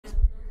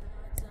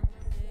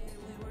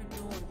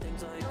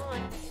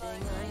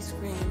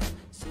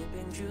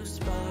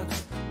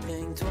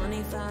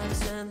25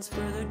 cents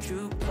for the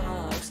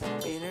jukebox,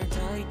 in her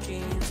tight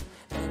jeans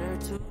and her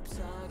tube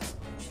socks.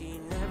 She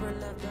never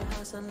left the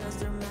house unless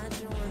they're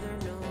matching with her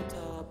no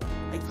top.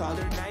 I called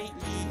her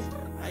nightly,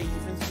 I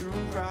even threw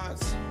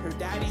rocks. Her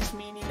daddy's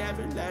mean, he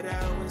never let her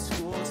out when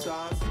school's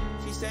off.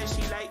 She said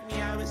she liked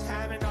me, I was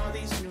having all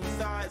these new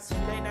thoughts.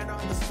 Late night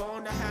on the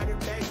phone, I had her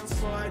begging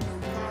for a new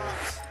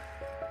box.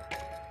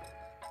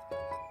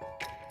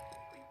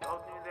 We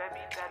both knew there'd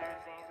be better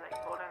things, like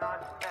holding on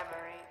to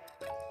memories.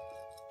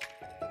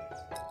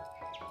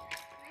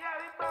 Yeah,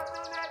 we both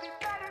knew there'd be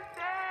better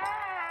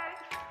things.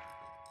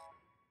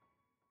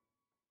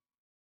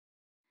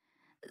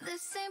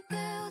 This ain't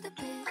build a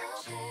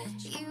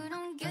bitch. You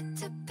don't get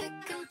to pick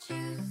and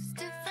choose.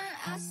 Different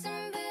ass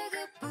and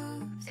bigger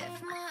boobs.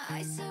 If my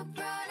eyes are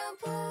brown or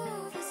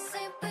blue, this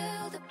ain't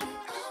build a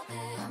bitch.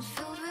 I'm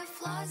filled with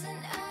flaws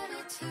and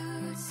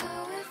attitudes. So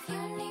if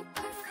you need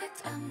perfect,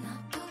 I'm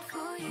not built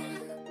for you.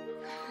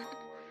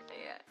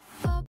 Yeah.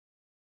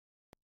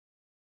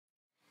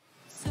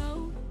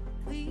 So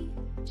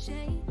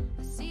cliche.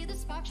 I see the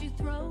sparks you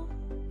throw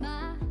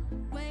my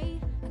way.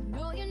 I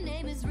know your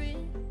name is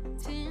written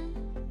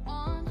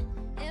on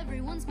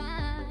everyone's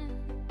mind.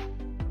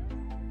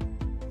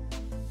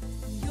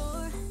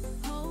 Your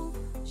whole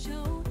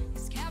show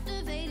is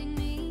captivating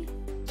me,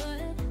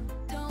 but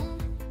don't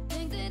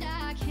think that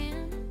I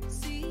can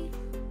see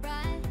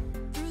right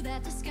through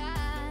that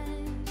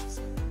disguise.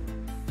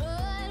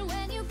 But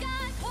when you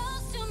got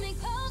close to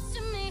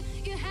me,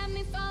 you had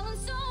me falling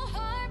so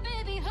hard,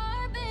 baby,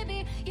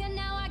 yeah,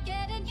 now I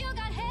get it. You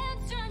got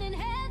heads turning,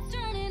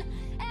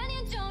 and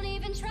you don't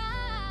even try.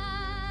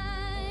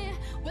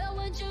 Well,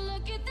 would you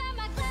look at that?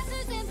 My glass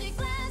is empty,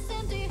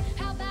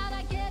 How about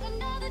I get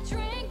another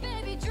drink,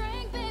 baby,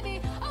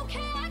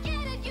 Okay, I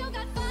get it. You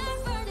got fire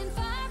burning,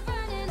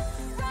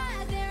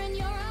 right there in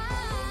your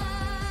eyes.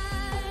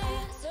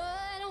 So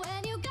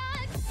when you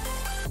got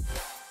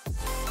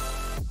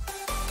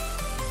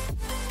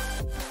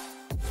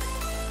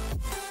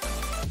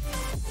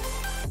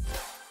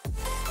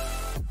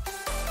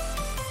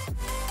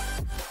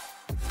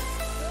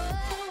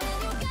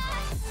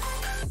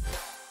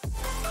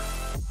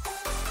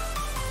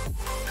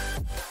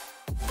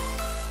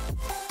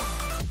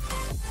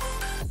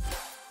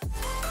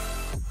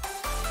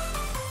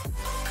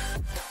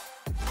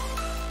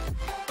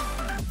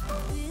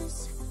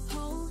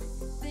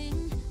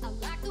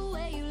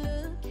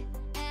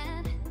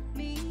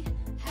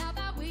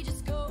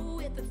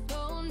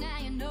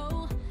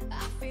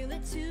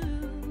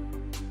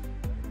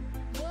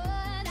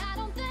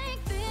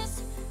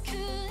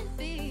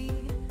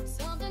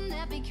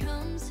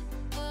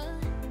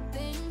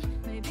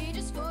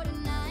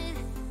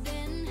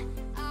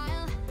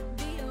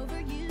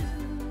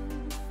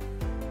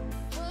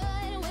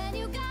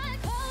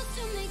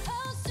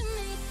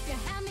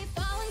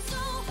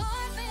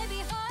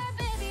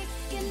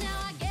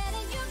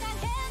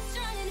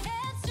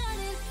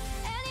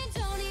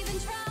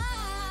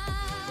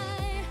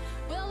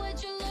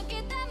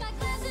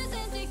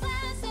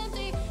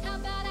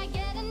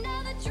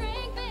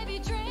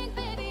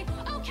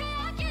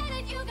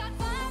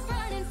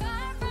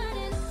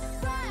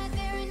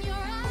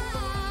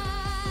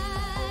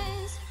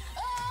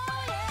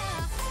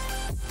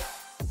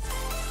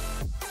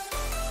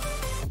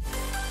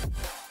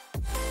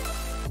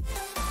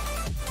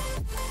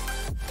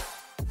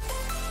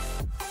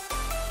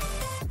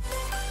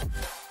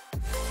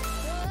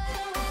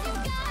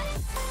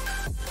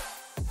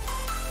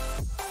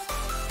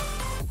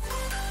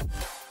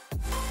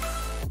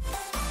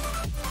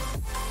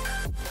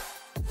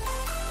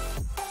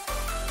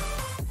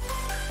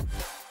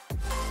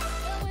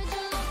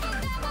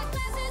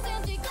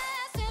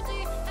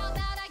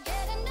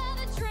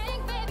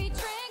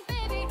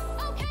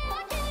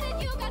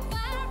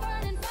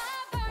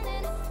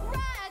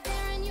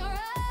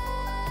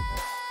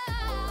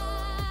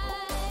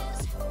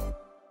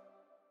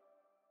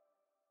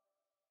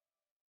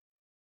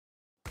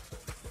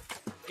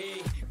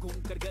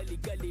घूमकर गली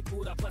गली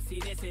पूरा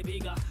पसीने से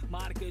भीगा,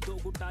 मार के दो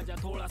घुट्टा जा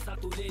थोड़ा सा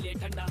तू ले ले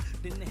ठंडा।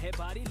 दिन है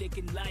भारी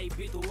लेकिन लाइफ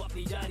भी तू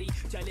अपनी जारी,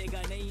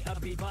 चलेगा नहीं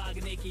अभी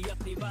भागने की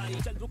अपनी बारी।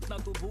 चल रुकना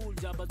तू भूल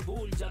जा, बस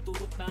भूल जा तू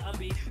रुकना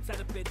अभी।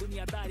 सर पे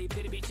दुनियादारी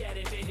फिर भी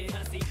चेहरे पे है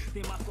हंसी,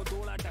 दिमाग को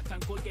थोड़ा ढक्कन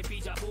खोल के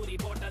पी जा पूरी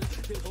बोतल।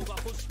 दिल होगा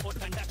खुश और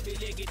ठंडक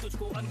मिलेगी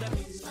तुझको अंदर।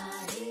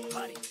 भारी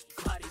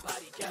भारी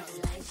भारी क्या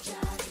जारी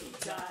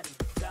जारी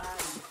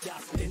क्या,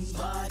 दिन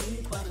भारी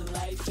पर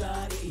लाइफ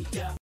जारी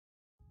क्या।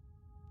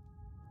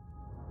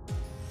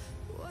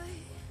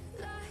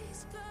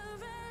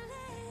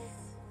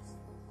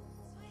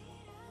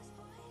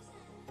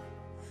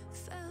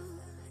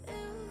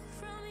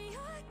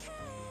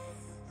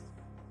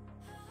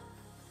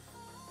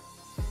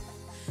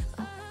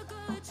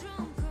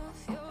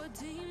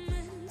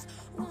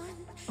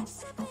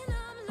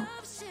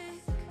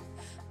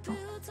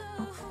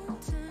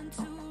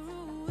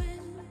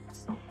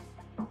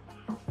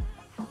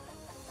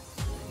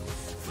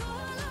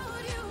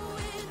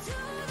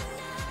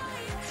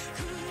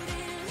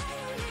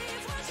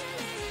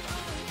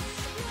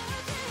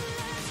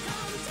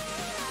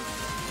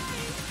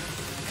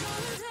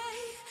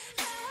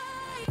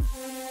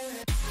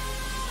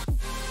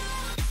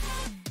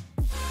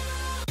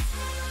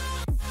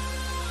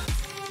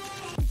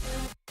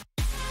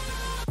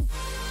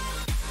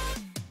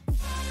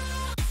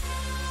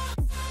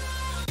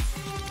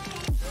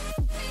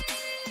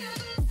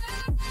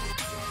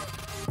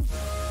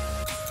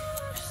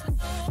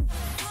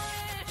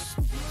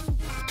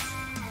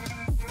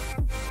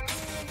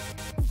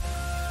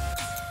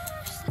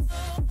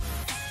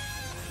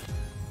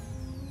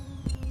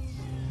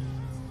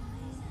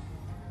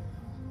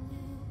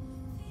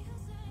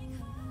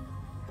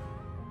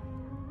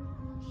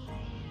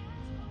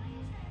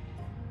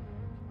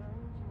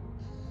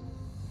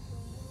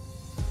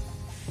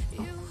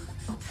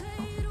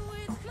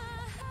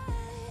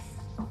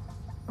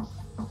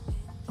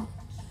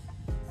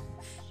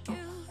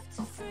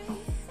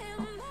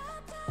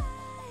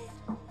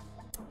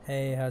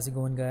 Hey, how's it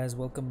going, guys?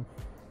 Welcome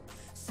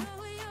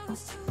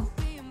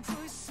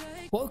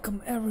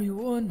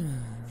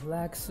everyone.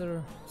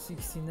 Laxer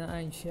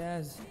 69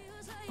 Shaz.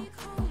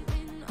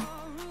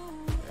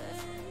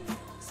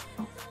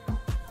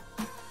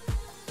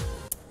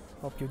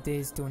 Hope your day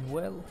is doing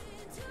well.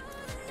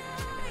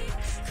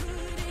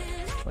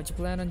 What you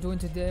plan on doing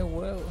today?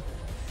 Well,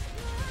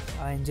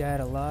 I enjoyed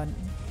a lot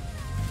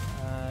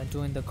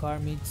doing the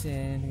Carmeets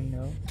and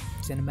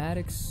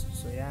cinematics.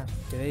 So yeah,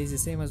 today is the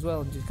same as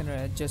well. I'm just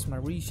gonna adjust my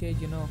reshade,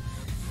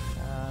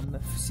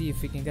 see if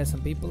we can get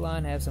some people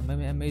on, have some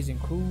amazing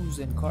crews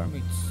and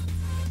Carmeets.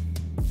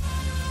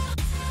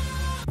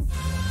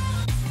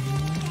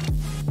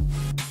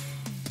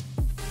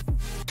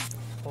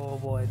 Oh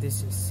boy,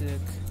 this is sick.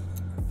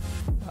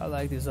 I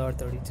like this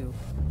R32.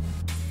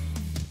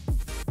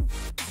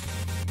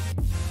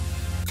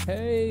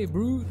 Hey,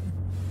 Brute.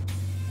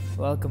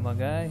 Welcome, my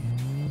guy.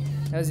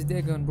 How's your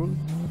day going, Brute?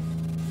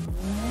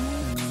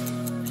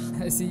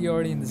 I see you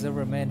already in the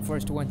server, man.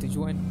 First one to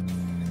join.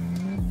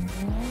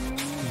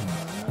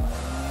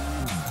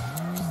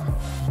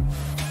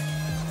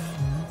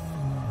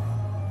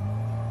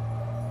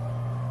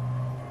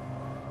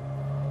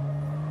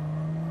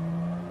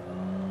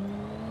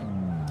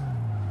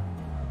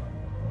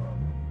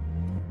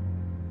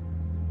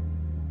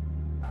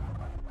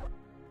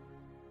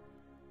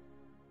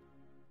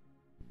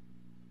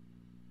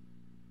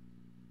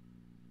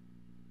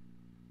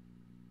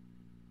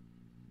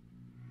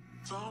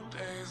 Some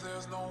days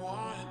there's no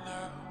one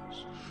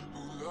else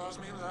who loves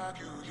me like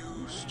you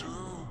used to.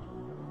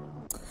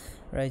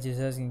 Right, just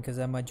asking because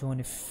I might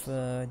join if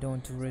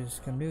don't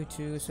risk a mute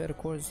to set a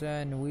course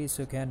and we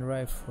so can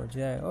drive for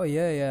Jack. Oh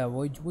yeah,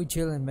 we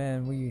chilling,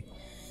 man. We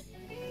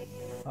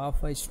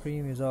off-fight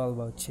stream is all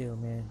about chill,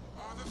 man.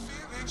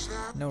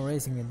 No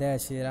racing and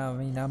that shit. I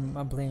mean,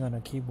 I'm playing on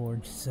a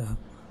keyboard, so.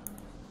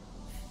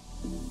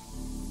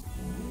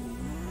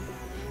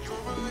 Your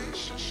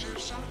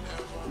relationships are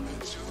never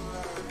meant to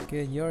last.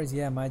 Good, yours?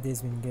 Yeah, my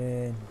day's been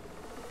good.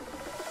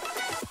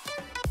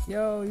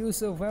 Yo,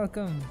 Yusuf,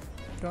 welcome.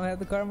 Don't have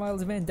the car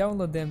miles, man.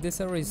 Download them. This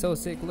server is so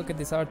sick. Look at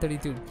this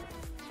R32.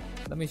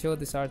 Let me show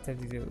this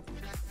R32.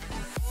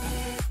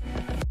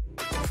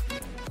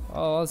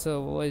 Oh,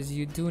 also,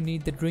 you do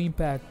need the Dream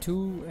Pack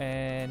 2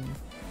 and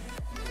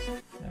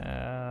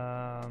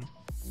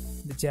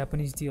the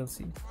Japanese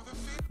DLC.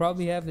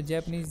 Probably have the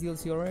Japanese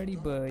DLC already,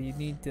 but you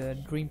need the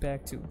Dream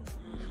Pack 2.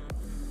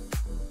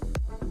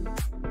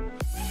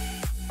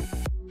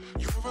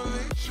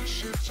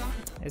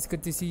 It's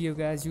good to see you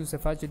guys.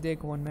 Yusuf, how's your day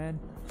going, man?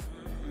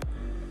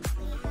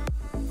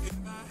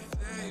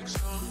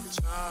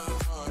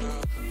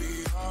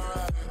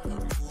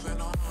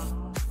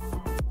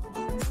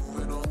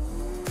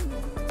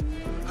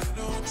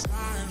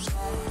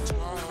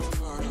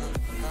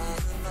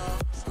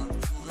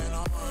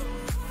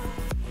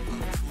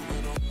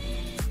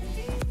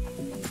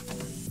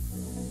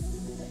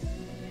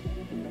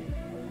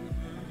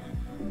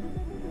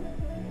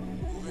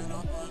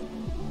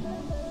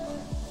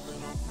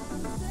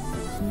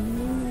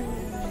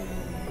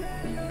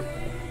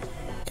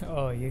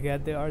 Oh, you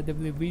got the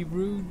RWB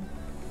Brood?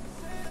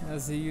 I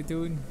see you,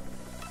 dude.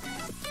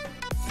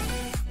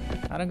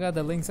 I don't got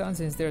the links on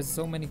since there's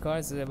so many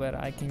cards, but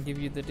I can give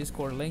you the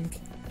Discord link.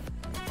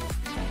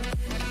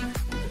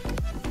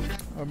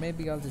 Or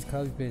maybe I'll just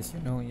copy paste,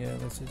 yeah,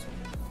 let's just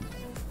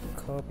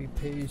copy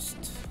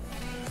paste.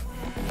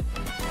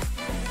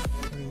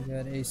 We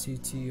got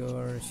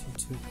ACTR,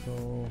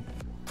 Shutoko.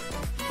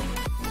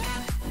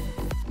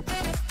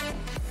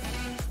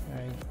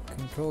 Alright,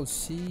 Control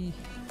C.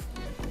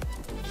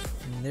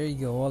 And there you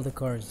go, all the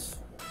cards.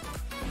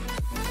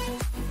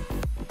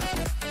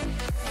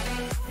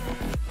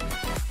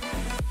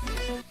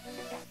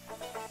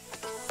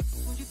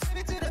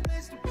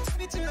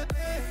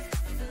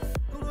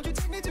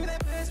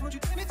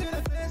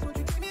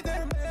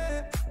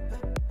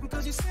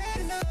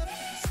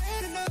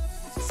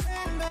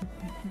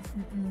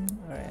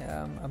 Alright,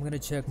 I'm gonna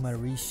check my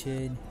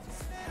reshade.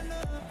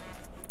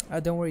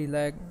 Don't worry,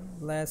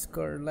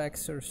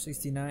 Laxer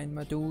 69,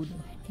 my dude.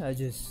 I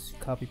just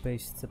copy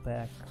paste the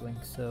pack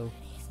link so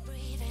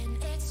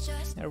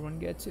everyone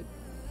gets it.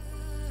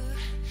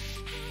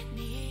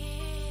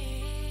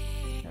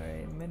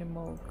 Alright,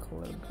 minimal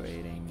color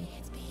grading.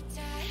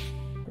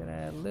 Gonna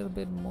add a little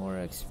bit more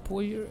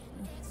exposure.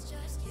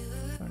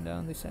 Turn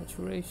down the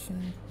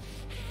saturation.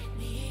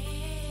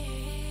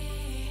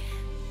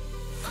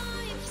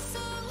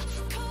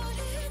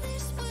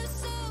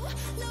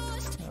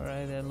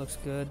 Alright, that looks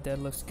good. That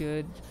looks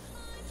good.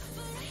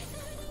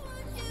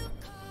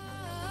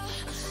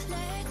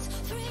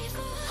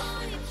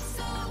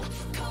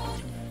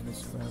 Alright,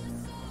 let's go now.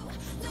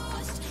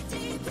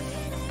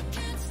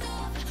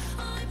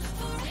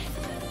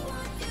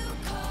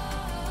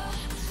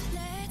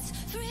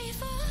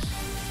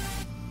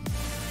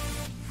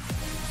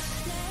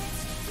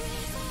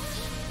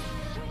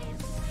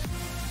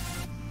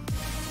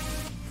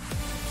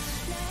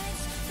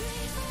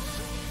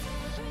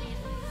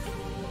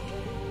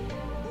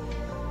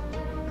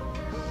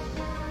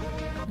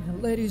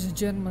 Ladies and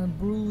gentlemen,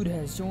 Brood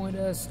has joined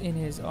us in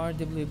his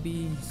RWB.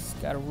 He's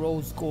got a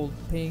rose gold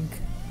pink.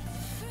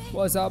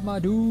 What's up, my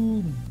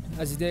dude?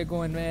 How's your day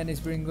going, man? It's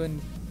been good.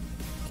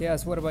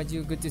 Chaos, what about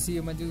you? Good to see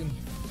you, my dude.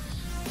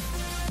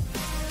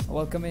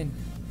 Welcome in.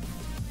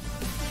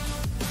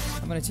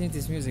 I'm gonna change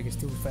this music, it's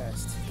too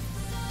fast.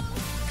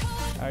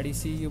 I already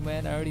see you,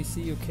 man. I already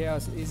see you.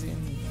 Chaos is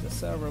in the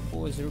server,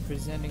 boys,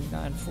 representing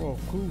 9-4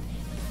 crew.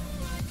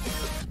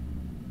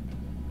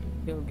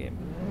 Chill game.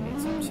 Need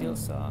some chill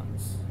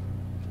songs.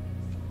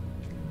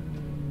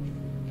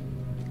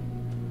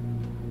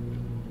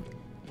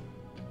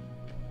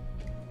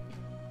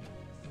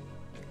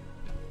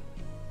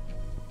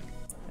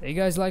 You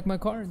guys like my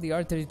car, the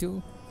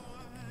R32?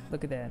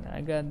 Look at that.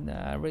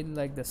 I really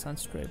like the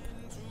Sunstrip,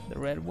 the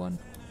red one.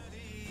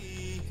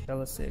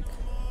 Hella sick.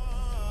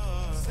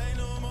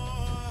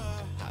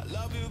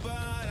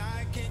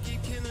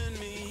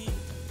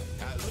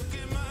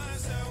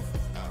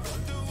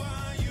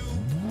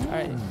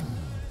 Alright.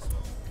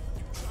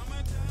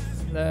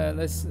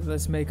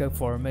 Let's make a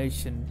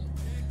formation.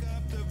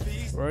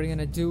 What we're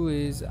gonna do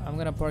is I'm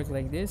gonna park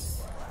like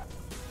this.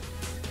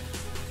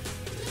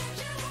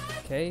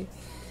 Okay.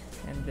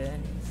 And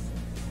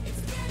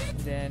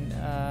then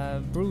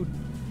Brood,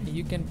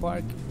 you can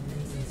park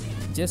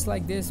just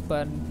like this,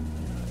 but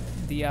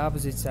the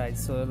opposite side.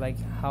 So like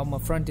how my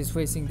front is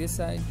facing this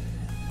side,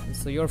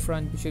 so your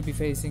front should be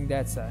facing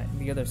that side,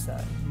 the other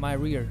side, my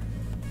rear.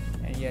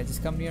 And yeah,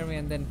 just come near me,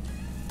 and then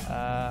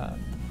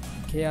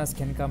Chaos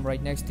can come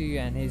right next to you,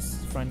 and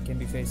his front can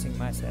be facing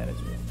my side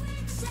as well.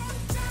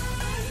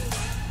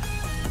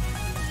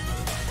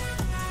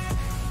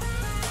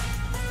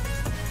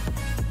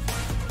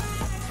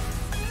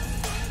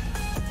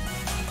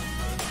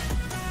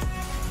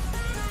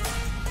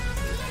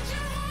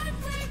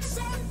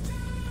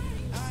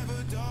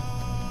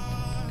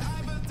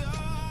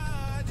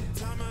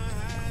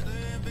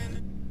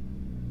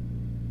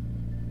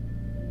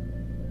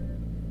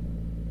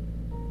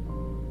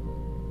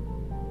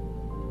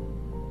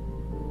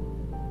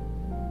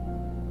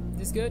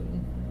 This good?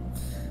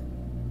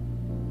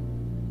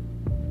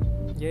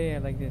 Yeah,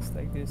 like this.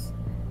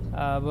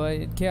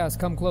 But Chaos,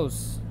 come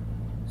close.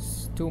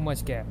 It's too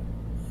much gap.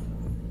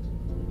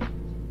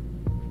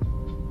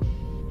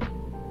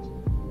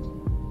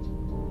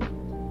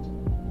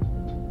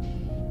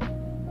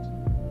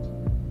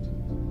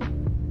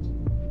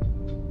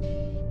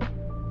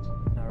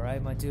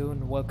 Alright, my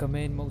dude, welcome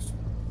in.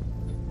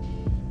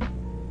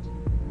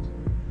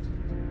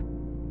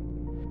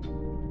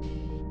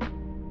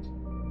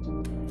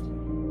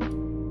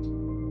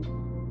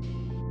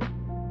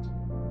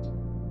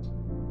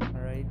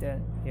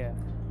 Yeah,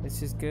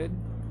 this is good.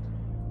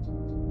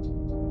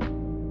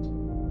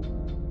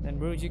 And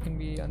Brood, you can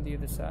be on the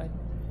other side.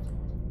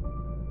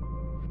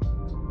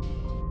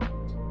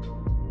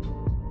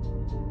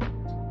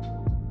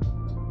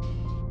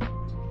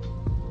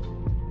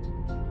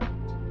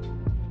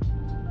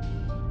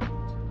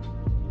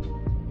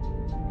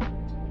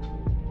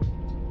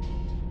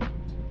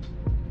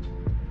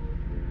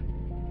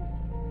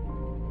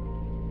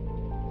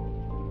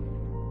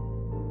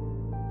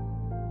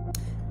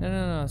 No.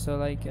 So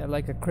like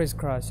a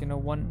crisscross, you know,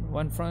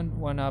 one front,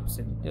 one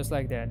opposite, just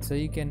like that. So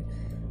you can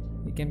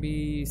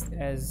be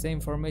as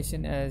same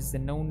formation as the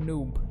known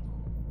noob.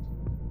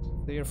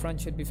 So your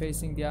front should be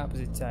facing the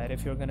opposite side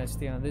if you're gonna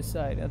stay on this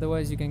side.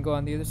 Otherwise, you can go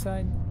on the other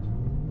side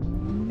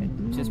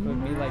and just be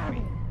like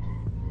me.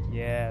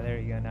 Yeah, there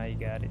you go. Now you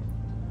got it.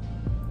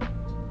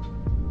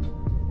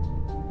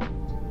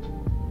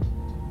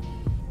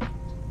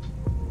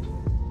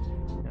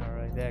 All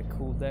right, that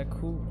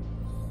cool.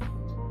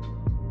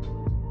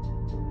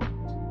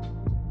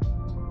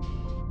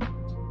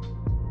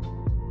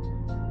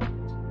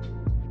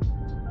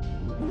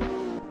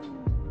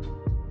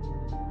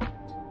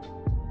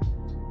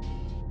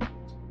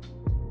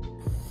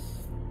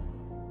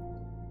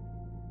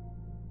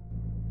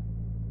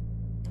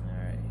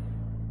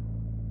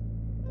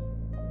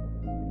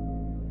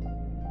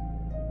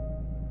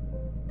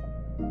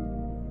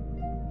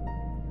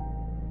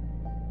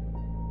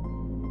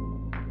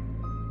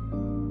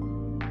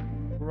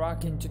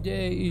 Rocking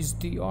today is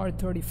the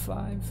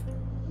R35.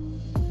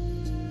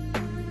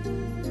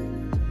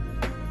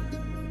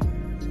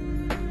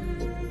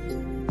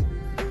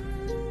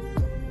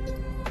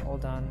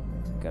 Hold on,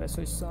 gotta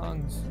switch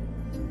songs.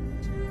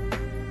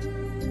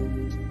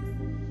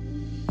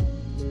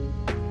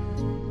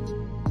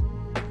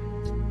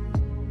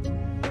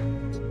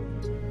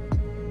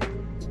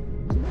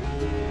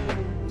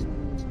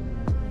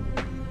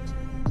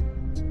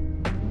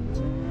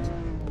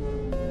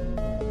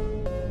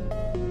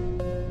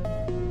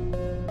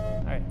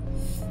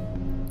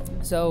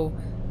 So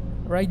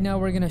right now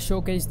we're gonna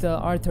showcase the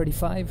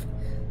R35.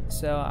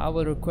 So I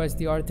will request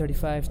the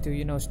R35 to,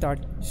 you know, start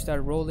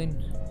rolling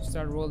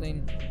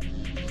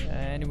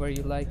anywhere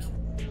you like.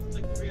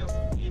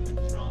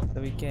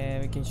 So we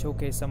can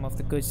showcase some of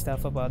the good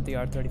stuff about the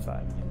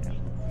R35.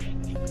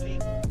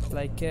 Yeah.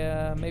 Like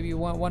maybe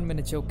one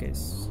minute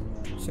showcase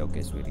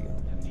video.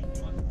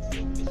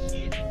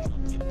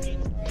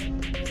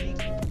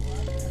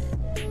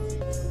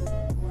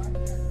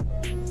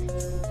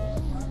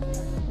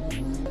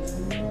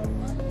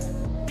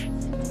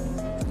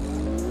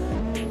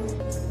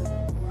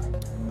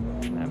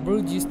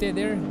 Brood, you stay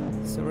there.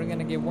 So we're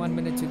gonna give 1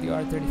 minute to the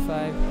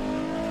R35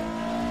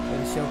 for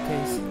the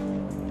showcase.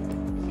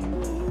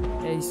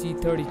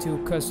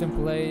 AC32 custom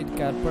plate,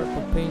 got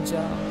purple paint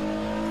job,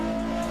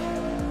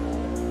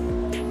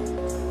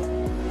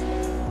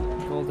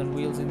 golden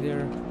wheels in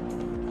there.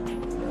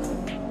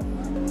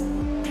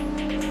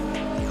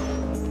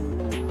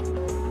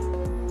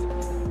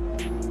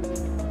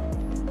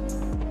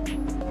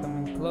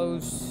 Coming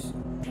close,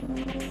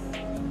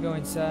 go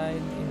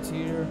inside,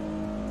 interior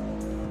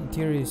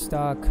is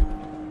stock.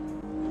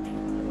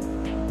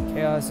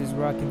 Chaos is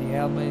rocking the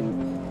helmet.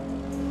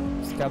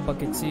 It's got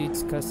bucket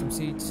seats, custom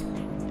seats.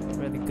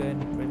 Really good,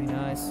 really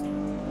nice. And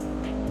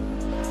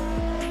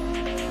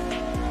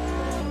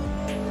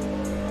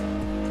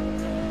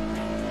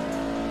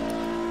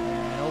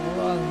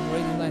overall,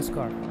 really nice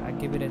car. I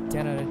give it a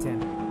 10 out of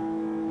 10.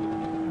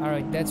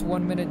 Alright, that's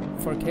 1 minute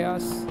for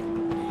Chaos.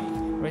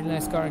 Really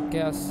nice car,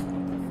 Chaos.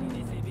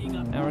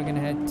 Now we're gonna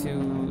head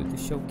to the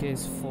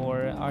showcase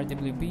for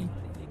RWB.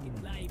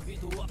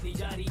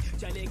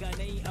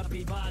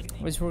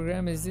 Which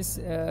program is this?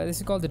 This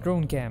is called the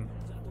drone cam.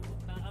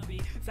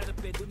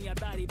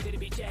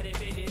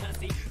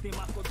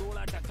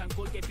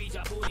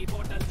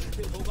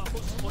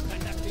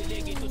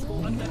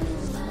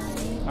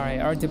 Alright,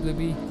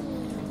 RWB,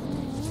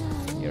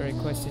 you're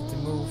requested to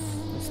move.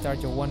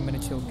 Start your 1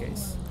 minute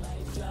showcase.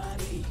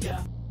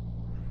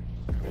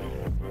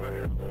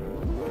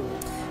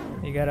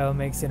 You gotta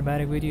make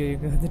cinematic video, you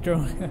got the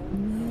drone.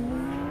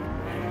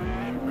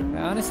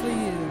 Honestly,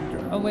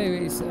 oh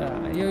wait,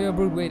 yo,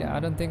 Brood, wait, I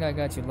don't think I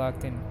got you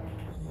locked in.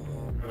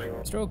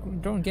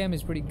 Drone cam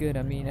is pretty good.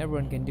 I mean,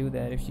 everyone can do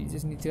that if you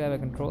just need to have a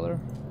controller.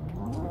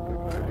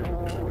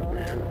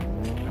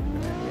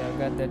 Yeah, I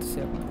got that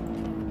set.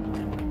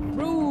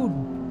 Brood!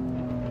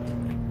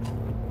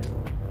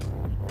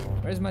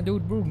 Where's my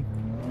dude, Brood?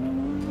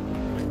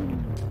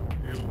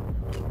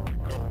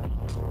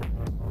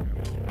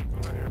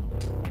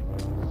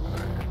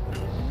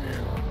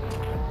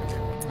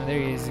 Oh, there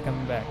he is, he's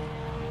coming back.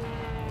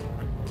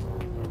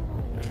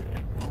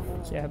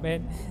 Yeah,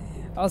 man.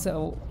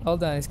 Also,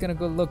 hold on, it's gonna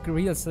go look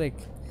real slick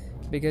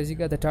because you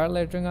got the tire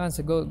lettering on.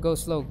 So go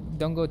slow.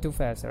 Don't go too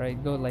fast. All right,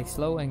 go like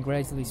slow and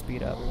gradually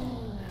speed up.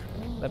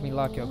 Let me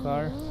lock your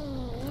car.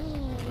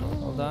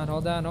 Hold on.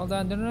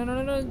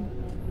 No.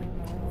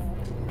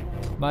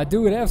 My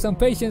dude, have some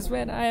patience,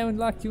 man. I haven't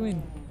locked you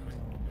in.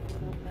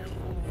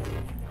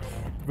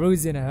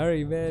 Brood's in a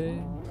hurry,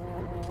 man.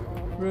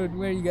 Brood,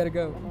 where you gotta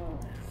go?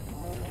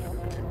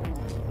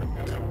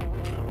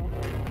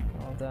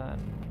 Hold on.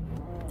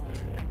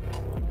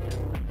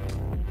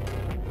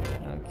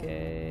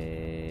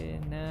 Okay,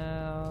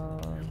 now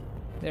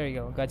there you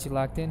go. Got you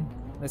locked in.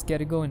 Let's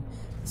get it going.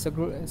 So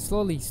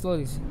slowly.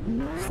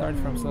 Start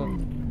from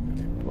slowly.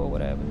 Whoa,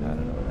 what happened? I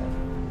don't know what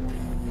happened.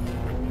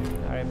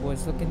 All right,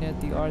 boys. Looking at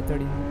the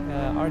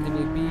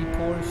RWB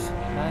Porsche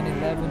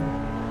 911.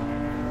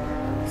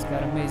 It's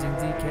got amazing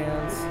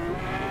decals.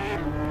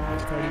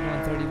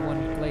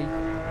 3131 plate.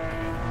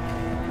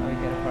 Oh, we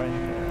got a car in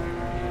there.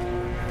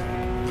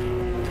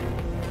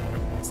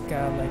 It's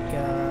got like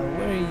a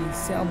very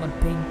salmon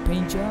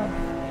paint job,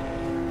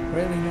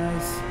 really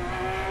nice.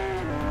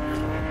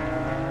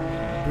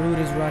 Brood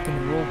is rocking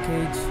the roll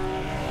cage.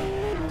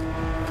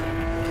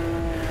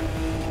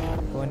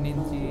 Going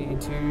into the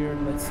interior,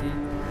 let's see.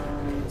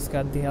 It's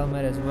got the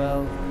helmet as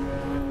well.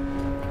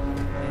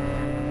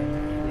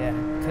 And yeah,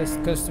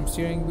 custom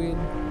steering wheel,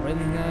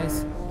 really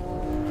nice.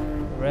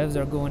 Revs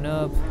are going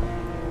up.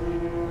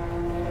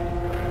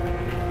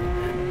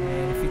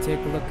 And if you take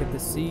a look at the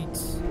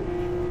seats,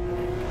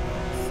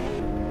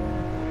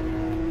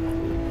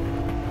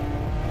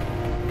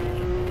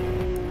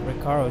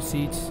 Recaro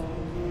seats,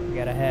 you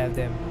gotta have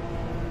them.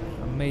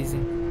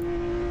 Amazing.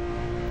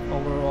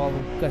 Overall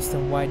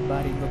custom wide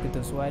body. Look at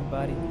this wide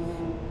body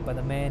by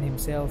the man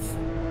himself.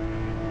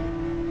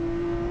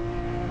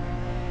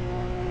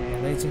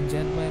 And ladies and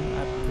gentlemen,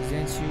 I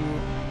present you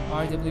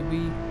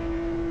RWB,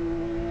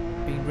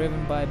 being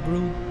driven by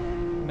Brood,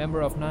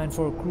 member of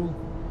 9-4 crew.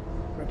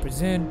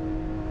 Represent.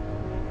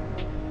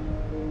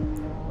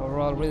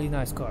 Overall, really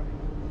nice car.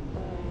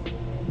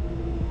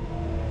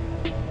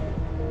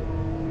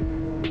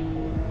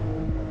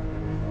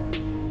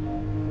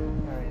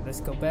 Let's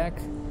go back.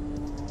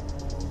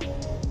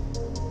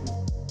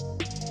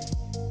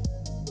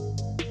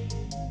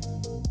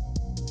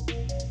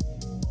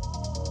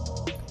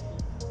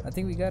 I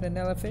think we got an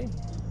LFA.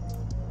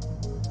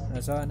 I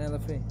saw an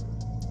LFA.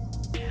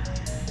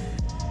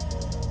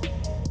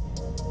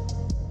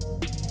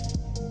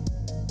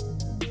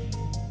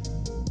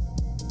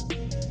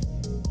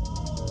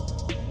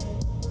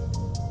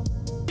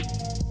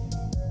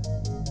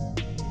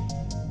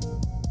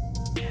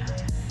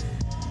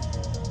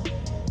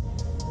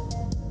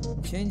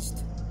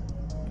 Changed.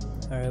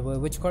 Alright, well,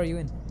 which car are you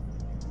in?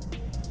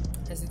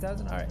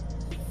 S2000?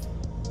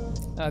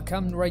 Alright.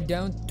 Come right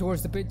down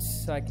towards the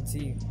pits so I can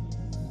see you.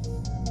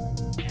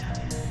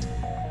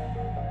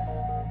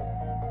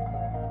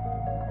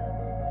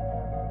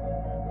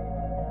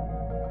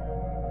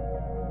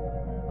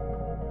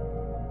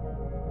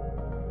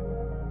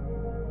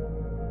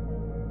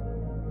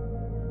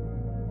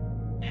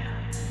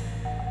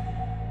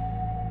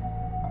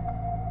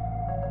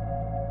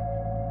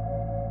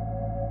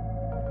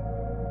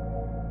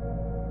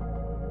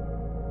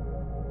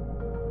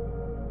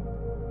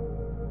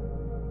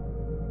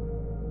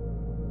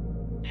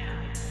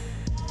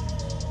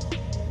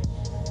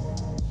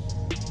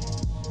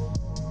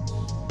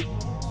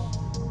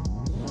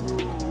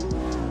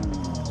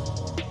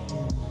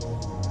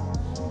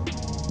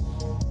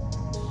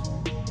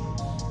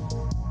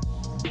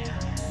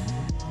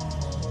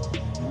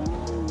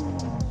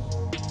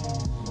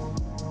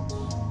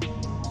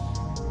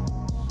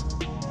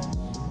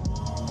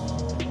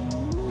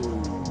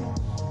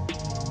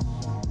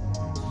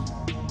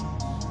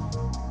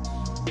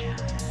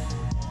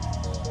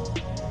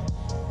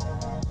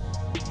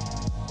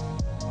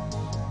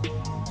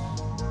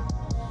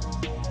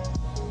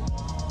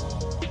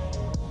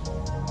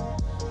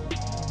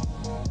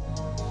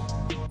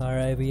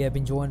 Alright, we have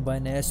been joined by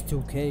an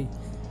S2K.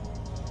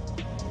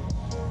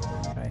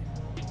 Alright.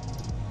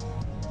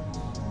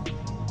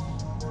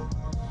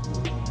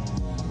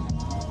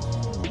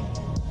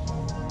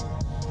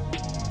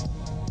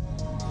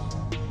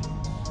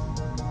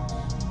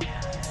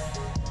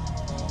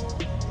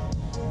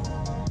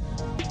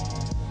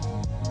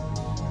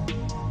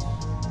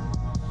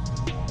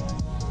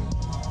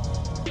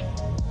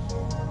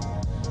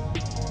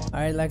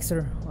 Alright,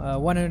 Lexer,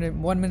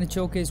 1 minute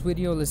showcase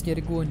video, let's get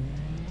it going.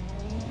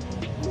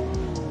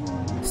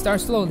 Start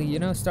slowly, you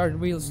know, start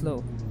real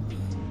slow.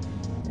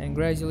 And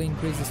gradually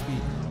increase the speed.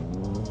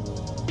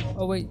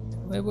 Oh wait,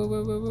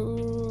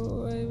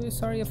 wait,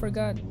 sorry, I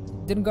forgot.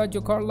 Didn't got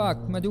your car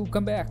locked, my dude,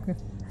 come back.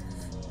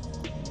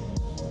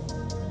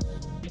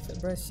 If I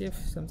press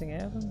shift, something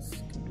happens?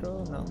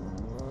 Control, no.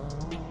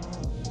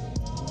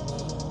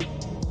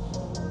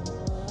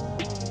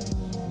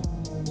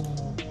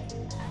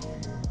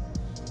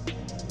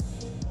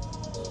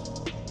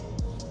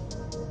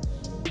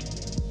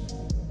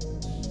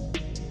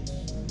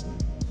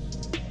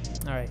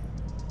 Alright,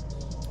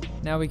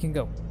 now we can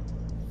go.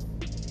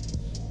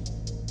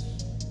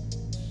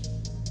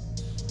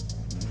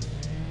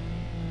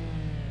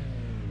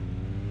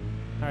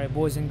 Alright,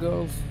 boys and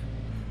girls,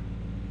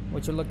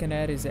 what you're looking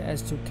at is the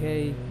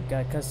S2K.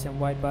 Got custom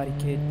wide body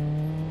kit.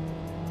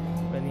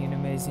 Really an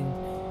amazing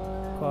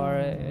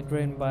car,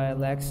 driven by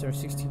Lexer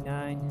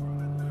 69.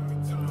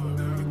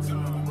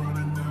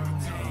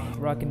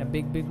 Rocking a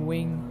big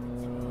wing.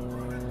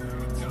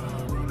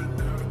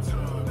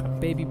 A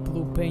baby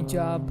blue paint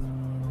job.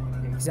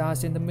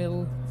 Exhaust in the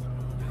middle.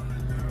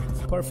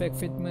 Perfect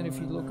fitment if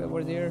you look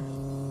over there.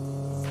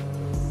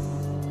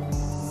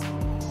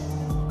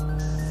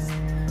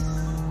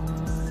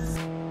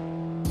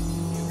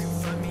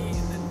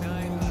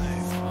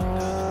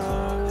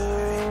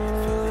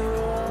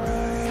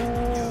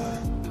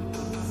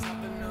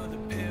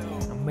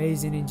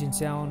 Amazing engine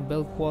sound,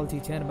 build quality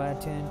 10 by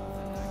 10.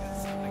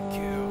 If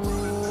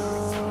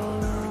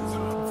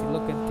you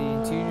look at the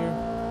interior,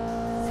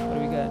 what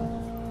do we got?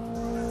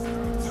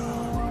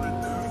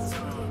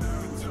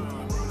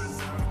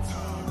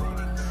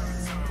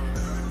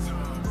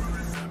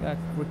 Got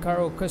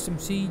Recaro custom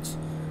seats,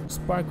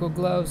 Sparko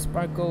gloves,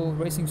 Sparko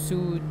racing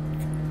suit,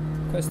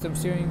 custom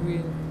steering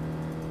wheel.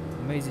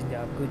 Amazing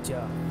job, good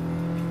job.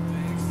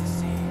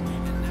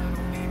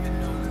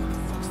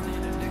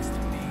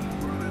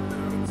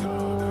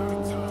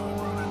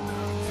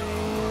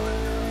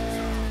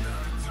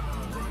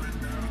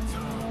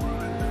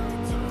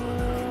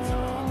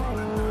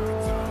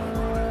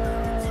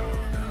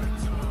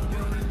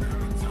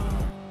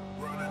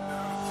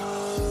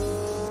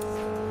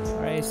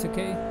 Alright, it's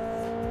okay.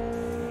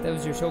 That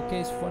was your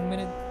showcase, 1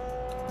 minute.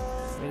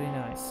 Really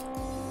nice.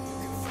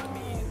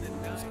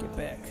 Let's get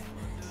back.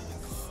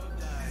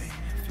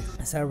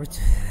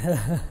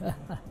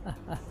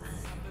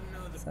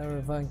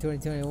 Cyberpunk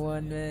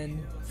 2021,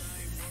 man.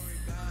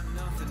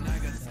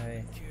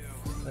 Alright,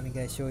 let me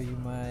guys show you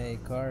my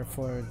car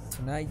for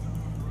tonight.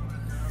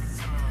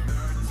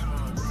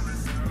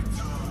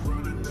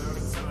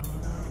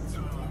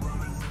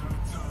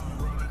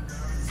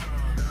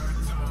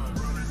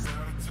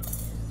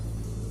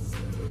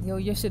 Yo,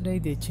 yesterday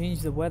they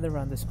changed the weather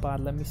on the spot.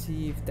 Let me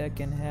see if that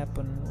can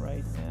happen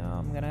right now.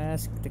 I'm gonna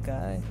ask the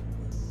guy.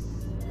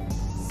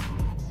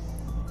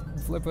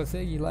 Flipper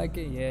say you like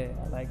it? Yeah,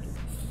 I like it.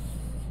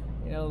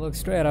 You know, it looks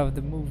straight out of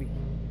the movie.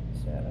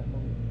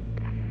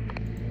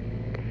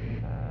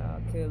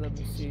 Okay, let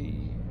me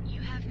see.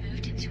 You have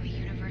moved into a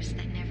universe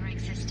that never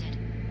existed.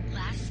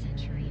 Last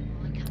century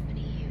will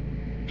accompany you.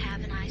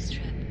 Have a nice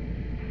trip.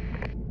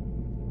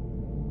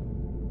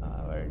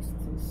 Where's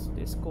this?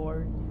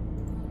 Discord.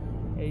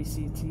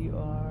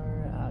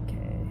 ACTR.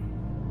 Okay.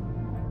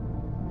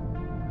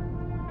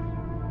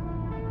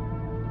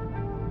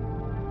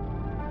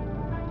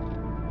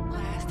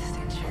 Last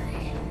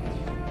century.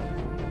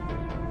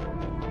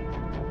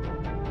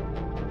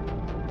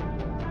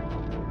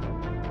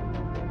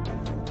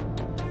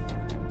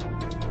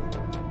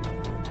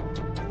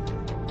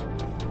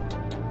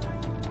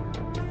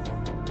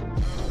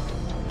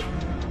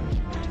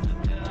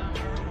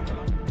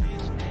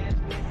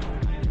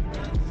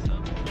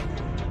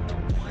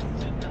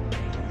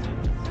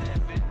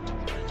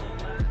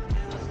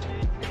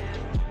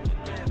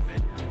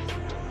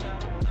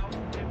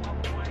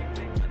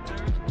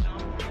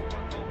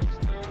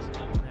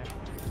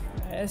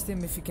 I asked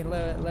him if he can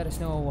let us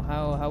know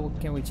how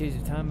can we change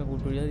the time. It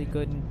would be really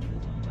good. Yeah,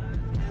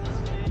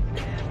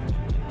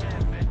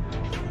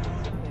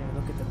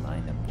 look at the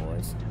lineup,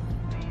 boys.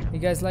 You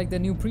guys like the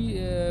new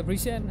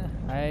preset?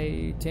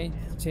 I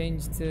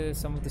changed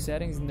some of the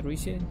settings in the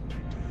reset.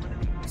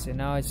 So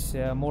now it's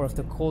more of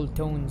the cold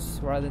tones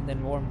rather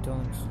than warm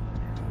tones.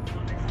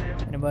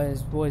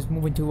 Anyways, boys,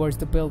 moving towards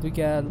the build, we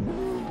got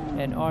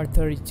an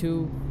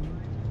R32.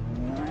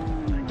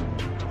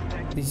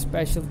 The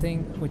special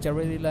thing which I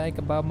really like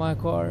about my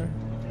car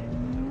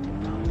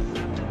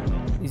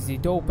is the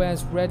dope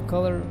ass red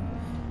color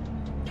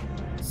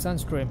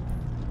sunscreen.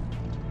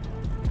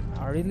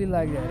 I really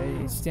like that.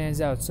 It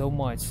stands out so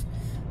much.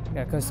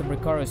 Got custom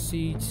Recaro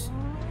seats,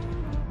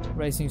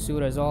 racing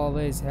suit as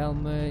always,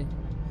 helmet.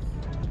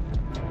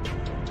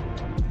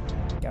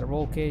 Got a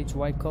roll cage,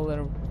 white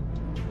color,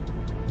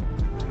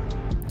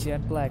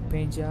 jet black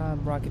paint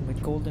job, rocking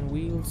with golden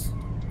wheels.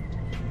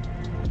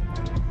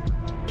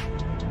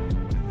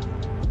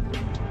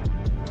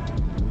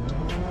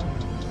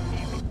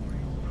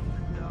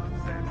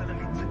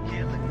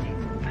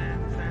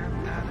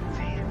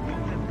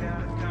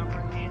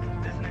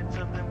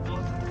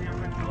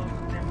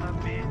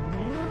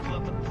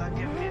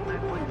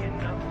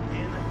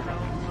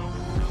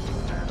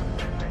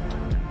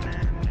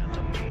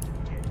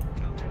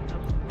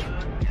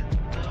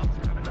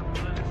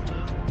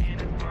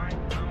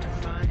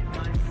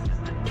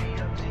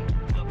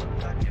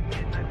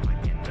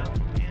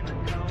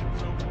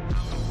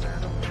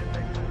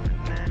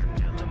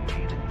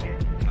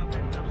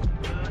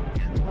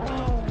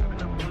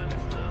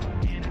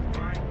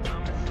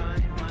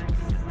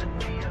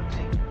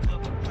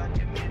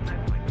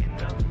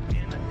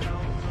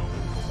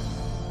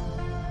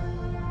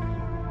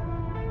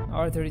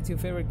 R32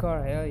 favorite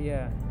car? Hell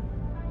yeah.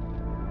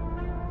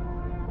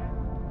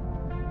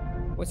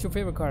 What's your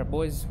favorite car,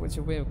 boys? What's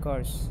your favorite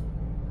cars?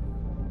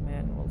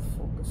 Manual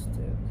focus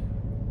tip.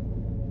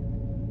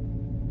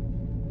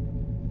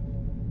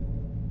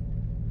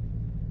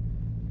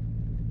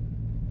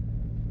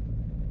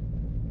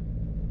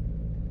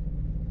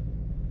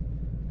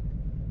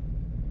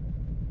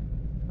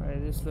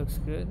 Alright, this looks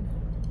good.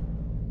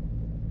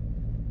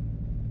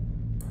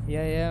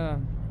 Yeah.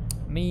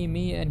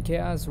 Me and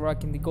Chaos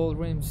rocking the gold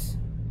rims.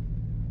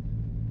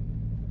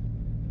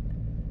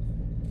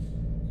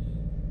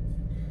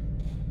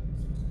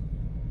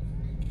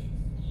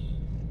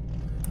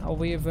 Oh,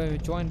 we've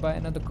joined by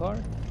another car.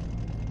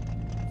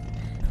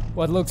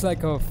 What looks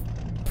like a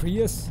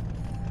Prius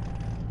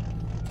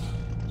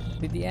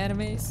with the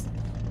animes.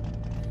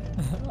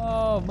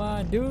 Oh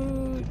my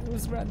dude,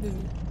 let's run this.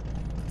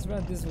 Let's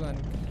run this one.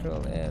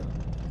 Control L.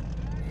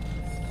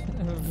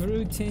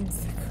 Brew changed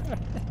the car.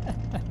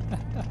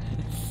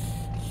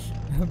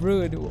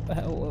 Brood,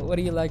 what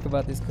do you like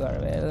about this car,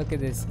 man? Look at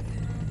this.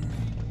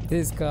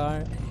 This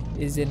car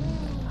is in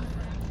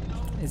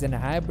a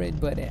hybrid,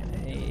 but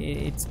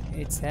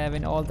it's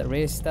having all the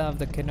race stuff,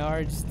 the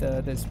canards,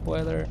 the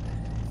spoiler.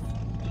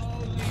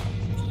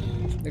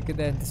 Look at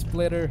that, the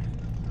splitter.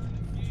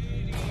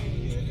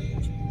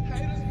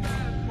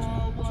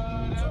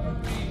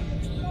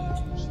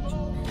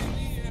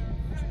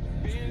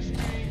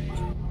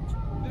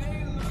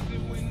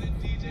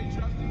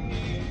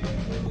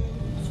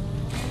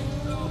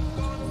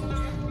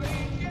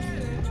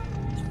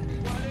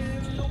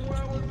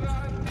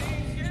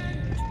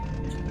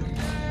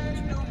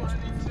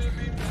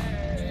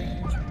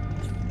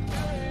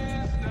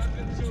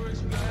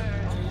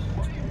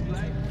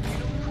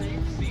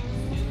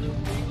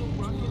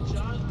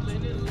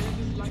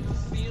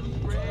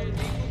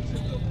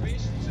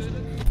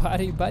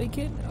 Body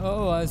kit?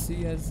 Oh, I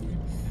see. I see.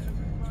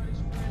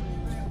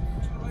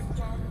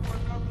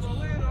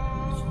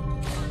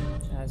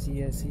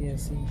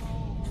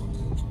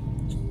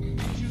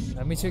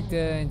 Let me check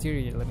the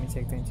interior.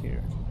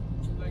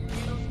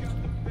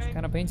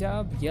 Kind of paint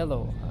job?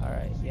 Yellow.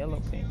 Alright,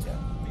 yellow paint job.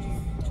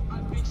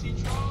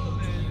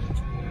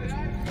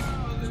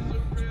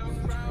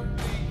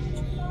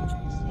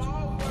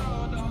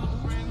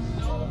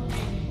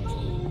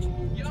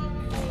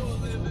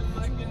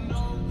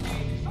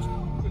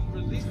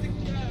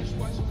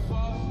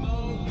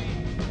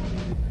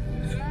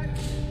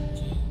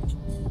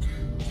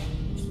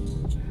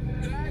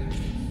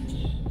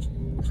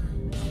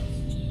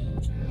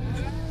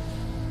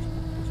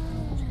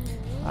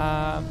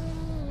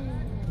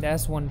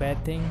 That's one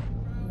bad thing.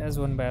 That's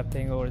one bad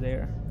thing over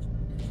there.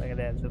 Look at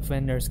that. The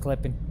fender's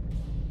clipping.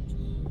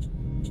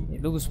 You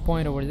lose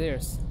point over there.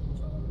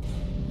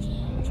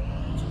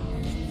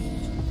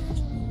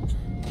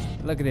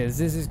 Look at this.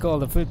 This is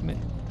called a fitment.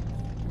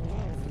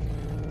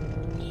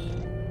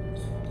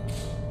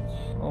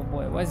 Oh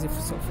boy, why is it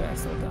so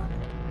fast? Hold on.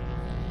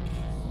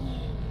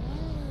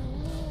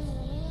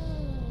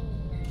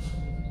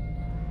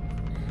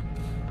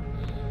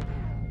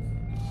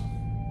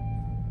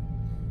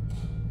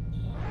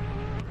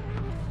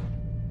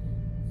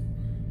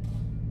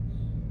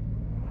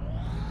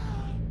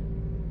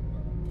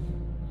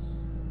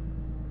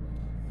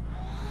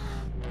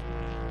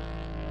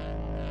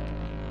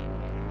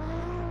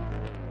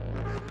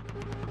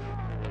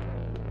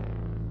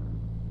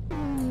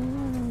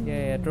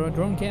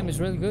 Drone cam is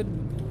really good,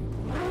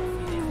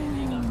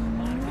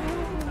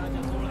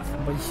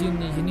 but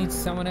you need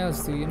someone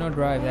else to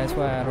drive. That's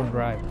why I don't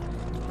drive,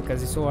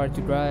 because it's so hard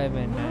to drive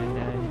and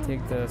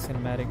take the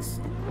cinematics.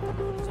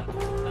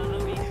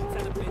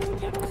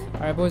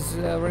 Alright boys,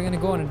 we're gonna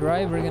go on a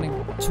drive. We're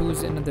gonna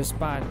choose another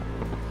spot.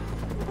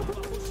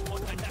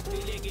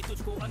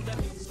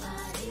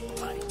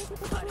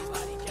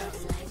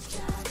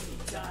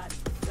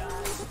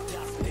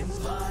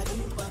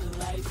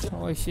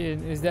 Oh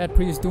shit, is that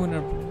Prius doing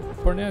her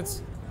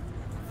burnets?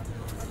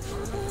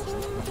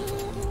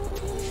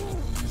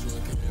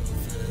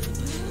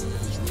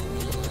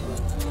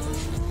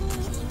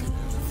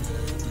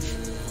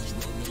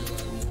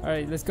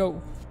 Alright, let's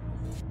go.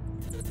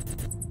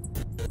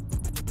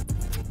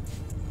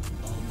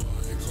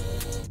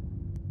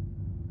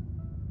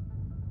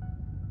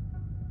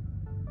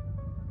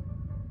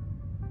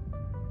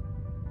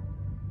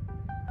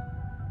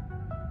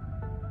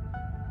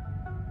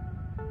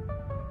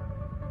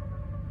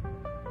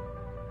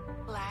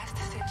 Last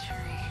century.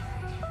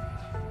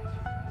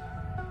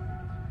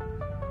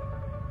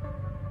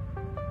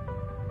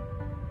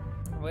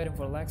 I'm waiting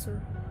for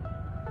Lexer.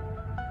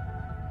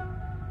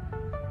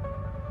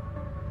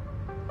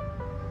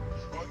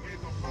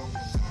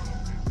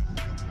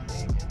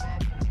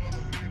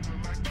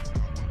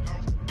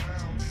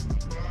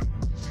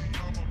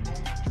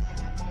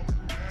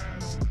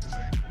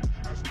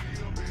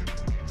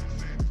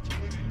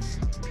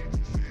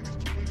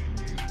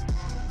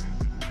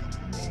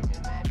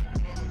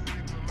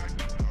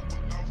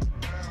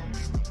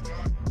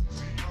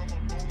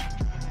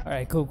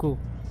 Alright, cool.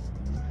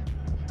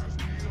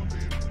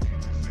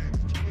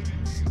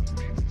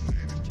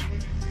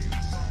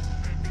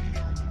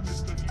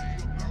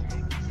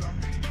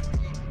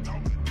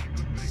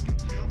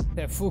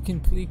 That fucking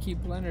Peaky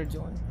Blender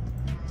joint.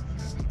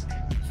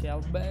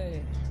 Shall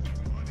be.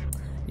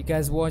 You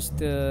guys watched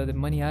the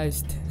Money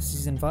Heist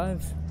season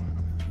 5?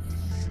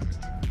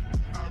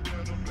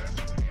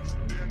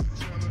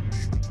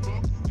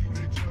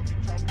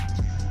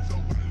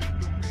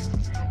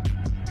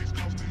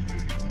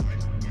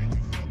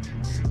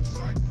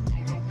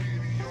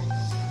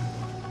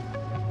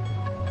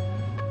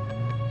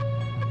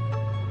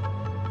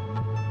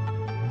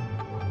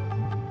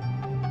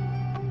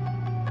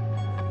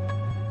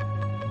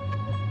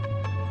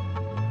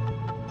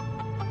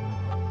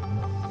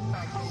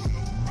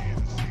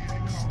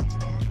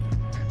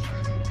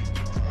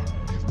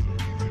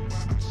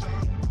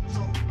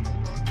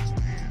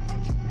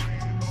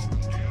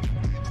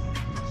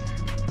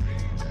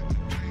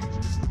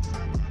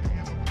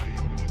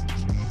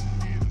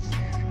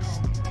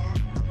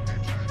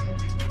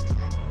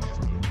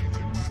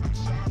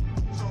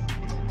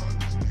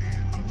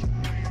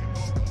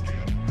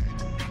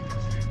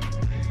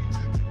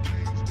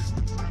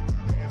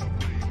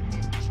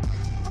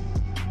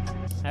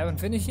 Haven't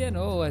finished yet?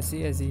 Oh, I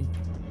see.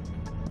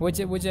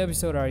 Which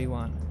episode are you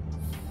on?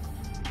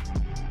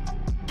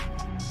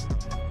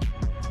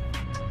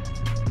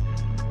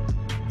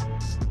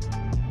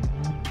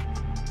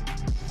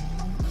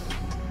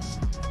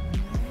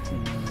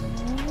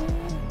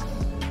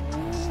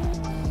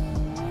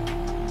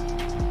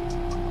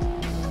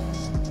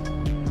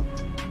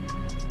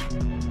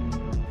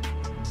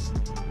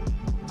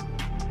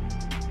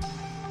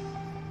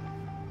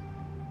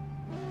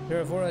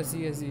 Therefore, I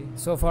see.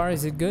 So far,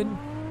 is it good?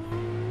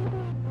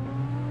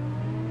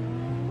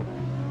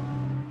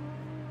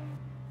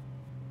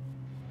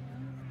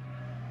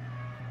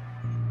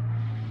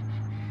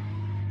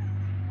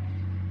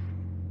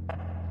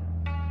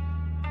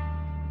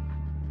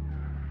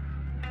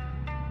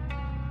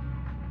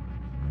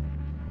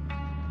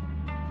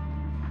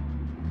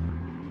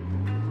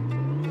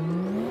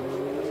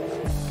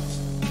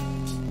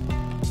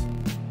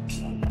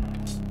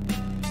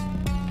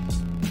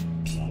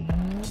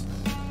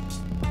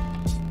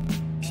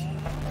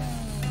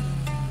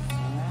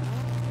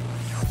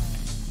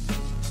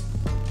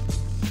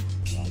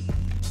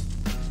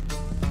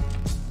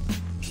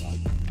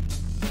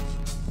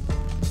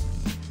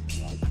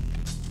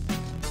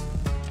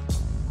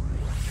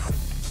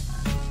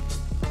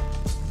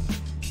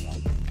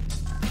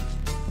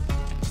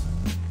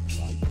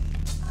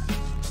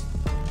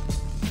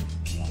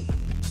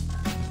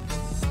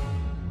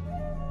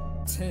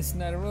 Since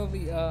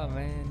Nairobi, oh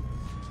man.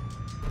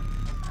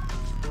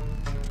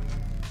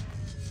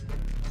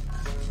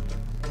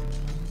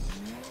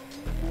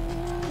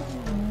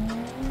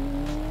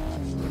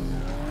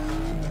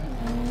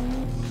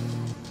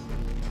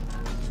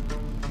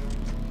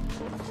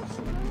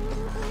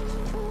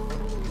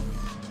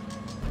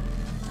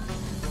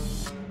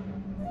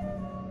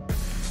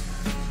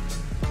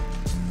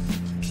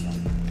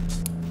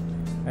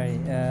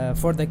 Alright,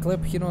 for the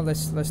clip, you know,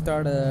 let's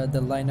start the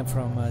lineup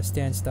from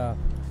Stand Stop.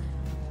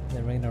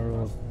 The Reina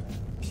rule.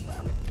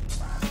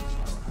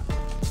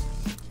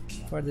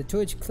 For the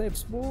Twitch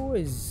clips,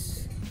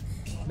 boys,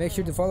 make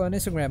sure to follow on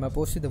Instagram. I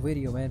posted the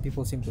video, man.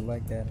 People seem to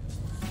like that.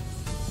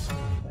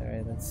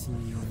 Alright, let's see.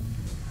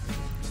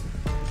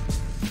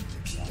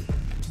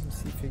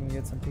 Let's see if we can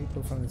get some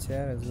people from the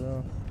chat as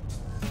well.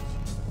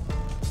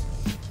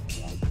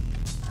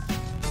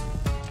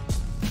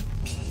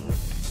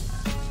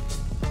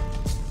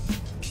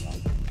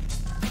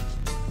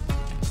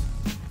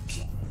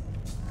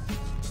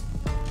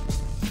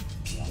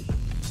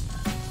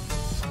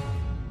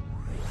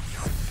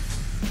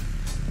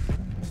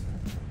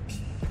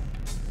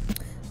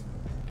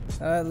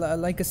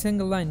 Like a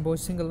single line,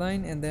 boys, single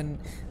line, and then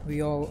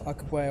we all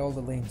occupy all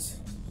the lanes.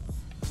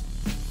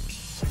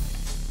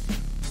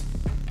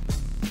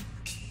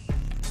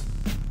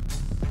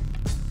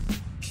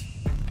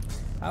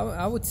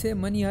 I would say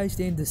Money Heist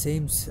ain't the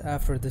same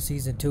after the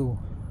season 2.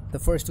 The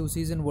first 2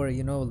 seasons were,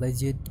 you know,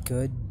 legit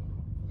good.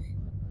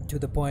 to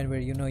the point where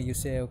you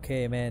say,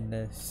 okay, man,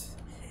 this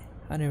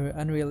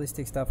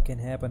unrealistic stuff can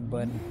happen,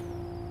 but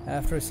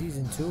after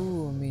season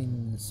 2, I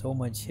mean, so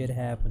much shit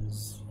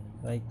happens,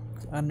 like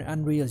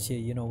unreal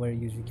shit, where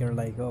you're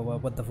like, oh,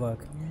 what the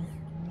fuck.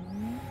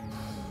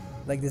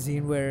 Like the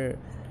scene where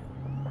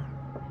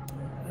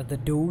the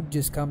dude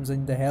just comes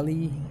in the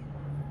heli,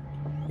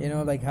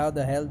 like how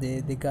the hell they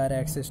got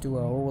access to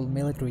a whole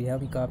military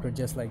helicopter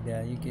just like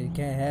that. You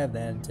can't have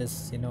that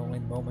just in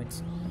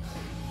moments.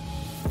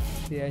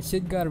 Yeah,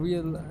 shit got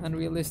real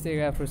unrealistic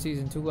after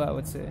season 2, I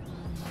would say.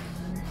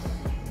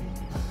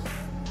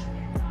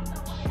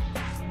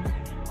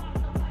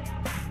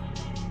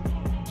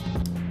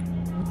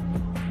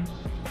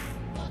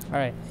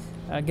 Alright,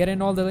 get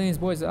in all the lanes,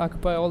 boys.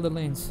 Occupy all the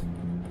lanes.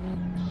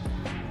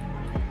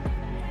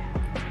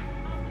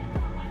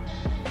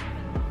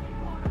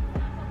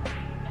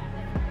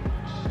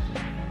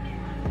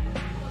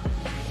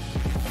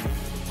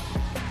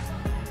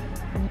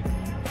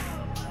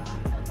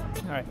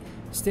 Alright,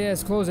 stay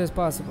as close as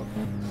possible.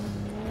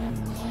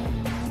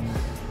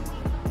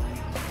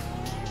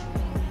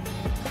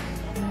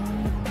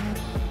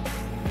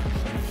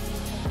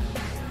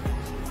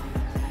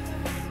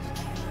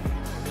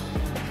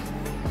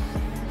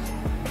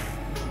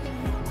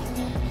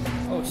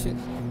 Oh shit.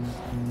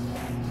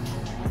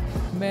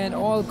 Man,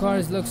 all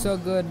cars look so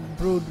good.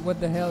 Brood, what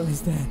the hell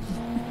is that?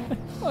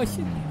 Oh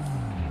shit.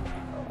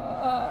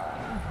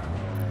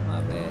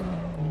 My bad.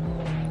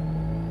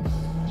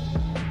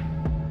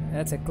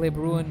 That's a clip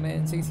ruined,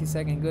 man.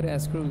 60-second good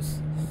ass cruise.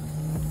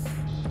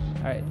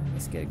 Alright,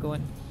 let's get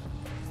going.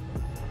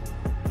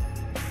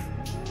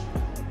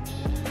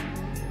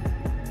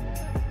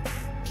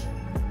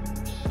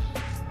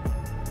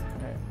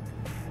 Alright.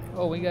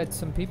 Oh, we got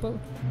some people.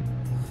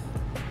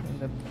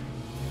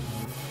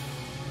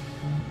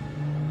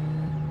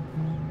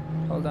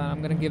 Hold on,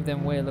 I'm gonna give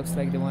them way. Looks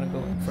like they want to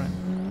go in front.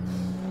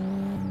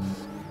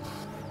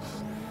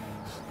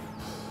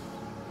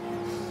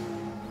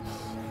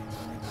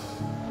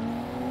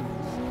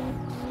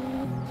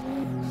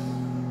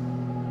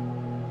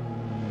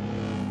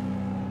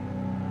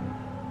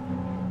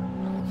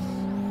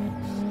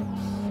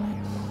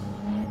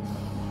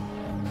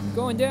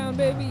 Going down,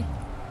 baby.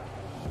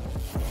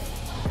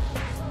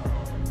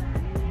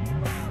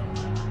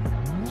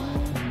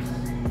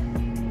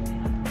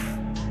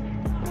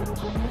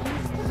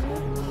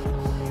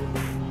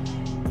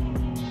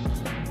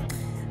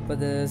 But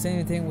the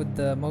same thing with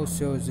most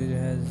shows, it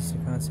has a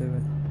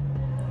concept.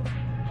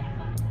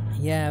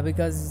 Yeah,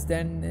 because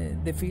then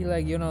they feel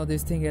like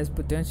this thing has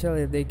potential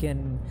if they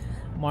can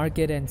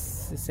market and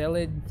sell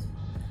it.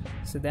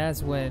 So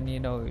that's when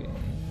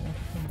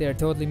they're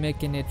totally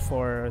making it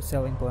for a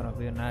selling point of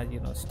view,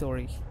 not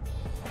story.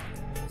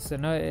 So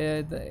now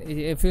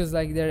it feels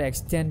like they're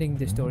extending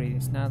the story.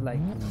 It's not like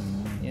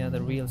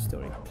the real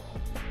story.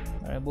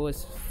 All right,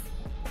 boys,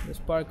 let's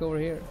park over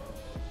here.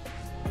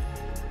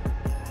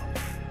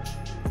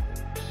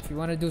 If you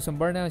want to do some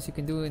burnouts, you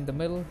can do it in the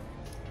middle.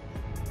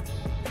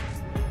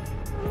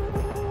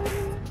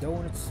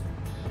 Donuts.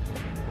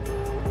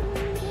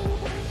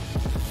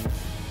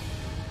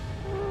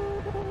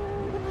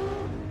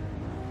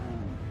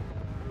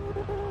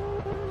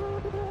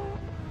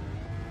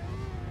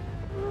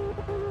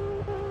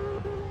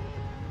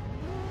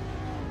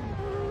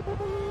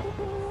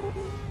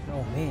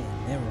 Oh man,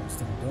 everyone's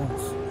doing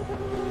donuts.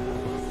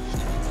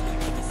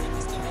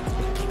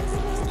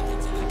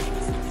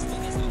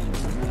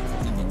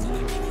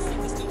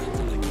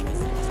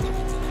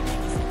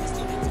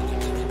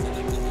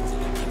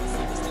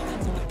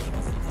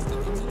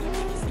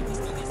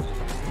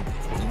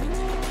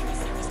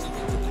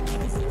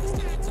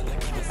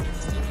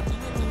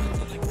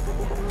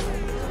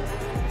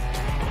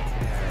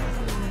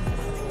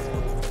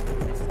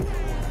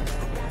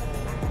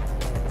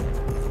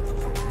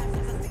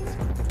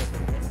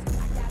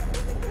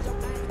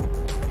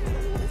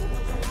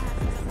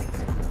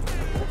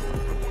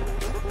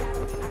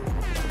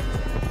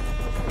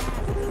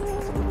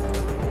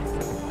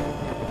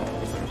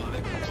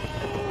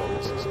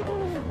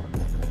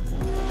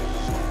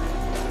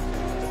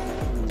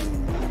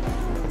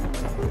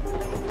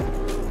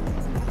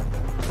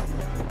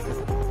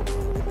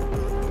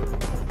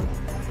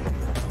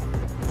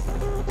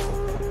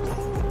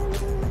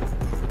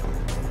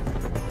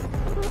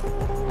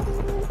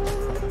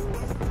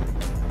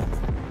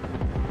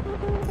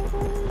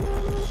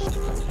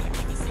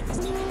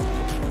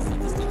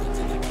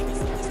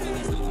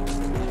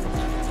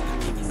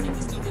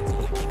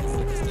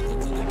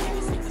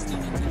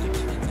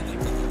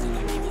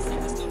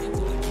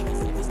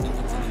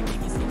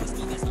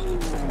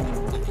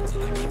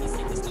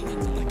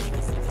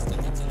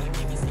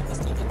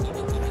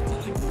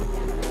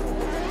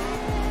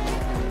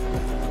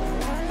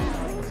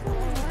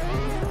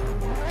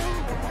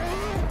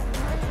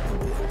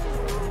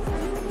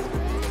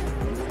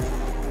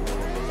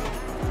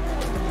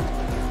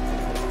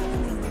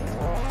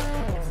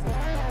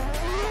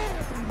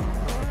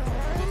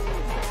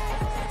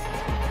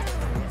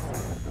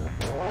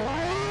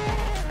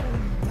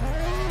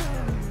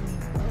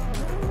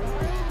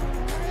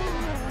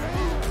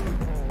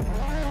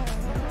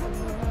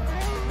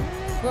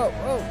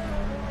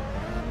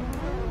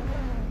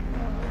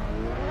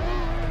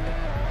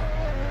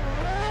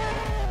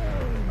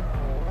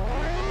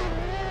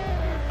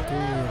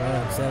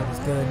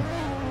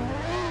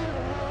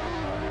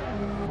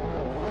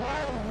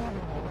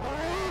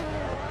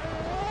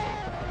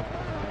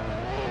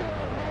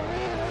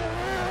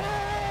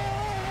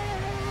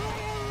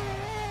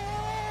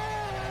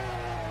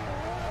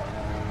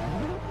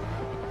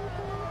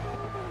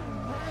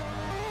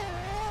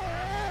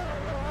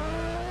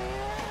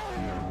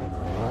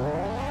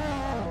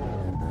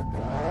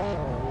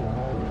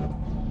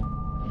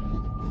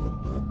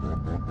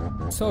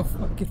 so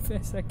fucking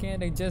fast. I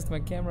can't adjust my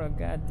camera.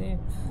 God damn.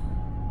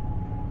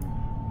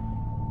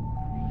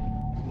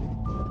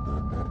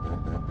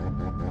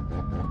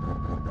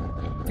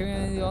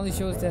 It only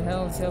shows the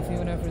hell itself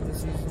even after the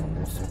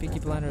season. Peaky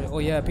Blinders. Oh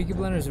yeah, Peaky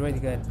Blinders is really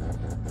good.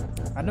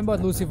 I don't know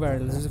about Lucifer.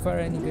 Is Lucifer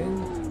any good?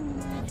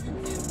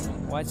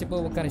 Watch it,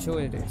 but what kind of show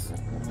it is.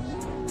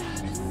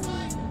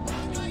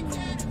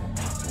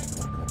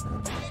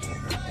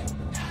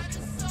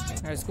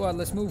 Alright, squad,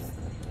 let's move.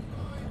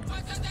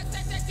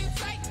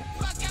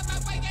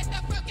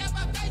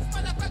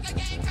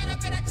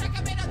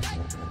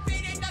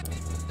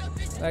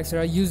 Actually,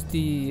 I used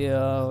the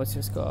what's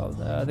this called?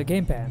 The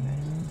gamepad.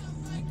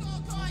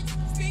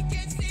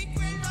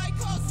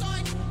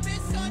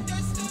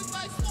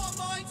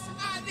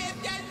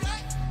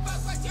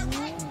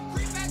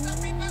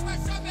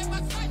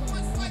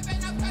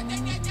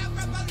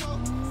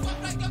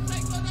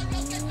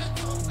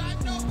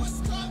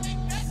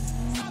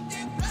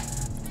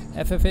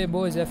 FFA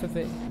boys,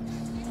 FFA.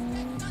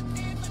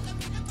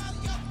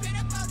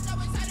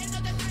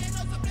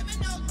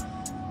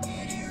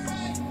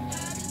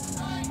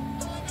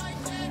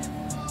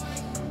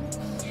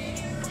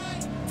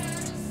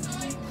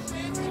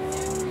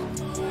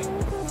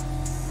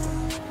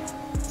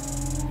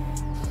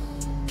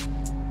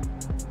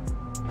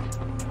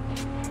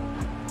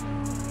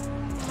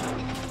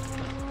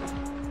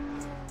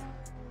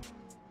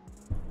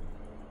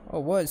 Oh,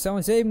 what?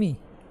 Someone save me.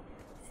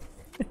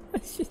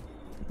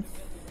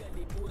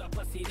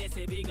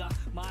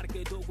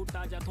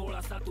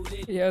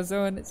 Yeah,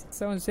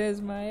 someone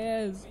says my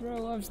ass,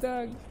 bro. I'm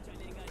stuck.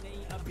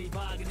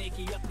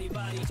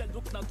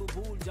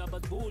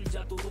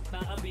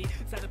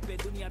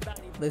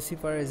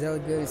 Lucifer is hell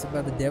good. It's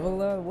about the devil.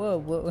 Whoa,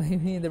 what you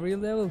mean? The real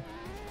devil?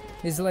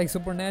 It's like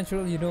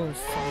supernatural, you know. Some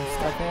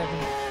stuff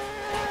happening.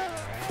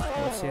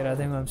 Oh shit! I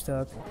think I'm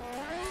stuck.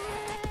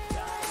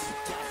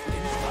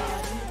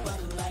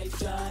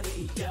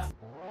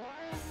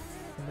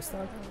 I'm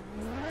stuck.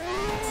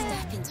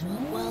 Step into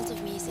a world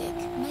of music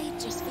made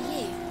just for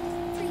you.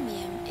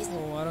 Premium is.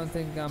 Oh, I don't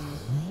think I'm.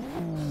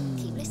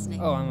 Keep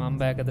listening. Oh, I'm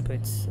back at the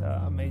pits.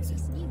 Amazing.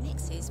 New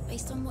mixes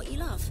based on what you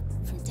love,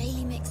 from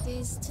daily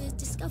mixes to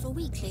Discover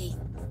Weekly.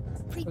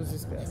 Who's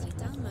this guy? As you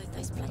download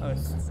those Oh,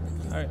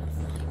 playlists. alright.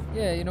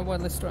 Yeah, you know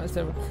what? Let's try.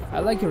 I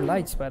like your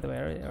lights, by the way.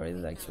 I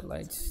really like your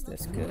lights.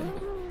 That's good.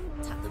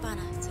 Tap the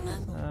banner to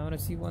learn more. I want to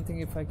see one thing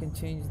if I can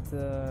change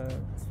the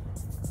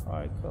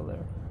car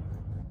color.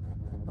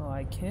 Oh,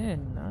 I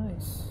can.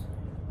 Nice.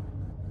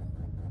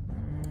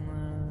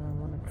 I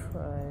want to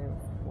try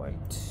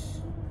white.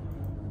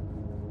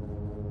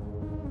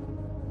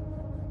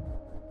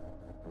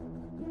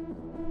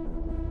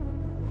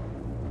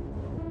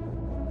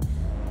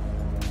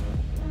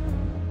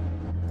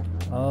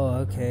 Oh,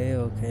 okay,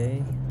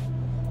 okay.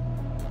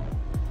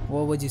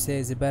 What would you say?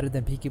 Is it better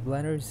than Peaky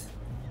Blinders?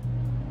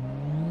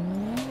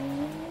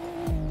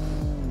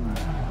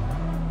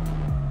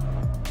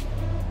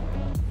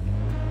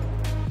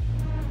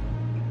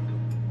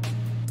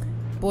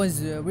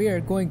 Boys, we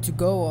are going to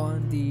go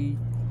on the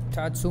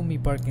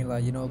Tatsumi parking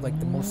lot, you know, like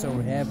the most that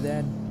we have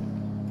that.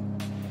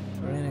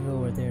 We're gonna go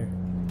over there.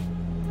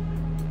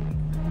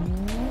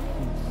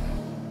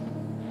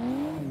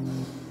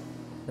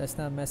 Let's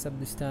not mess up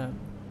this time.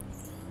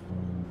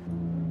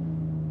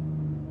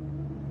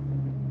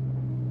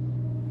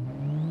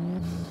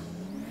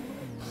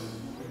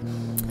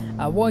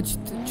 I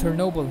watched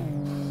Chernobyl.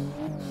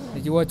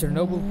 Did you watch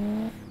Chernobyl?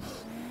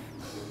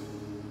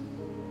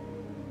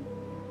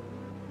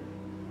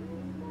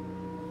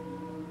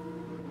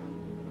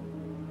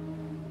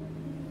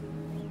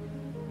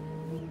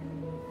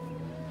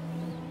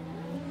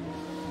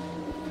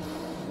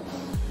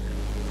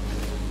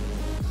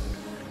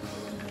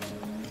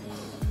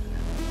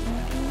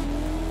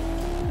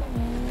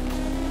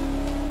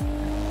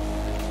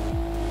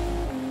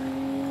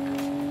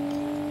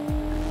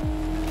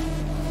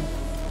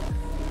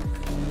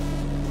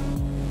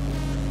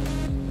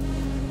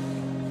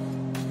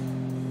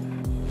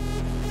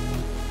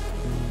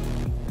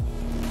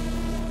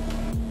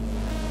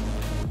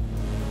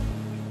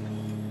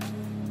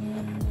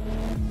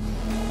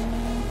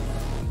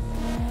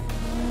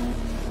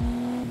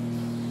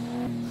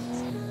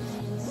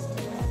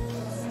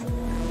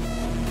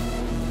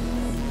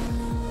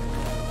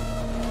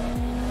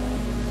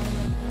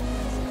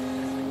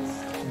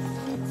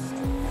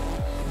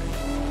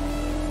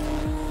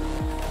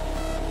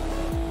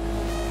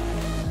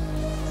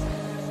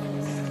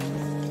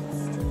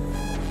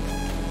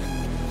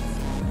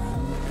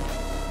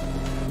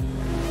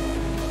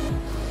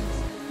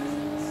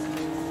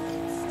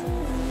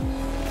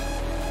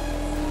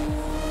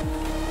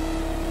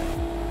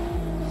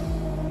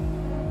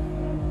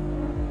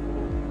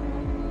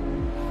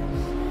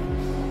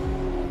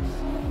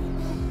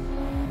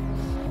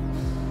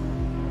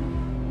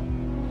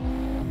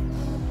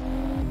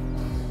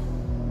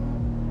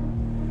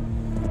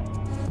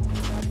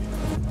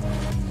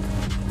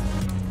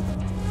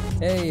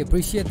 Hey,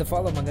 appreciate the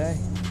follow, my guy.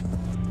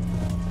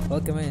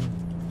 Welcome in.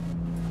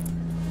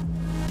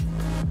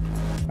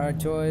 Hard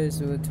choice,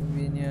 to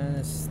be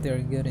honest, they're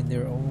good in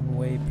their own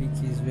way.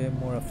 Peaky is way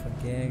more of a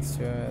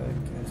gangster.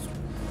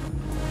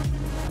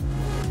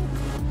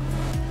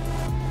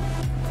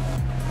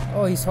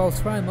 Oh, he's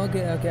Hulk's Prime.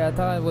 Okay, I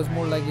thought it was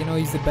more like, you know,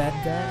 he's the bad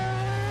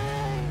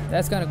guy.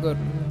 That's kind of good.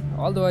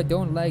 Although I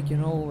don't like, you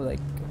know, like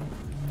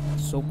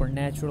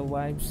supernatural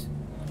vibes.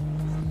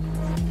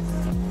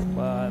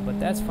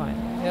 But that's fine.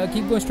 Yeah,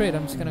 keep going straight.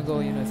 I'm just gonna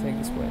go, you know, take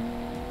this way.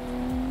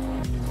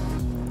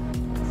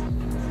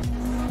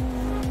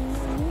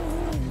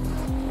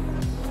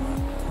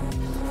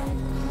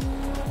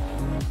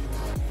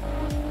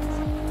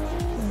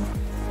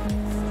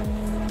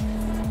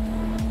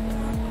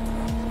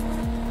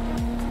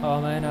 Oh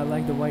man, I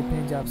like the white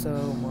paint job so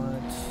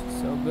much.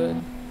 So good.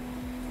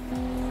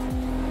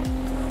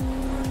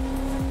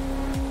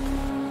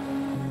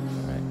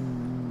 Alright.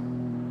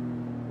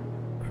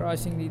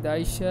 Crossing the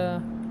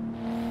Daisha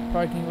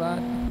parking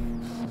lot.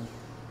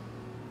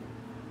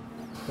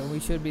 So we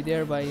should be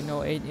there by, you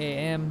know, 8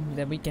 a.m.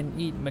 Then we can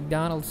eat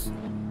McDonald's.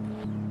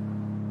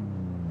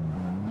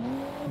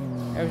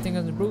 Everything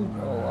is approved.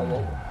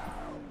 Oh.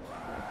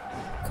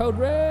 Code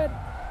red!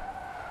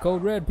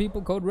 Code red,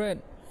 people, code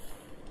red.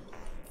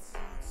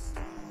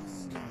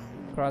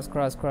 Cross.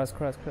 Yeah,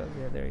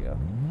 there you go.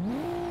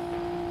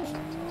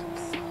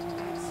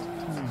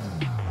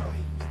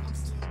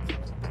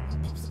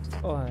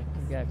 Oh,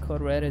 we got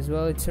code red as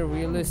well. It's a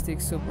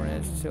realistic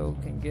supernatural show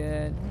can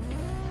get.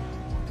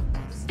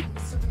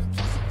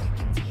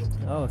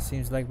 Oh,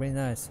 seems like very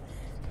nice.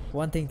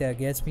 One thing that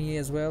gets me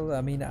as well, I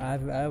mean, I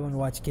haven't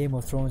watched Game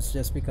of Thrones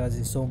just because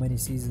there's so many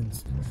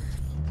seasons.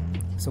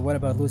 So what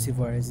about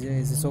Lucifer? Is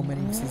it so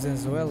many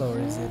seasons as well, or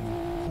is it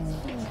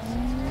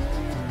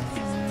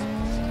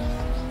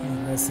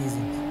less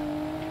seasons?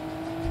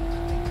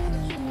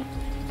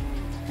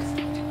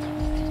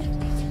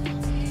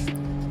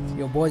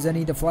 Yo boys, I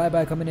need a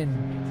flyby coming in.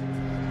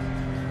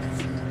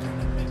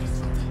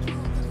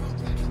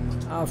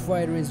 Our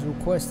fighter is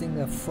requesting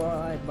a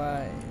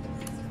flyby.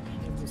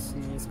 Let me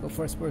see. Let's go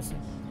first person.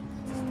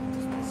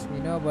 You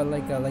know, but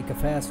like a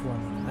fast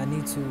one. I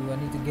need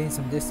to gain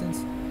some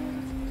distance.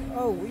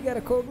 Oh, we got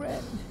a code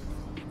red.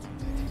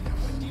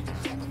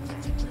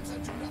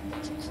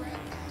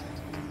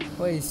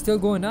 Wait, it's still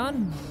going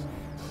on?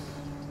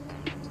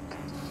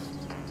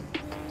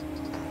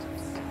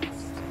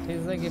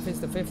 Feels like if it's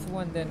the fifth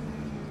one, then...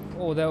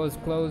 Oh, that was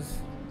close.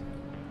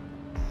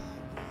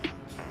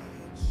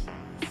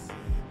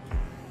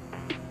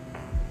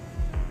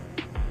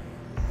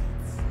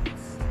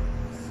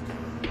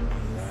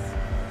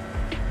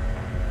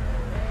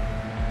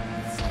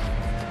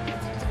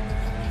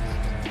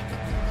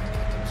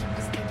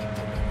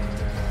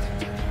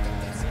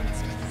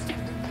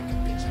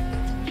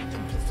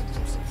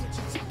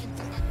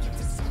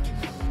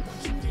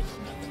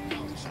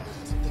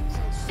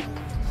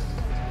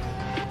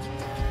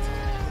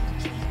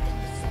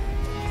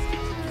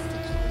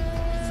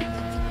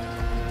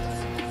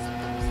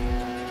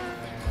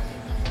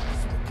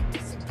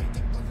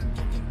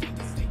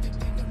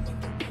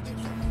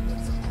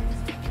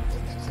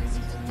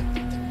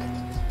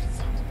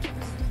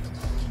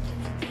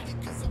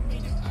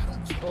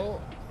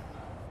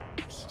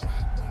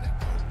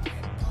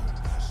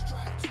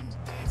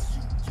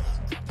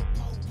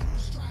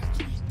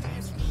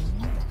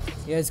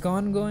 Yeah, it's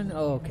going.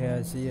 Oh, okay,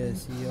 I see.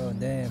 Oh,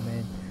 damn,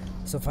 man.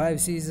 So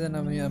 5 seasons.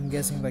 I mean, I'm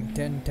guessing like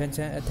 10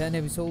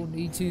 episodes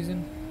each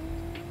season,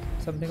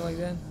 something like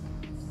that.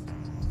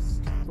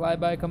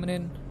 Flyby coming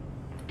in.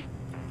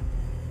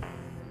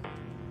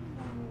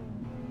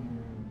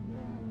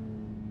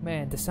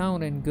 Man, the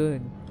sound ain't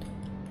good.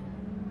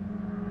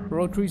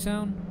 Rotary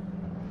sound.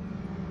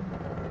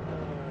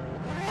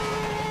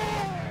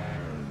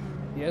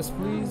 Yes,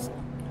 please.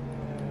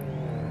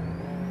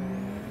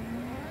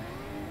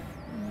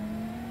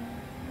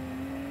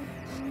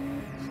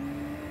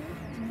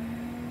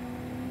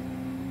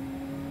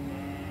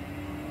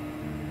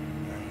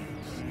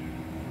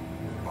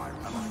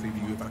 I'ma save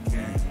you if I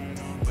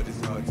can, but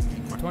it's hard to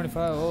keep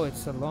 25. Oh,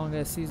 it's a long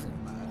ass season.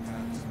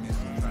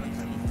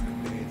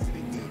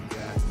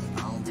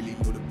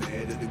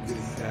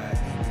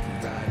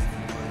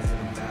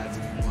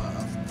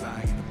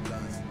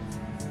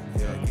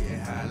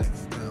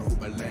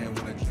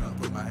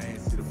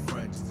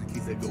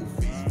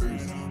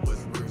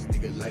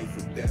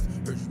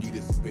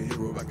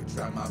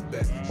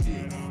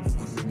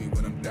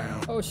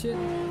 Oh shit.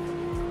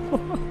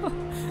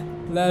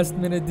 Last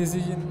minute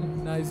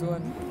decision. Nice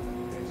one.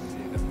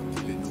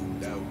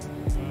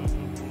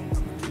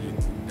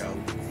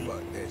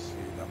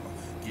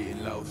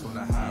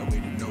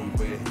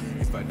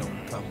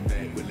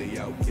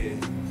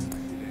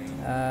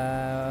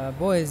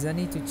 Boys, I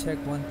need to check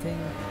one thing.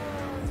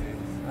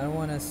 I don't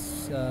want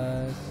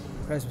to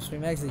crash my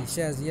stream. Actually,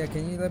 Shaz, yeah,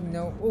 can you let me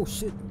know? Oh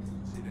shit.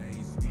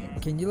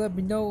 Can you let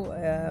me know?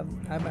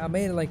 I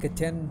made like a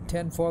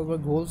 10 follower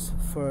goals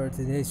for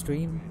today's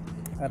stream.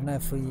 I don't know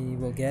if we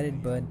will get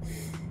it, but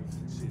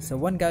So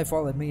one guy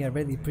followed me. I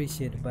really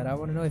appreciate it, but I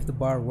want to know if the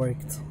bar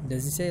worked.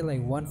 Does it say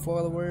like one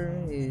follower?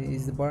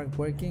 Is the bar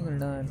working or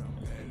not?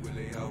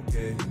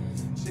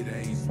 Shit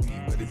ain't sweet,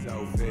 but it's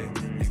all fair.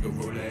 Nigga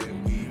roll that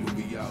weed, we'll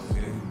be out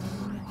here.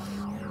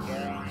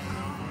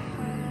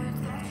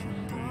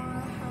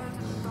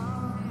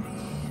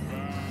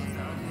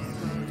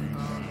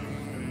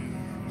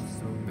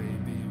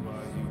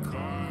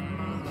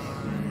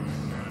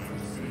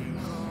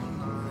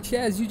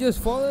 Chaz, you just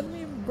followed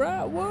me,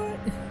 bruh? What?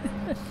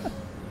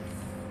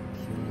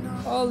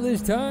 All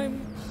this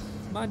time,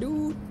 my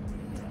dude.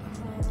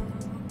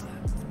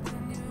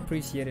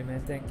 Appreciate it,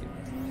 man. Thank you.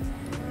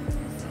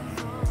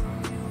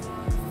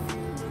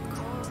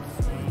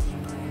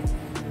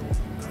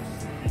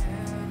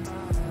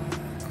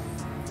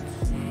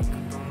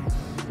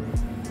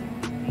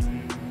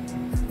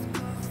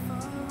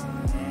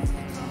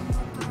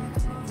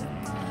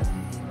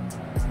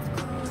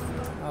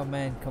 Oh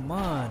man, come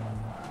on.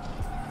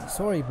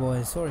 Sorry,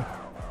 boys. Sorry.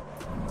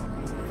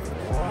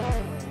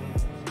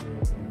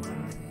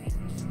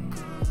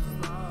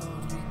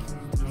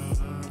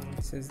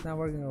 So it's not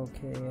working.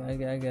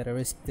 Okay, I gotta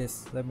risk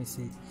this. Let me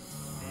see.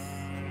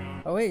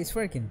 Oh wait, it's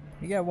working.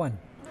 You got one.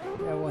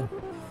 You got one.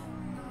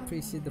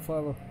 Appreciate the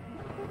follow.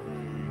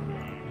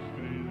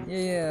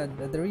 Yeah,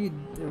 the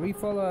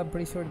refollow. I'm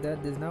pretty sure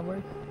that does not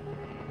work.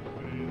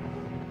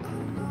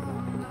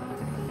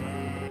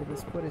 Okay,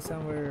 let's put it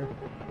somewhere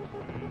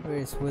where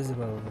it's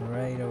visible,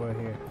 right over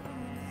here.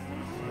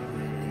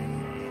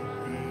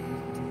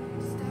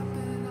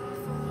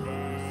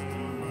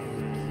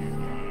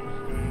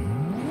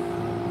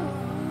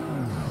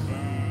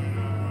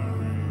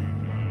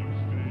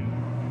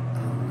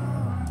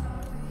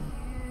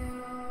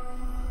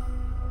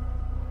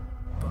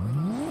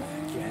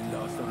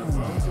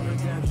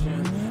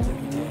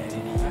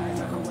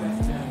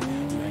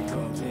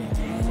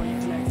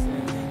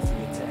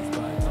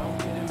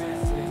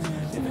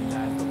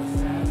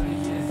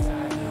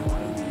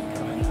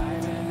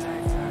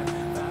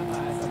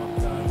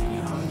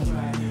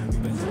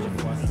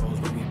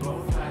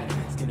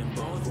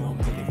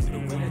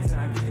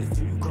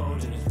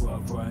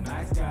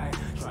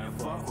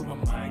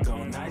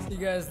 You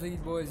guys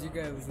lead, boys. You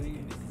guys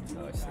lead.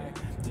 Oh shit.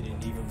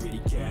 Didn't even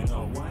really care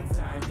no one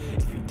time.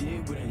 If you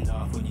did, wouldn't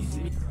laugh when you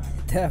see.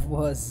 That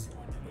was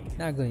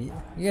not good.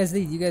 You guys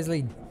lead. You guys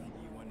lead.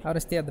 How to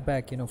stay at the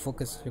back, you know,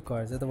 focus your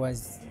cars.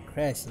 Otherwise,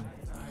 crashing.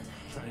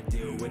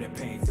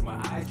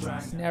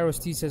 It's narrow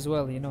streets as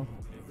well, you know.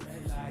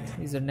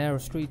 These are narrow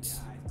streets.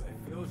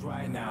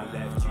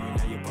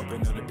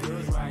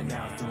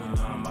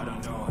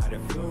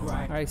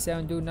 Alright,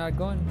 7 dude not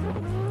going.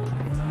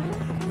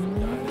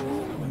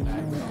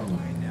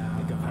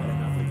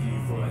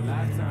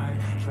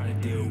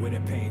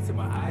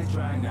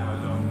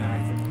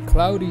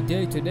 Cloudy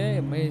day today,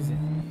 amazing.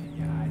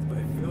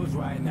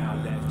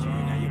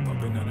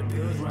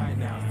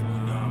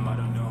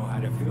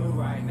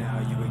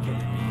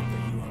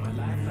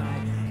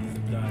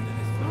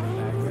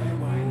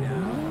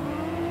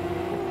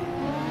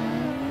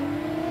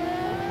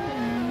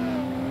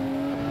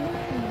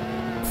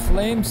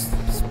 Flames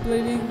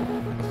splitting.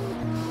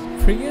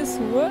 Prius,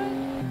 what?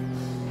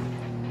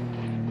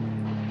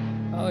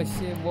 Oh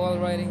shit, wall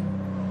riding.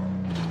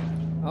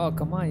 Oh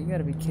come on, you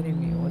gotta be kidding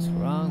me. What's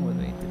wrong with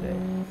me today?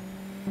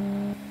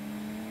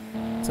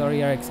 Sorry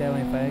RXL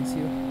if I asked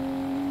you.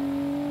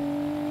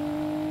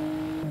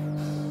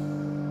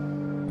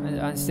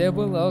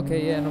 Unstable?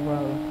 Okay, yeah, no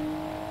problem.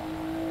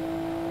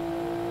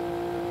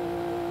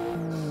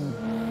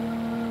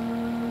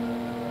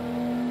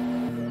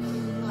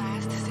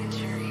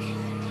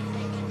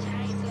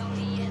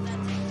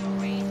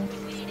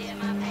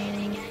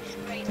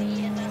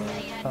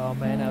 Oh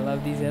man, I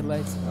love these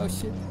headlights. Oh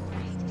shit.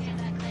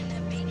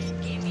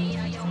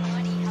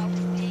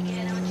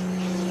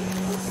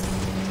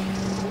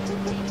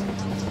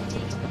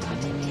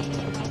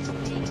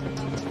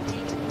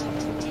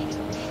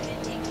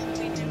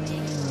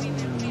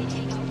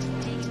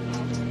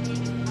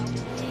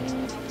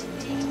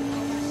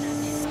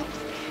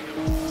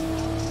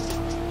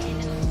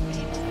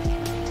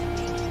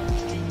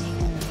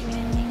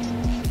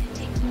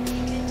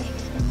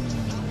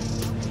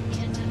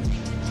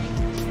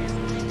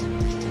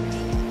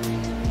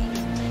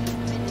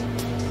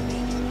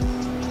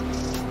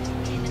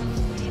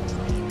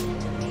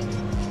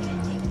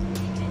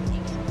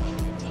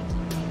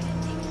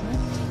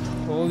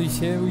 Holy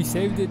shit, we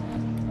saved it.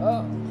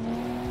 Oh.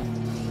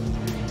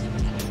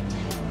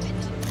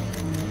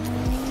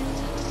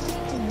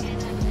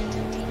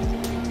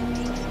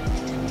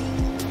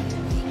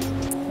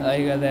 Oh,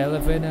 you got the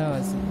elephant now.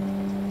 I see.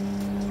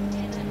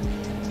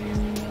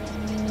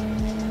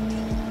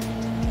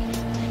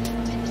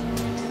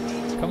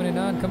 Coming in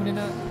on, coming in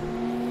on.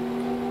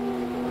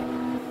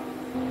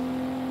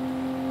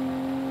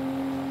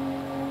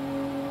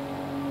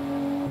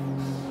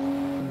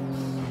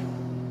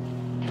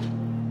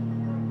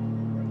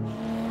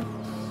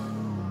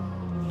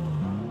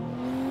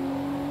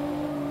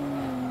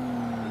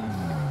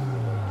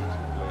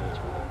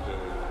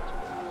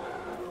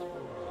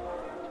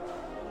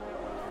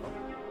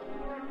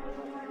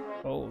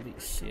 Holy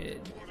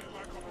shit.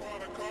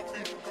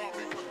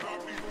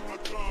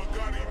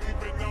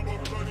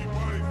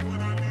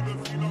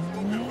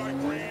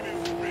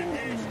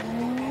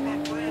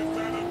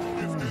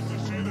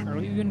 Are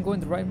we even going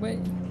the right way?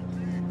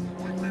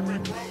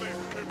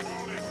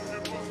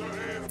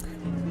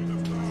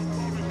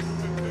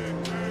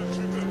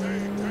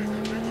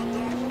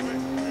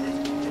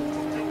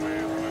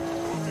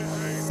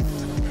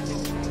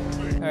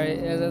 Alright,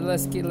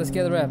 let's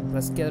get the rep.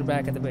 Let's get it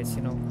back at the base,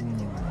 you know.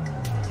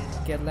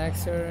 Get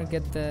Laxer,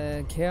 get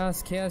the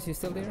Chaos. Chaos, you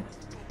still there?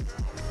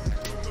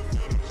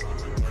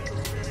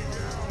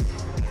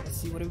 Let's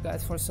see what we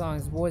got for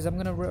songs. Boys, I'm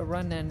gonna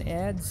run an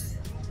ads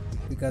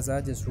because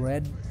I just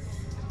read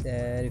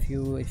that if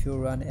you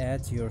run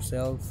ads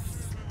yourself,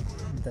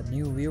 the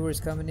new viewers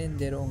coming in,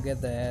 they don't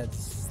get the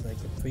ads, like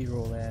the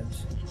pre-roll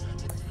ads.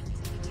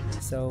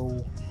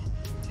 So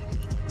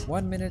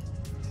 1 minute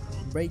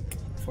break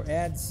for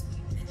ads,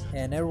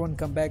 and everyone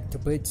come back to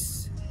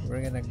pits.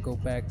 We're gonna go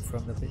back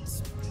from the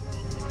pits.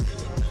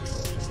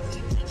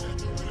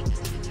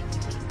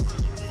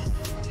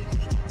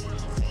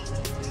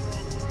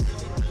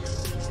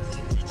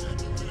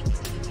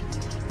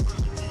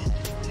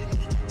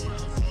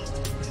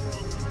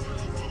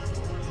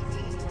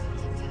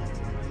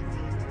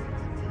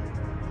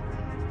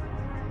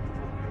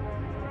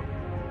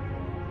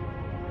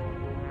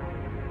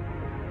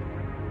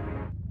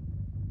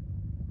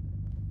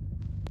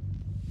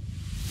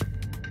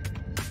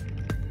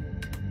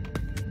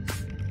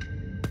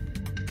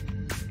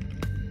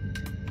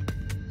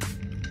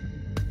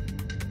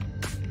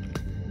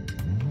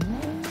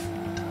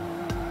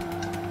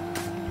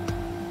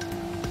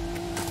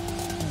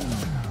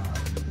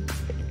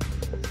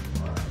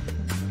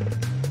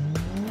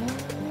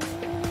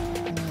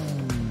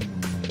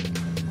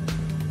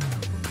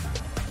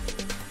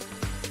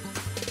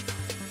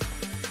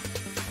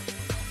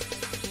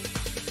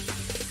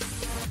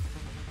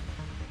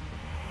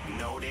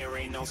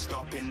 No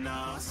stopping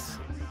us.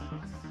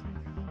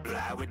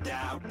 Fly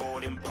without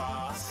boarding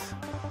pass.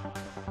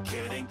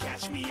 Couldn't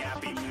catch me, I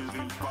be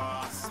moving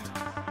fast.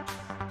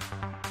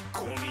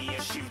 Call me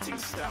a shooting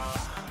star.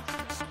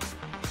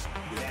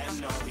 Let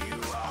 'em know who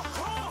you are.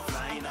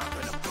 Flying up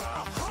in a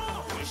bar.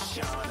 Wish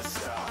on a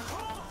star.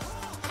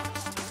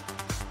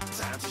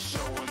 Time to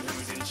show 'em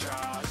who's in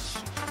charge.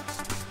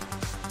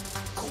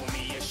 Call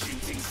me a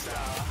shooting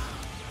star.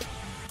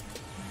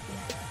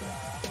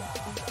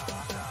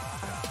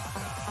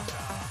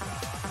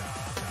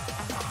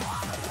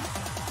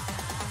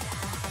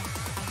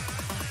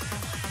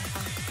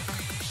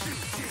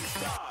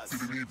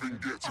 Even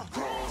get to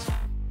bronze.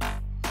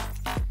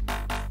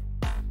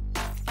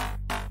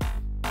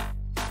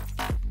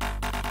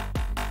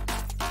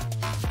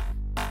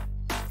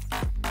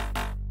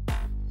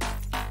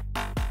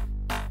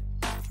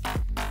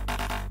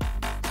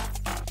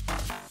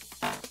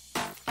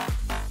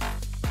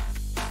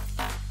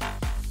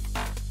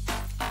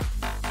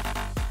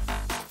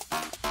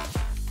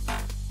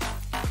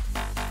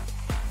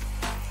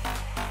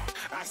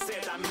 I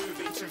said I'm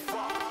moving too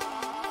far.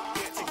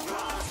 Get to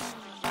glass.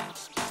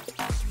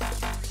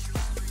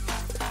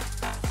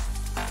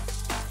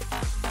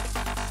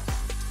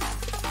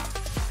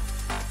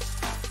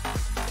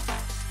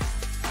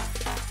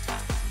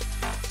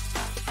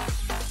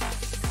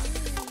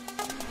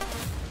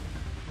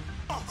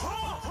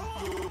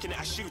 Looking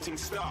at a shooting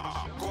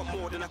star. Got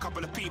more than a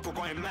couple of people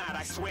going mad.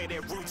 I swear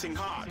they're rooting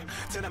hard.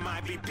 Tell them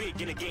I'd be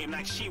big in the game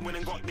like she went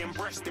and got them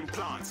breast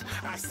implants.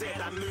 I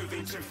said I'm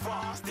moving too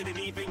fast. Didn't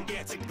even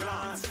get to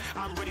glance.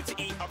 I'm ready to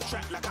eat up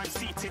track like I'm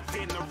seated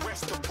in a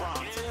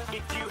restaurant.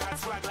 If you had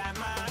swag like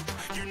mine,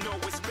 you know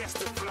it's best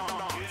to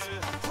flaunt.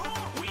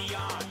 We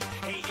aren't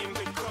hating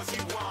because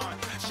you aren't.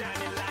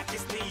 Shining like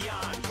it's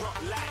neon. Rock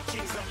like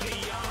kings of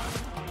Leon.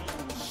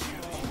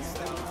 Shooting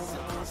stars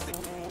across the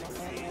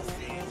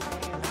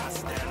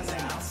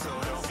so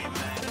don't be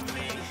mad at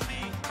me.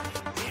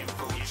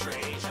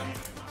 Infiltration,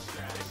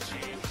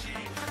 strategy.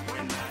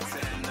 When I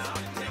turn up,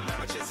 then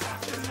I just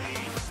have to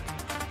leave.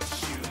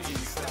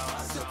 Shooting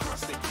stars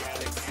across the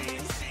galaxy.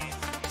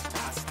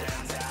 I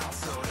stand out,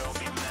 so don't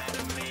be mad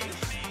at me.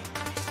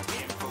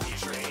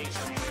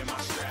 Infiltration with my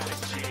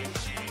strategy.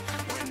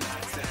 When I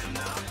turn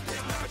up,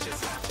 then I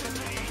just have to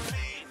leave.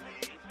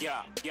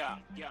 Yeah,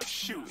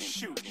 shooting. Yeah,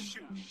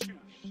 shooting.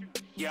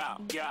 Yeah,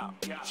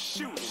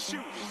 shooting.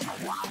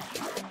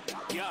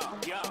 Yeah,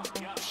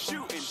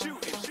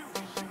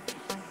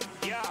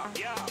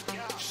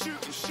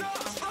 shooting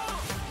shots.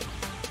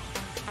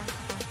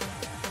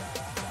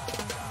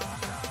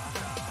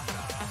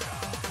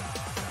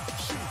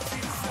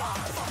 Shooting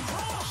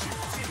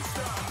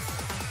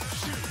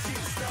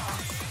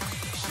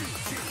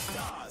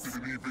stars.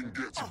 Didn't even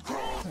get to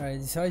bronze. Alright,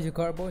 decide your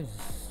car, boys.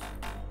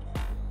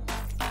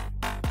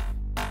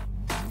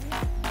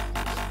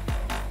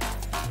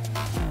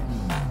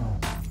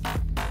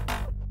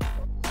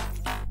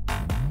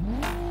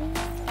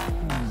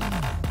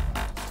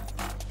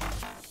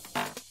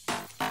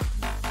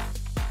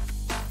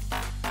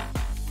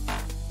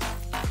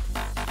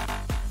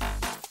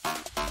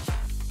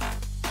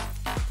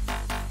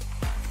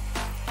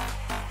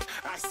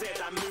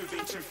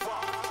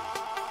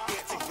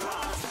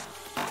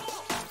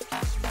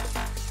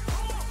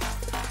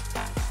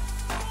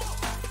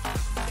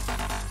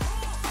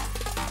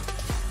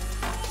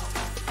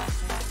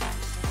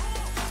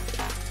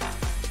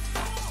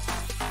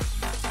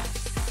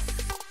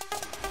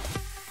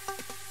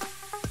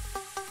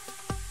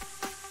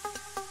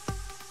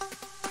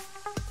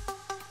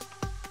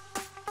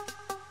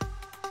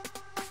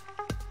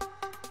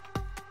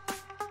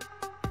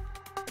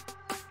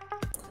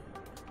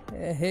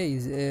 Hey,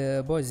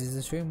 boys, is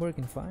the stream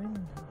working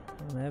fine?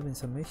 I'm having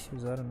some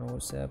issues. I don't know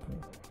what's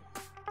happening.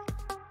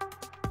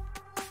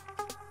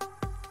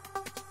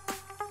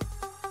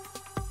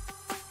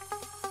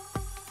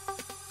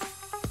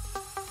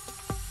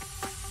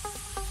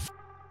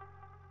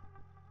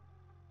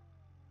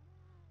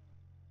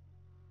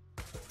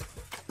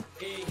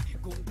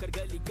 घूम कर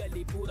गली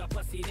गली पूरा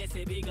पसीने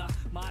से भीगा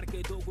मार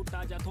के दो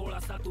गुट्टा जा थोड़ा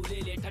सा तू ले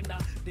ले ठंडा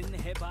दिन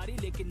है भारी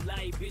लेकिन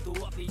लाइफ भी तू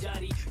अपनी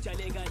जारी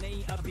चलेगा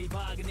नहीं अभी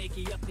भागने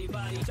की अपनी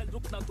बारी चल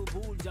रुकना तू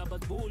भूल जा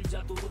बस भूल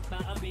जा तू रुकना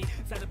अभी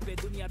सर पे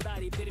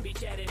दुनियादारी फिर भी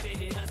चेहरे पे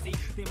है हंसी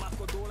दिमाग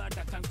को तोड़ा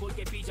ढक्कन खोल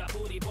के पी जा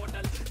पूरी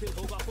बोतल फिर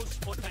होगा खुश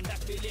और ठंडक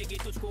मिलेगी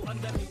तुझको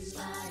अंदर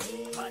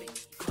भारी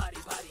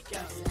भारी भारी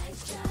क्या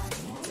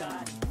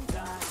जारी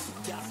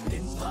क्या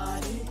दिन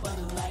भारी पर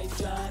लाइफ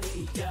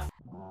जारी क्या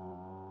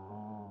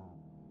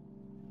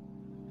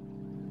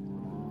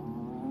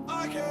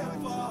I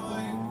can't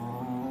find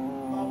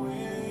my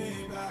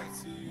way back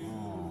to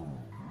you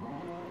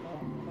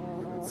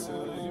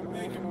until you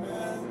make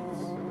amends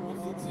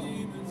with the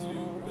demons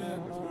you've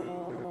been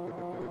through.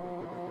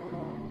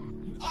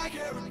 I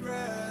can't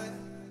regret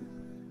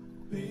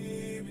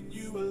leaving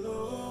you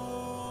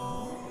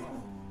alone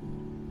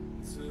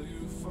until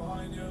you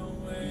find your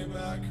way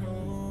back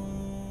home.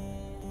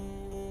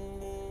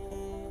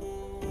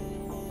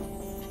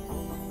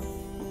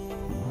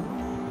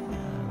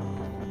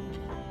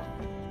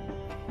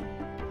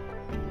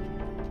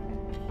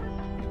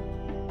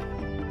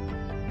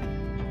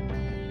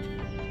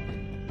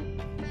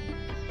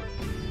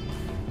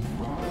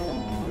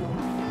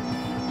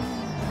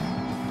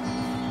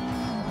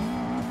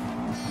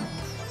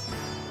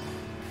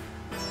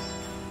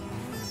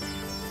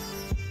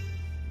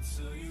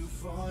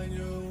 Find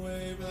your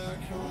way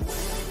back home.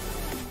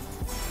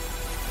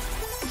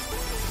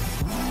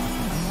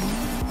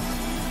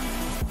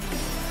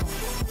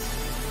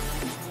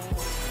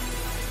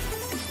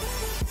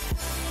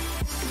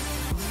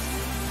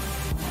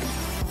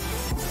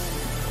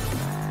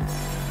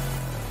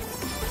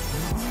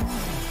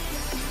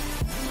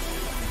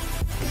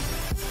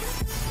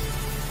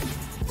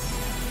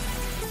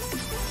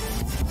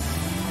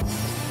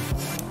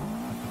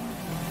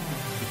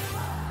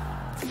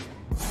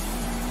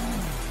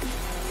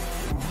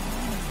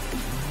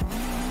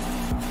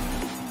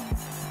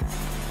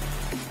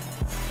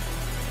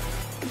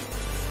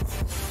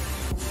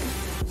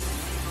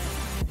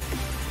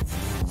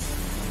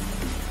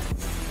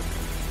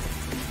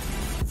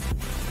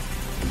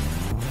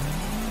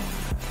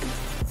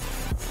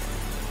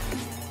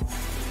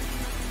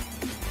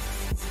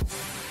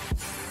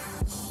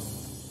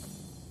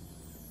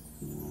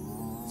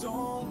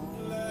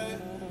 Don't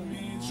let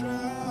me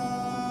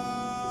drown.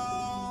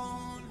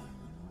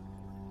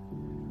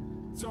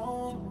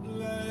 Don't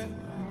let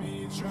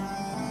me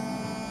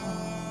drown.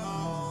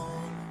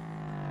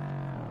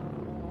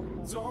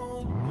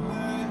 Don't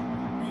let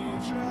me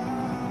drown.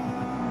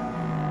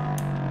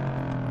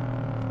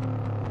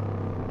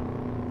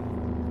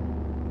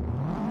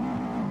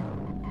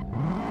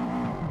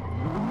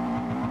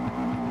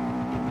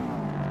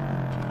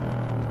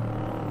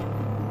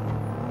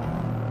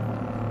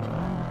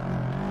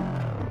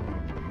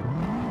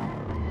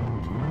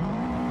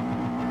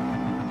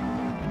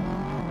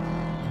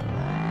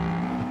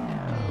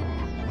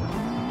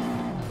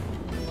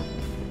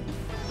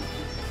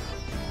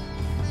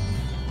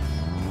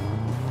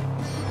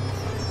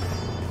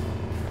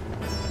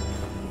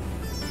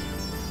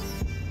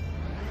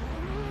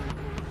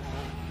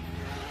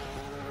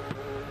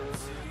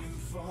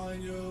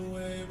 Find your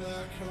way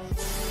back home.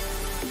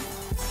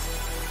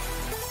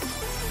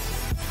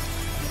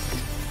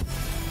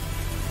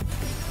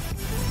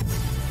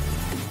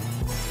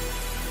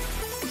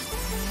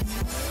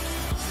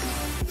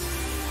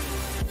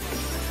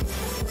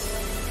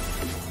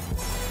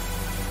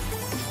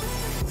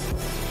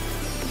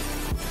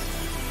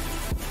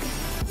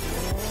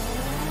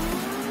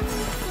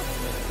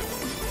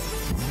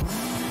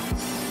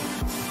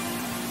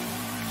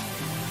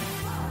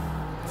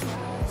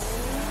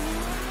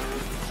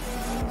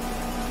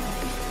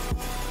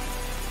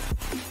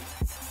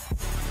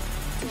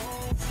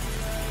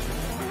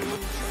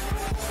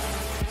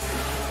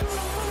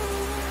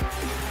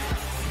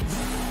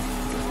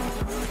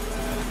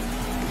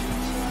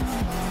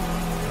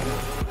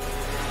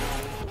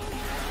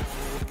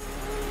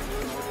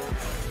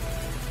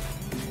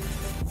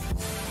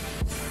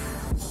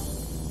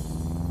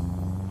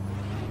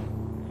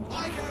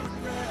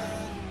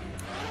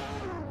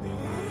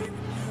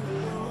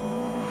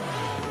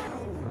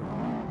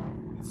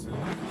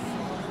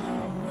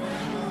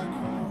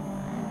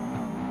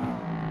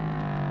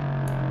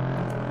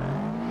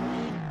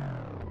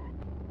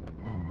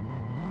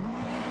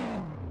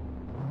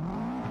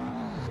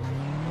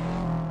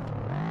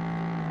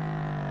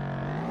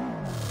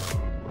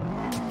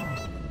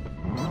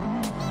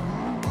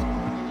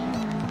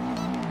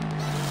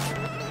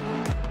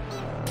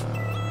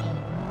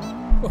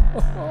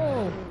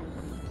 Oh,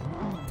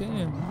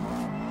 damn.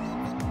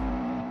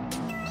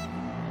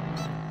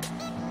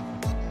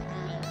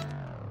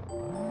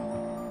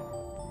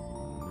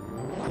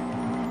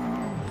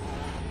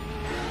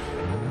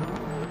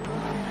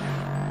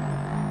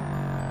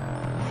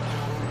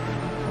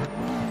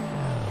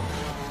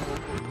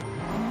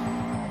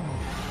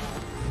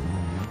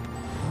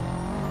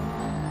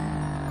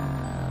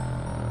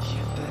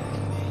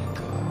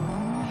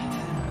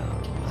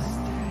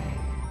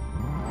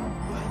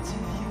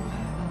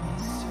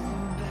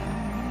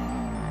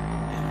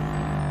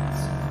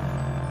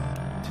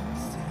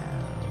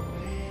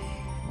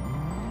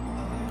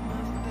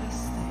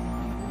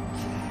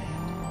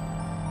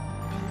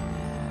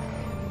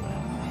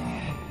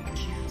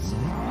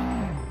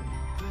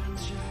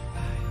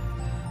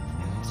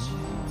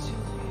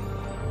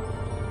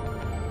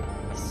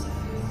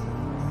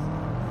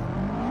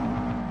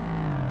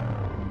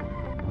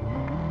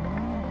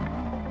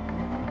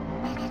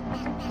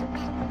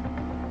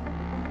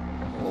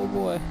 Oh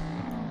boy.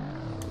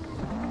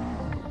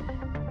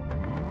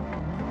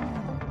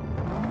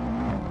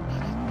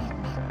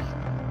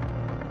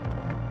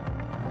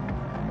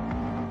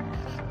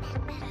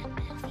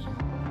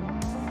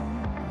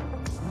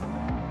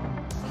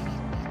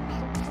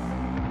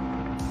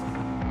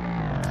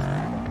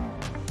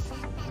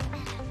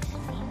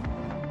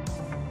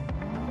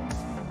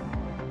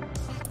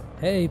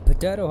 Hey,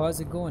 Potato, how's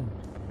it going?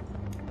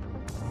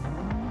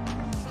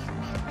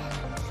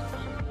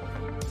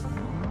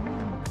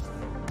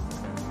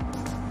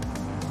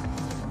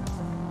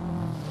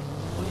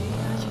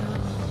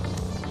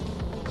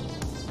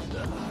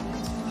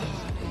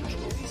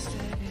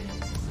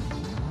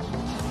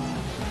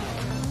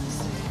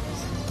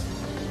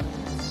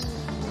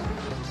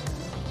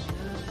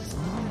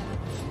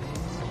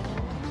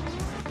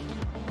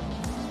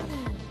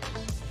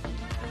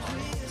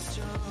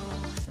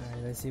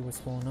 Let's see what's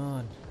going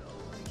on.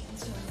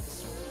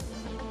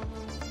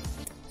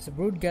 So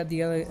Brood got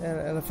the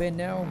elephant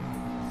now.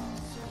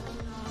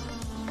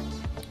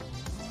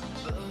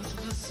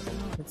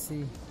 Let's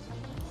see.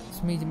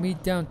 Let's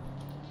meet down.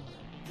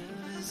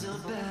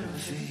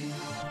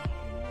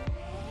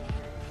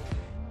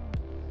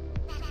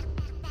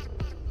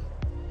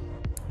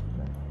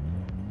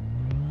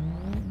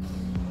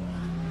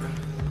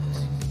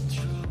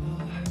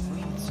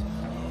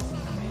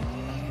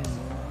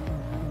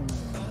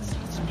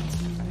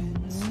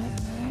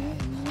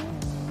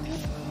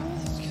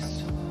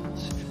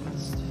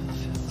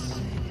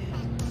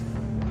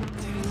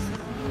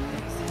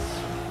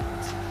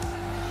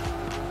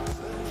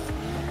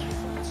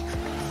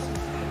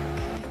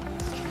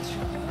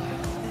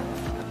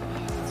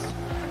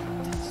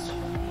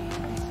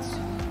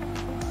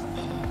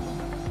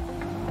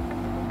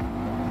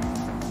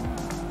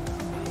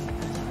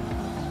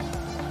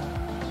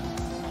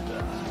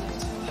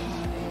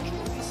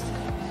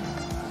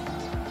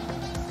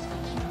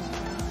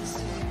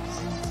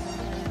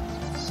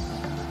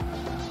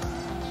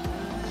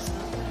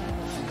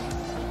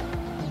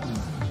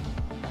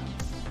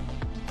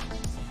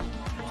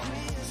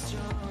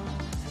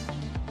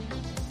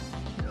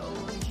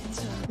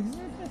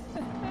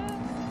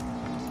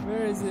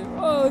 Where is it?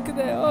 Oh, look at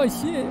that. Oh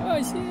shit.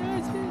 Oh shit.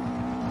 Oh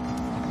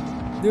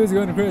shit. Dude's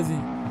going crazy.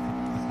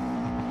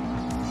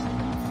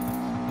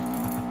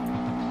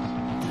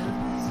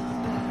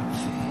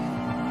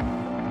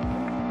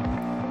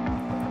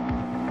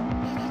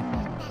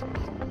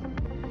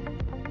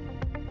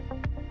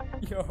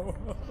 Yo.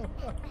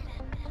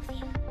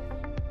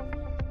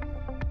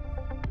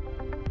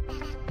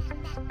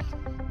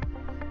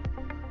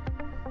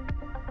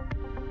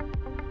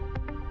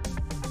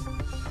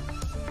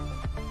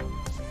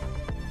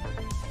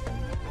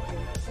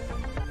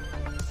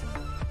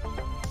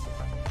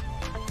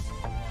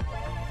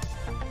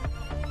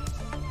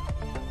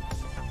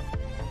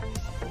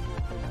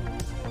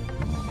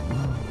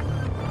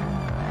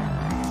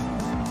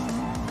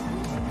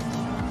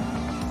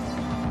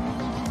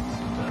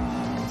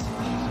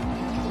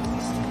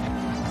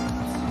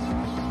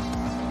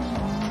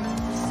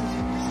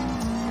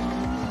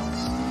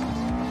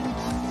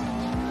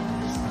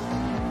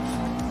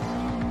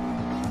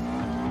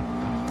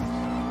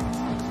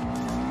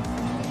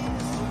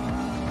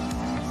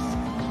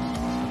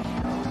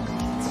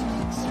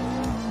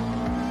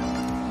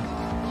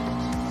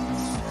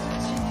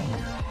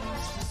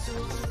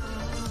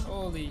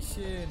 Holy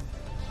shit.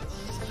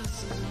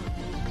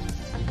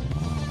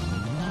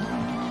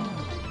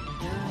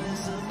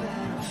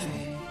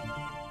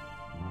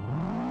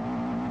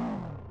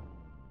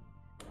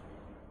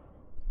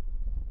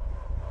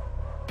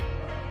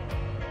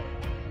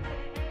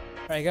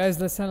 Alright guys,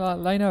 let's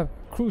line up.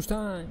 Cruise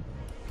time.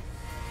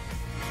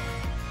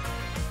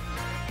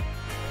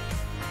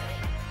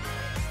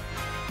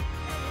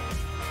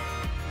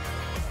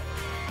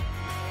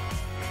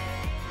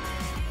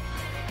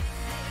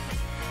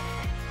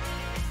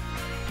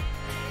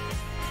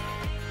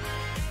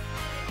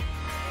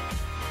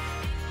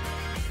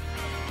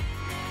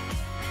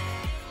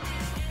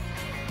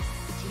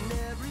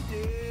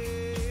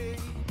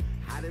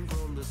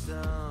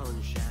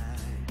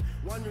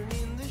 Wandering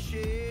in the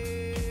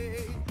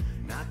shade,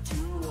 not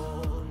too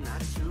old,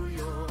 not too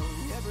young,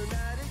 every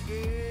night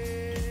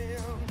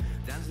again,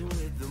 dancing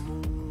with the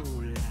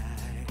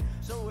moonlight,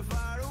 so we're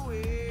far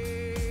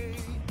away,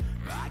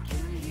 I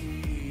can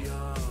hear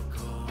your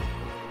call.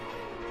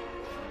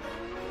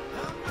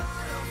 I'm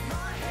out of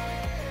my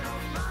head,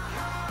 of my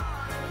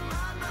heart, and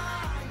my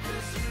mind,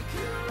 'cause you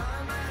can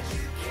run but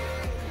you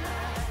can't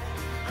hide.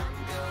 I'm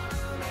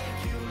gonna make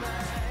you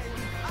mine.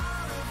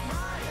 Out of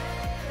my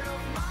head,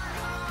 of my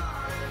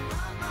heart, and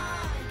my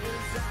mind,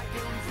 'cause I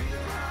can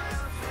feel how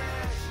you're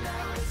fresh.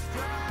 Now it's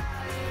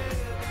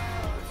crying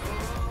out for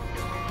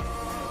more.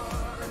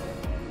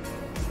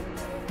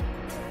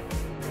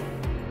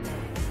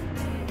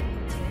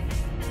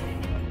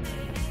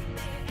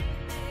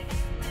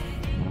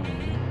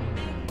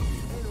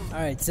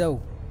 Alright,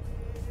 so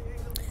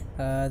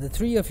the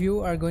three of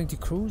you are going to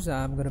cruise.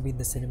 I'm gonna be in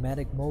the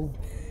cinematic mode.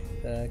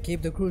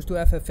 Keep the cruise to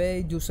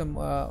FFA, do some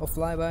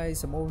flybys,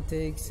 some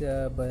overtakes,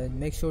 but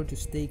make sure to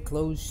stay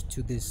close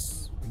to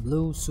this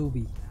blue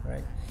Subi,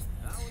 right?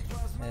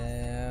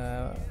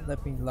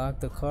 Let me lock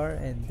the car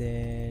and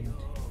then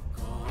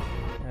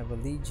I will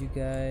lead you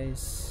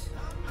guys.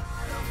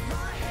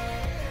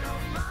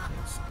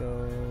 Let's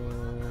go.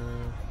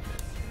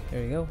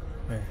 There you go.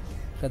 Alright.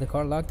 Got the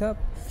car locked up.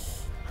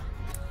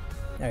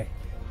 Alright,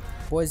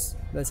 boys,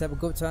 let's have a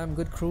good time,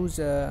 good cruise.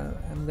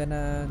 I'm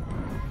gonna.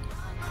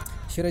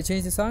 Should I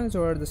change the songs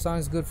or are the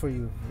songs good for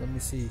you? Let me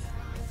see.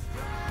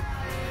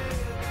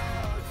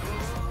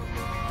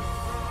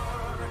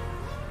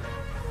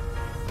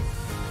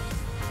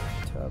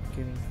 Top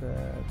giving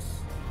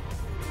tracks.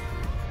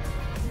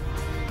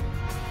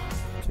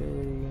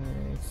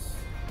 JMX.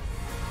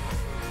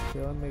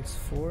 JMX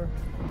 4.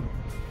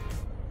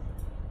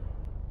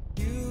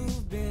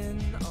 You've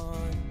been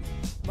on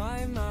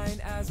my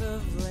mind as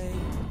of late.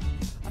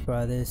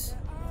 Try this.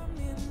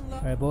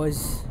 Alright,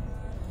 boys.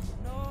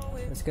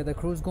 Let's get the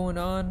cruise going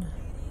on.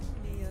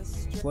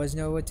 Boys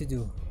know what to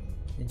do.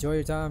 Enjoy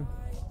your time.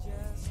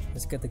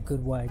 Let's get the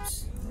good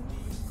vibes.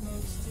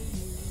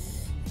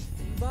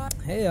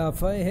 Hey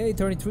Alpha, hey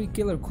 33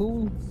 Killer,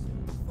 cool.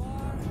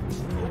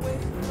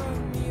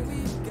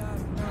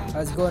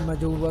 How's it going, my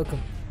dude? Welcome.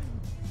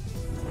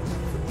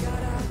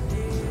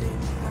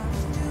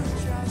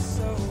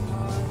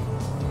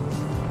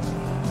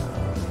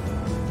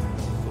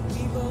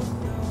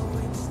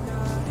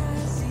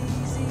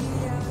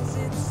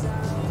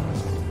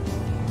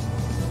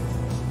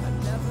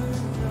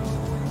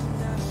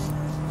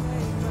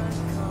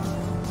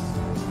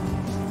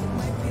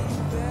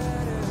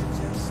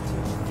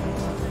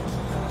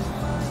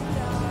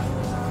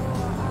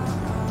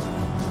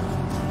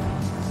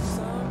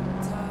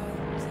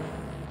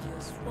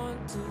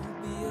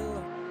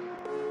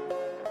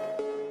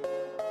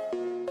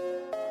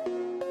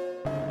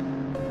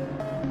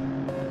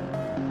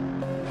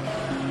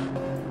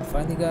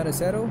 Finally got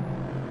Assetto.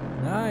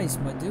 Nice,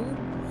 my dude.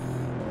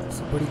 It's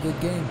a pretty good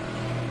game.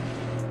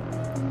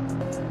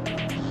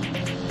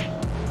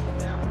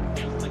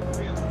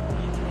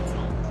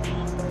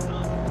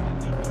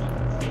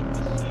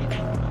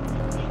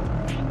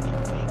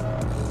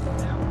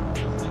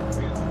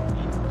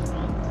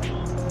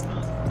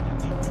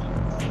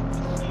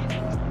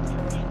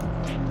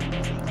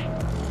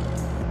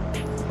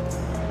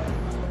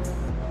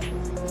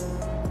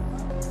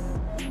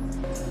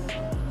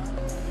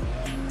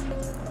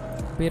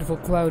 Beautiful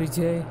cloudy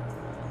day,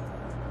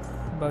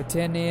 about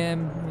 10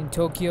 a.m. in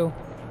Tokyo.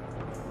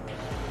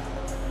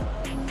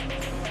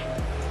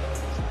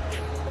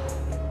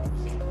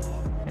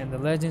 And the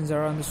legends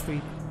are on the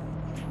street.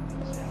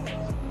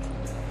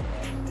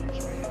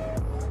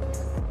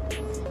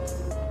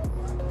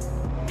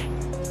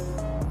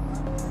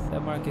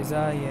 That mark is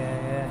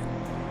yeah.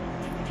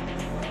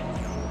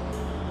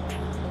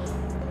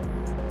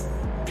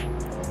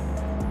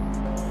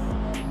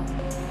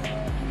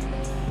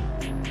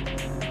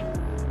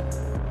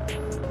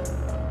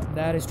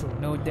 That is true,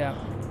 no doubt.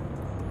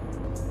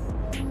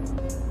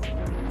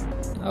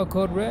 Oh,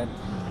 code red.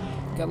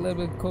 Got a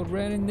little bit of code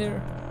red in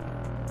there.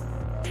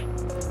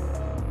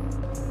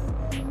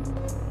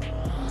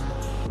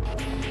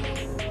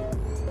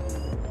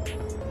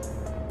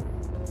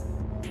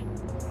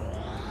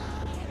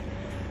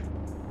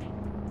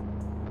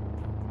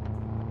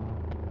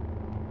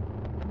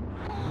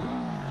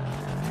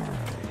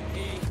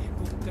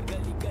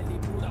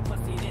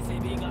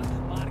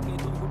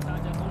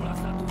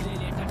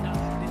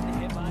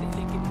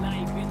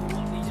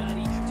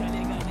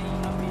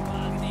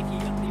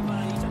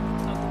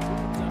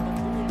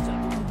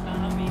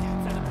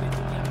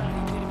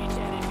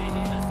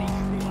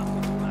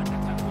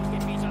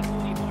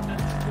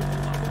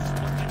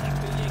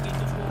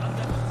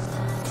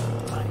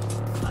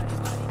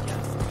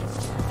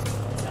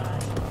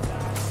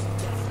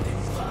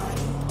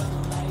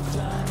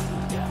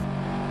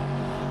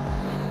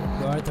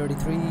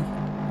 R33,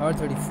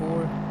 R34,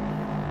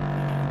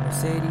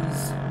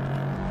 Mercedes,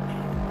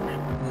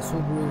 and the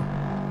Subaru.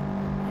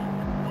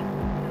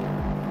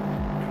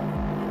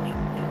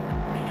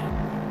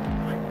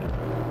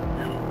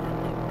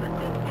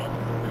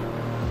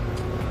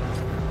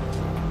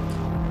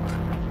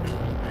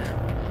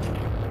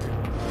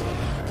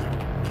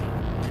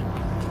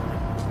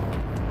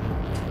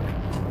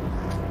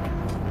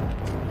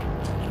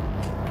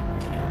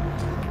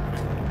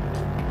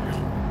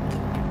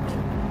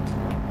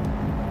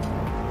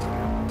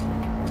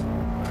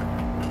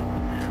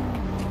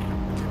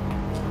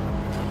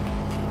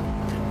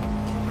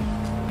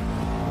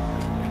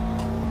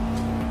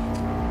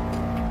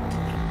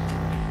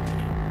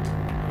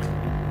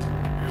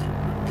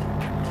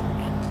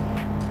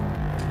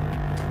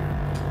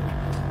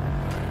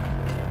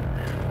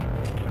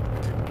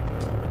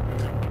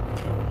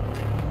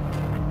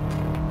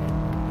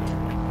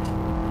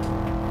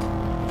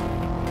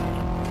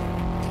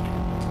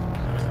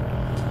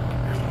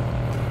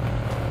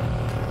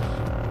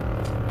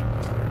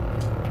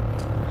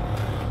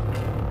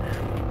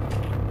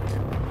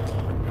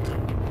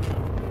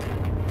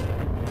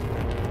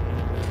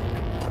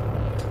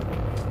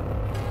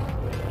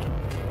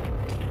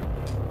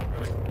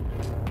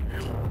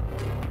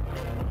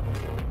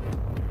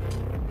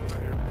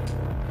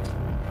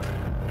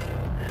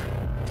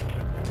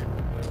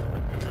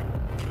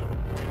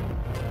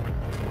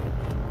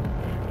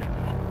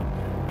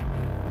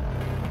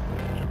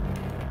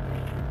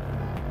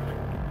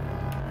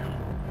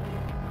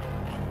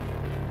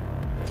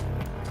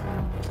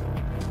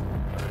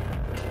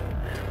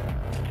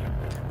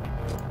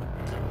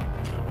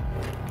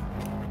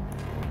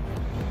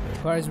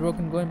 car is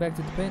broken. Going back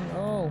to the pit.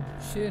 Oh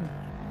shit.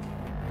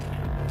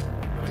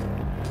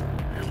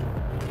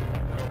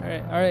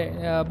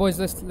 Alright, boys.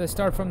 Let's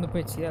start from the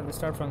pits. Yeah, let's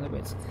start from the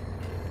pits.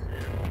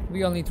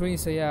 We only 3,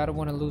 so yeah, I don't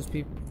want to lose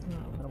people. No,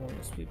 I don't want to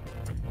lose people.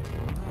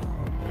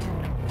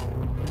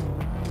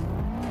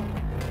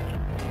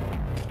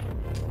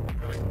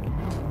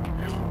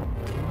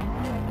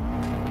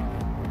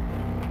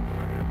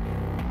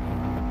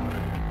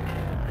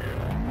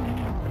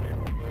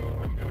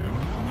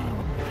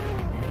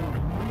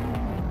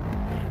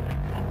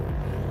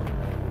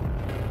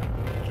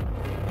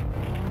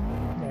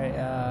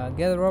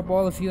 Gather up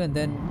all of you and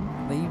then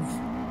leave,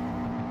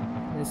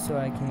 just so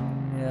I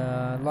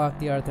can lock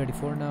the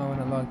R34 now. I want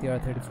to lock the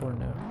R34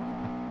 now.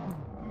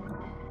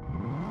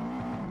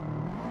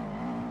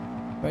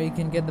 Where you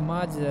can get the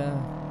mods,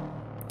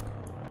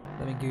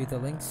 let me give you the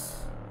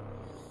links.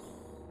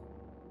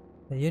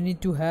 You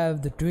need to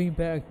have the Dream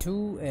Pack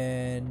 2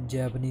 and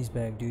Japanese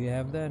Pack. Do you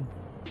have that?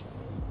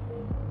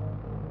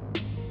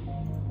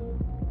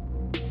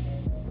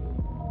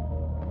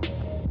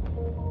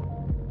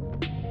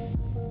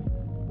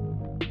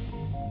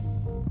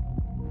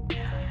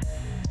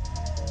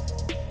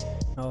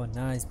 Oh,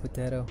 nice,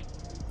 Potato.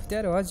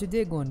 Potato, how's your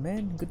day going,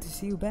 man? Good to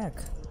see you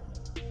back.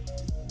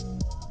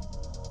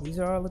 These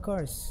are all the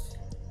cars.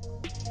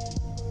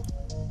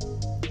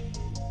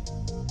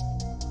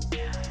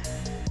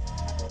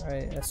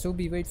 Alright,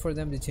 Asubi, wait for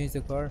them to change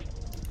the car.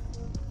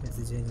 Yes,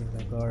 they're changing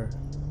the car.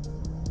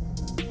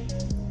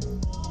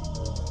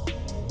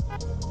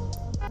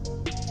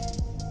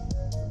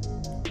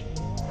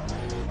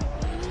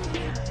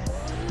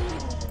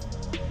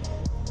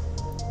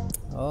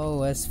 Oh,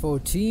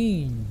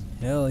 S14.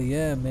 Hell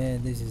yeah,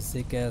 man. This is a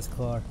sick ass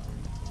car.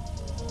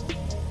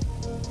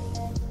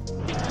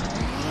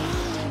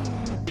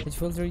 Which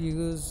filter you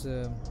use?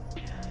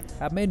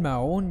 I made my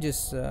own,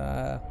 just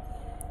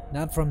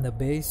not from the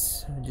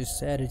base. I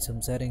just added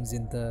some settings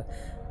in the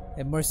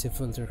immersive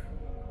filter.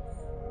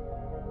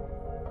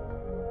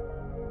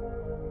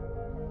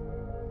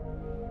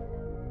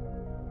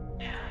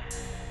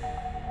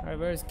 Alright,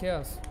 where's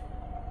Chaos?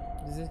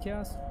 Is this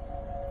Chaos?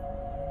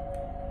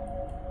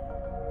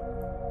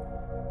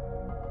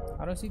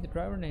 I don't see the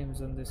driver names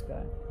on this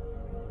guy.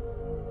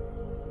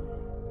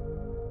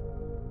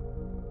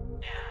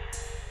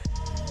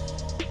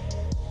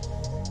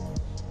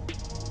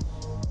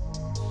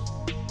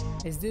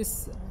 Is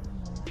this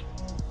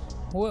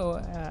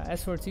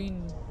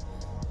S14?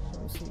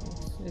 Let me see.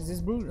 Is this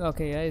Brood?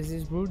 Okay, yeah, is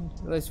this Brood?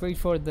 Let's wait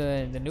for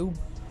the noob.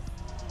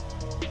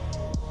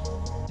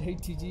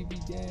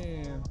 80GB,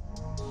 damn.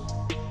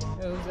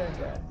 Yeah, who's that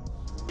guy?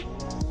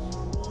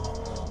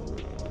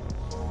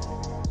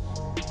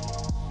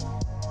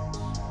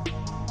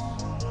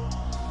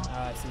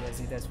 I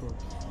see, that's Brood.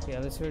 Yeah,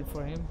 let's wait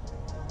for him.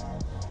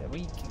 That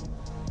we can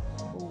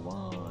move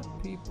on,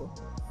 people.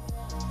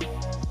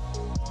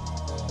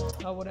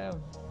 Oh, whatever.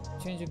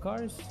 Changing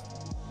cars.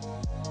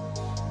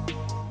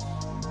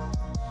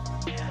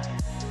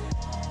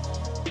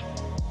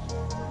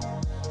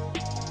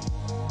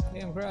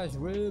 Game crash,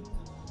 rip.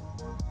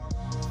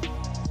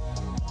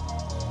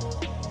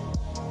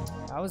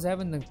 I was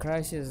having the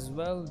crashes as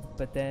well,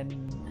 but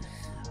then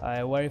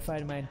I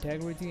verified my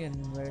integrity and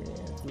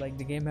like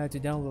the game had to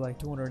download like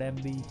 200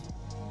 MB.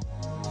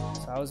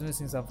 So I was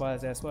missing some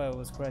files. That's why it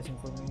was crashing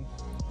for me.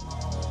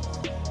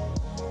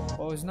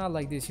 Oh, it's not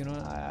like this, you know.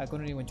 I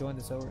couldn't even join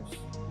the servers.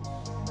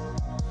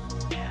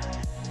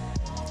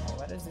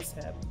 Why does this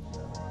happen,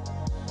 bro?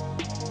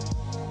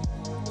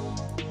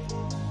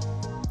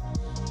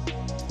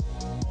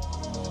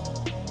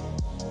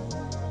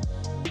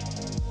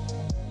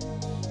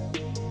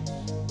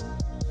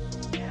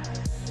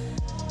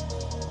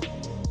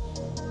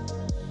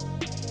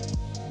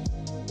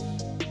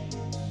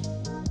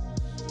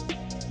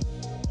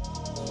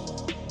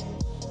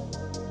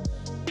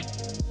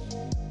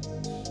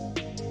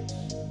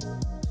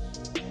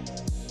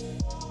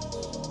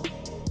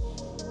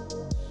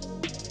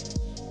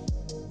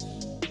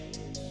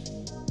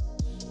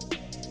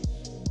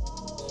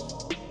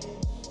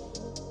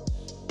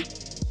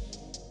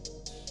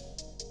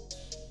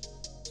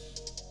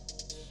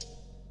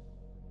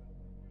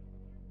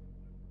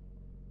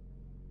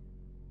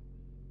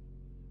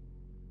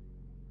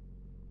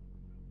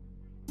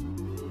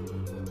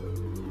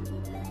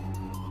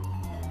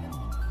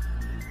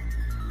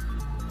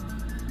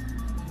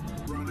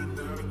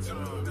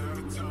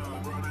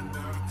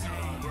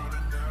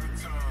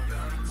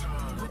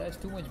 That's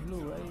too much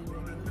blue, right?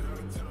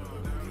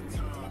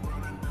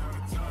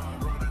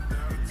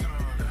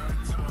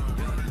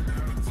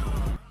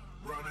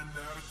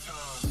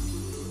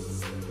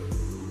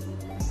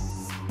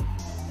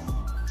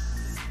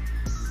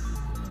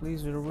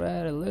 Please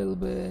red a little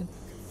bit.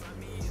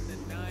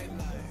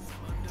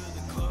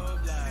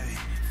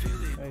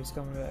 Oh, he's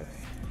coming back.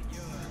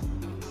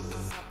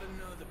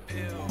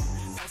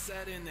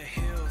 Outside in the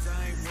hills,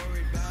 I ain't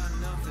worried about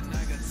nothing.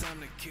 I got time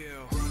to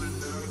kill.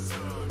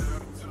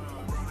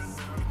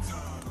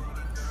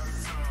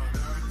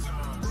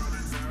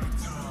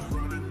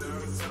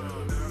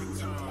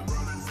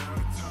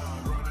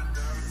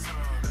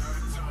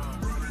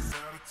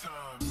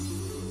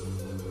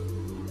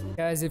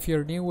 Guys, if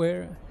you're new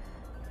here,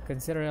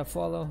 consider a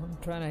follow. I'm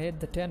trying to hit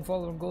the 10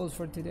 follower goals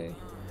for today.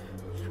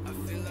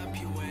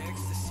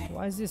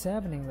 Why is this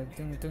happening? Like,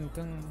 dung, dung,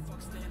 dung.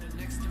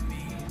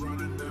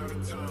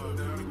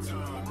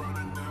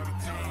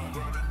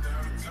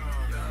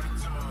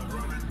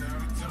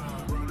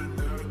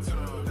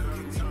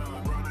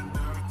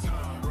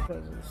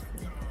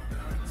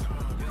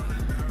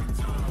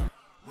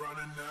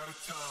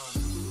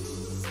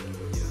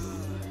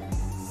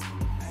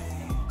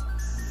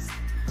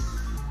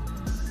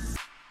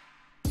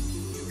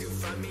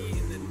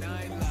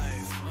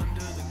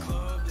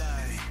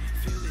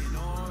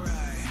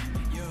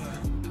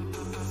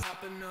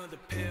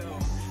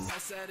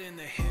 Out in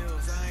the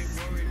hills, I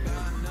ain't worried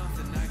about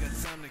nothing, I got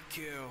time to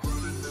kill.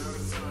 Running out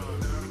of time,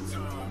 out of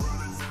time,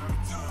 running out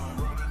of time,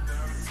 running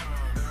out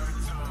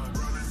of time,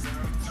 running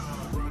out of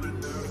time, running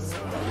out of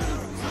time,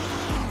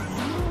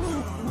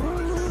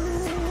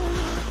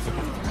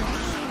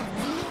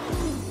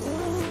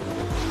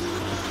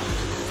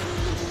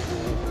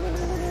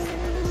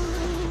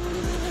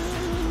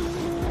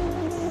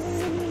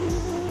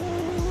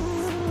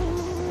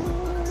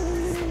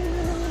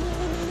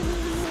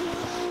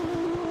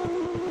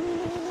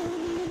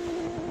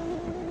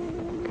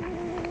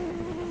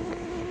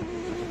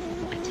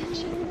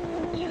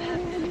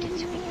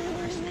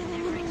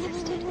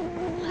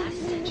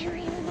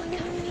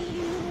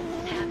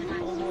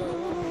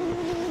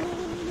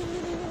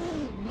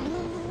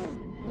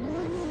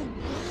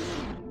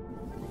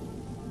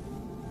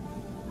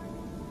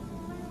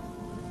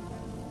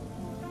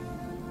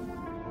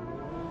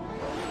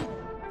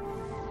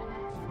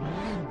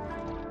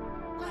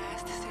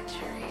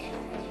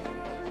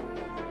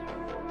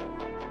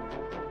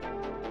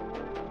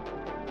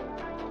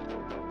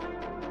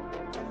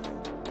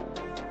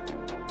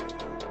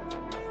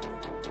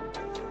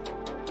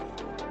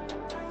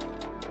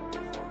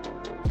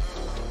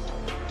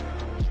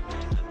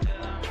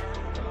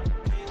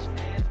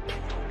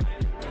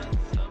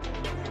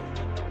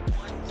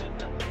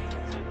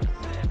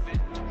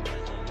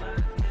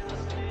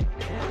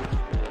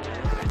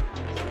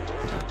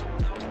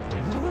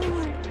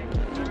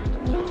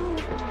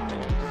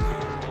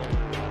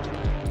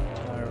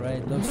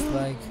 Looks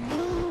like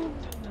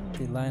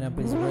the lineup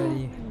is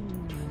ready.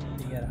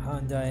 We got a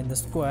Honda in the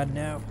squad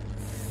now.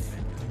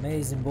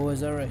 Amazing,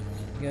 boys. Alright,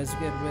 you guys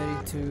get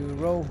ready to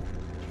roll.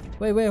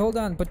 Wait, hold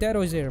on.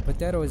 Potato is here.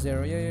 Potato is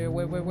here. Yeah,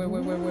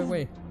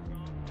 wait.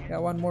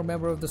 Got one more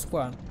member of the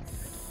squad.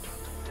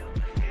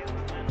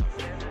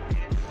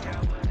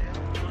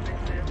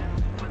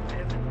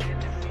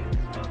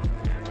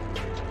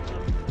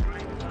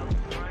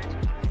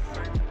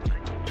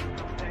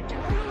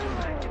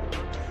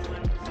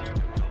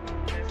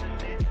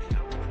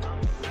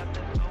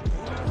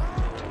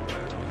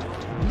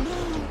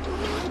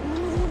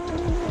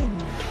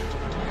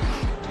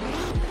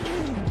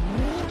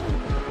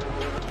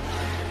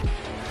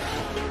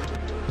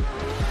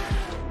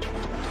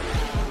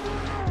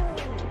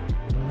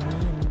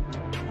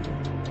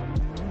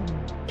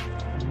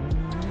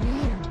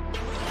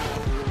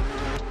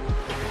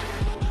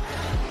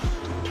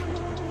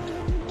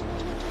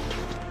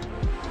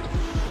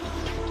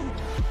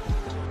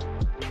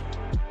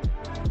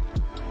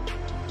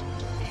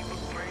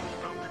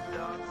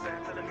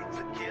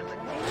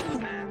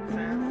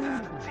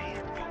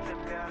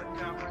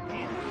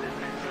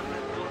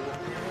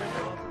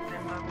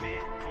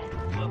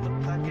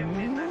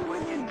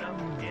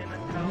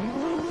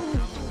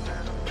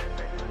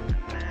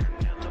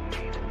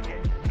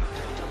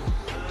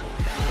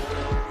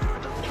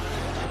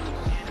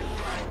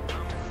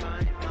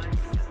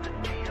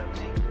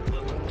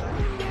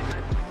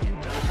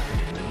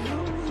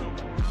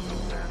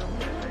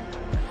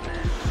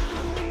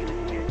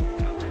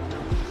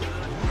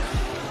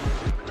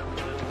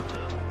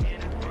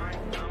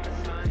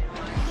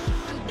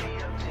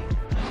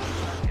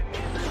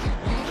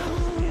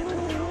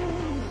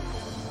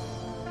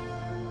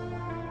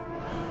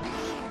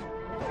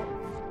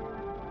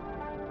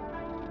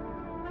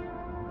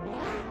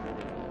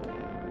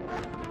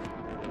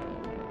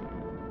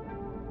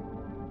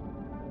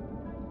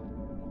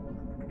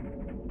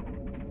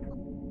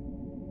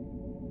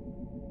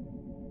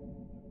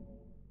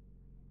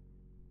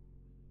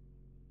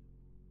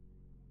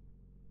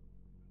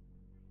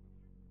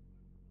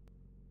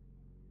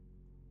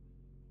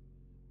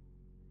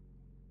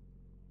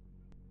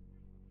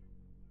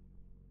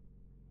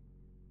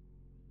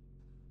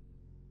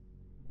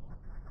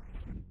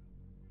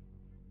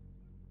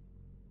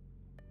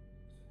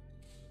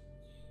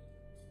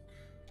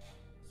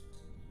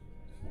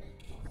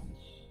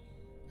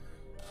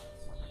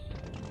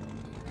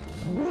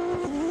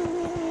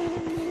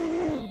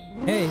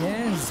 Hey,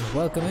 Hans,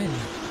 welcome in.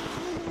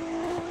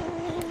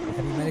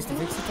 Have you managed to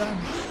fix the time?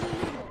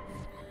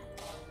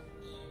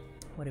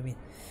 What do you mean?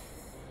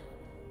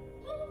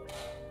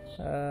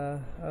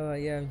 Oh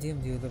yeah, I'm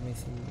DM'd you. Let me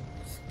see.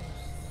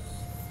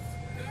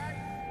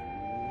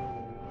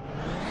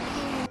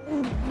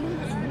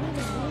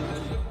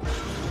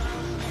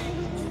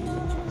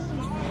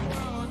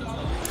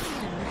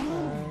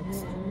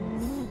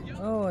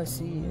 Oh, I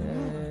see.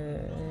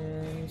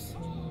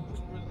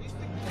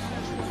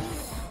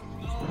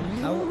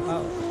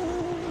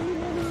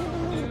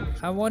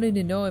 I wanted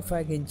to know if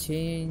I can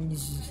change,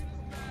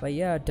 but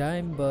yeah,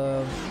 time.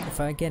 But if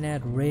I can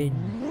add rain,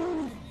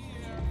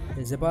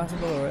 is it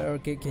possible, or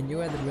can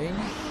you add the rain?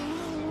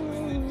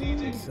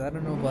 I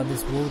don't know about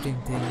this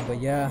voting thing, but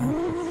yeah,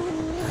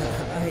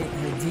 I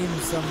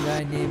deemed some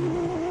guy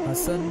named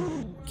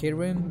Hassan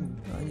Karim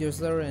on your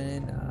server,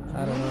 and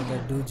I don't know,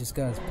 that dude just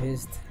got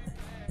pissed.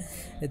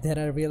 And then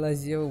I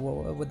realized, yo,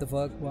 what the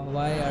fuck?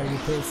 Why are you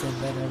pissed? And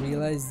then I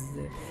realized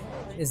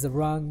it's the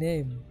wrong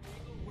name.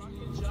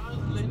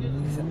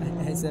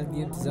 I sent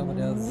you to someone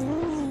else.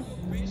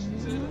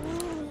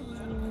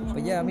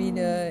 But yeah, I mean,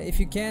 if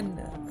you can,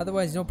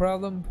 otherwise no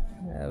problem.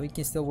 We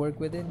can still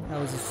work with it.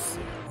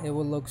 It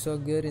will look so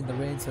good in the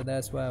rain, so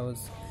that's why I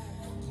was.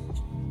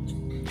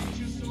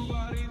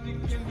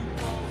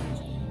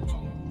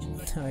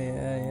 Oh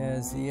yeah,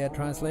 see, I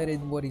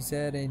translated what he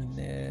said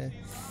in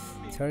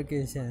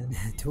Turkish, and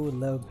dude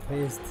looked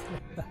pissed.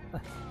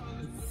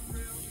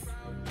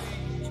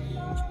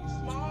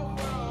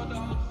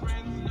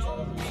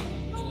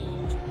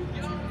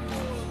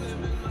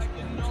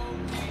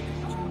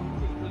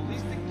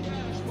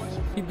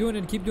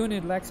 Keep doing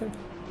it, Laxer.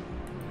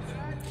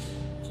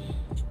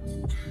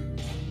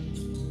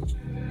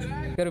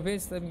 Got a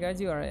face, let me guide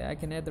you. Alright, I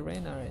can add the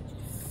rain, alright.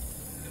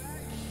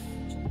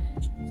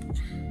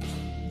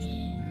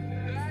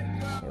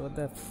 Hey, what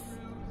the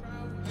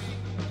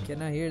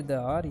can I hear the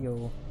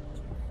audio?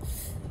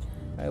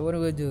 Alright, what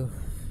do we do?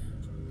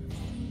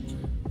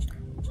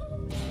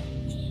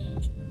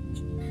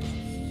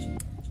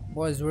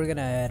 Boys, we're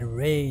gonna add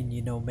rain,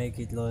 you know, make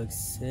it look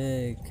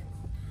sick.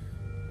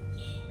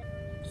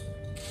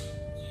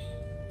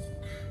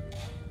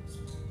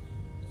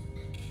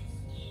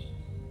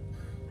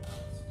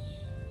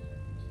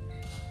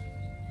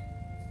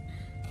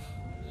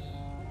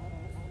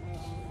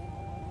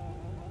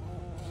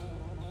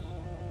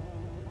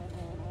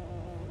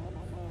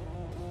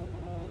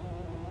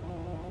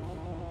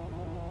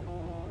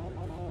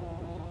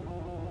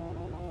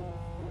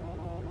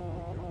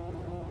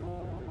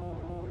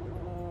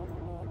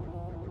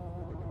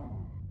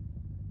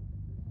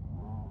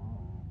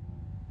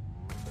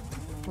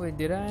 Wait,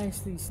 did I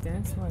actually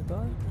stance my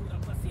dog?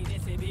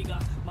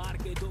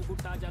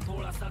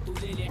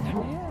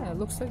 Yeah, it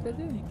looks like I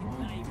did.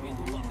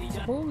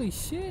 Holy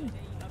shit.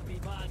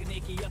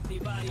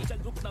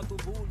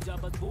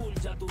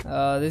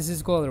 This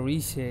is called a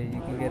reshape.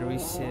 You can get a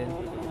reshape.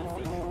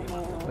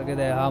 Look at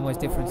that, how much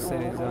difference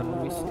there is on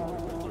a reshape.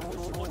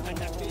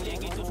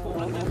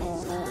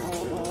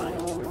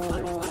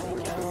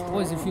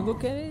 Boys, if you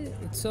look at it,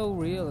 it's so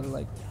real.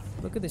 Like,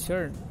 look at the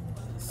shirt.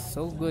 It's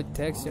so good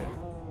texture.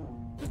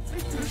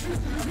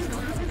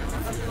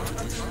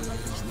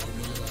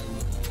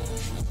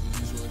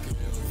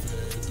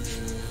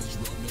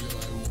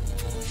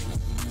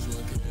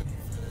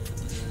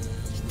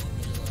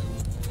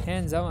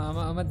 Hands,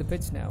 I'm at the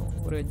pitch now.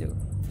 What do I do?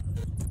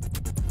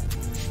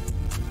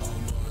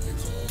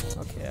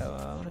 Okay,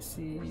 I want to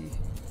see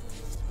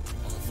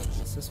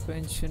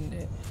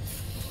suspension,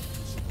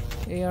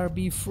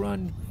 ARB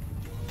front.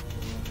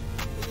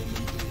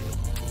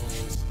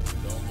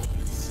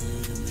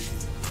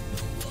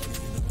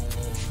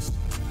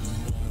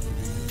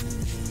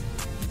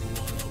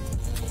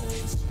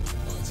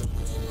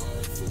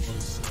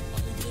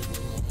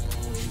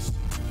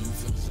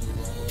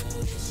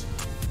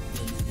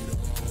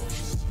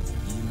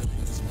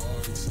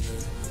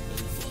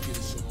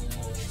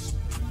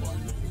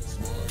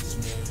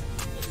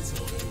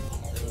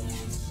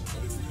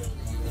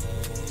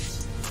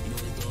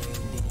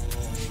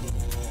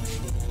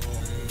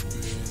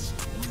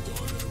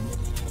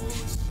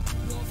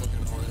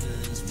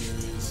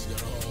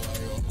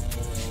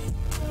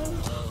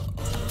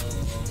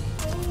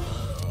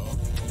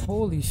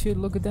 Holy shit,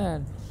 look at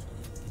that.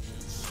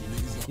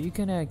 You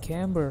can add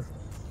camber.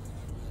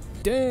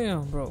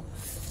 Damn, bro.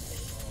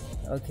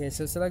 Okay,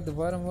 so select the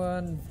bottom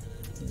one.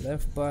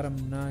 Left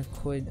bottom not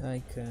quit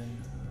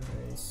icon.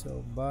 Okay,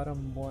 so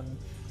bottom one.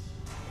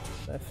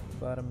 Left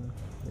bottom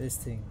this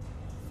thing.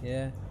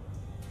 Yeah.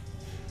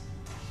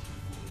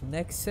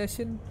 Next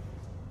session.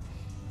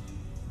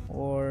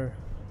 Or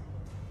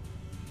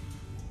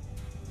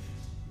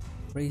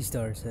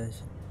restart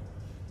session.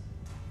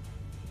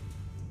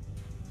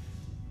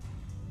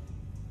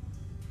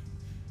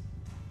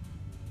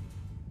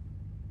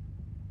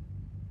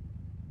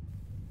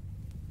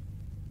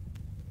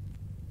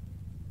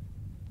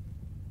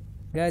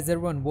 Guys,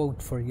 everyone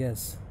vote for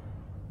yes.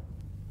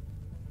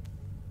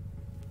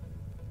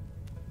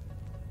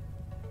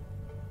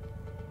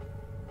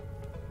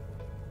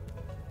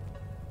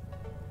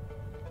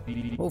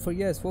 Vote for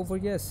yes, vote for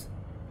yes.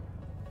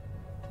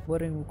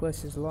 Voting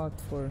request is locked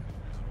for.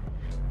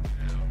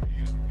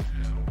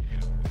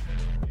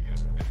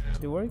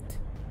 It worked?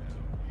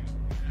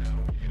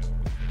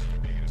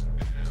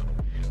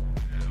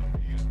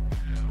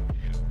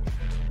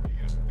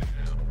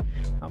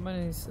 How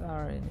many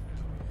are in?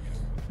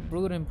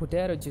 Brood and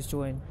Potato just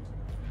joined.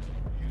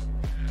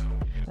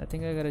 I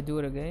think I gotta do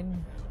it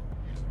again.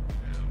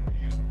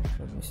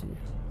 Let me see.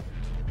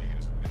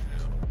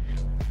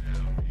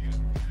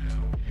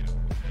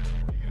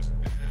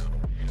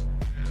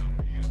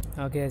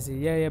 Okay, I see.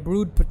 Yeah,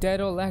 Brood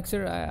Potato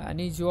Laxer. I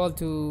need you all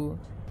to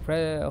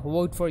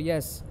vote for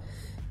yes.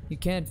 You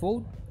can't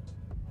vote.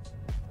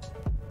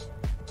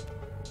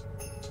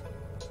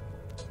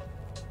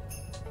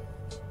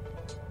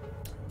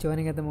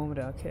 Joining at the moment.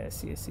 Okay, I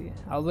see.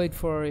 I'll wait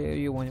for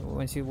you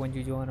once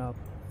you join up.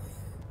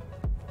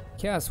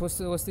 Chaos, what's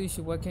the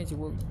issue? Why can't you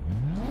vote?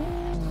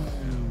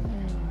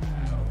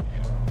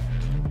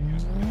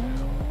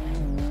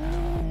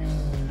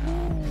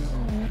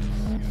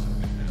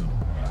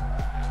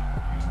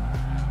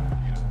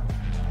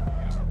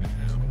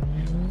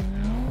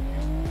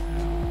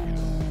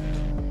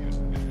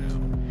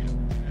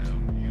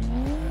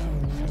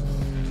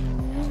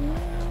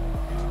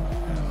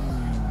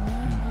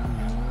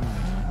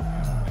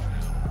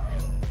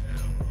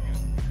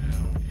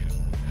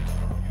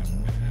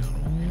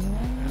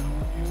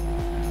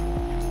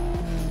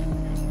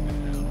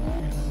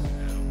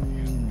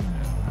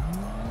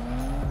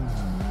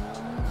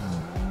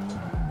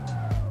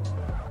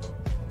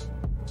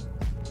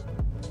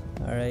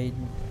 Alright.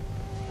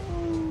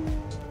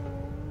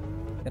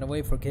 Gonna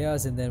wait for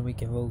chaos and then we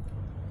can vote.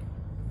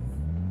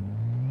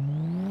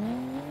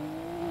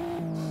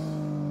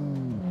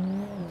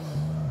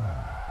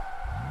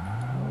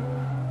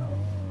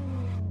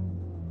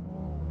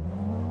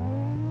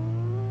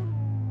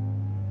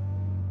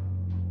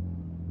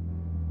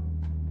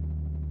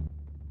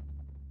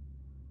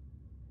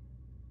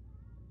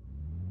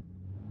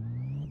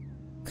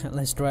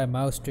 Let's try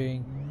mouse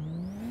string.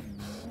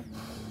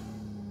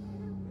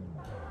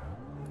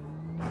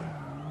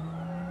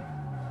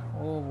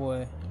 Oh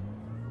boy.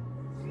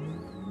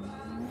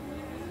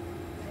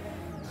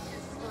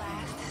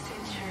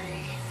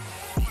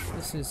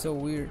 This is so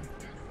weird.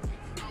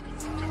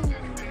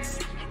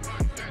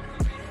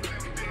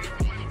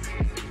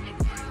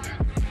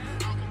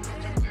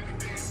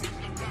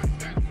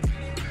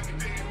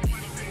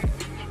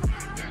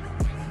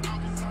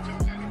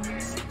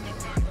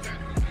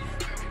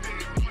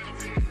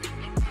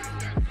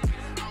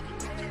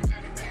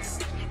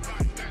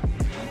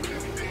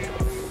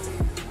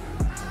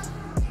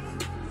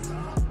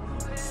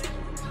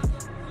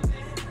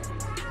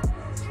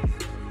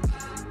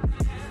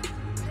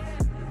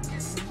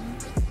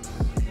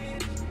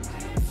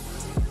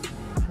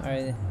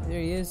 Alright, there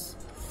he is.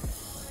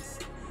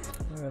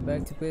 Alright,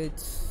 back to page.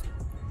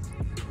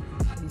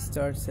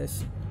 Restart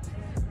session.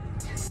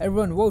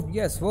 Everyone vote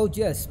yes,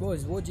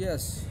 boys, vote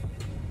yes.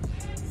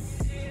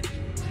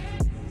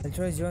 I'll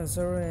try to join the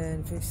server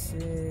and fix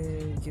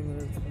it. Give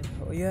me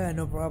oh yeah,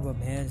 no problem,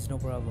 hands, no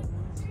problem.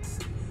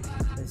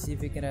 Let's see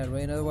if we can add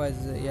rain. Otherwise,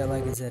 yeah,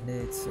 like I said,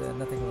 it's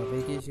nothing of a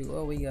big issue.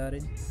 Oh, we got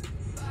it.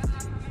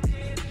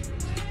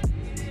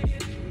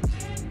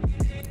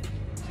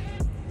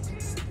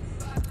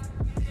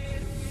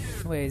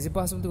 Wait, is it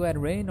possible to add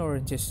rain or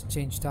just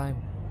change time?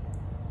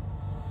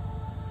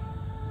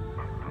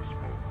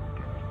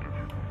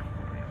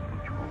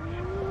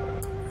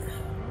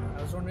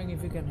 I was wondering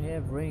if you can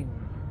have rain.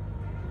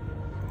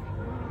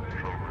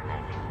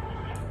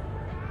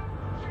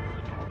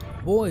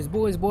 Boys,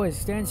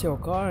 stand your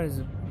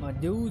cars. My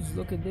dudes,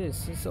 look at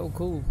this. It's so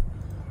cool.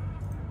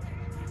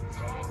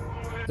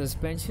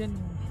 Suspension,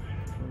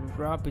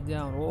 drop it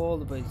down all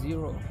the way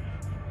 0.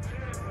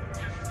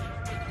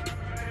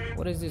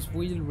 What is this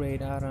wheel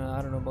rate? I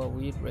don't know about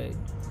wheel rate.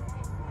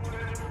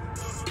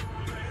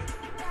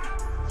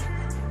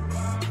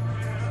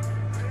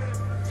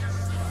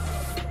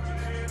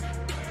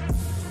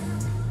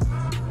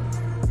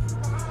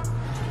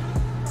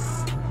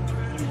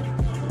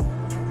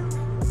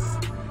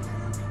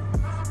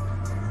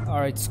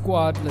 Alright,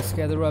 squad, let's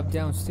gather up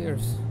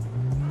downstairs.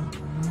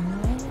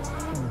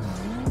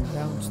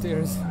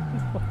 Downstairs.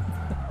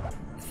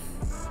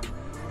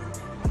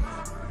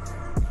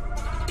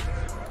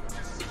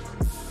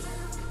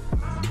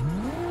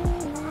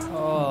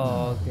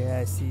 Oh, okay,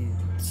 I see.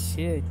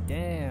 Shit,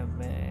 damn,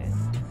 man.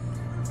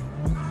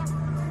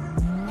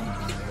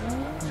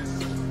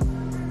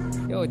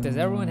 Yo, does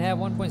everyone have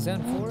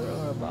 1.74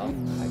 or above?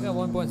 I got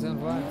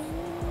 1.75.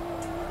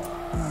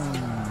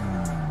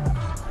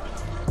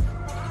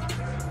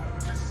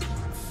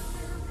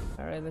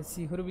 Alright, let's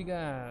see. Who do we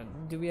got?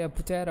 Do we have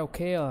Potato,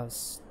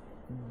 Chaos,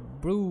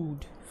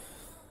 Brood?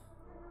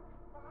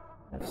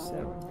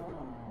 F7.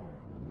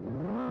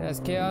 That's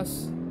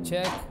Chaos.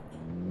 Check.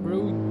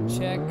 Brood.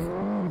 Check.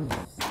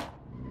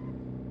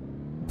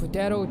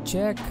 Potato.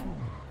 Check.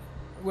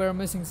 We're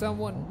missing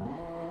someone.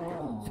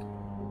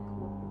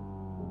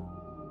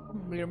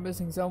 We're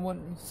missing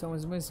someone.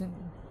 Someone's missing.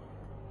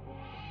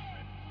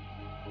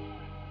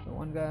 The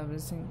one guy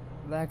missing.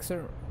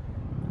 Laxer.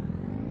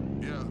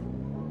 Yeah.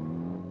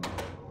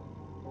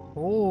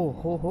 Oh,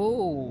 ho, ho.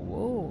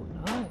 Whoa,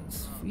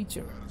 nice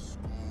feature.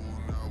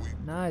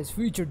 Nice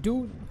feature,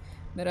 dude.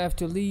 That I have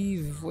to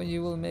leave when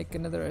you will make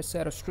another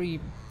Assetto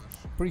stream.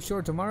 Pretty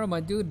sure tomorrow, my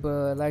dude,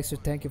 but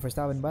Laxer, thank you for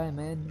stopping by,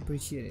 man.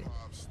 Appreciate it.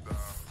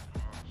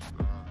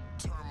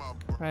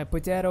 Alright,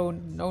 Potato,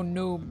 no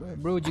noob.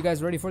 Brood, you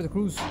guys ready for the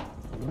cruise?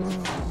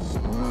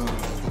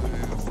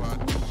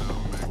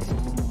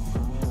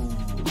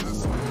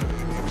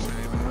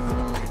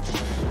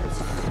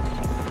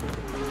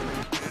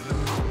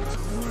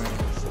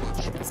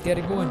 Let's get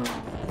it going.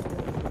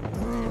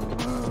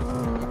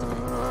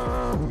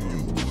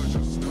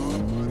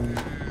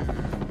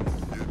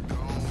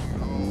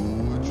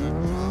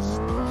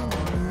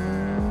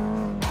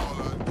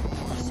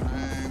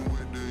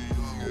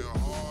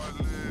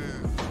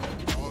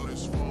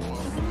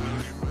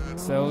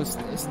 So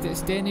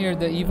stay near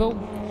the Evo,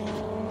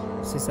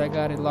 since I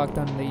got it locked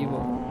on the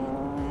Evo.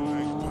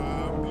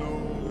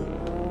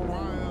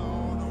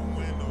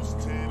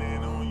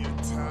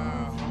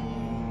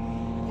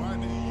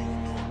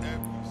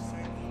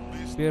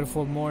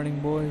 Beautiful morning,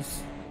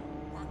 boys.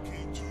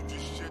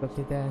 Look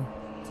at that.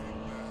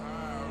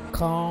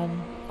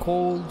 Calm,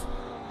 cold,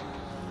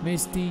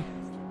 misty.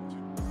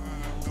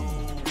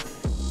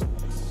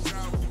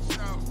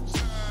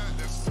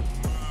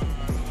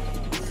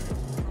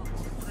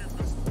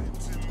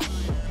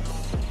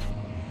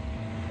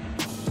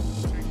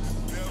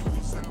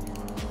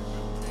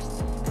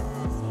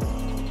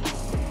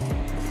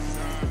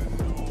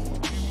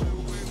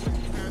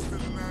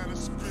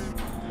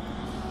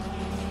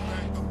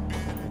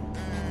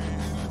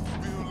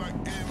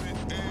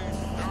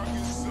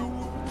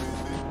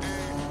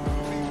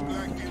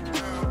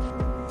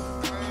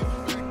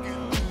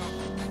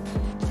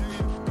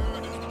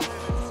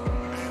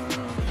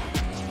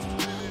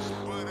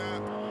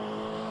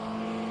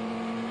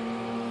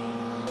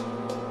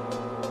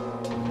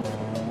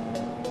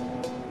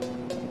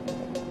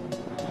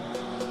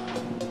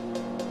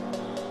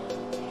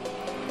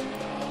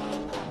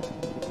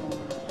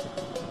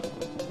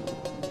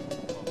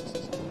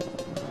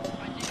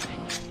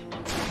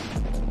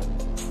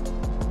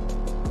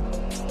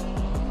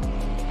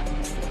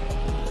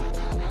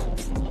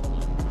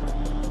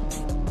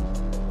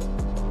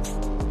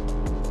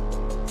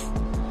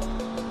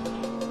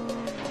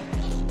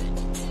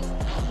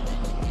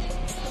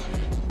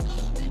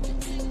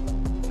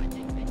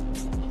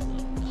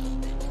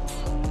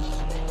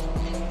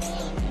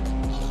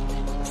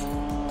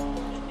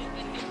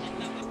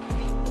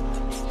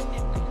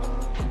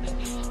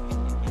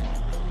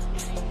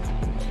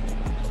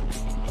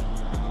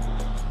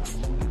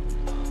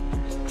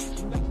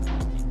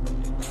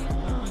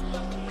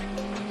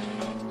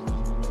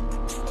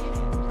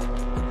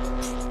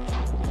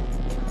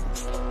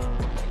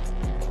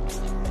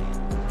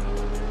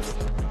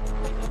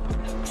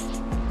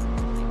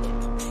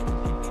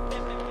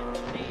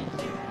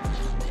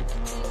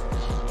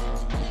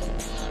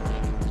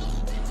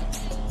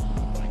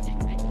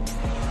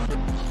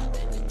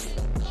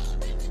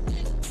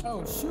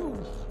 Oh shoot!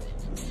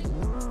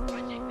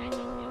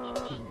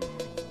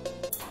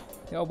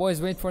 Yo,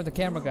 boys, wait for the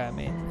camera guy,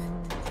 man.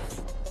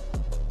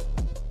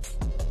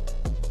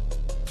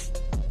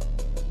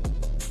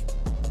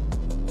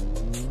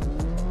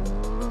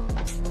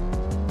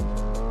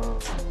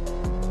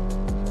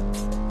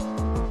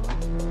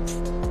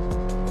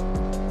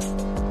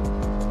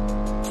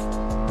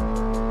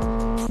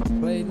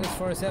 Play this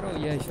for Assetto?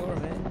 Yeah, sure,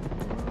 man.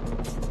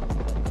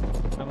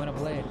 I'm gonna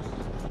play it.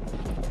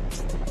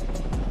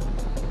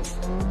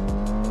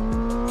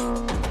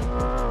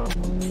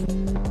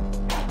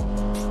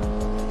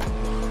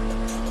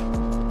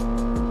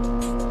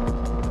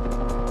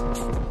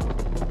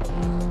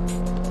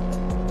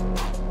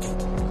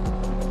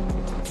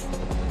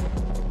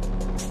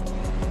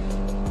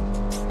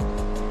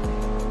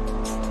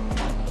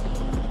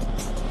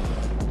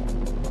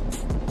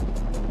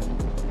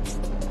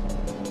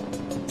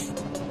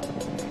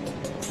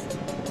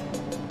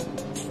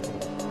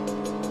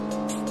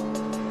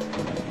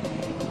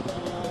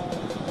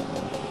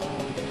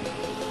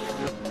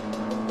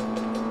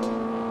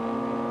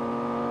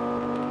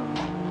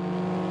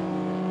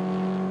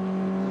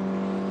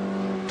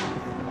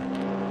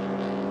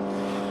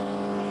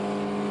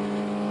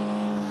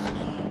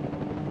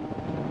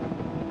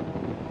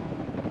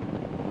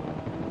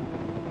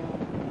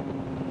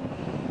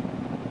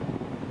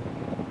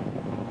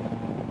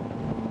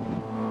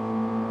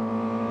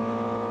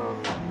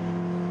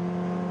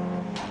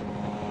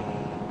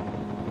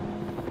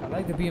 I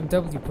like the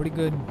BMW, pretty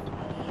good.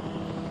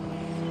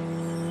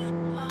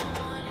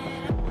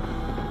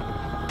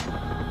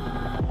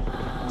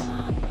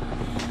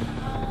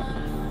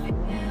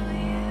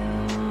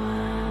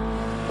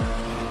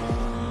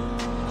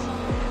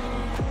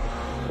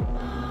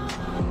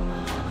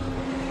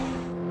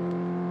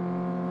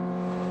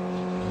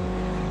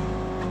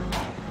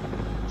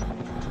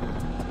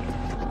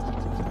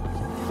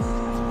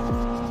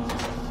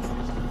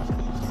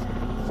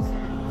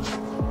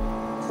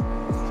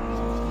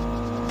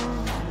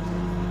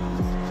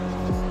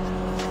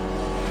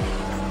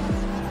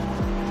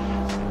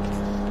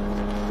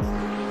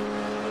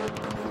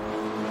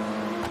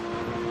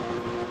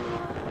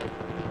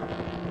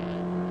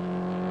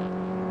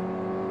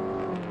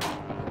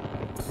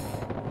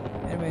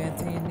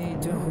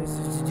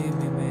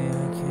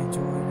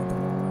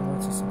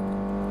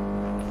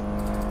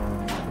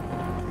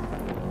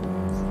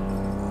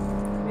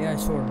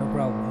 sure, no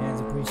problem. Hands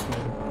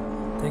appreciated.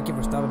 Thank you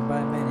for stopping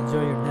by, man.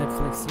 Enjoy your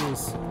Netflix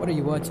series. What are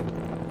you watching?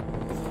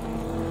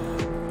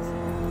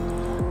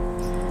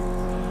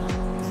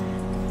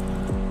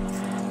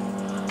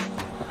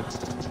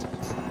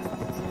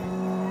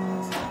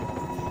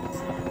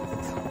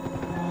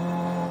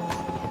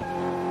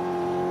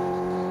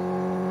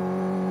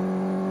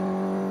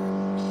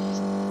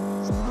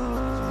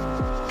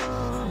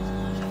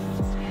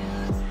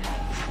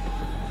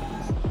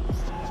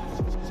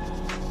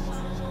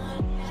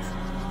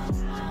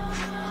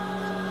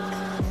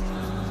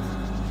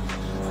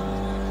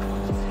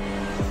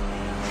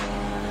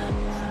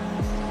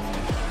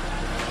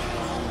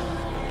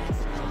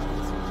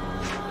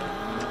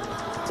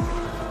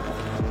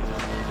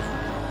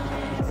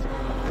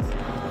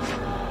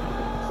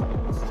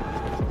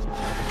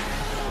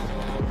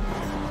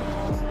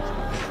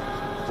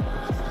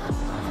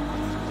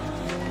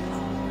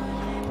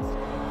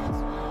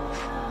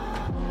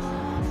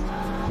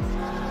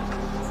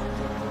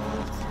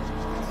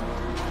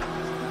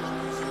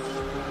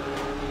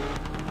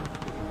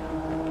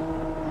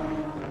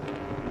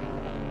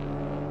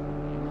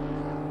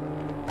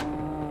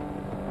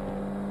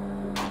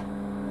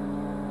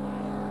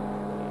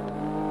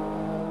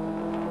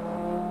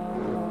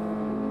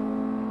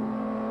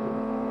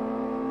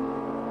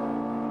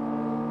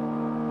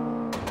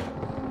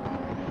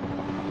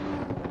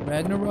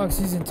 Ragnarok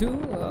Season 2?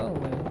 Oh,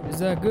 is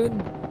that good? I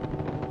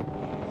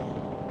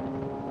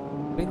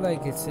feel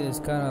like it's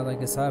kind of like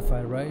a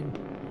sci-fi, right?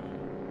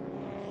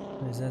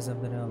 Or is that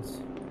something else?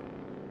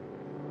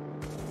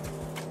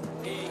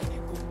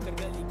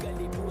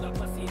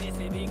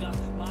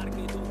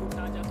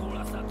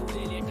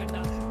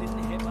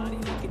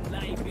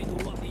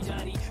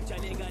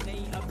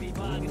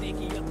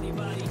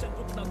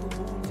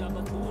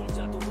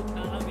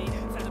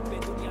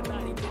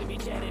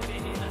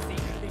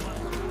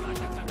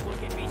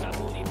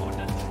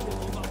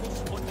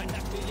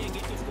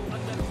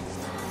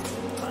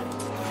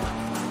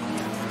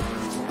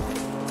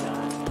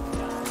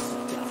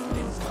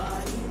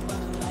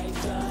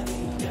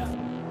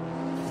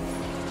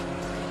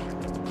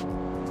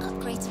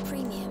 Upgrade to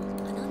Premium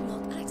and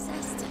unlock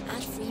access to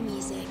ad-free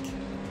music.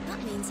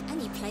 That means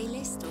any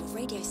playlist or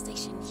radio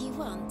station you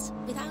want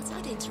without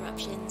ad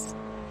interruptions.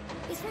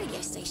 With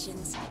radio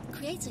stations,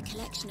 create a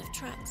collection of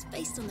tracks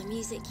based on the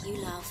music you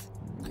love,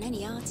 on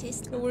any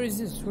artist. Oh, where is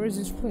this? Where is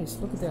this place?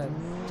 Look at that.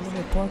 Look at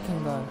that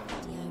parking lot.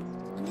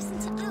 And listen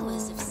to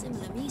hours of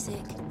similar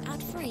music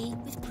ad-free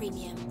with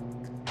Premium.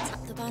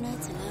 Tap the banner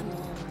to learn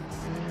more.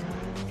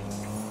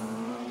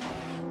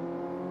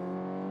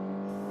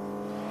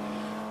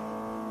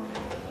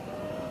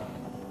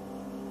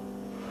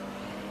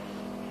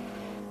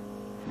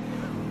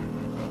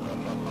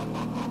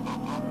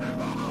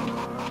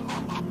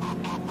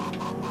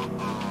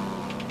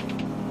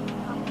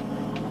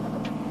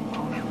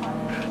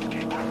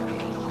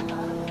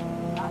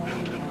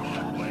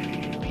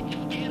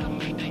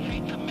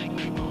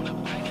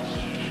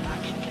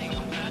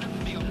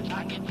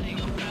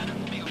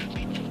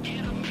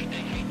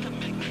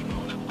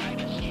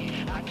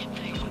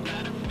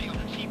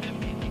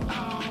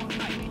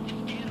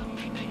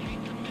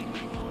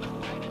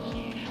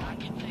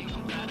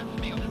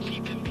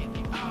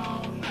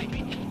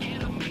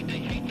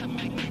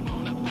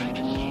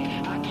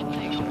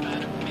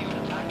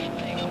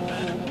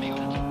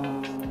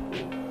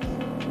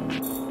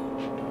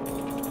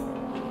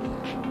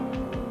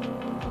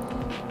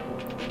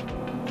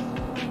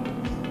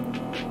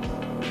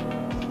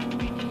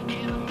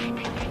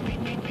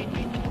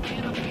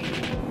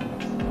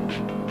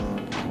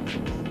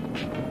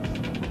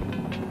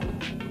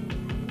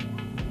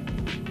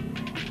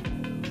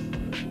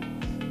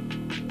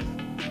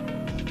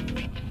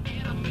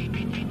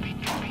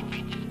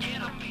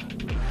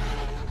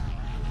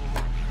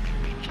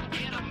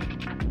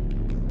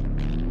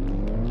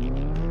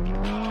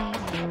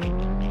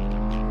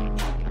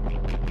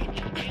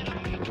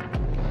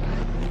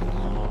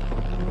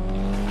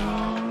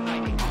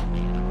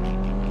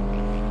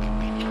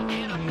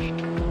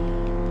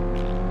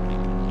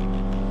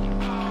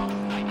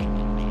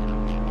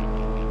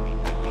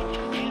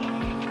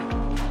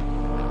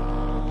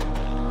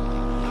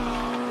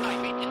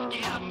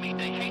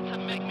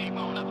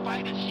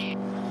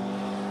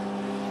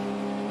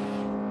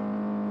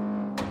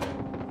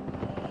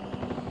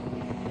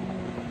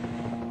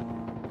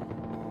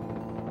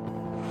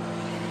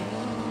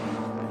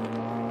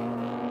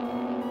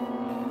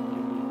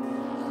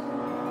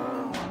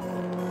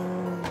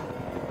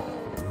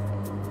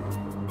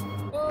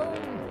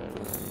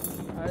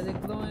 Are they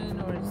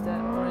glowing or is that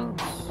orange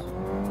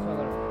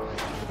color?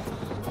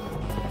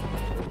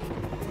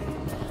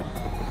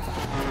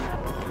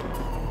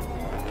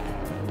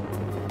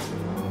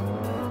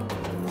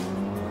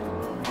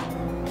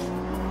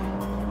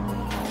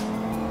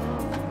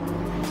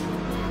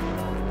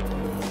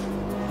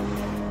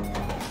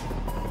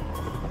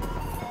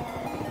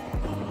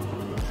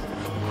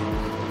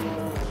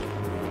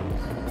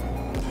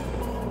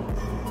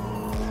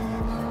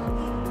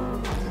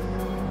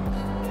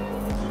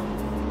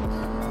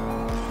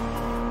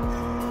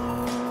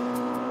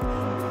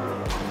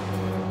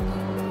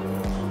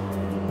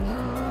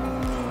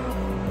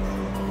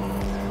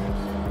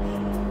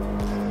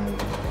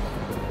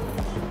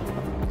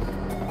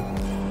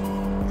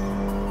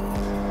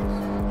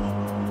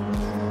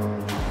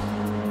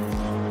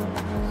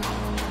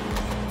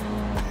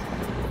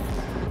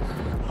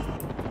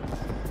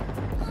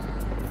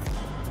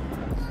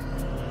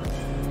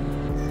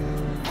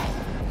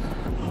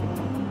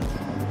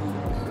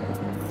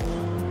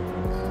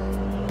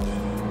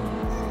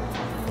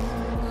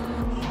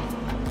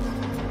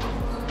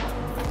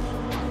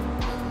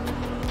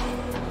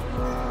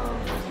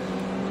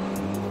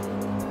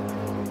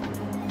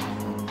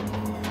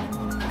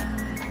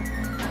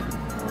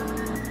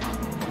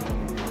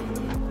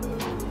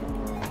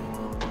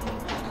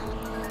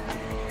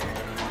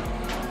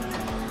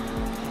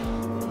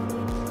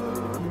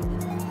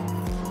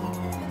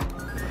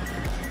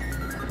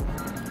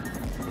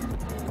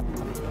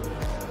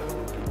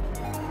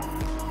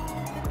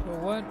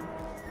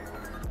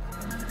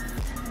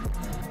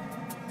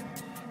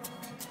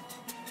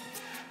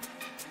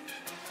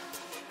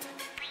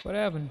 What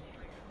happened?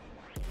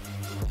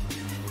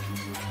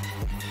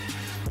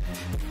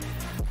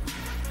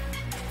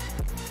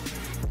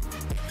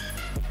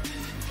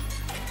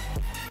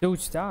 Dude,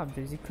 stop.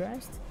 Is he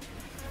crashed?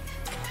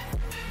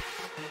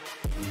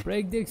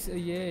 Break dicks.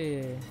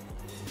 Yeah.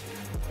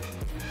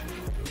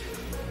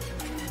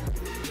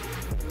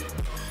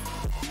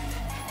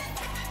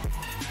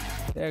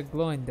 They're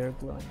glowing. They're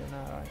glowing. They're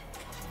not alright.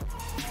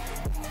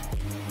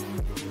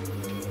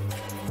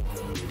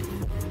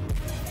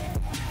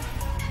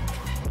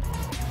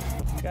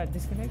 Got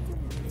disconnected?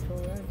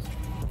 Alright.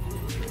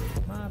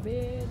 My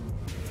bad.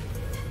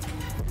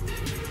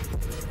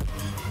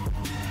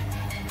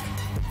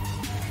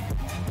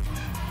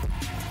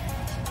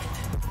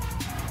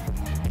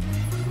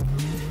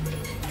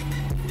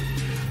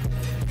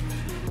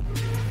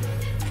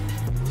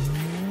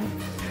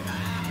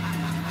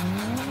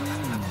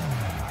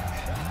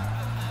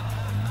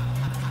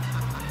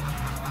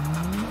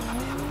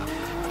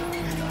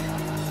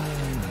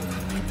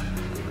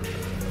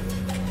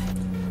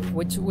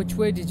 Which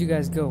way did you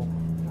guys go?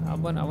 I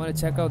wanna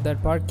check out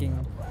that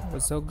parking. It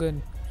was so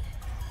good.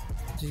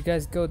 Did you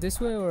guys go this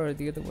way or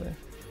the other way?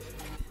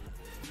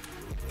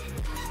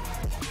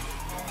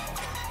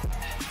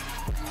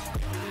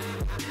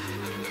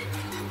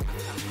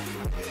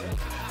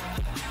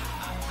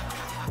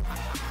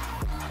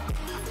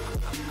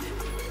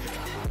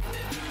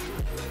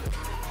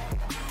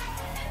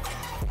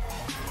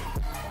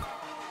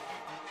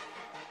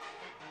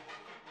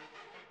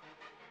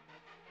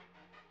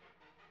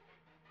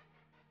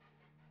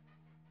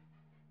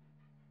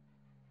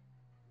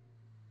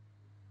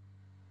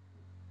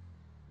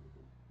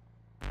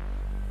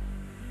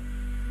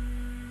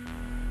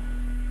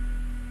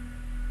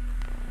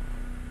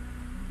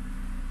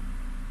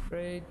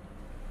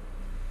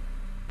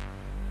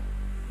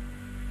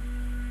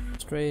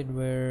 Straight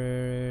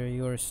where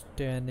you're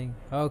standing.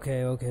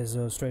 Okay,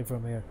 so straight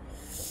from here.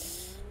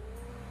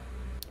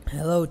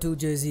 Hello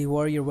 2JZ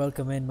Warrior,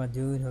 welcome in my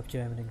dude. Hope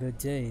you're having a good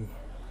day.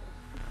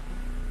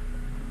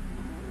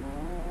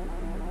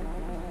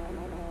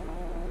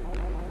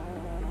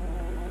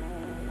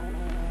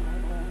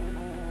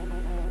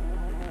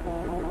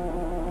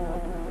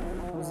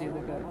 Who's the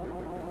other guy?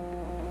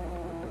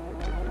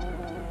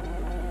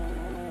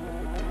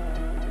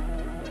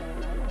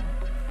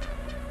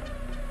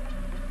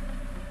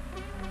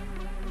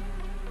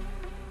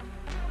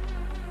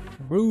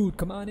 Rude,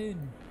 come on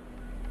in.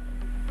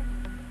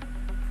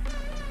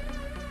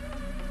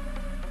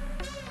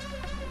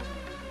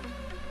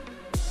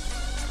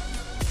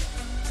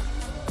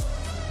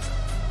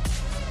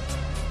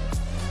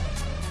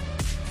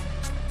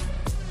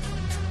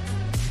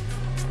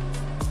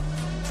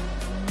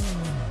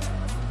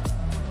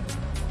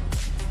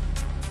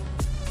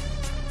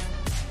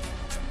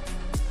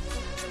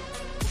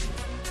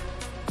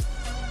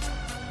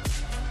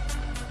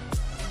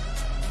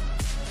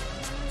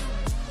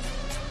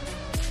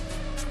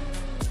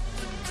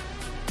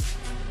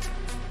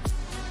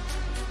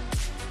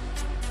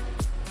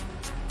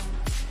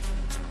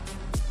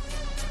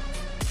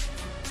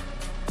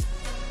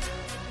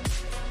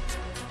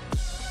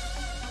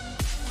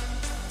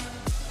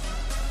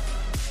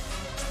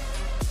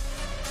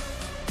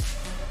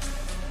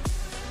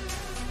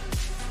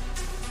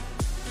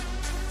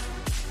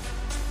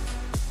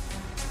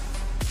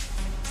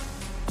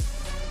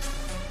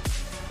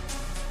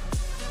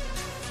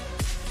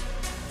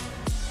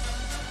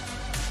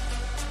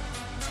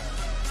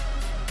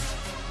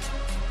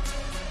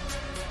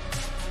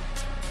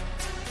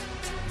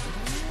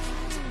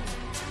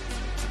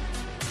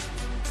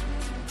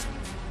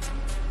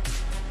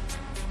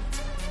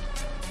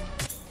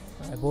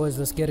 Boys,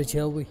 let's get it,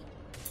 shall we?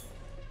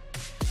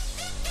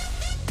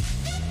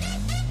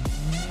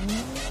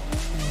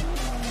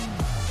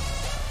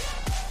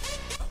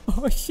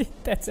 Oh shit,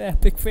 that's an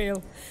epic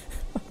fail.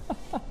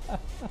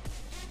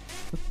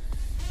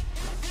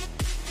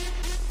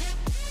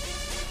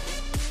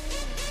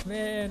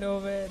 Man, oh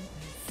man.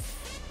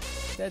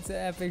 That's an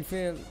epic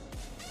fail.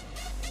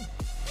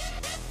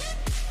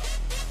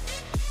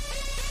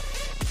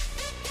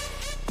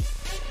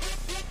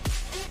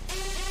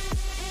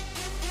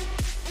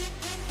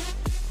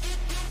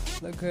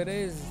 Look who it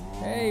is.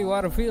 Hey,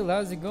 Waterfield,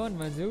 how's it going,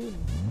 my dude?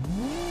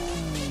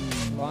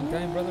 Long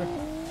time, brother.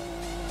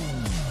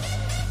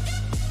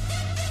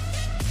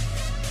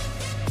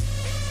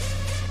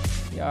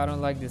 Yeah, I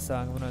don't like this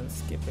song. I'm gonna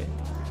skip it.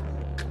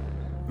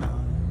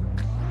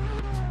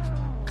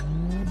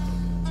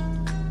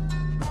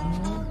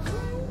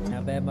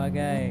 Not bad, my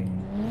guy.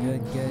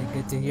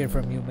 Good to hear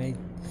from you, mate.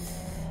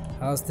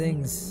 How's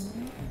things?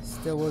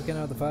 Still working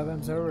out the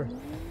 5M server?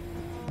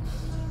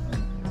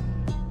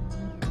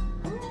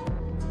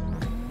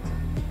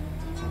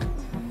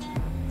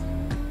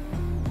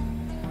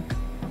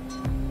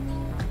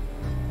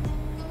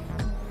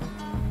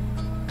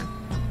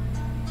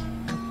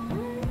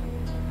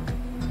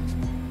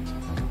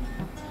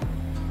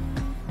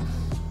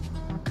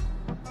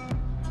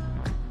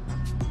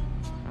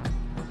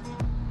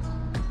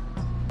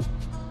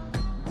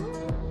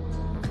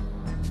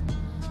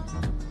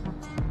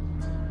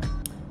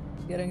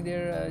 getting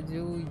there,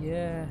 Jew.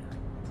 Yeah.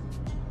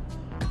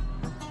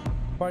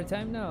 Part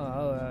time now.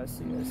 Oh, I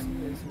see.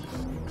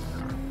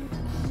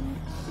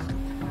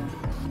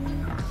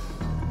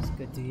 It's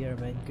good to hear,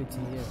 man. Good to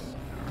hear.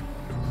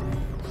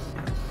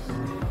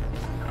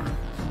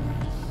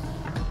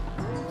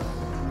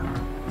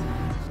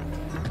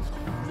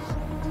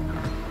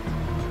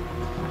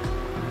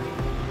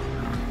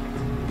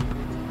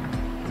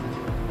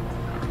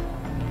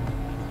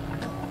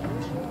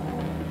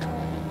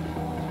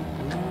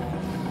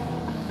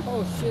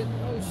 Oh shit.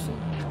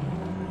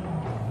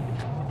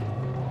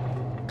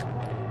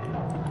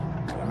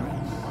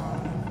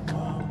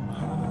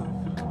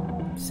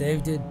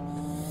 Saved it.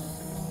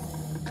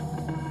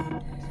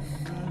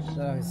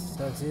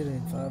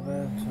 Succeeded. Sorry,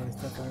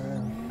 stuff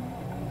around.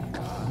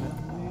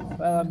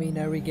 Well, I mean,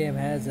 every game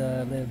has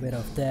a little bit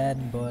of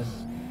that, but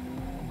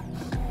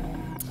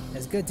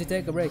it's good to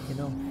take a break, you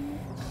know.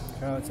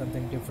 Try out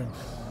something different.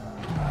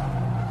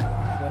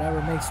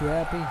 Whatever makes you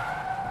happy,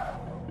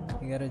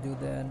 you gotta do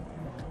that.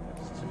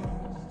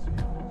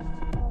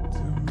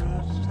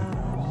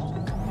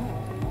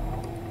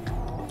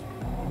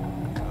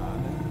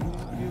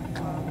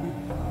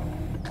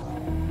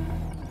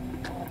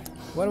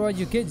 What about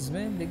your kids,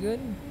 man? They good?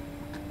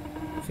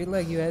 I feel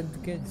like you had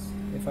kids,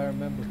 if I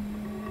remember.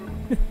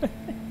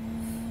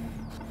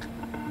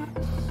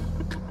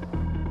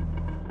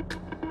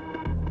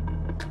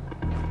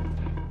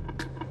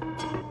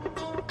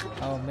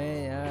 Oh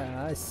man,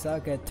 I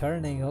suck at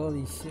turning,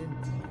 holy shit.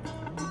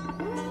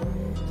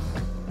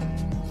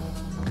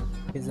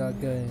 It's all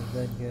good,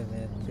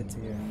 man. Good to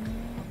hear.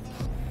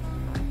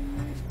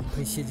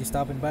 Appreciate you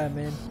stopping by,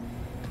 man.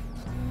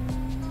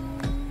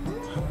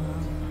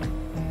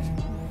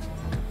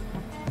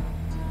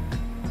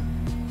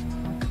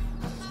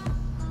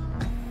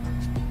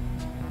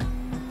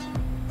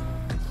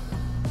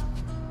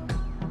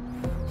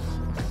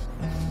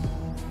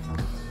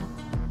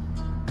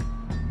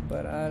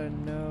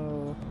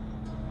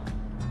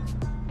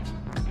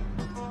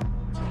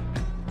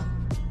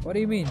 What do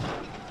you mean?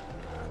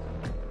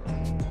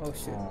 Oh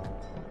shit!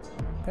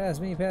 Pass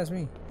me.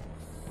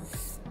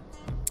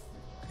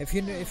 If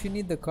you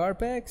need the car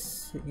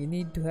packs, you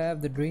need to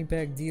have the Dream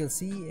Pack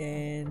DLC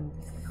and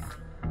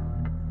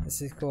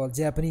this is called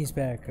Japanese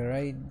pack,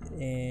 alright?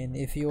 And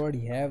if you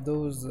already have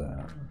those,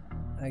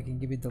 I can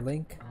give you the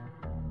link.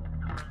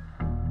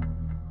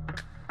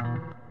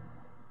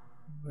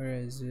 Where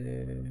is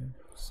it?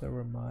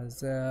 Server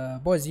mods.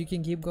 Boys, you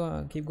can keep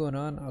going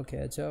on. I'll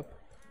catch up.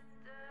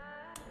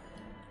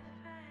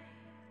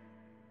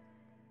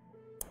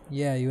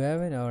 Yeah, you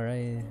haven't?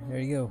 Alright, there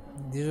you go.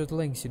 These are the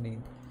links you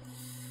need.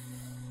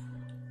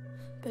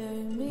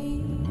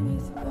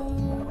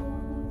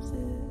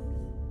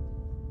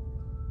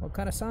 What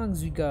kind of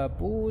songs we got,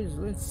 boys?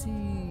 Let's see.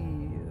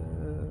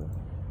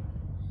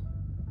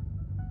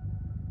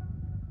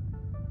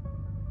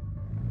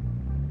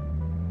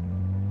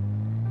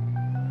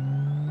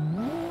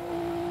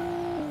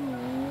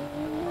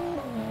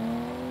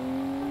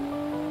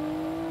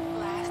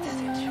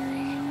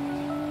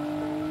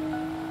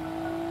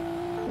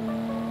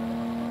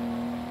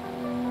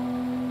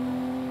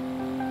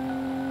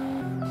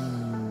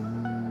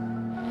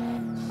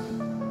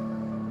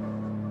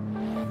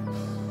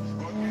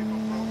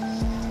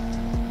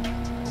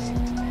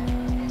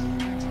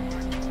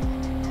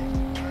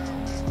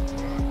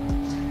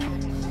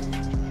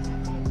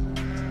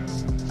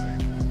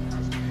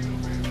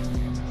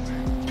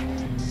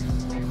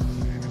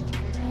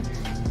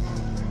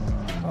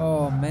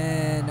 Oh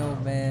man.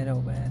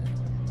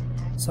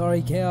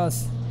 Sorry,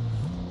 Chaos.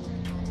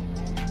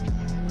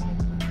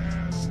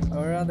 Oh,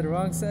 we're on the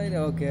wrong side?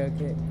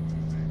 Okay.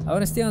 I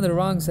want to stay on the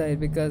wrong side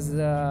because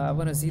I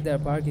want to see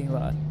that parking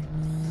lot.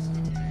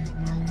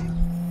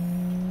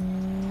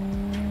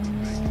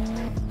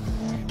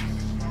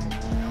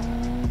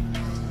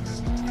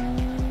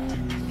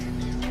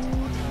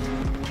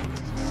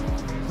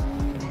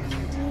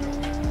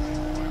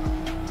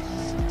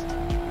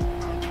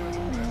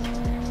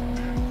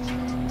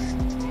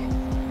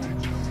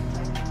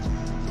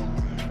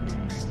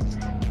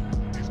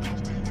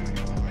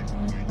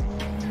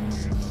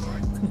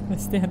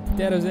 Stand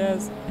Potato's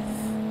ass.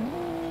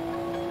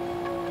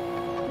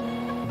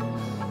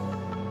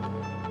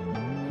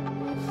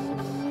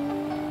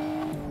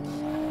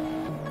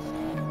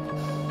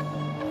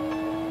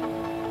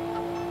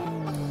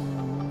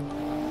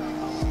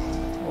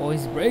 Oh,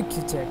 his brakes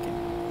are checking.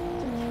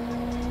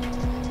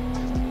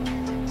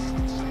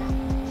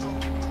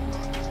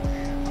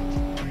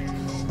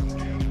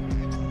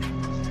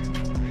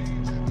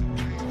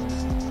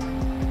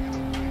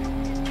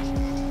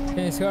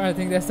 His car, I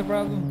think that's the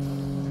problem.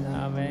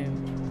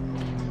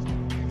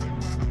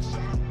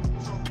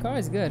 Car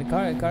is good.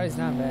 Car is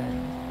not bad.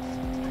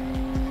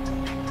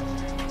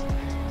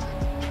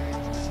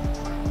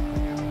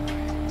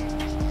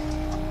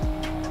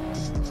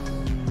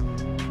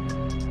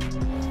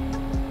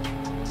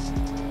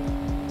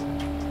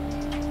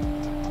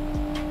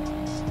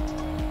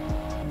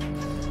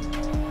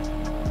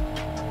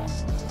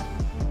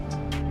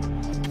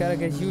 Gotta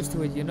get used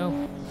to it, you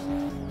know.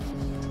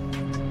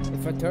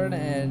 I turn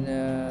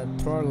and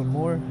throttle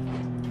more,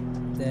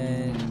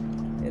 then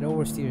it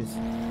oversteers.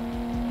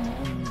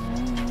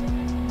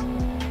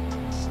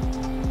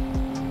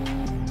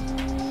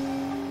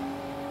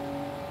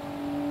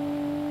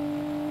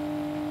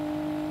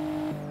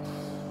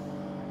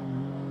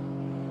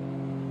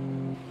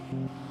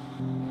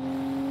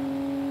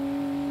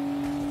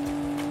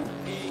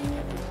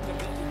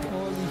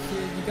 Holy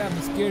shit, you got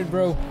me scared,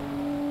 bro.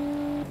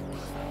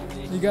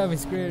 You got me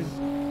scared.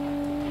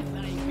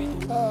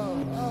 Oh,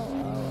 oh,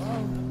 oh,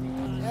 oh.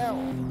 Ow.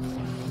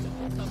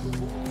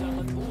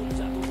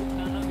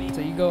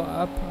 So you go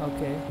up,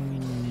 okay.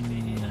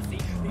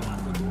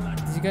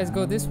 Did you guys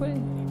go this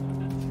way?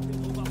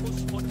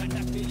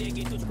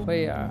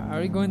 Wait,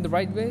 are we going the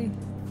right way?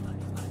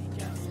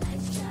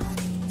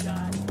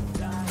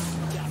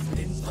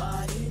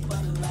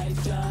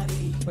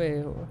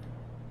 Wait.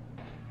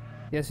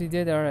 Yes, we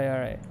did. Alright,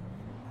 alright.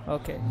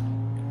 Okay.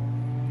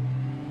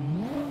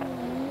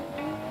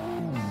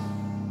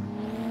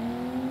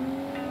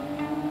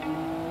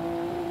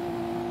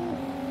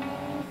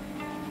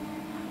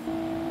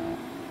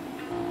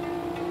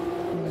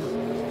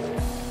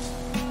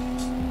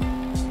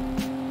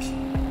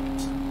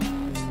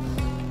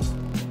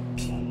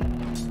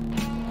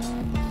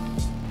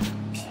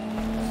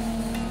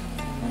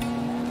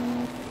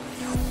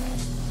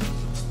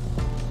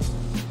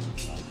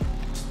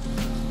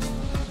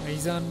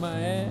 He's on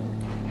my ass.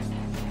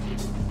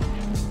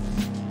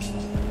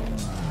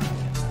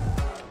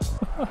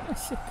 Oh,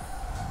 shit.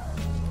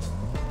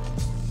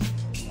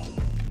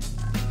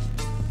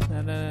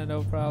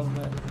 No problem,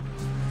 man.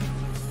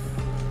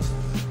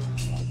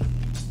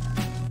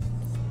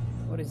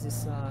 What is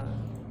this song?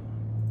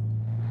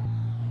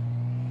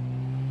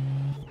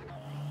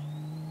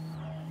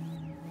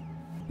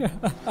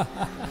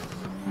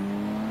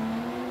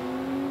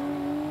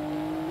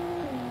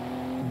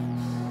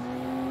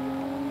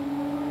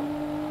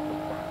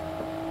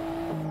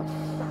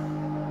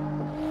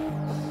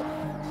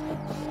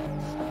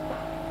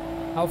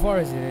 How far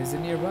is it? Is it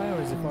nearby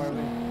or is it far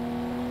away?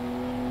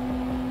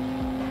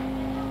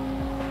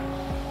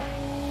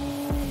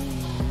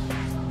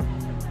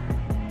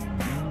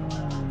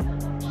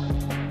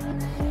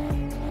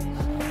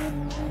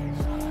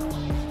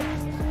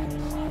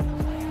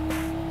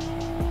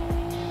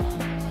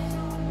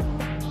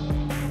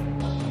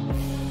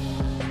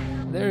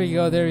 There we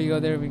go, there we go,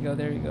 there we go,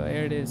 there we go.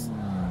 Here it is.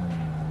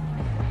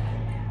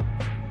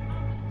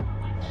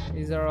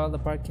 These are all the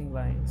parking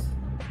lines.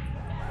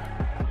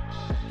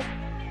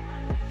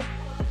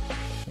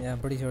 Yeah, I'm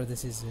pretty sure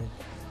this is it.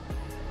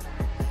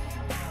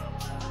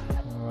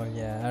 Oh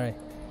yeah, alright.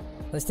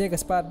 Let's take a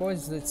spot,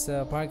 boys. Let's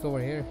park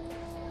over here.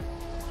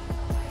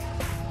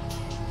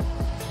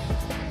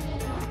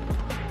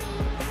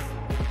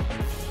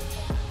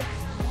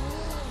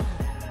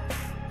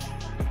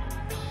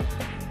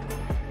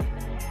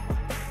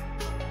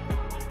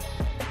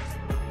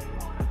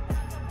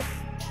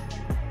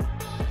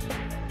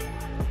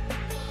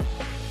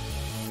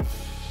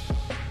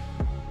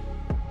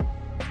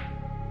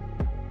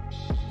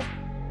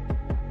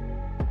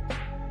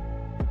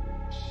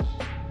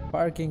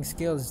 Parking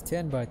skills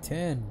 10 by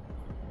 10.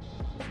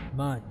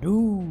 My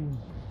dude.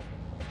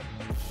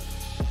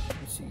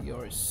 Let's see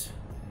yours.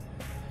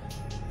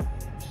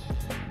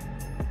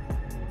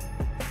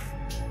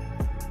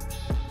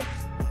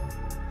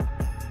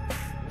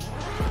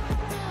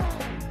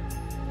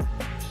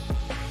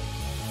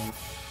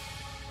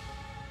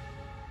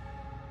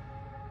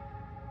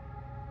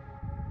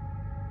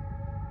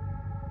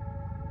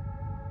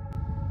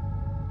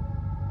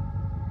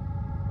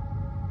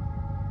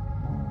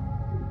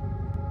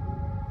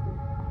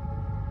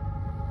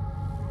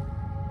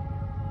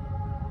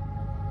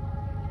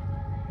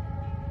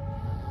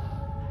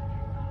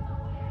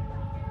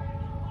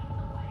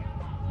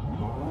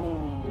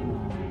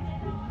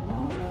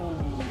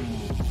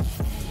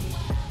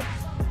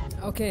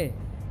 Okay,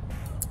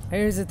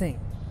 here's the thing.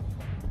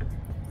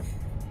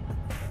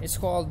 It's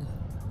called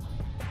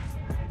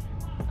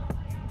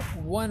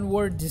one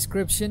word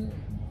description.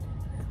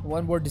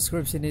 One word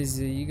description is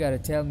you gotta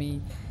tell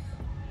me,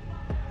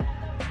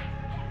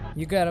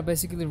 you gotta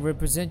basically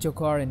represent your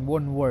car in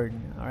one word.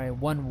 Alright,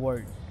 one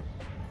word.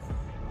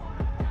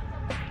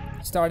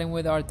 Starting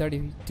with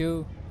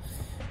R32,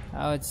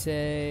 I would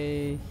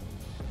say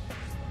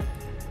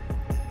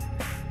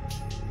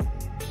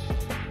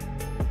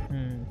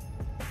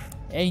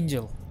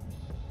Angel.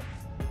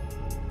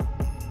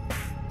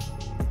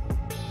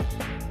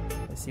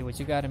 Let's see what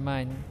you got in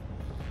mind.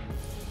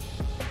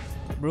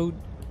 Rude.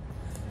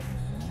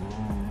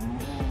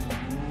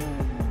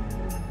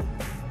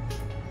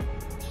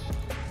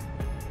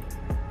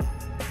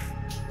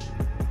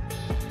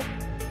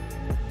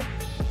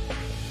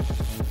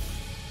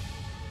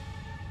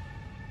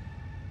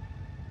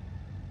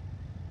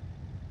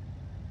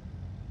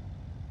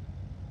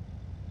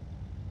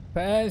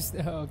 Fast.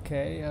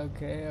 Okay,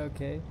 okay,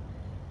 okay.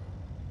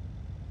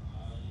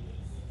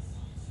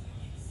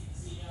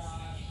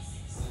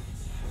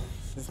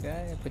 This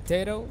guy, a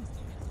potato.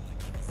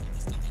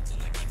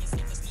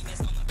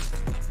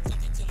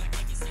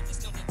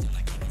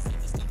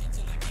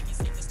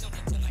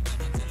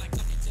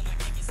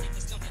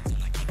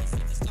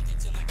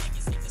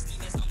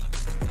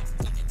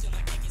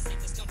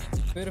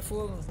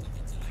 beautiful?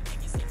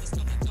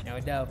 No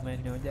doubt,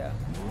 man, no doubt.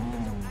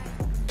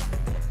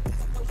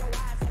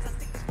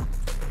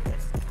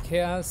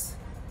 Chaos.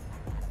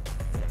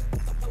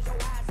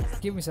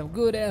 Give me some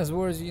good ass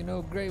words, you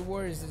know, great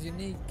words is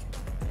unique.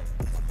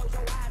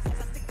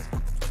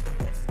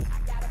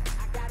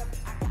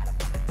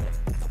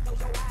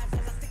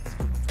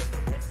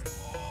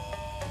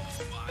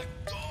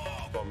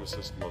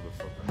 Pharmacist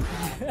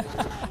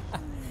motherfucker.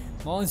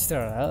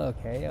 Monster. Oh,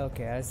 okay,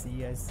 okay, I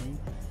see, I see.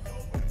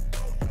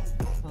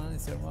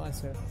 Monster,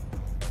 monster.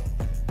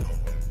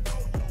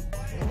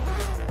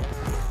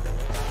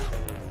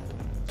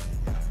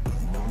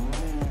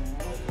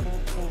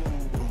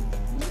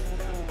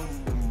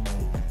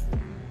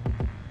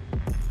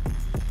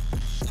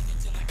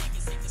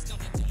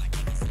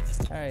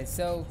 Alright,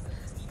 so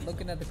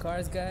looking at the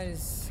cars,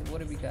 guys,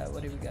 what do we got?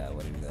 What do we got?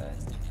 What do we got?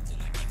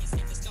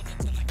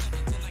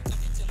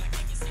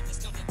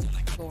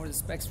 Go over the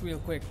specs real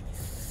quick.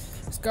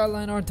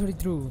 Skyline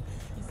R32,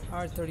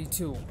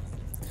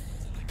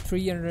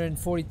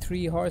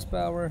 343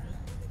 horsepower,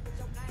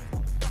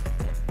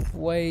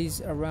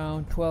 weighs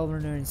around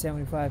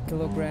 1275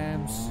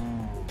 kilograms,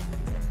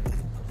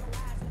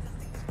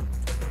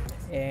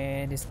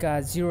 and it's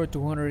got 0 to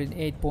 100 in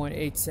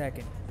 8.8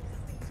 seconds.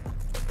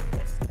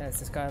 That's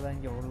the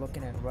Skyline you're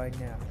looking at right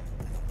now.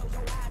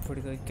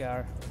 Pretty good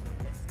car.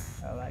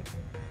 I like it.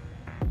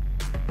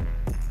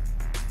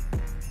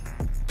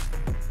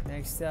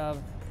 Next up,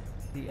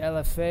 the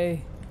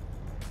LFA.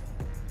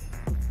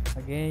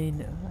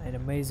 Again, an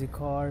amazing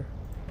car.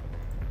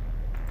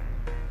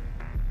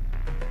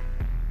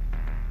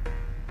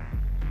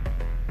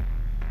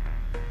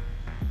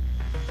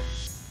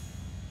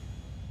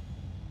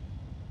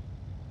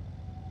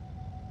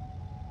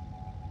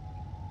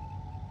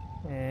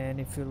 And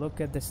if you look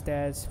at the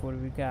stats, what do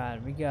we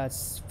got? We got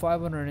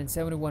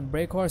 571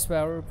 brake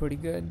horsepower, pretty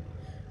good.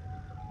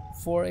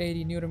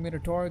 480 Newton meter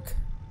torque.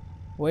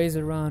 Weighs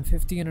around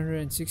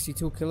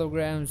 1562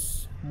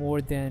 kilograms, more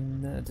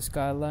than the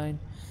Skyline.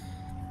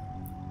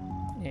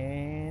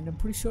 And I'm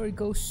pretty sure it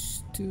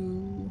goes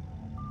to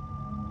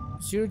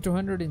 0 to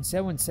 100 in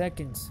 7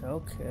 seconds.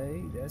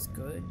 Okay, that's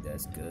good,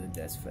 that's good,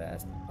 that's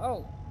fast.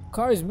 Oh,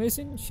 car is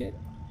missing? Shit.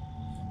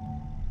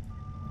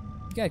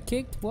 You got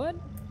kicked? What?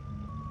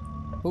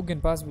 Who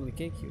can possibly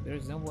kick you?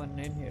 There's no one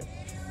in here.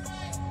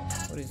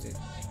 What is it?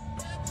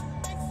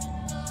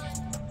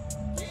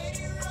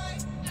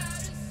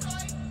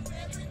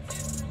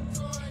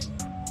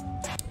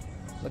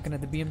 Looking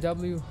at the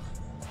BMW.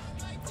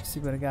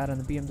 See what I got on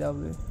the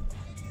BMW.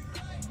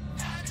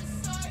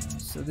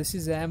 So this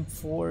is an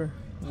M4.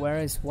 Where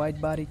is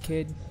white body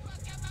kit?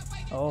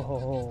 Oh ho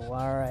ho,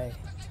 alright.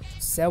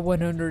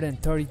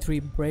 733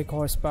 brake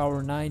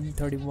horsepower,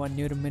 931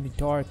 Newton meter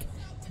torque.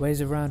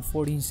 Weighs around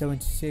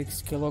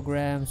 1476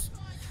 kilograms.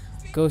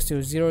 Goes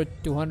to 0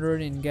 to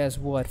 100 in guess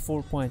what?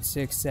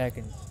 4.6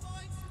 seconds.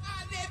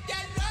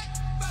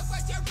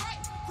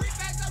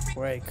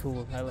 Very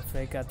cool.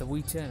 LFA got the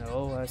V10.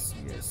 Oh, I see,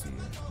 I see.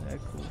 That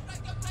cool.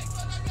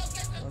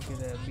 Look at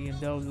that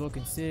BMW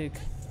looking sick.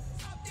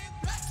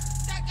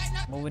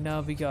 Moving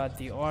on, we got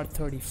the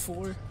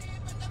R34.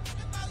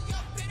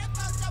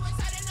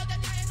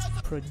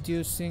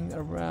 Producing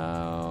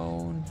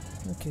around.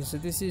 Okay, so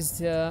this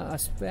is a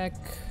spec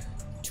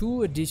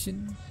 2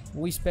 edition.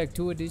 We spec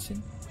 2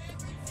 edition.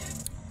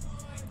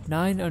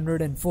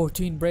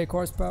 914 brake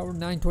horsepower,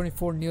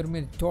 924 Newton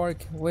meter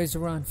torque, weighs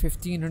around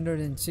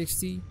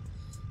 1560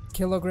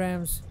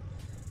 kilograms.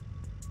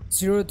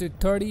 0 to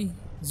 30,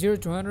 0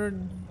 to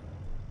 100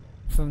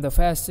 from the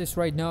fastest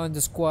right now in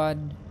the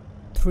squad,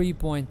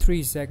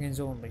 3.3 seconds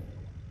only.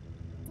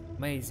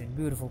 Amazing,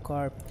 beautiful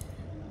car,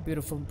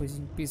 beautiful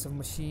piece of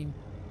machine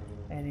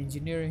and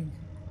engineering.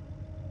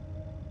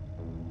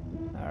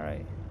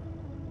 Alright,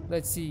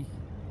 let's see.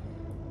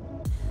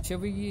 Shall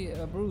we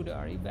Brood,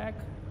 are you back?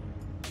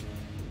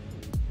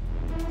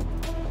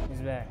 He's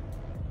back.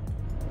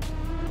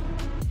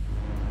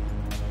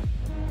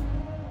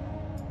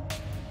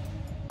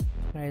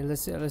 Alright,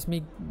 let's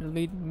meet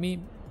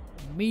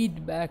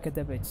back at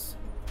the bitch.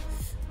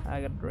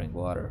 I gotta drink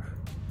water.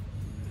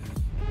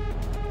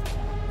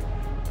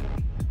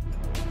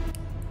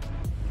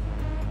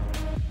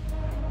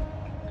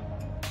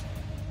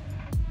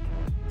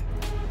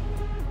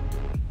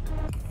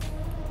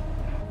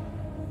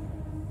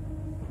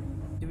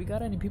 Do we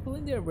got any people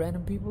in there?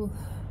 Random people?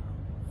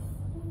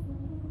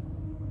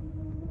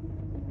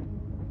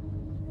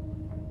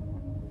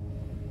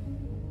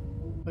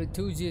 Wait,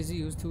 2JZ,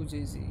 who's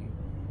 2JZ?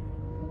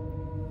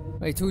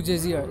 Wait,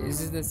 2JZ, is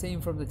this the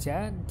same from the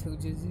chat?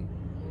 2JZ?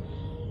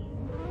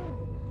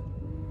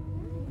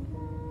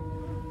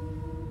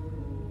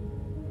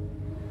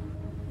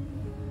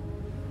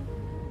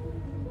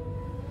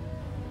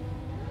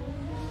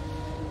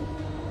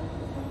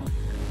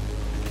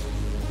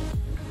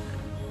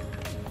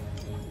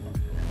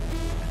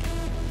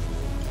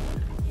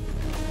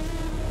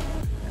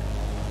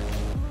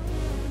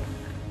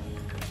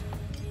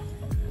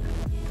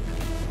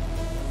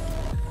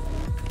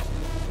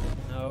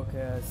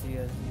 Okay, I see.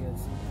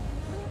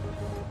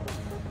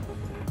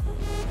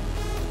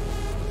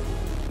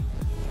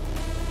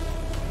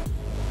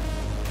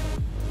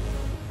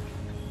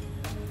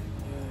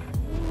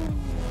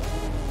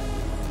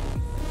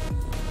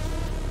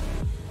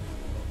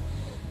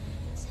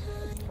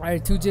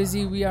 Alright,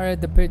 2JZ, we are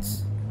at the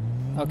pits.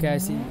 Okay, I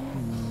see you.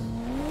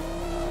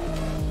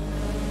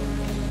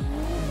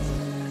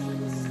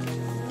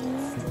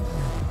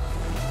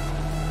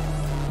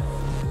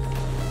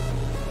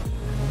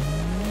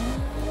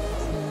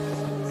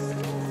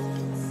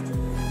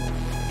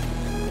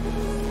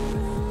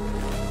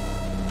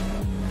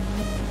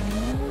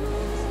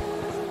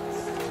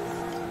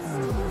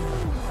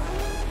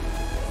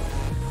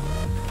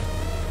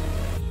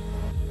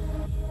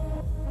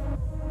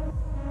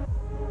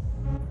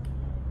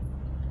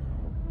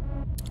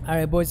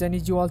 Alright boys, I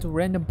need you all to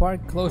random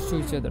park close to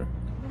each other.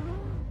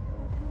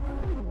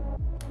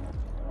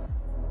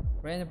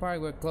 Random park,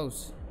 we're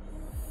close.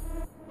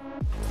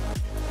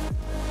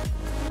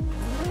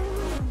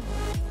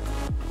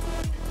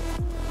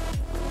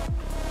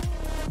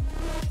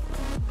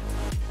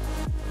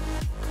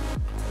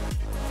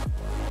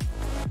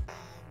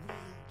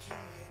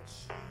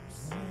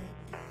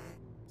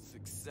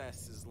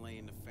 Success is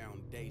laying the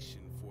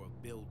foundation for a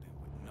building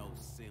with no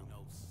ceiling.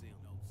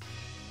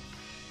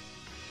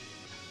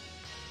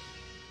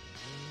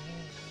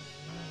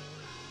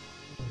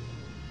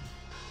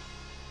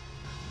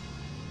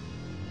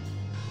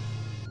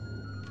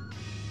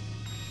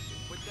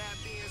 With that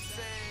being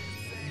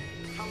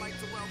said, I'd like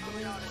to welcome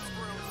y'all to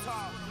Squirrel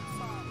Talk.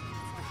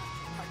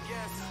 I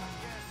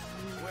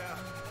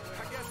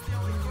guess the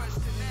only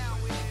question now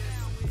is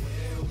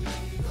where we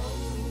go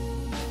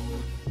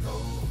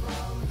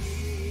from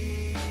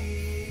here.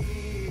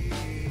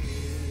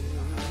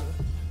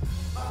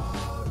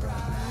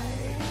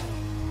 Alright,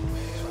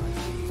 where we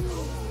go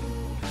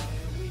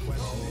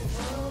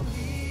from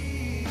here.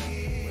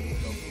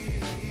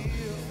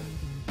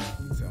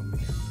 Tell me.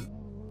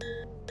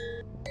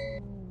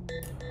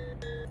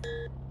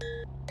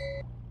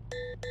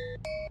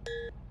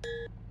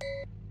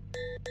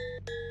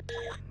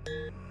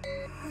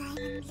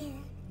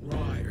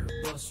 Rider,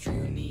 bust you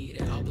need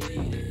it, I'll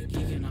bleed it.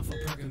 Geeking off a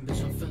perkin',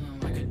 bitch, I'm feeling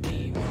like a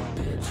demon.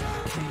 Bitch,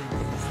 I can't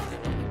lose on the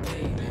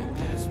pavement.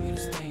 Pass me the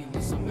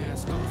stainless, I'm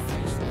mask off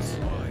faceless.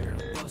 Rider,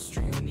 bust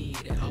you need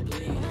it, I'll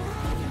bleed it.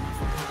 Geeking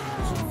off a perkin',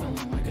 bitch, I'm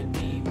feeling like a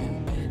demon.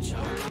 Bitch, I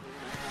can't.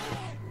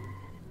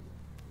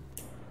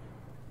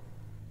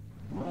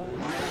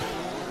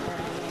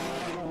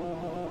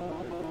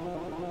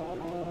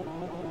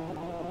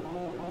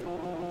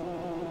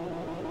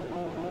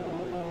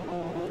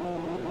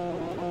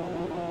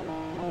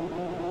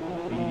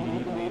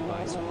 Made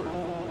by Squirt.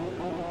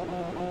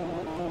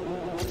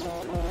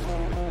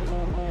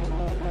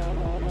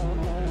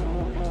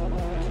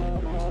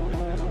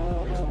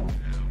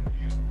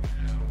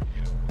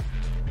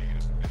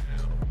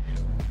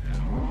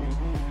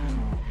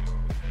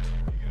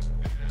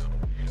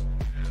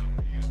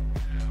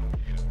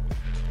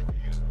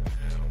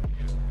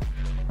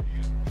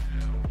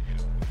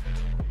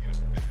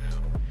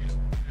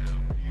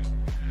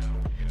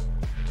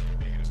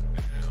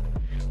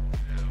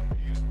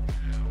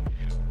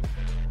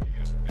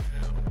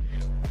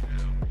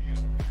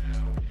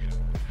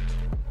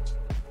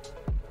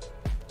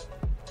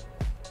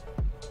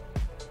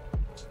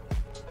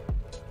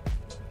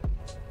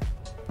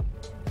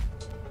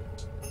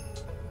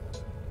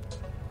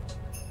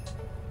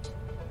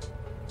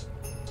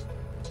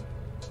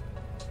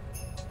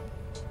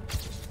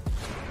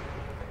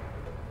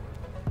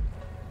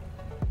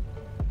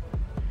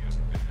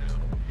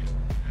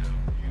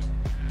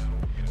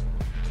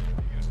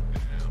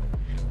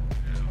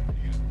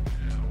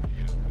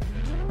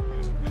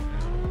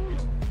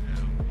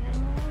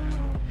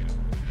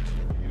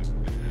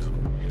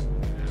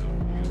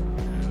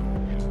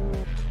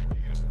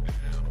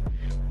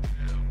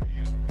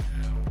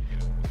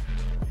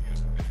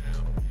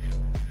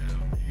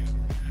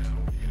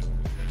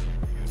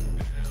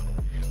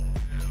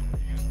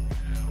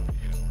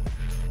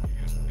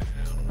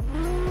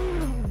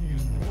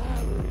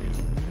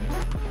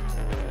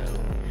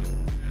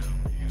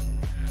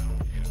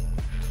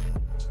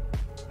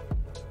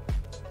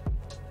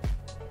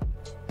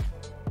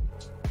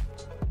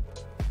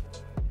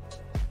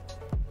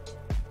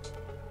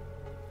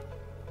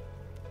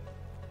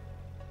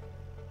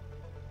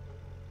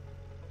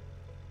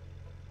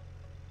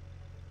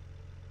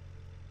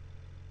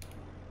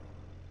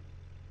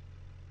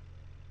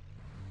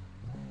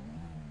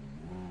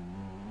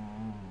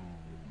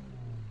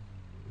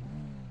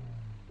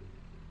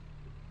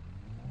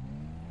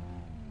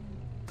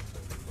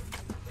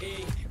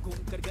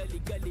 घूमकर गली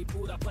गली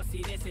पूरा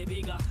पसीने से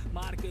भीगा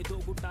मार के दो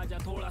गुट्टा जा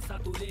थोड़ा सा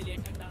तू ले ले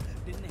ठंडा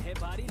दिन है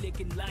भारी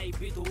लेकिन लाइफ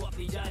भी तू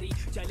अपनी जारी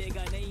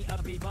चलेगा नहीं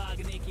अभी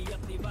भागने की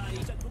अपनी बारी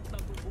चल रुकना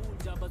तू भूल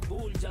जा बस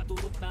भूल जा तू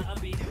रुकना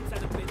अभी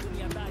सर पे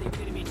दुनियादारी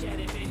फिर भी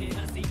चेहरे पे है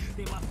हंसी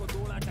दिमाग को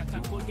थोड़ा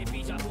ढक्कन खोल के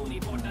पीछा पूरी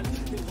बोतल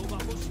दिल होगा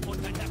खुश और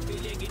ठंडक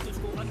मिलेगी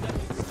तुझको अंदर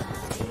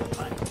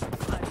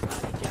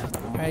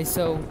Alright,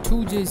 so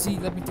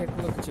 2JZ, let me take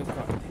a look at your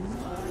card.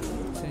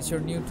 Since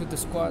you're new to the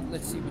squad,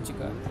 let's see what you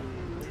got.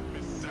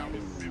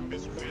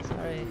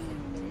 Alright.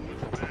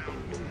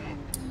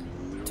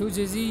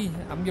 2JZ,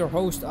 I'm your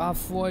host,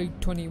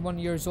 Off-White, 21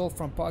 years old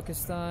from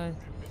Pakistan.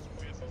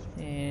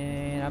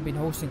 and I've been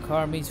hosting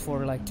Carmeets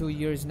for like 2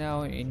 years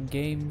now in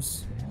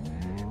games.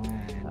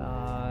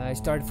 I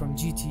started from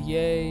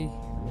GTA,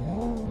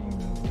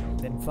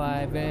 then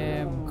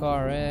 5M,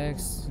 Car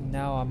X.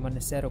 Now I'm on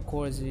Assetto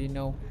Corsa, you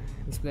know,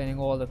 explaining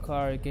all the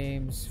car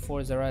games,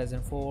 Forza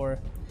Horizon 4.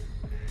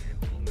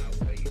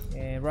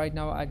 And right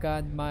now I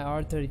got my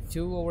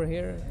R32 over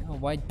here, a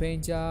white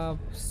paint job.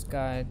 It's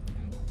got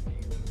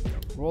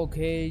roll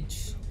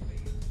cage,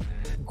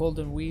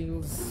 golden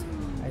wheels.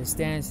 I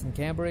stance and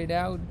camber it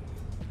out.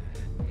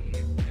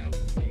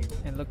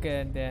 And look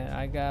at that,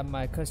 I got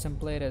my custom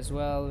plate as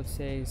well. It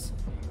says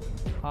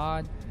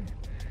hot.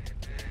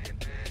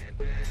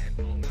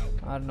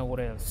 I don't know what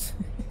else.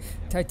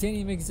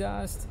 Titanium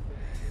exhaust.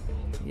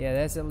 Yeah,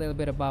 that's a little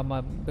bit about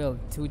my build.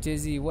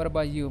 2JZ, what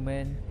about you,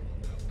 man?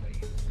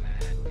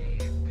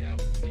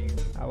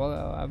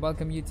 I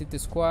welcome you to the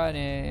squad,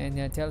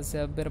 and tell us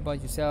a bit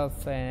about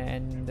yourself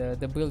and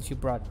the builds you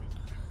brought.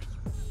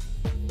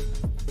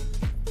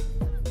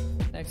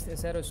 Next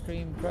Assetto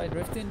stream, try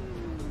drifting.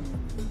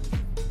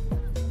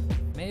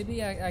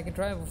 Maybe I can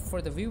try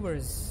for the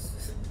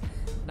viewers,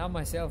 not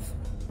myself.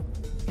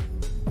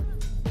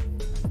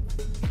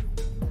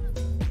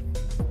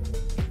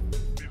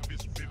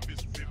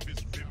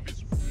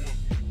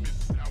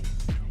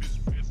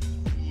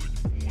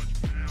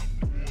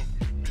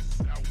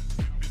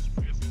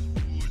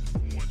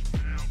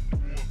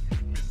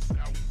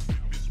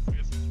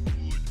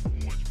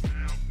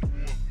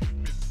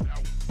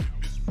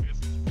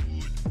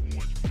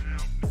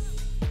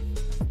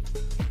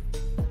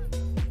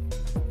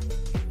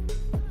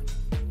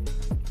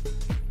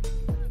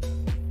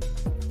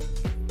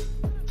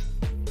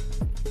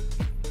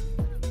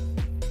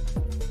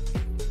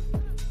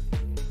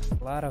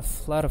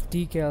 Lot of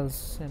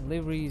decals and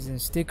liveries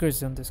and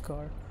stickers on this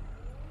car.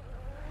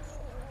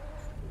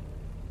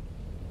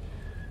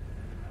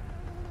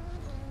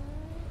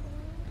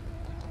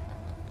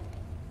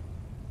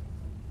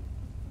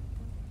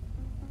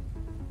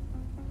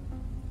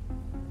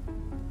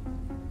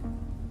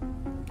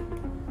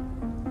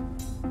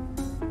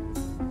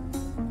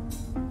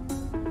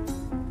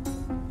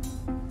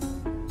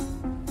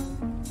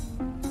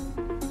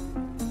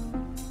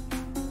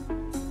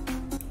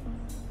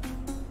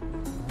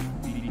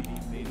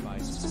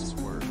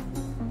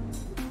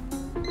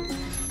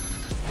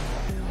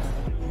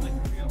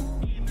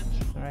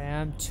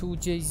 I'm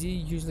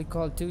 2JZ, usually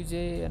called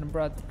 2J, and I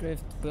brought the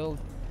drift build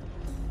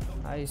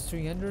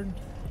IS300.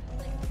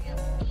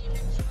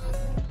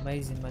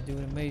 Amazing, my dude,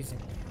 amazing.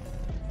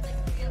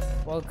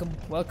 Welcome.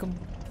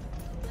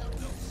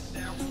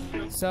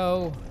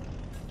 So,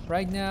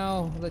 right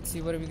now, let's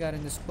see what we got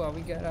in the squad.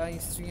 We got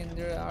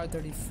IS300,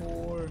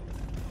 R34,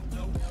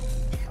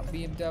 a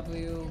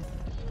BMW,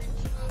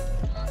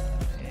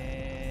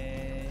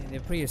 and the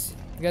Prius.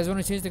 You guys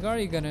want to change the car, or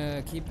you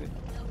gonna keep it?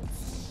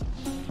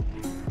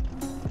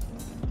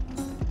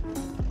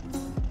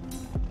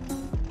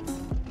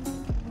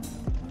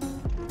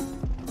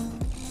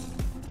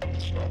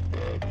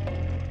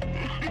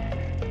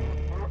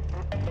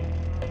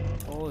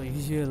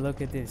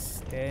 Look at this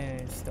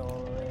dance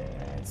all the way.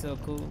 It's so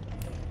cool.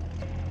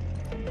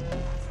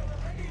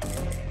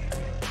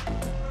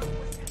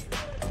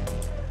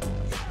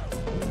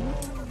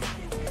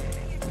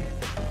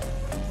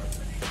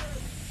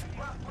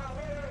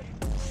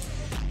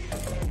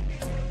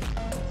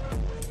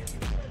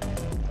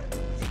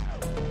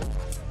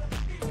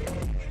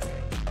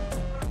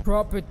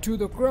 Drop it to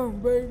the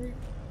ground, baby.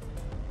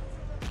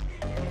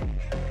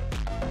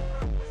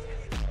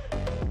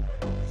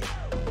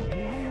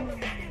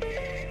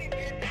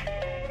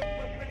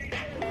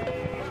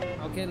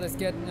 Okay, let's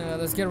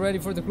get ready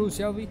for the cruise,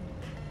 shall we?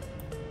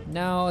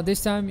 Now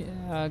this time,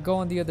 go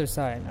on the other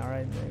side. All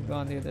right, go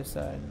on the other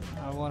side.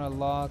 I want to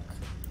lock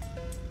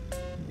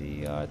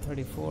the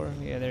R34.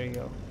 Yeah, there you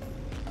go.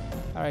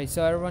 All right,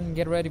 so everyone,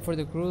 get ready for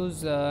the cruise.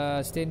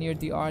 Stay near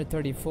the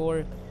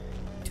R34.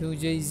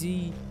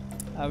 2JZ.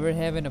 We're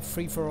having a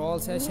free-for-all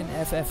session,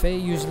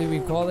 FFA. Usually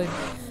we call it.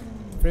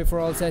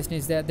 Free-for-all session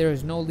is that there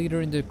is no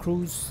leader in the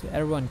cruise.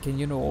 Everyone can,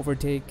 you know,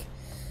 overtake.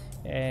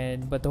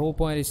 But the whole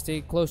point is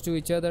stay close to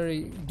each other,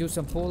 do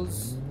some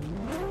pulls,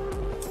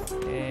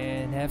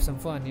 and have some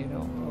fun, you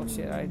know. Oh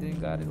shit, I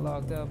didn't got it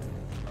locked up.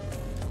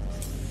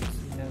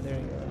 Now there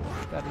you go.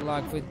 Got it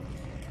locked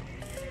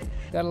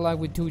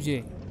with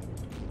 2J.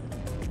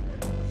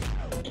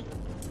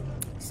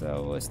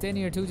 So stay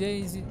near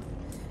 2J's.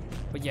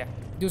 But yeah,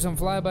 do some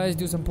flybys,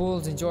 do some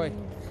pulls, enjoy.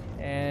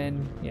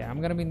 And yeah,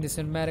 I'm gonna be in the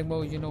cinematic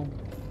mode, you know,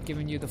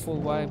 giving you the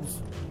full vibes.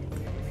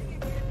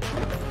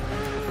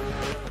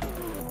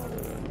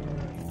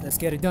 Let's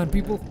get it done,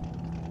 people.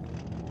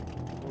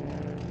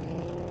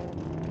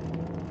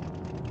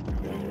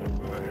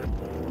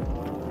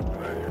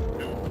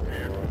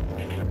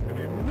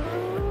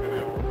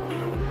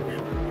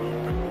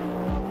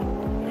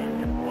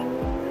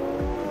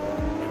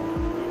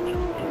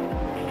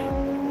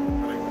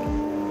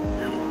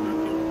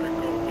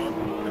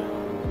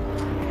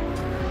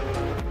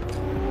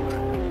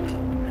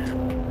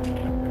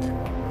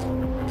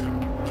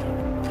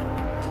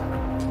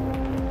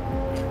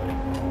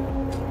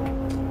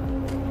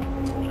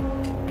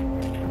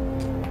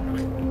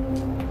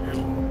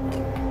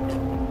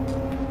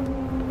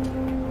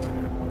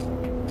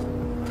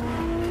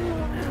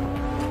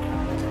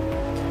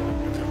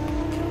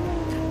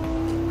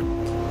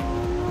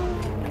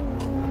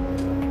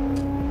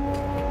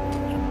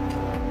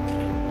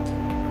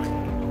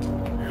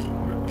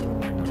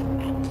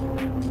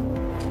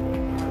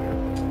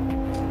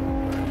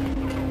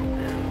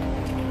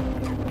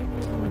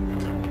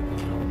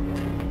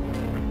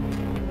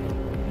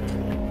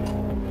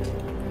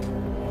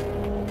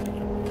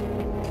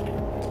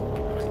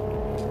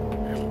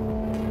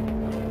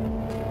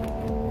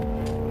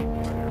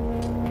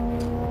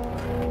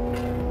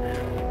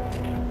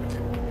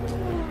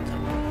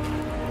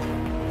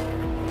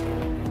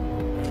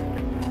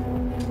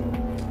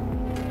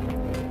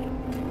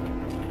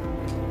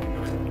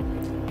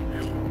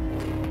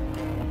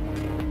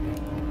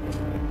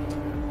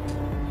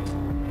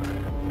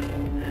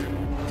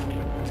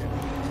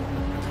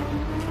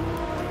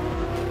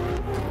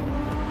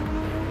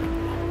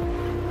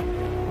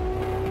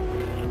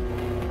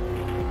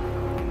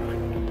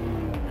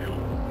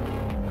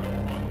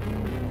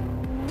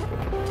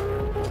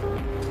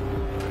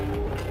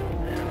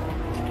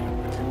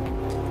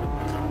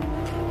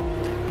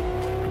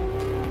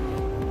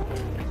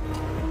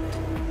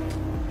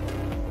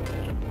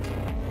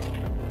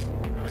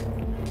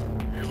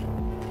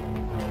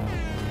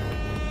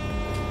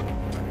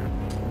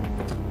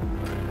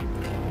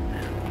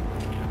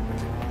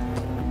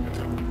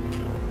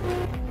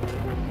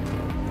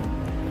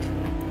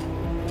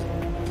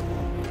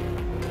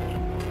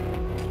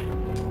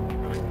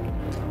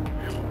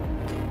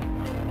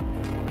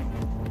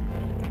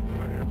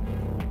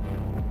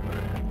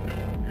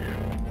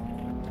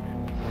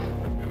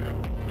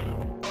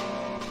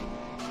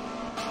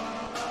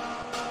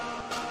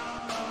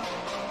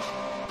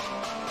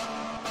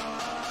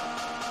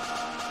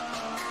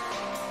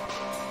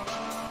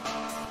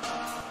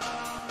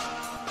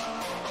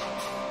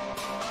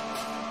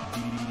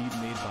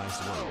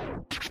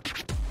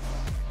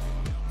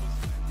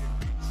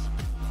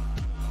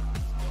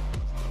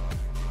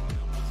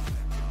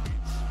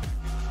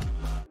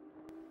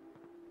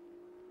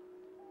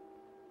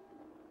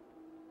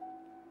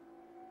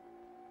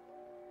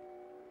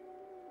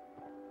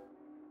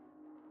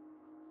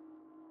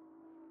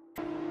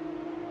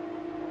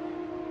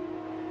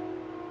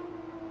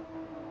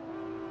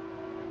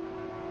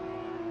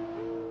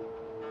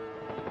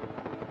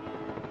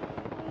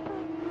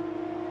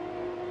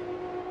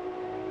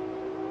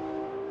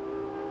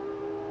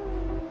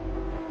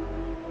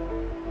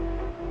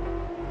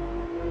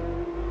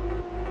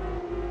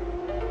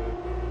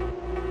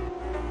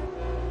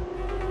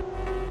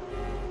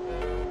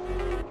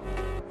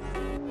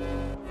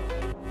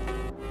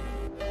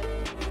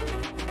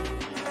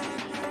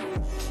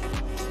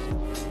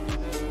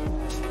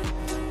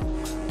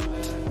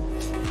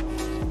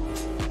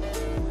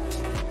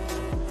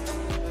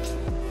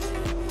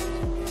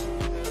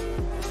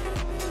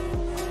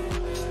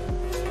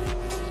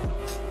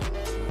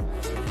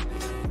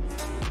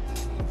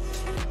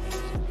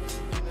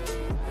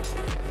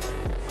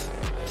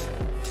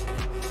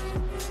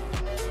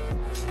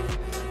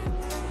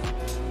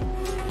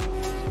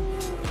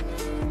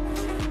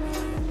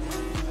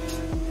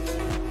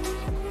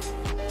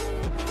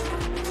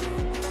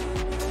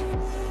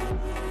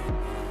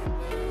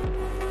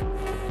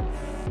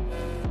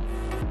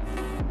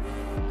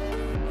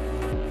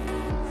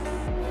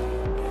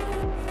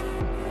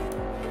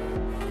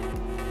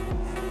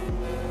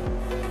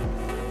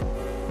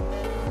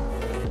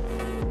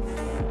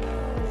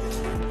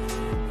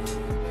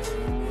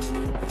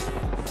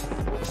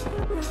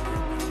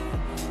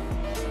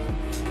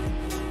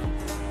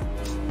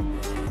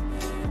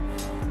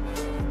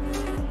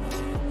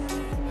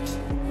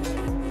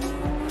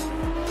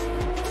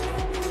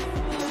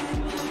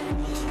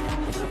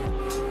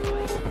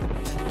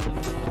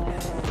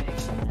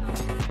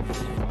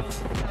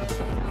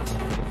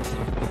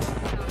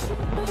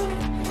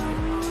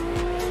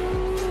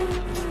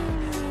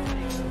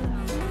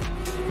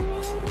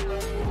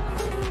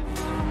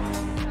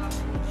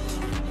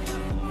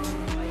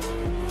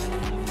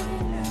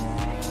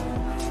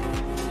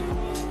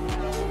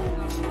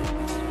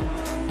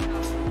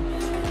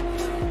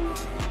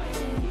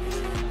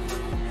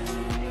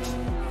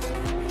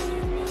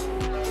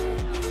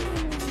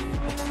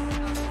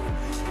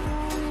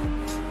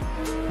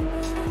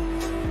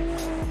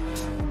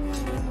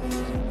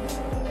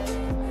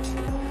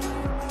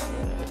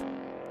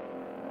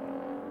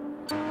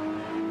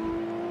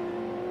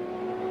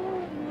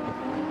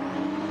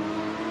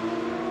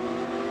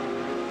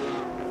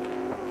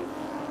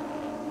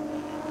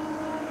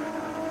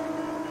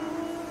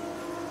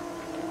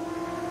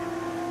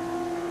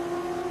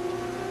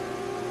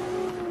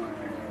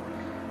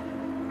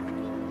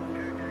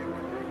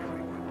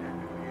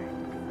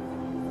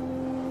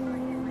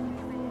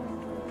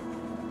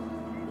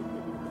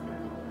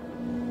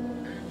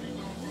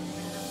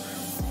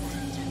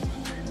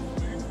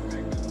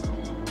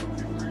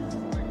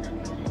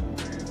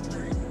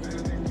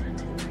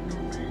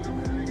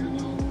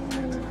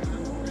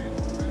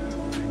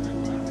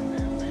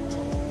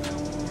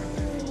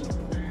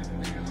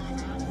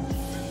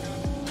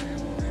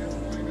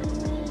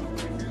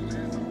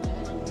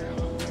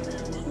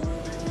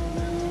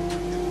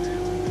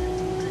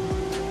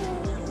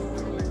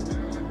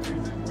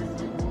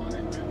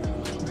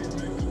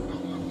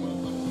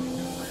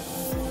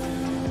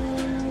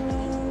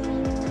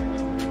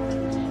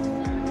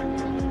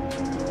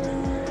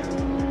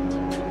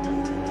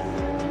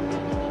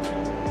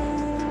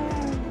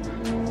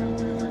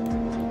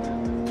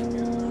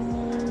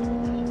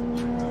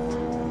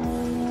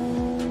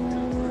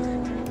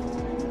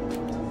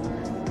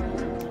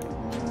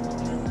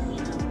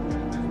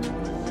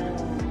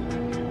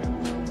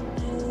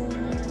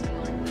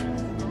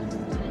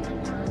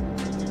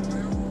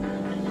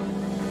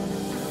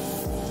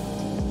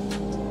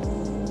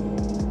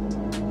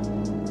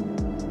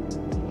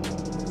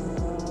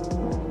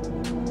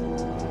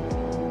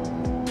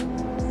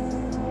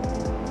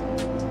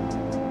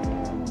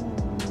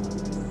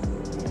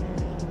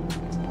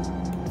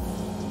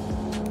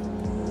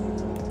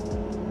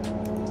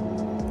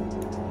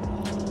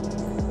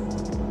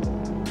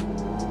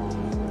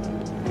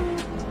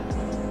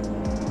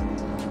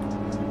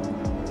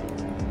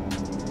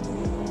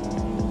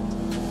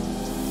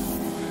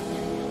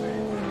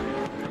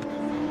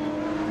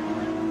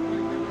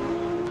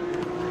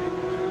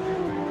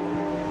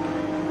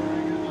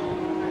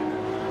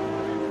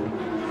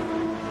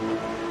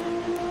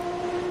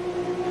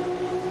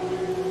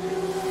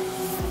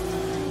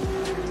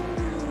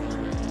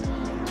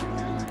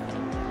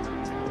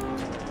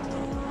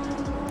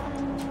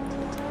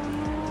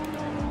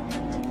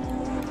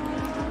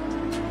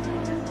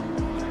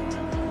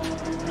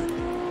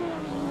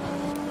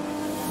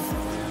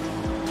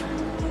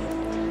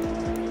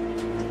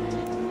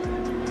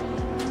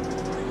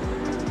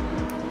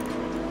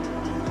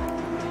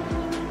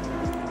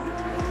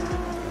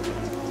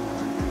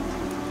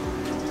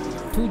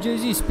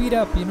 2JZ, speed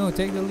up, you know,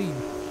 take the lead.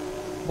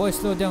 Boy,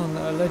 slow down,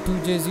 let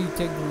 2JZ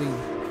take the lead.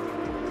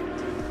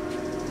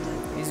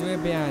 He's way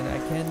behind, I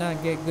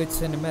cannot get good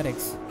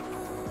cinematics.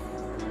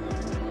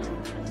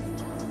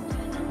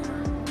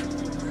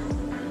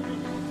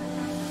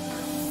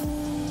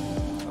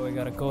 Oh, we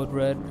got a code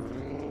red.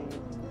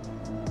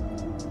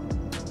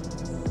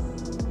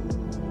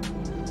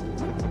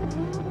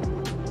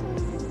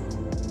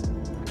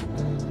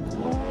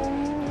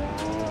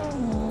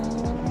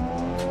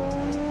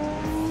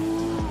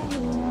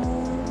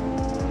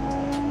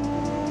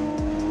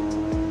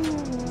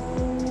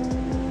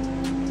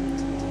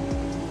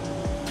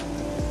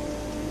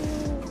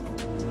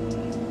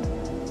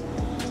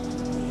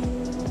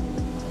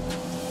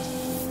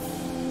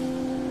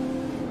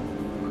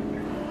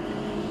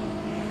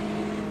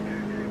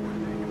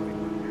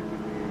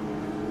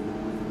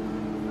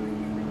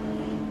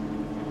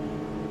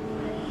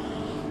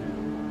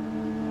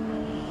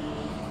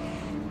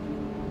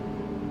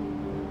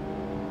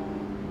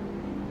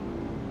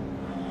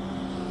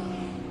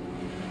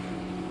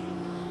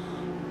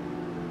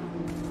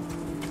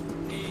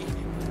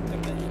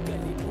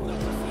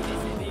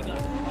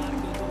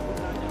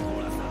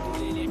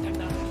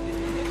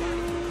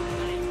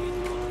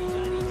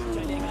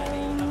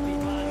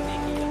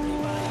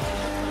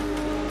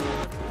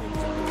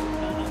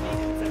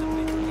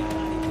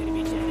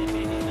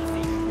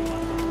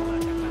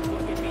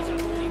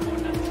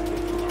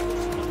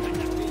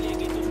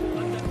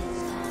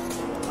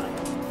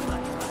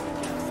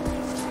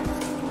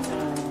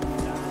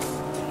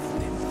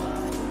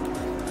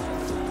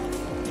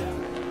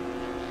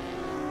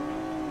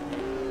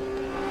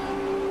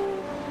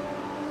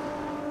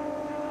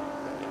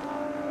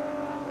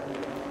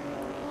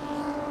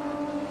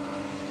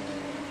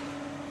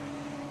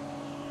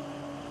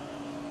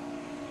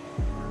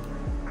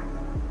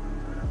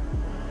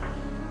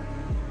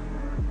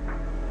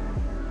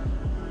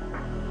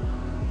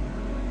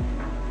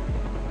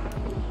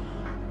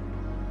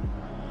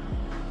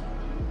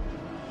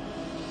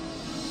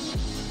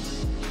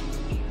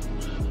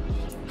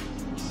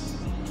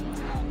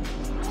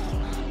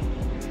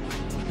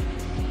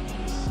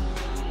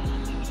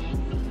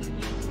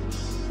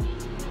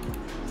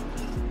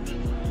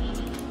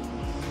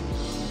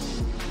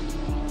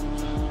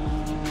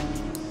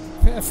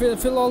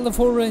 Fill all the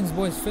 4 lanes,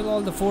 boys. Fill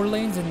all the 4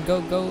 lanes and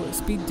go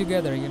speed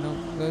together. You know,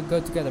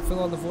 go together. Fill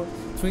all the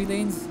 3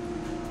 lanes.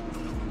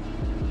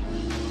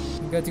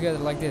 Go together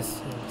like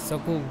this. So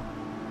cool.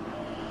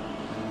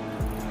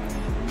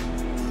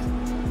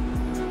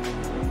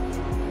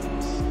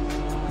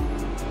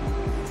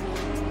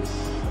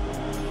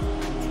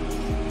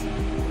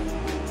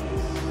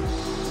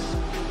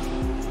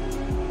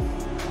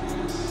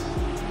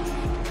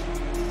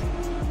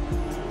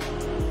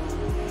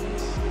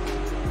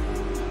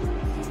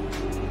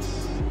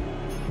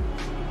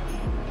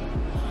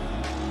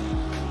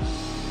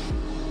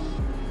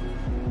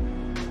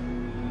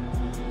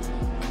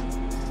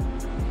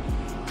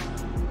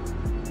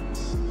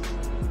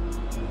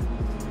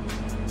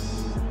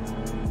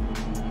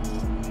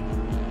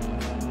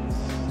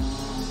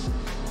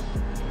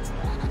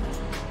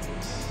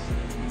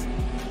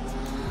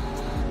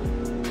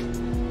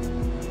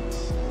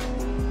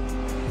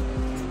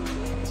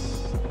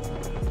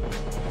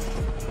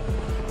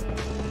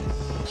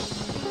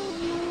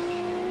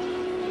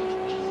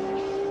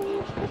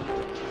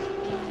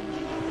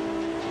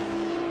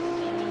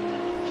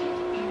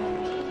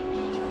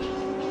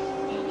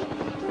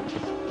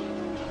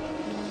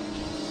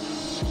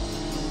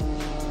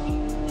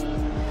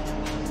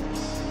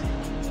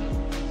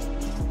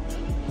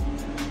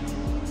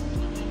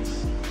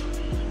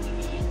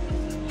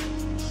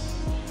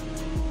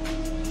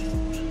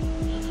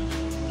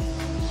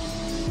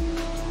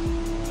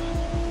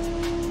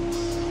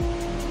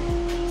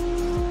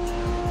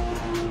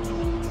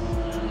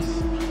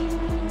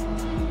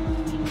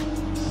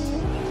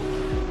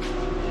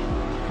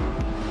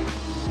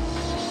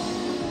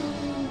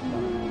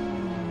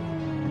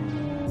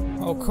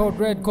 Oh, code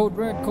red, code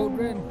red, code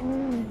red.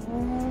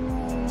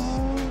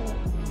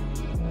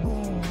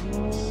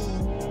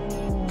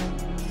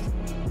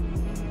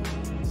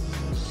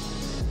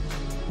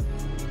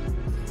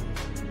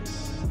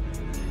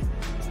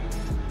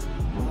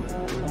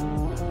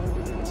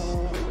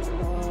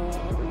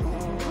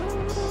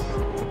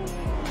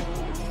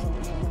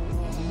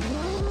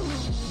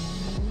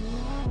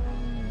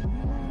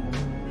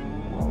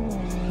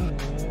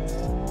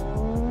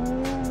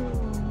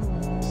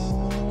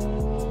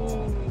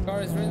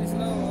 Car is really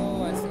slow.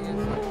 Oh, I see it.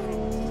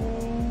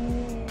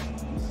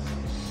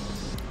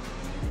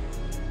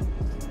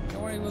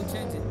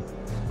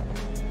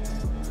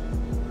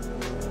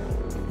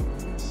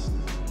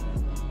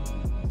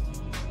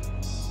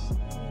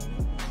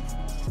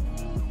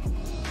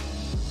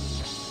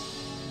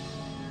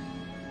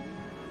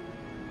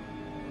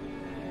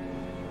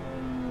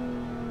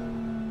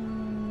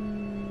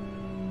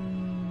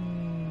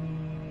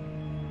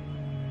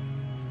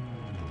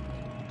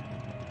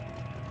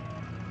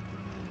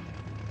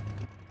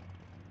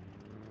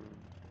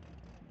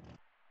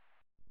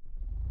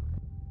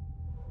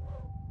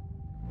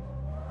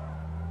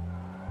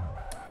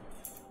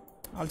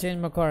 I'll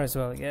change my car as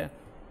well, yeah.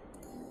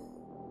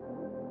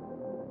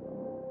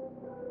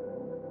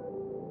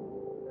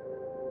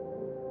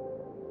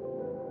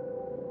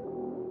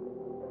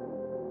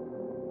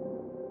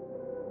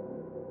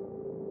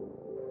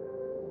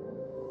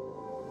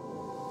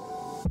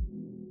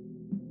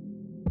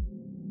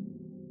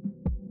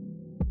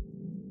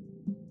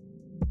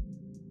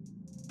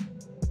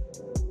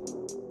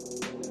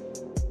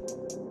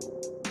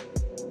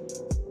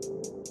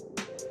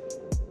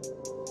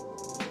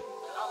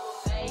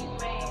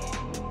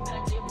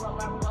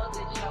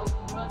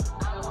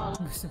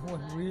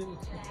 Someone real.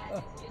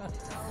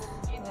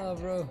 Oh,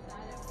 bro.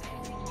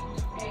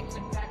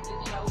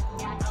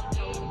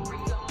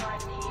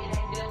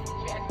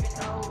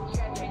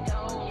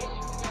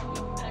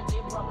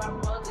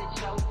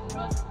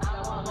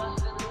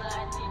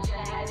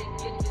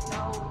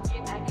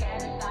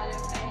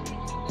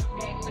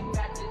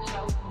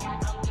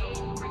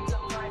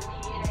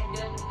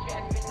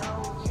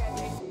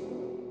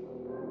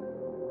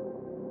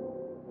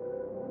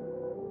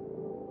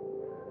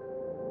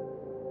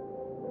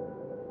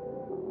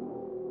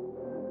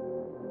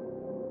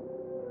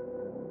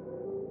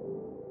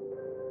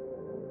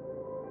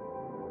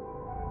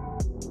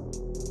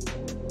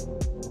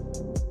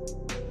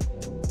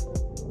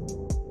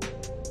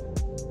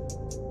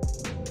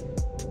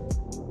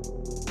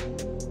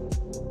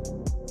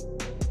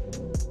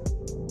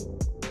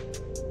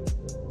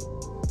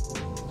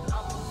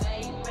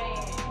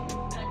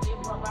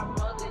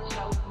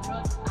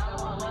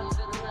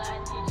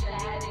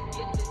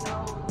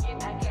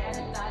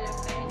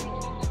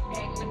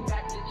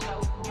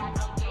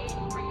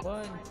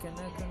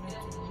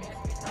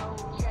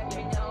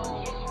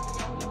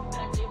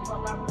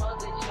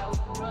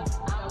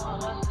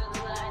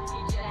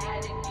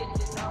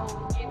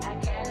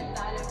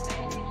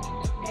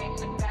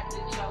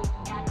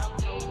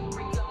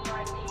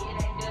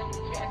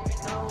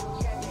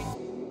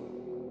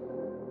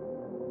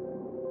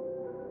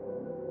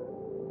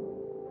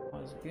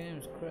 This game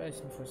is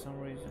crashing for some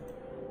reason.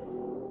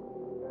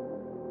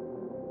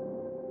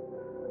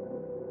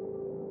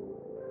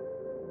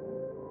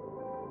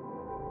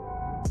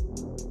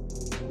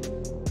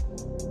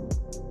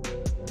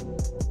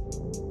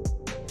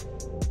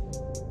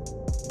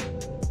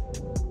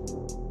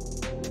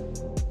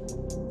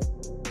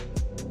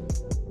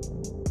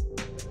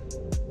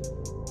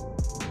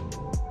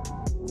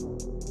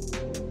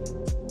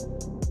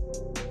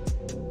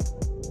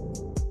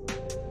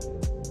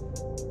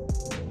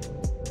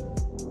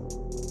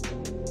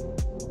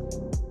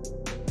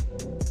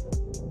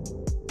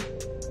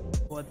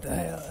 What the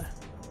hell?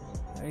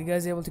 Are you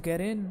guys able to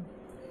get in?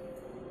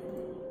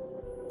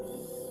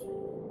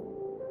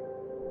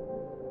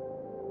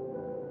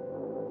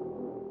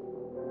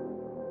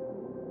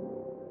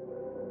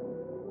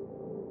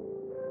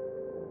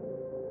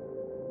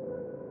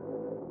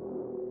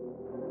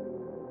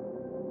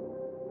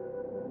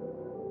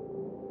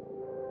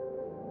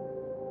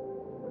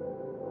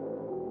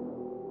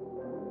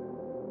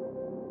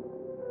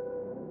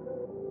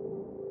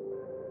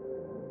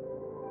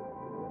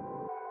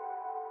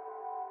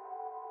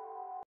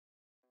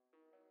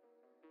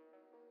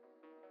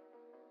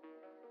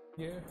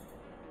 Yeah.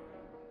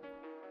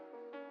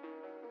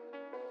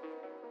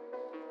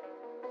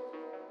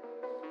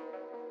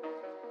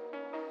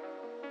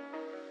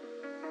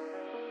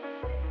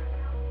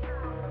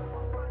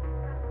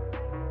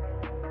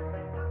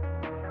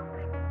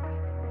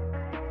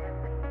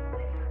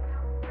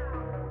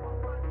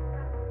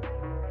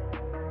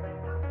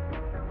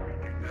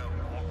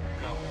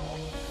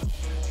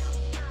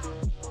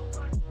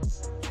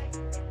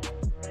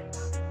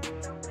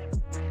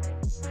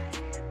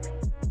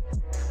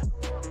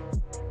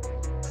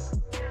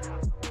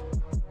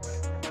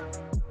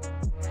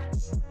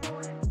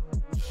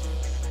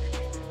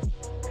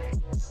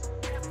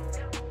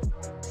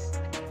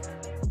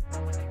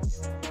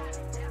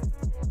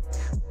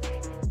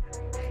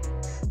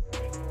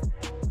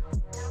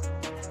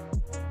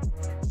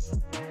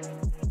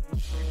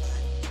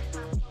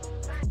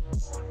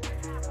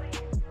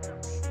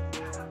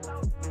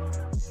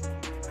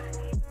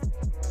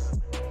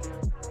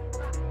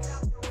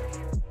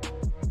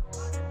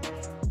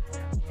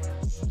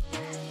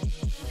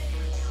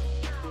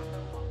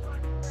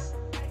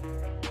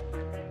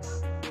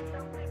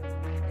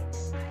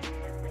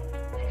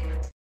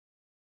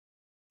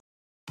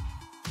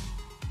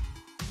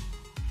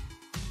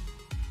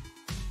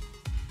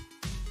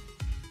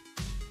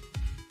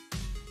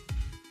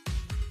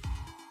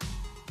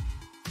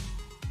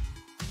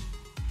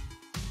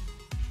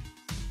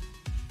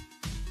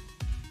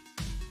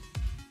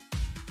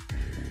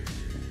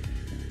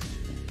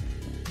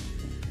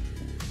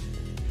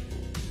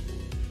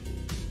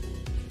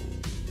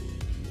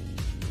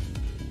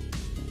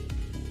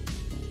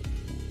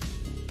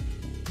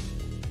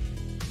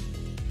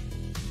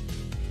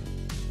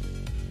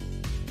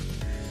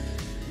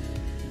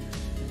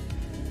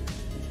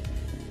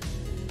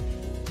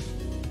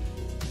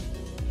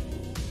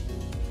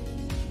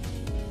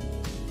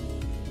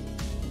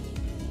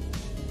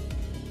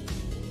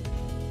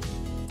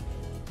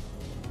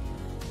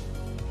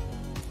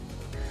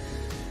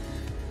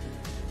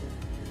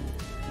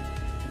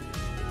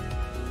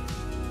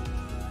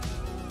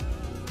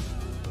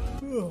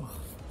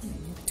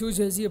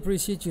 2JZ,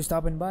 appreciate you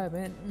stopping by,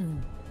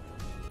 man.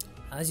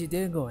 How's your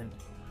day going?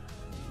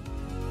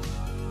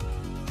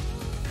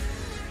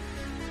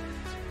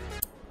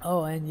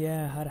 Oh, and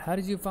yeah, how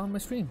did you find my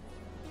stream?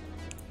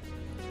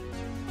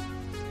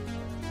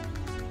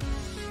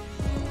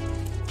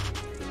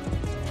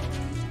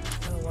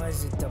 Oh, why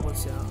is it double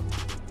sound?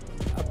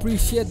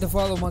 Appreciate the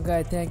follow, my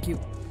guy. Thank you.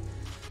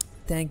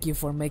 Thank you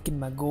for making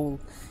my goal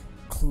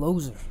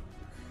closer.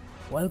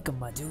 Welcome,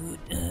 my dude.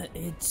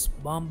 It's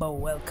Bomba.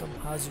 Welcome.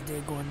 How's your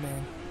day going,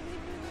 man?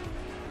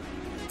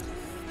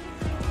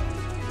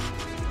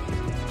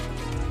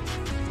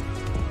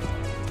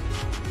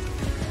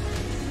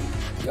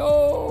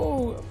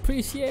 Yo,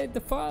 appreciate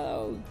the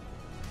follow.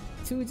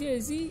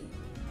 2JZ.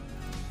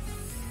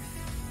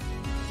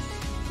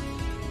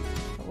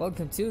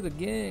 Welcome to the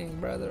gang,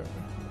 brother.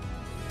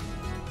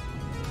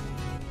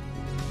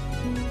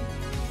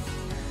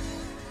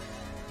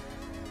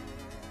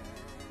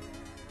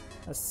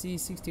 A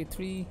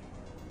C63.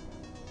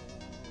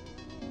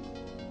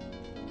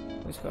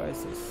 Which car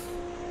is this?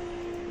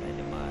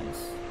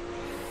 Randomize.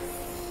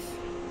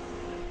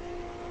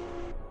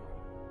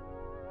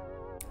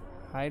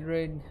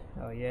 Hydrate.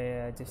 Oh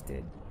yeah, I just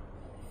did.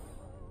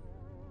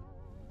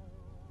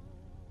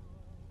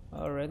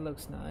 Oh, red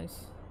looks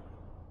nice.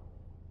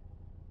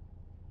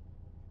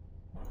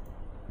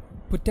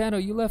 Potato,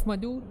 you left, my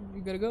dude.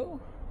 You gotta go.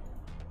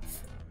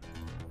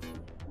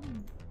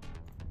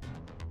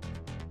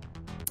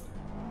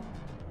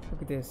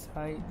 Look at this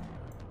height.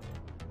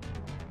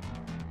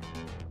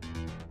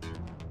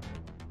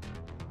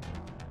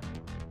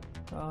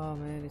 Oh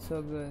man, it's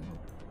so good.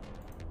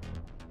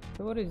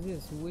 So what is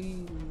this?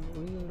 Wheel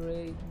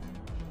rate.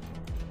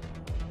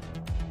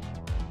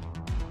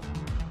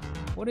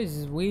 What is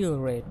this wheel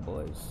rate,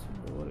 boys?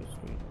 What is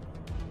it?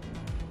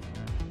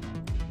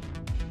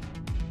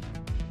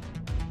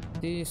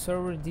 The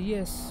server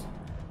DS.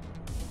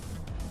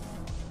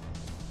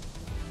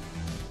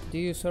 Do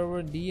you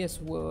server DS?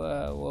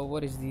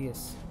 What is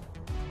DS?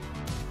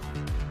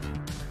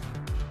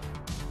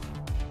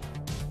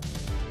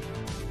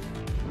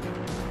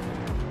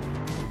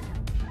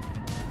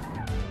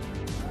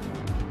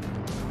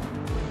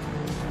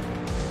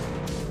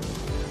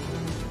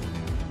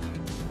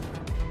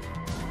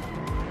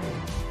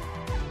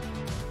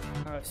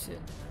 Oh shit.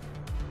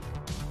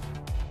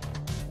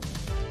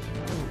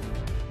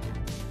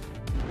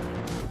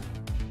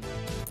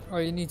 Oh,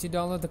 you need to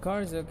download the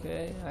cars?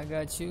 Okay, I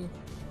got you.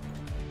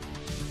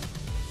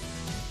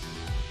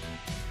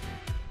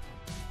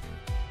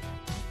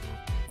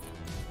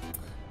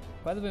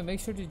 By the way, make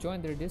sure to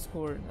join their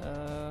Discord.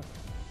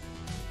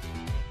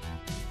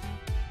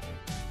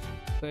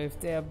 So if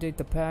they update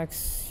the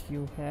packs,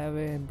 you have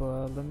it,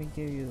 but let me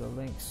give you the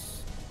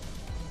links.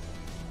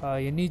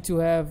 You need to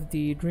have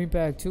the Dream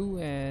Pack 2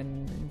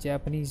 and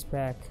Japanese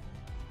pack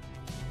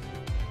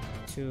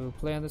to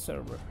play on the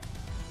server.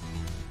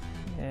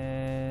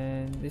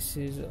 And this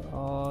is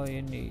all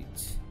you need.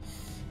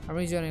 I'm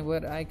rejoining,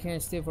 but I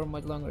can't stay for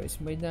much longer. It's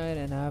midnight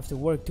and I have to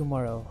work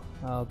tomorrow.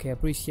 Okay,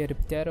 appreciate it,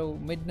 Potato.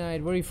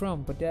 Midnight, where are you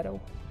from,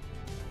 Potato?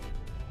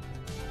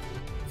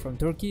 From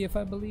Turkey, if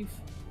I believe.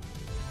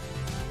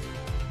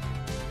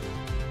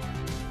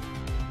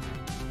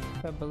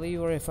 If I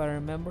believe, or if I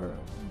remember.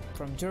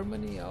 From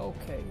Germany?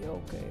 Okay.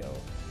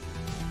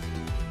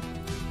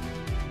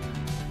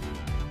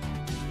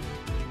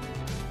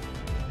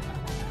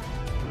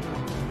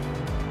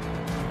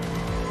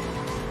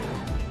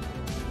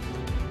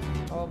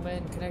 Oh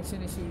man,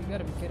 connection issue, you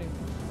gotta be kidding me.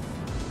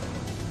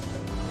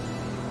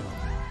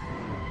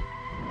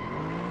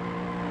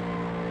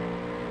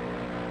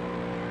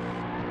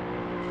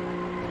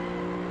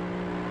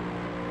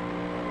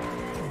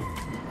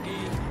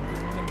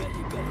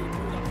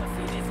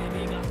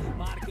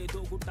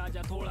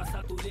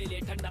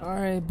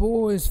 Alright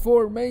boys,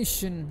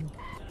 formation.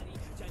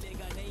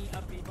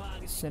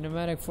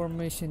 Cinematic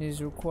formation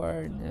is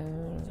required.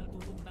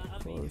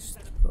 Post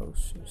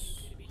process.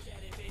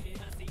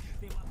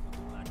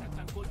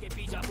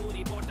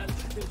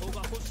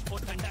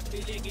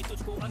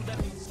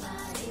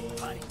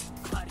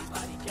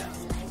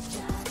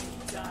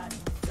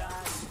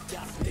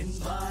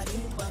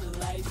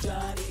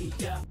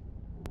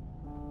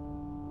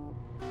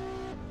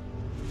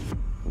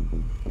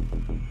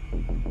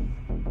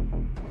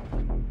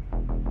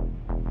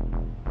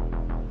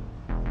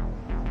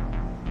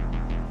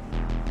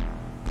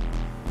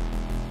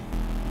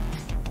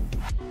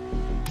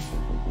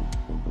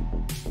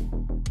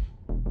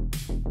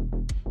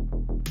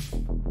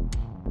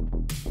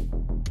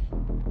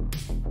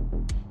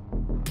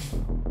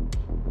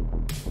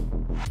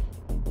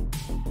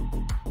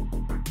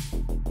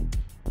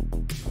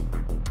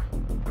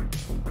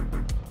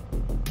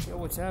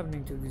 What's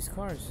happening to these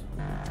cars?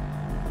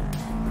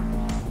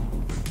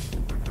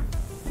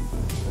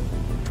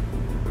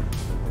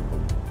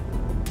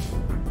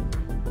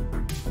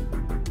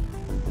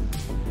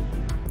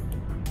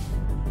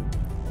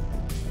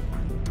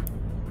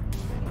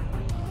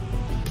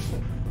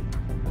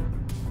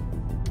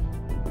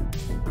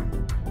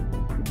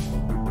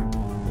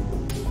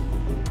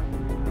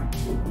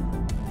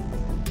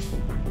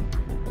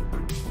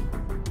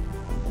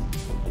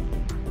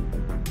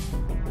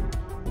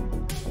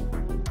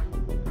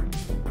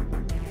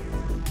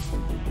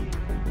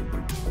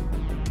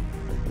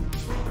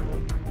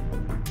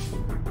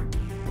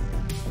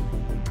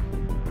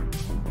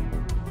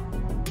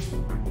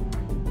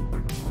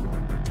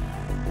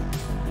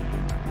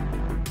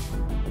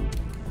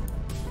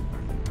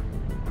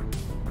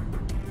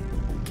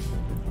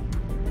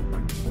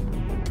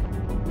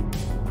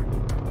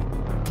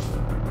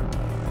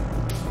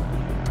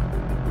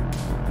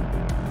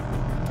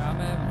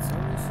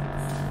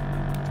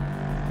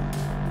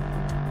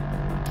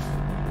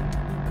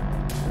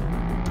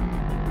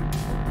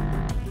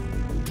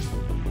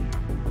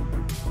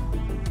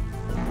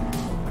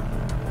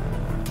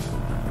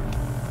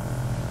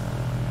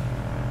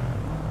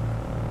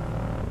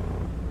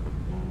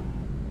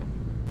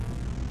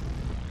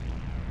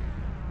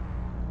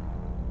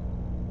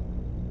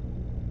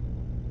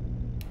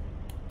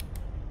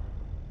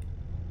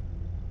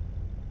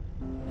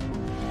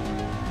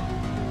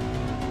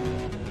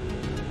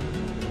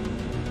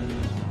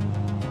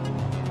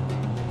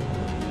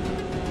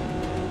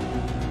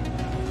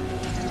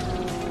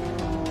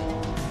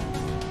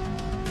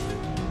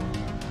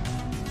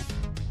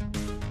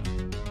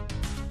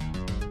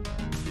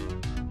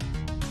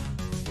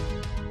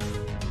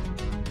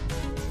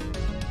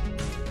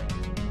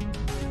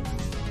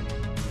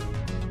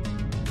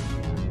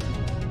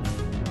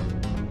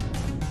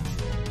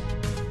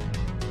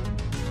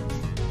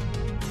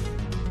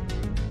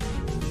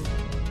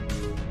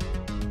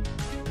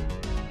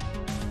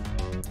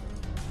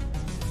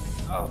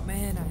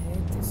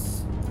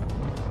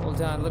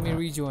 Hold on, let me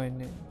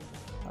rejoin.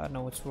 I don't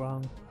know what's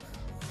wrong.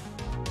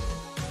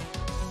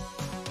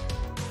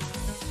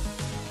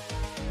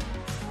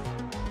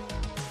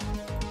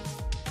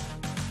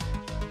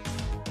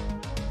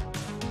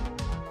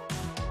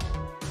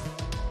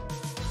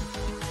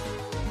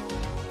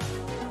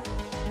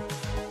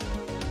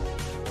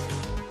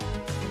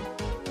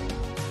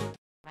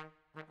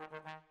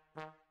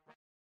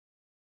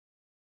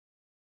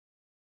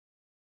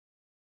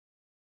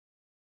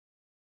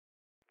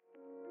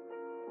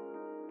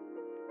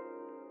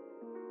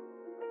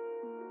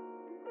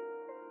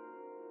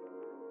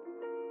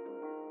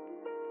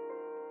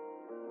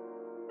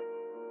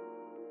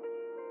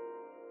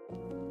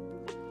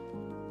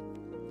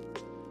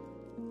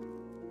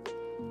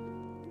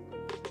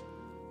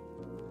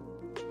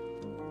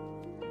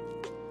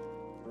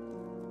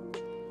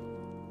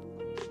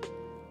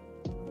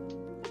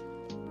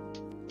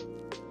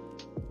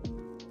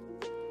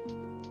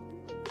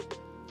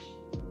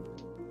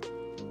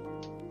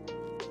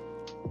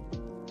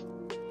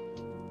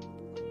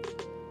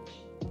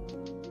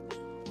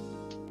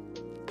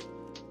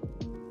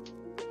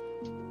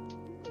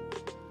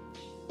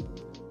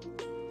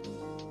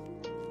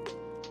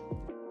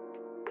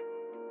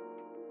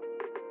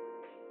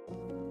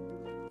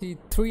 See,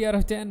 3 out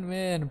of 10,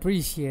 man.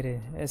 Appreciate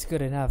it. That's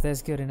good enough.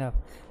 That's good enough.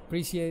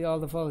 Appreciate all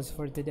the follows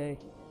for today.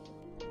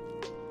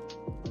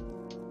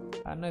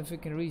 I don't know if we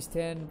can reach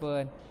 10,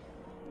 but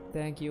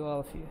thank you, all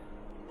of you.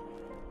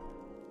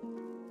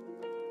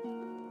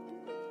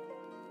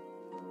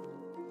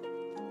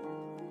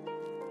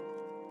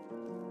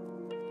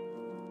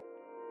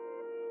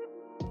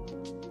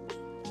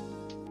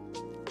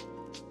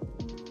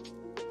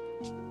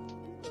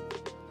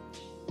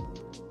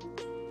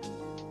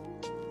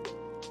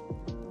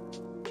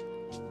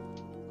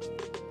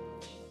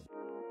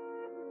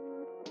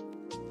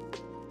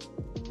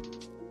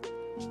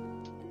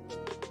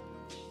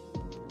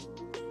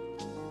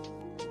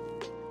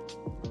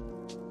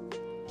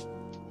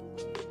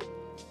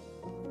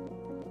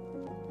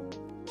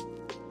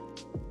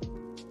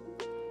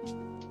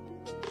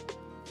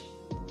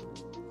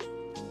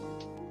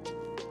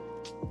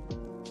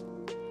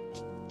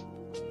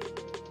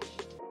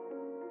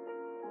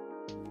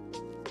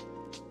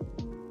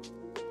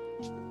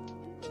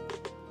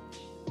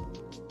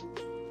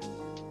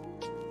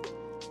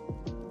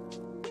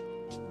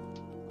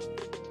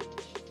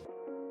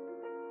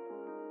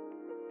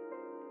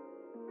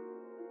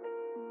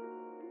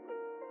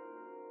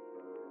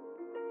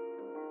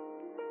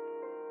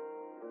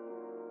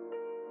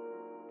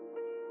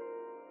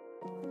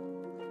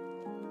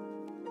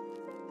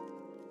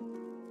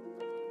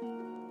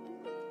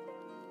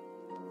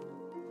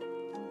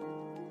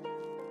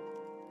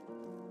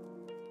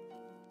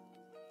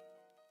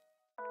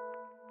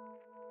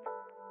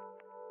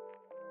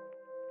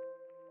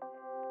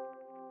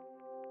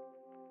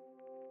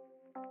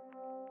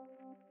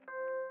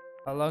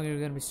 How long are you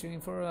gonna be streaming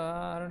for?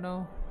 I don't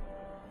know.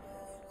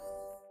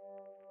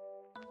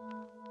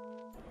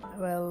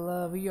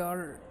 Well, we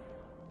are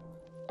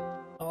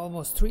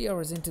almost 3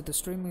 hours into the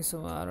streaming,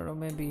 so I don't know,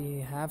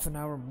 maybe half an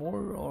hour more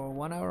or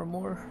 1 hour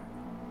more.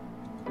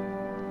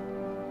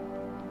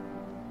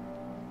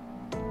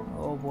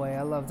 Oh boy,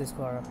 I love this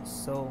car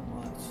so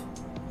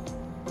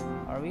much.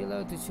 Are we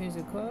allowed to change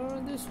the color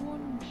on this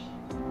one?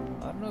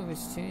 I don't know if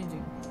it's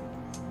changing.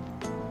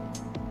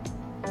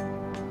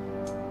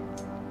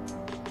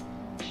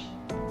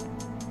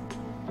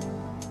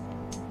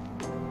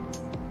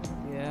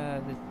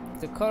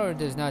 The color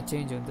does not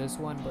change on this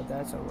one, but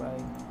that's alright.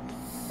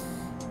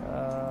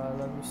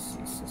 Let me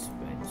see,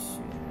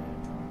 suspension.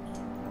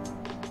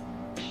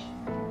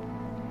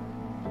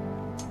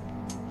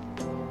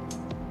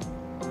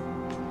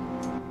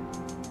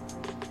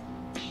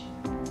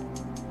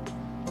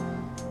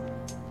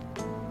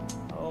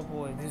 Oh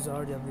boy, this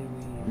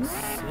RWE is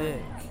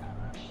sick.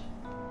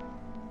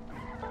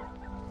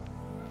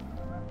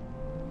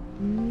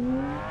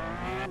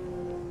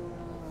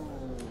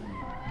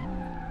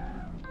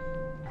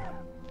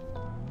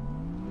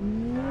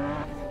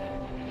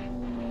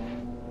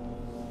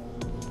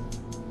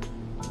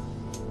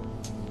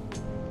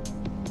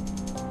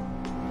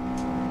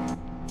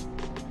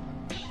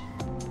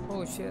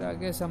 Shit, I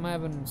guess I'm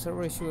having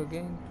server issue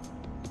again.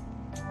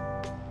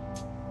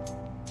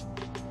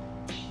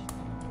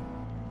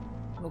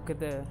 Look at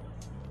that.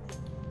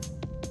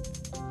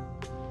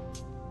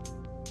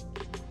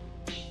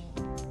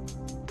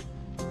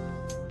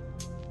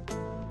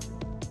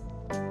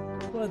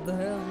 What the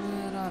hell,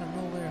 man? Out of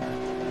nowhere.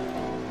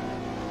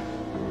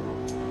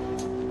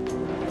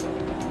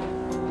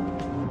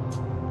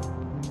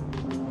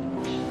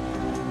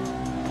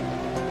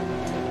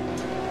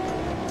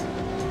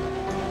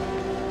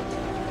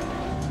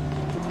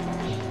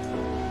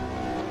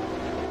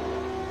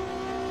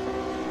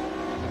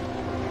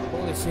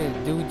 Shit,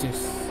 dude,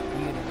 just I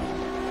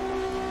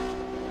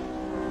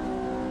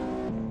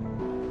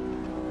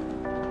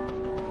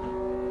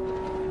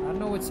don't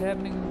know what's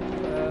happening.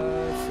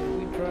 Should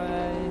we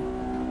try?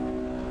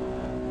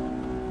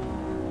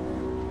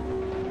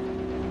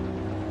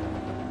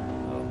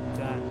 Oh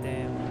god damn.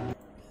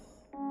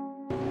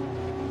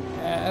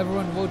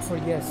 everyone vote for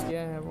yes.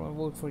 Yeah, everyone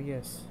vote for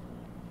yes.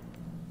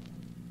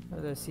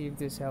 Let's see if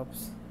this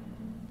helps.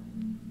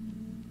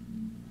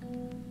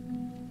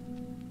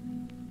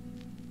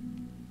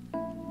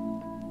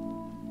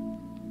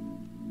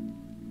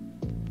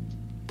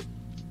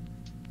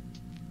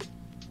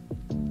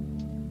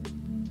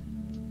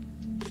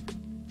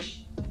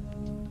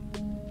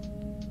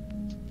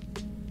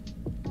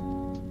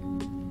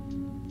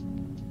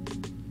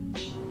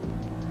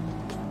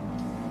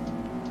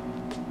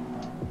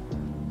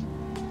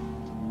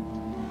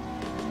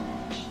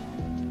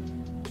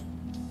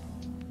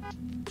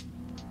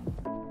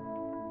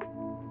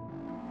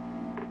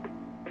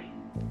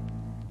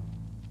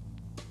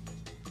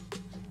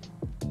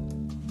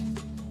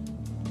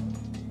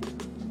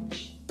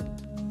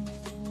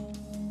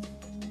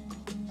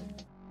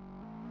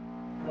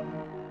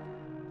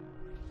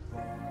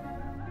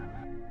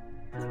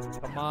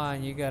 Come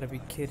on, you gotta be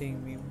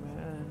kidding me,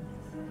 man.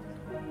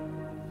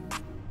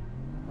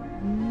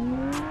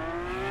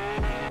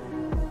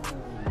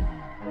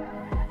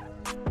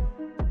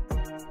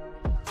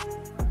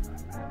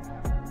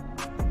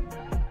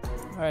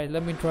 Alright,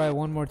 let me try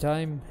one more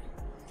time.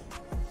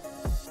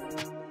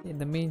 In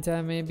the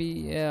meantime, maybe,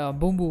 yeah,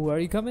 Boom Boo, are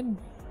you coming?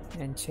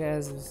 And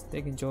Chaz,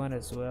 they can join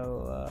as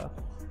well.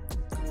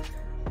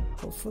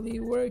 Hopefully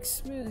it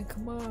works, man,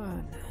 come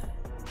on.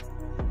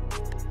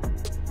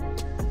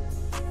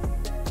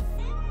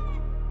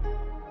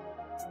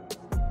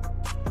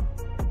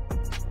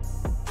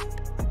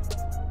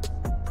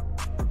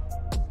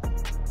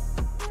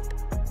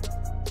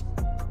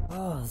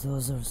 Oh,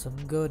 those are some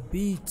good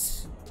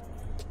beats.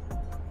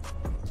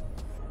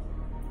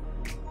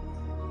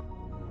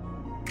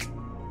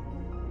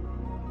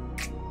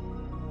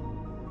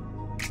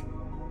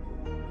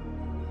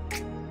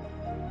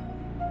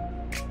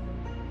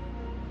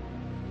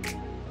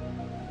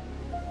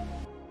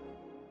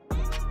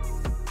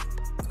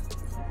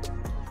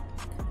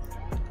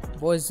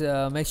 Boys,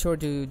 make sure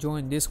to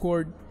join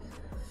Discord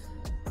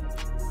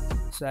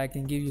so I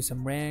can give you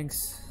some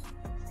ranks.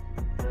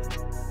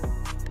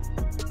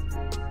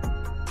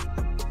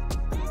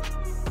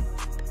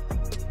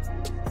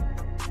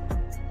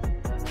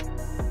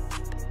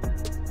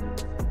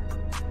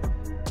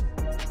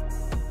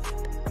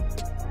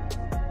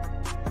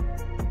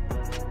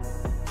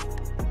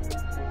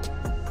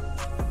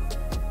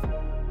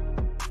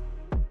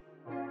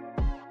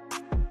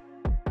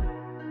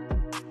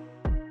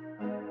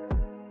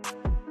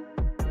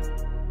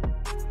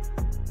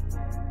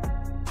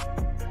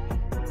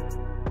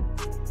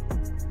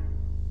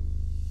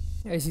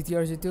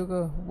 ACTR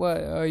Shutoko,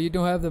 what? You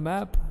don't have the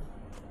map?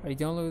 Are you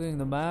downloading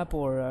the map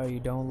or are you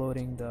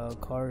downloading the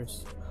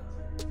cars?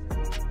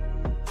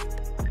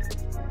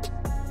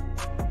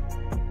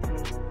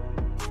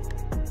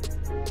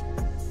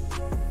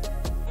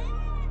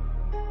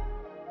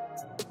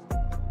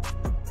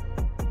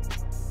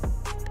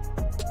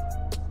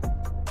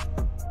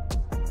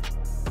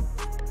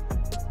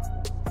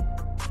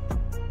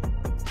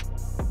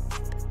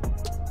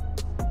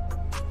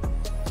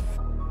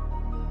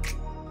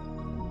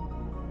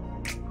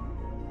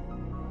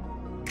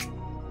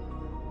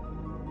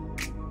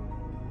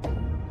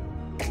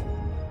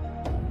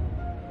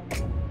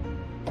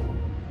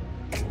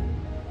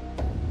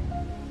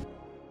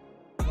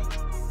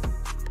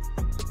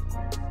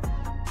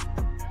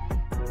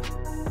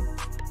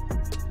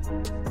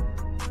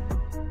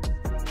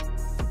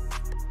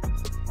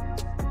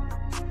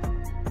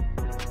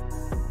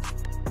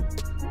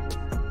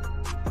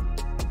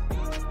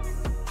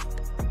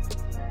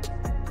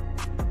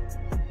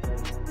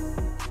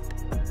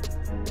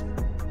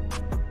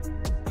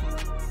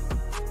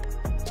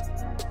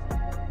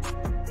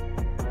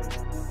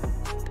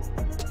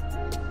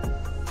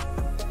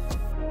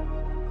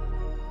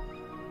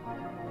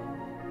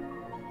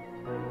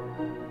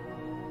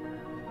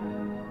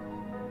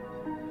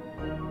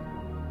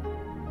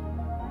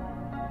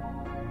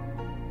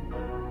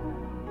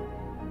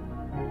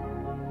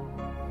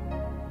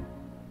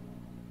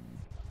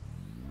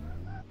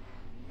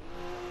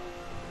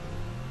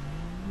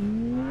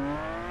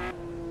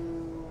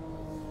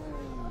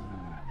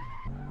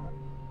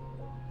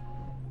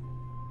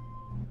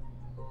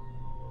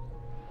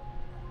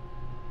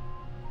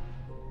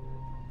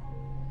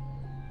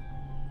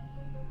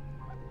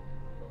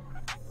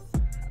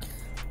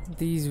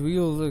 These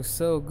wheels look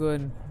so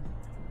good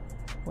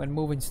when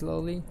moving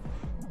slowly.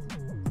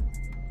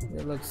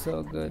 They look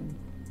so good.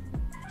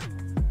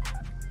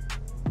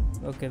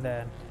 Look at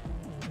that.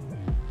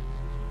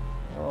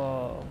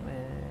 Oh man.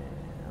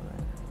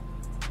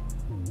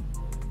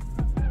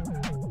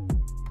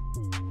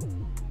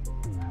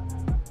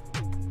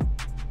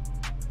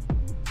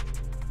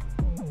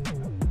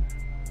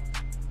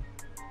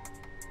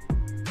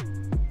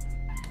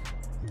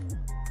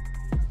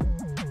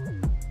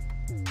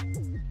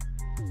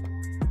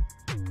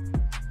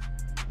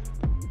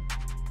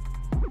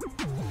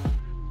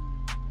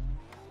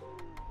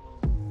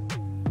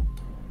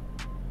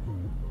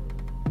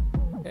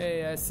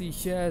 Hey, I see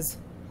Shaz.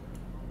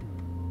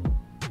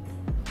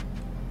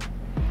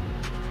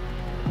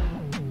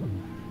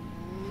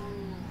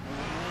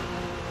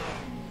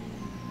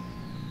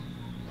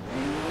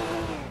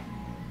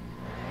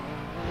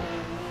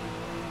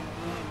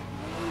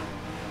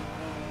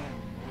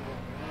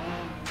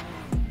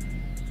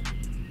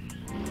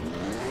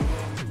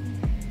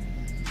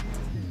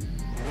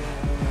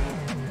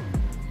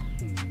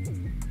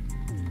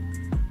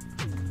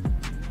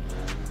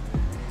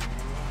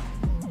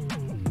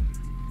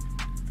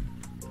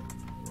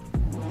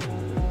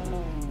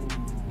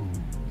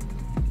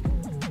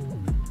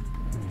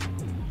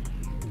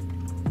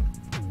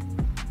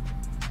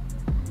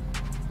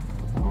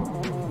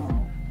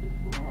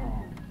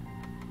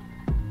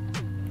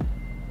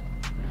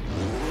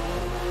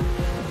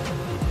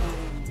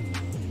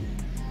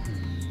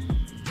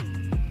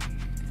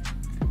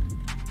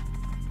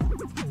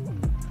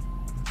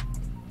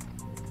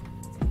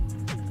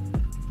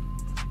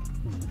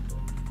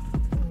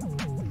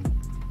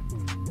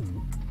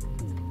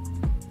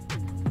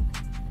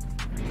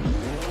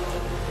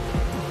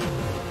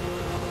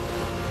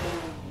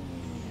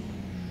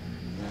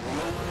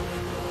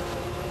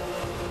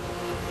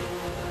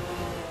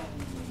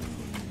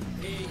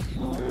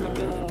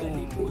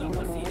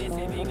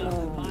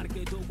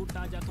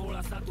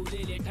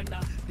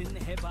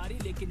 भारी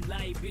लेकिन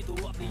life भी तो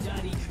अपनी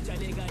जारी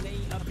चलेगा नहीं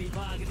अभी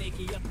भागने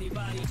की अपनी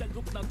बारी चल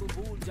रुकना तू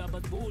भूल जा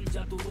बस भूल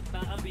जा तू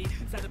रुकना अभी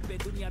सर पे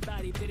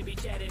दुनियादारी फिर भी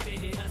चेहरे पे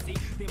है हंसी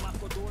दिमाग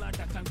को थोड़ा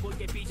ढक्कन खोल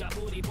के पी जा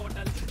पूरी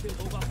बोतल दिल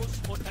होगा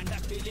खुश और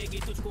ठंडक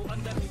मिलेगी तुझको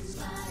अंदर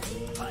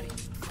भारी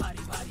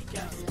भारी भारी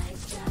क्या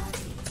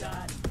जारी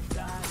जारी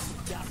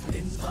क्या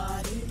दिन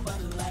भारी पर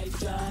लाइफ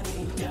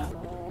जारी क्या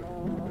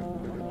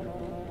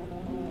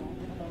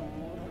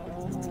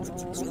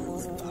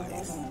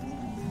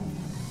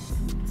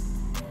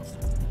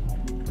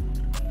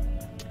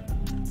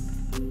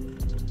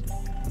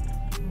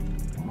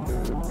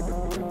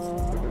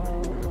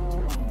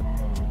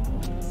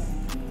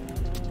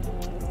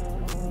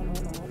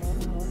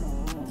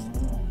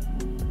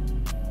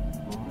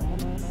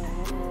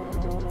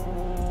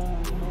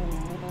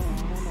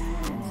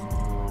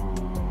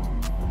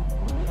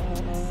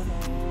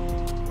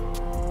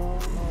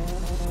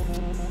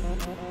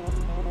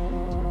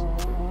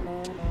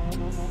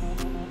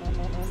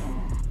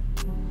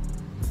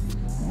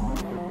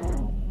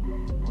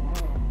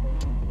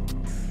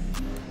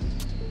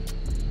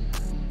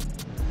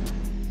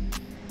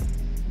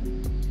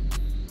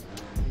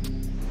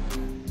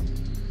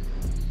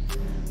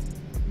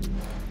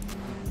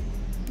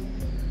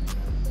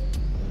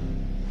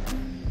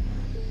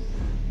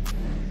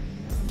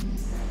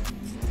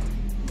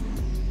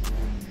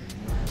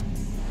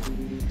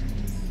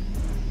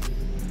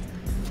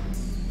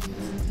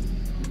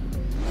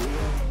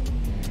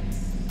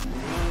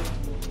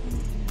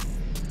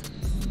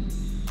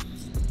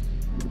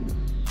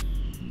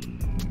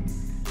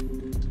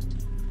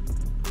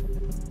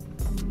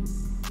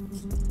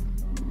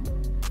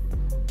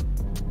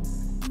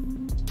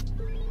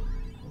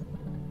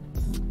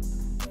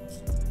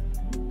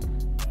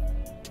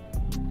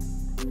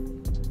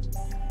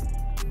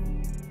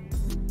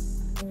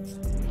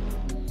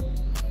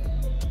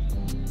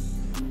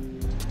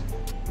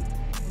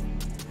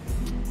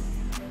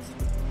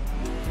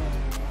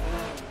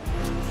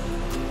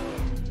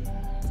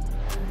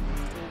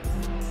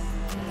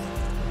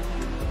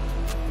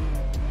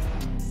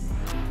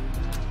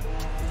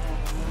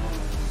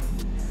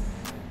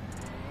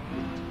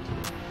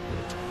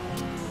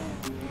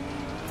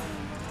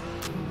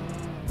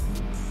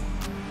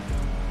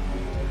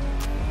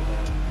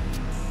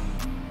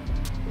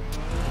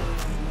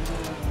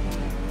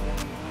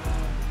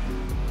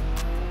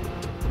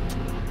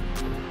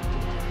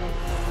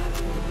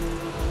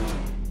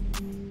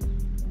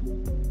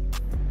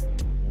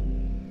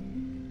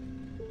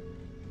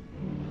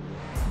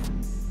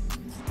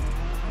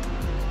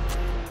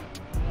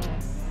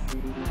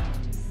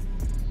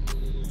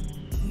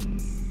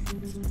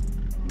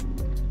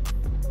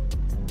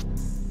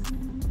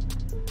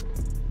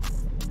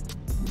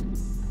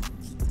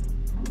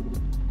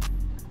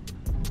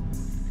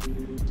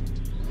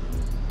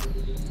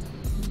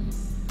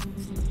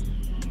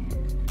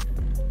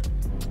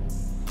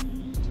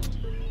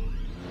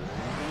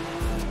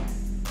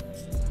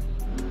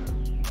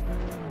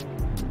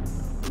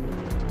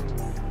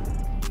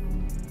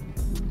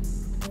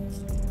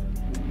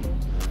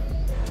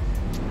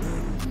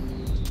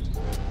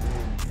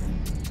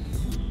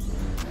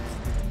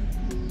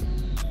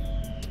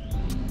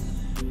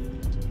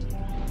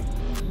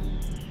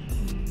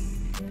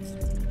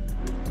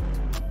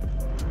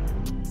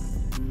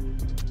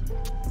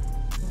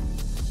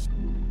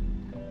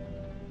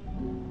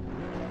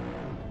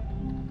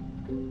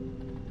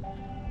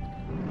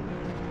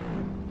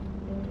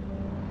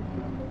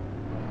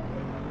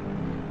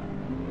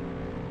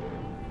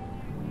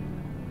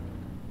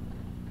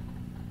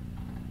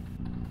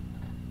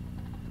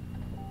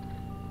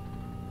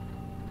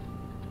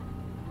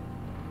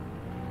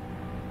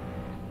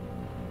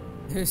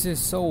This is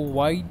so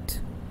white.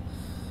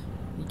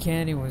 You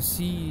can't even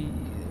see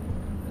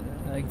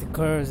like the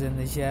curves and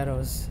the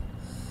shadows.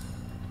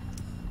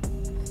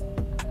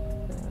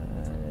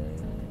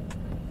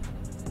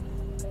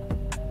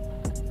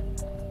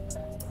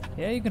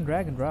 Yeah, you can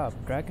drag and drop.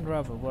 Drag and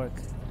drop will work.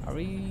 Are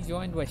we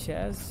joined by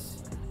Shaz?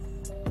 Is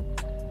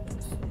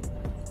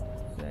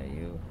that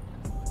you?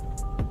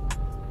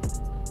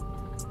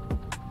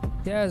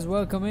 Shaz,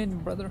 welcome in,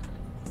 brother.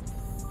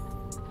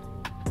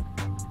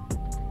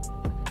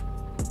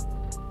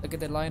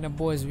 Look at the lineup,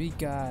 boys. We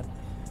got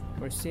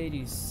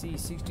Mercedes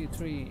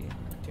C63,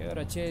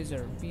 Toyota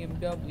Chaser,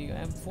 BMW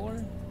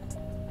M4,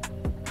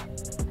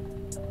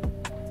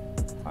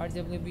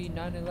 RWB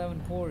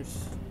 911 Porsche,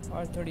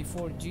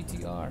 R34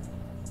 GTR.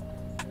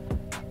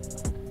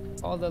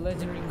 All the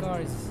legendary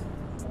cars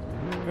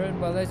driven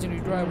by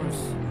legendary drivers.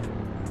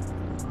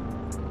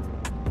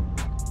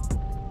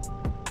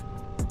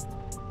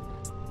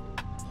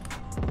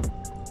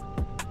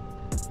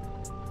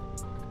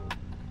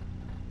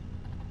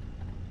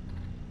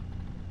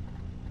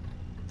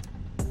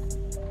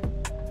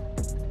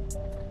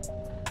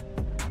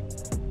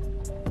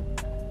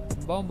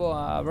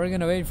 Bombo, we're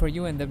gonna wait for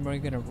you and then we're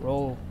gonna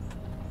roll.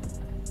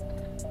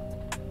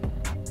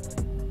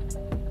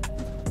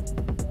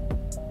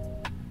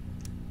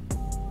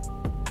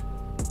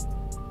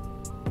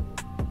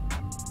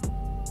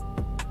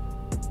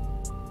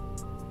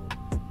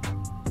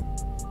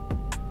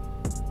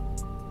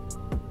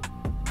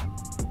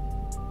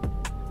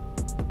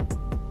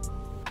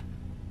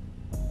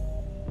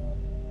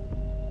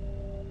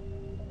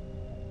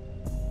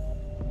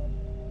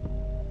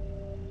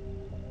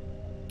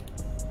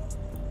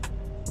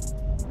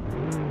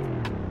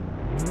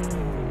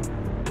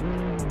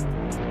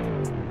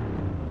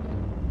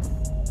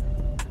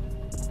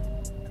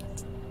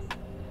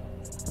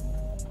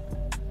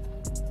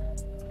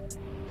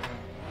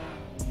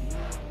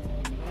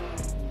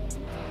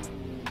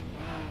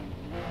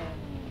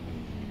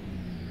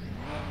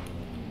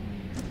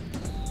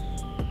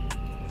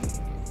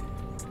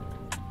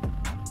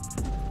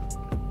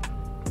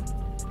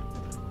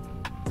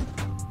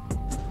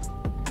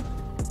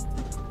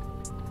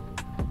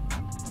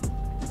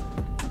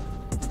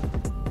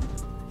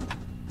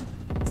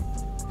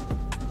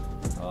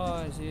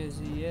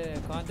 easy. Yeah,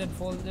 content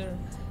folder,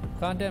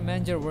 content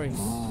manager works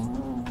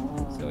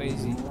so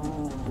easy.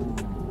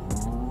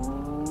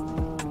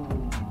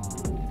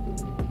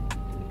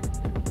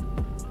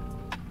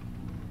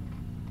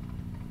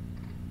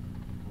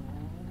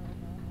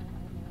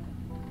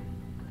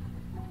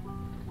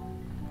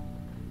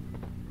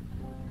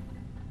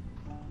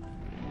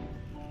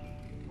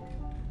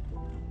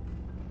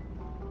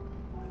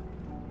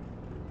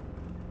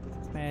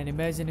 Man,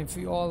 imagine if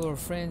we all were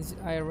friends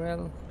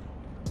IRL.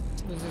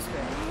 Who's this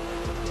guy?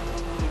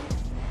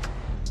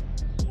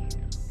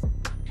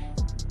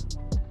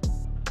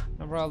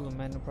 No problem,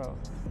 man, no problem.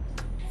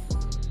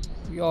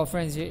 We all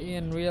friends here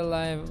in real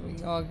life.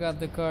 We all got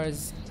the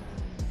cars.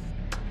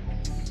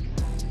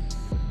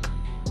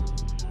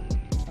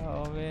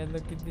 Oh man,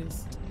 look at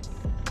this.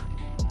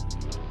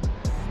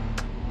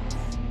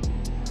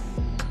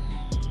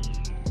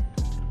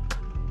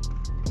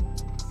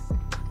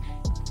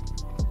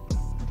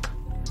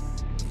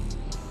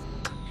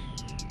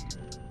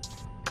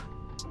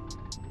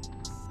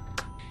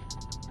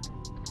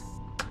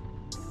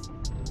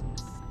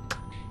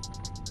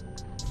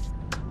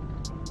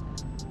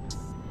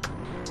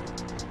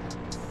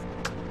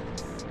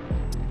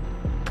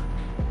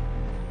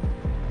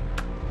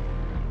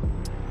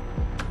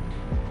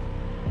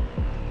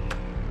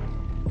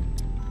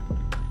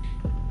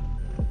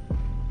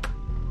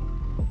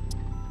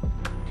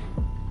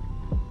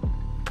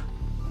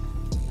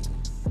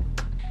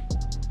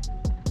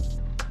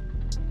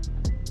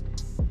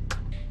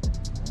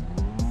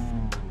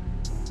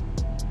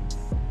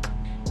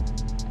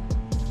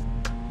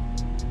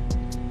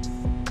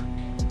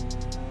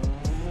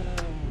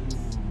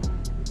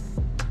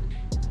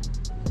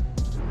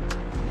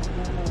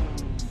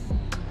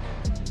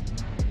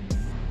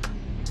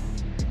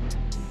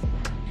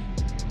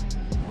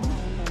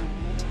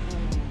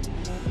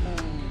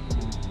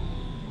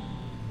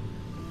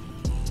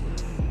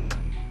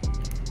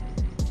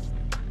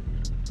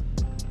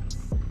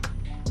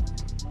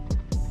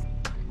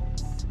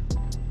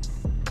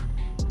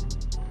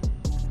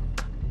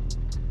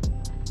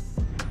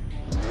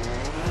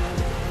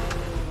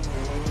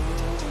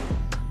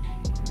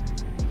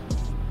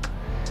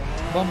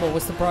 Bumble,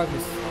 what's the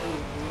progress?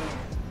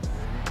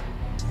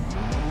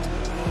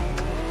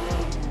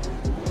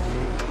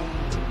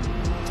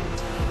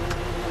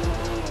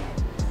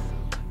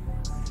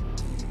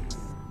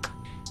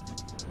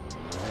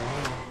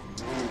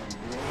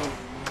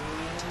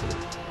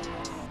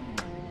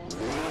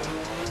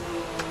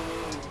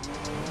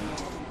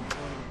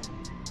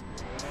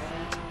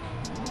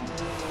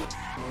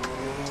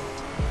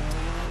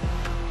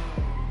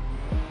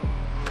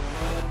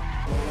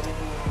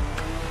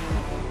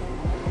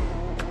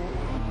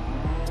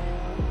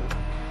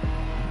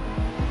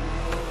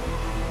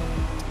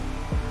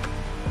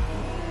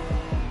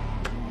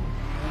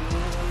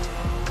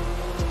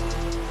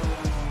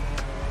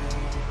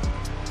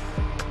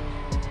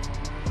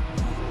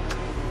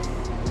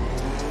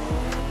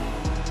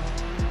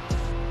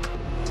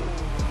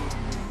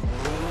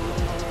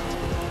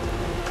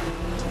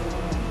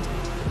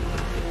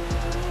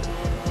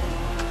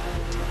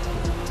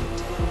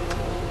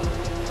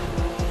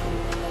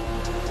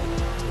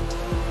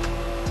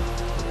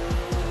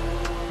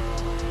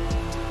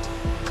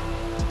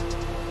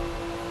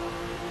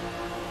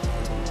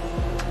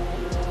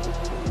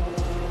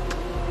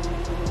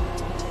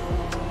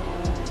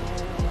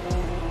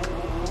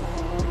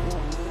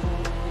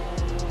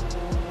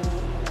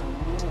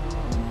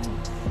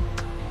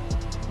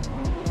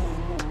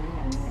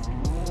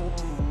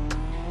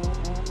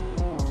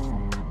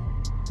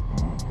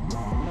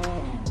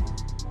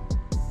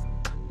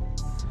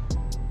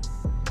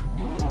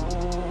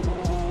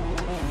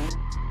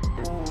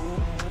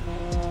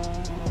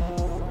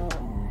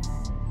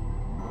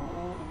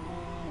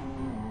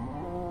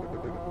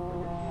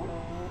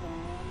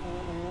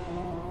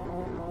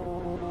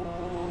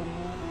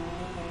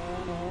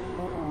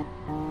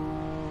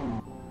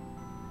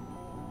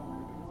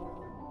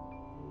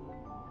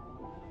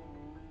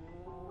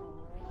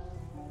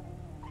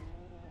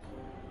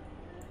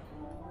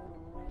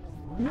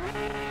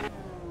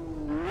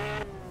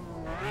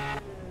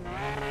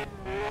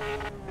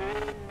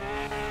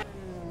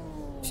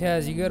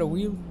 Chaz, you got a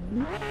wheel?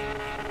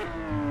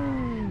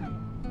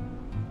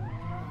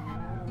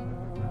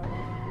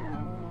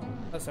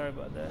 Oh, sorry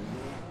about that.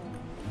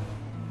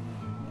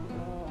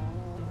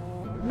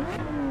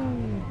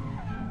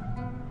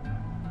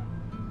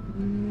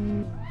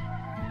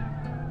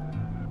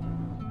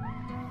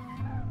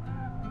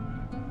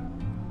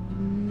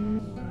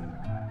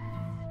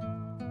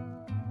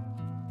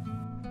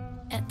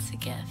 It's a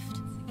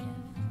gift.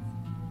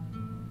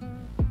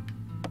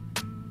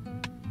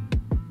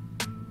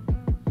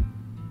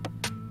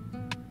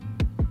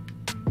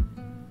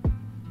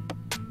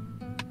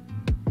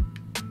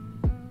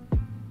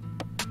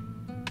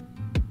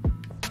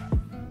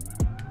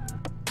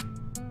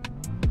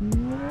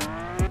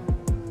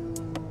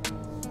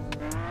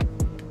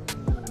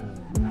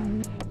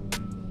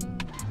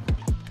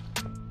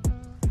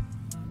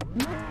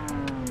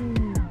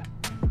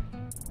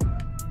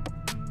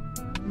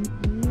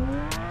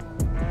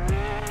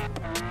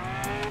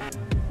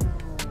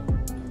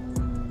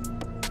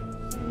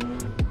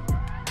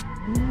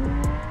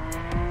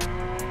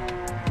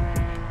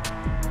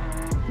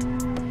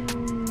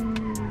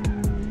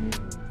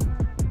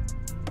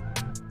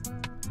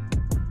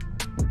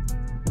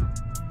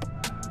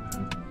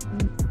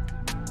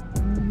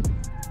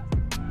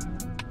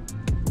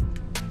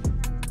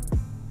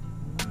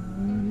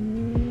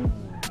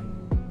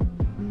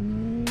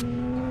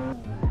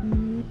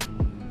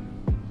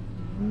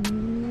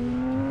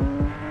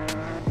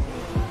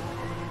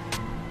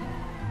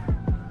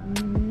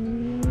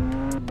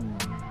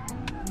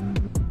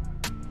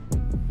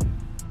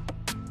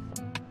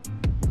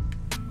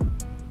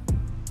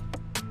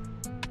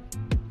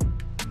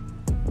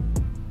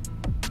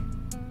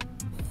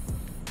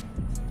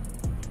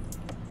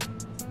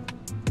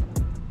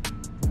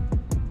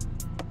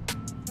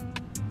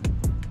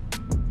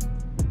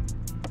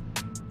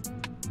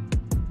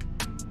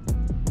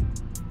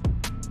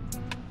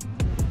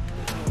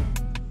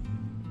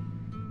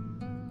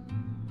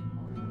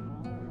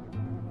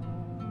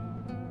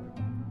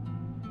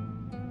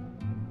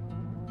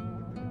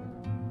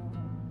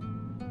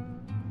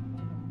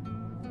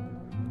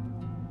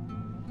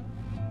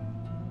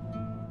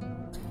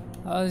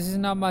 This is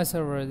not my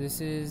server.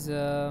 This is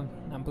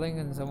I'm playing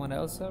on someone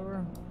else's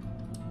server.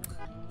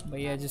 But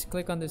yeah, just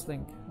click on this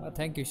link.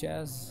 Thank you,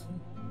 Shaz.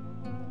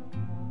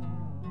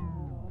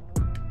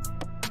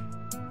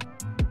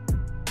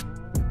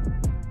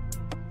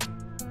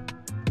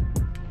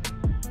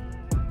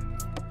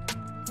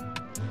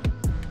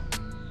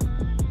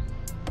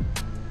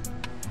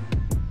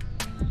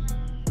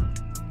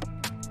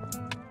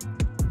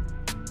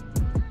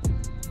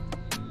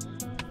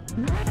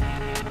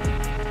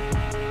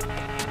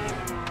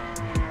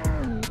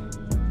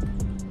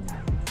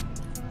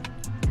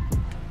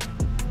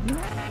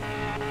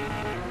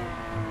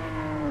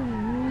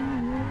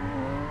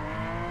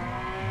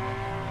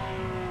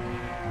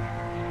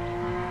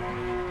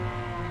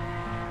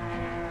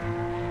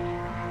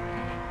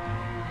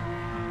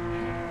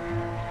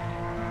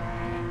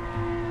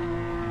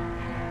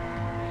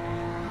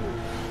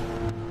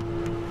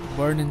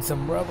 Burning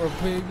some rubber,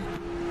 pig.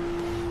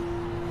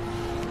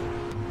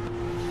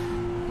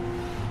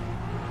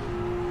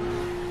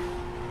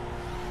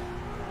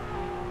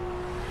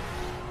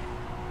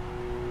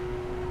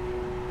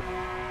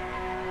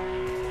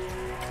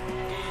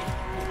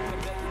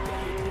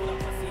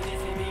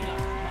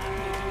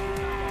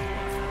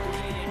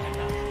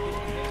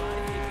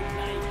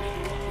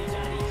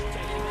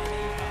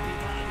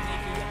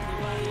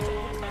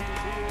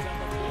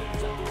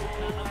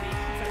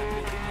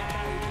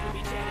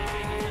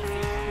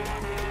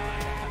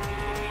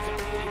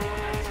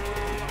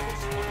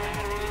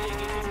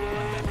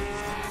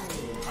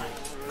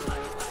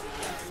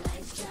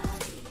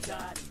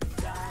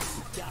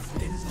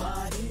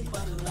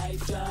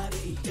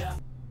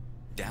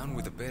 Down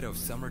with a bit of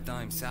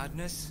summertime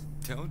sadness?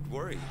 Don't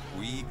worry,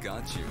 we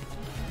got you.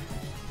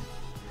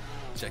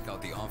 Check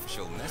out the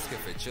official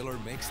Nescafe Chiller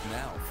Mix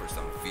now for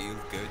some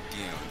feel-good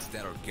tunes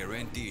that are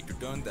guaranteed to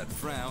turn that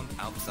frown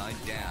upside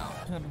down.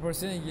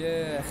 100%,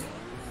 yeah.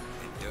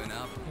 And turn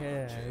up.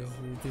 Yeah,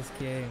 this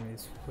game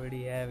is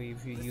pretty heavy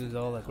if you use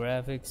all the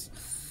graphics.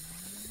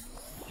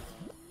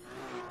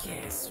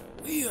 Guess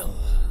wheel.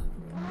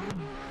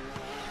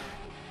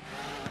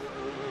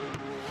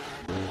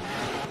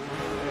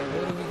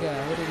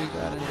 What do we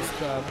got in this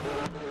cup?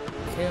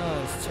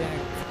 Chaos check.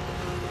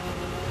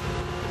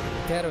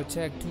 Potato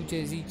check.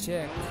 2JZ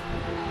check.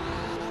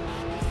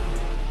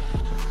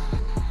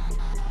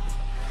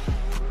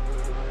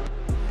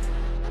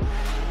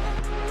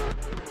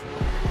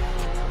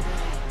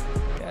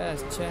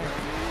 Gas check.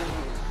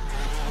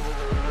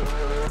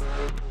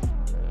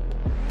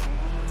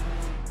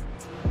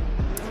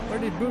 Where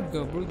did Brood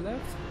go? Brood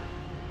left?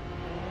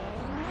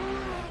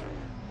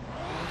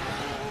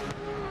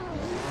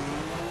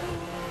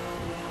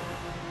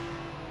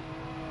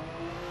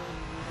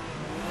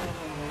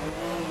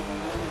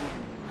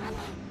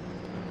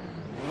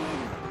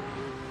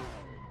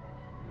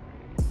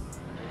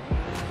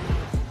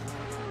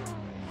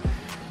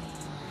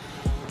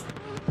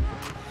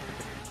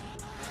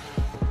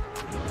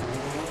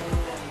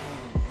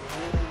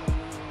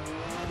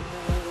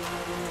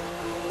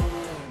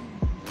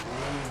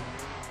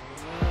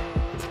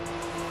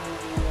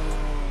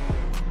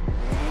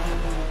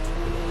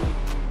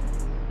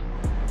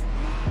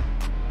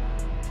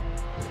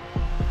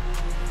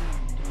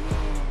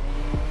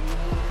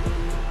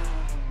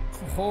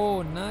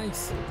 Oh,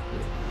 nice.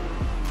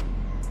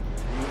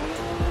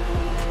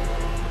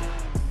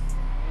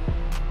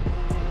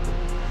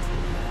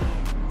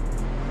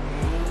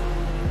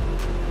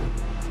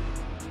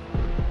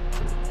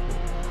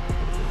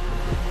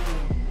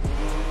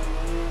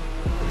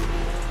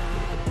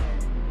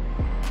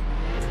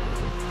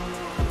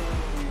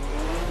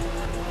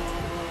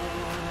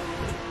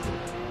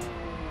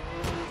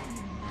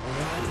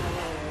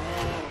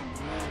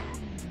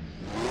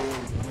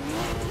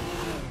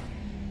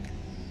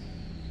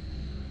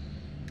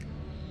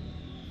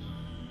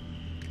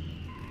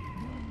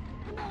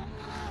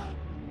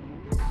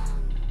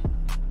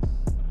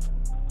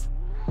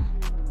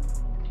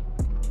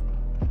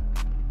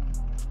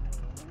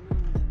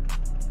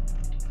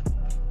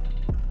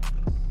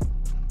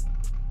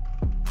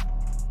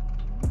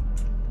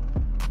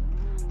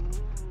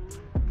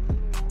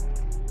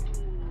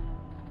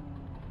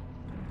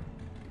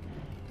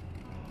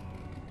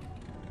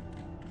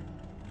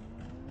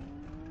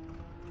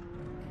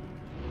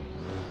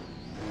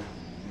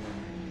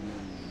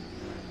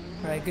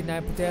 Alright, good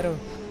night, Potato.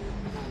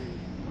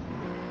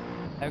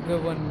 Have a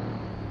good one.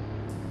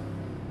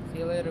 See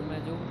you later,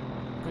 Maju.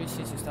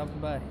 Appreciate you stopping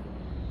by.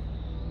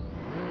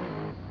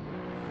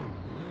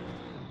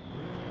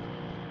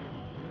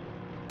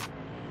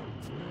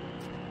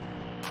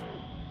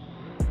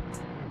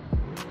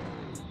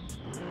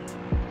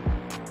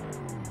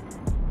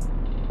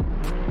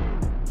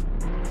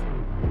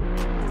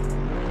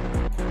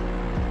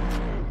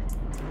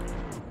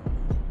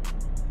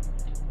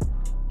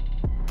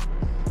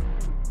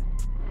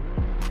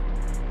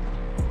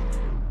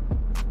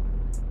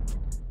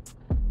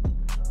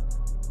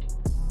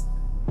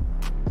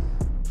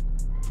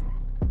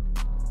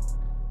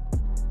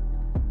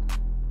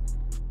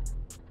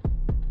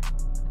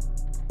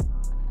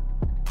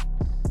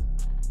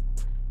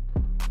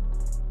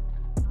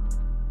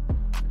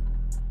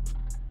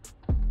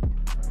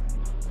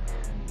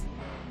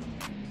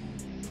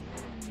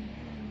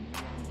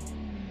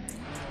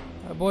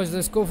 Boys,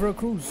 let's go for a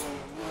cruise.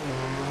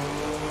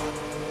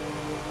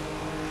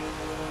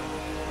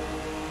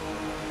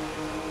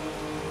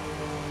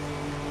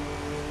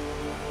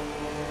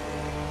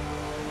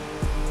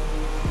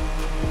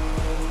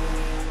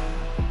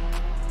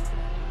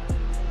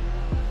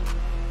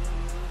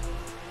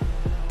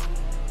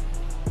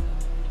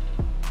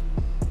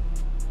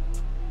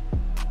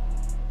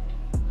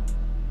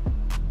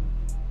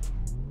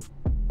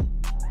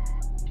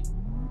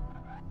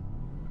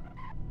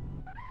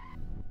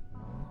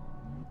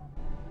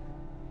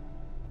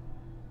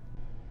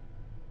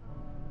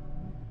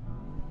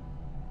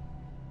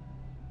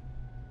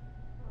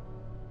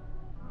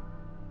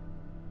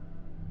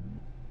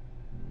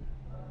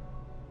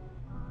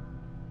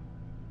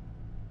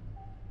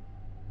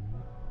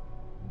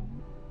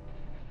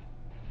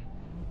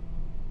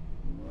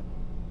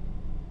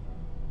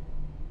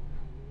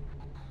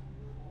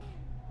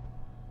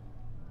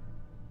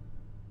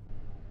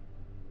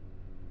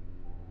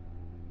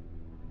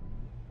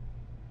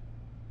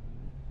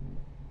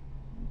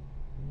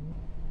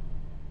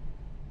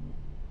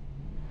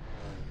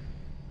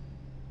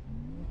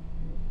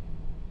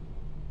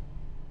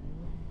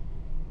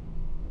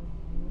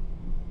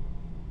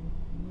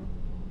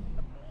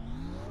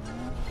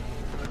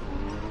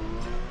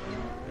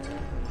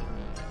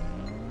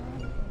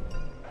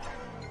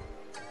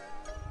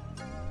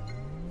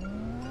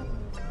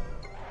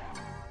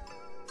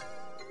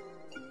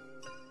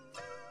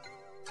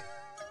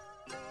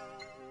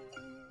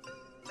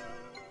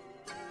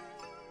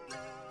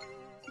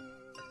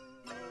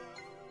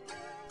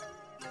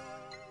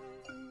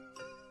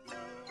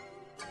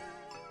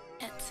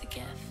 It's a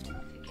gift.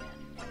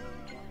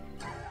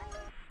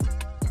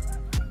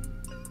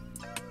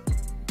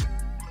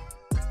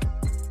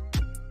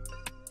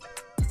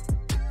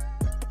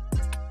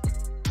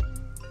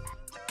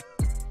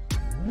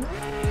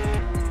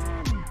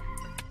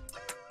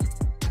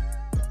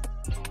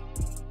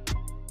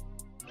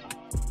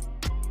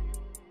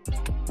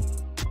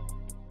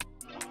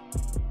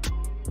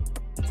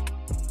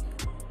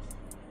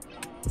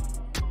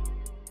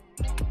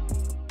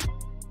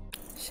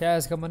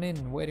 Shaz coming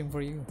in, waiting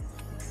for you.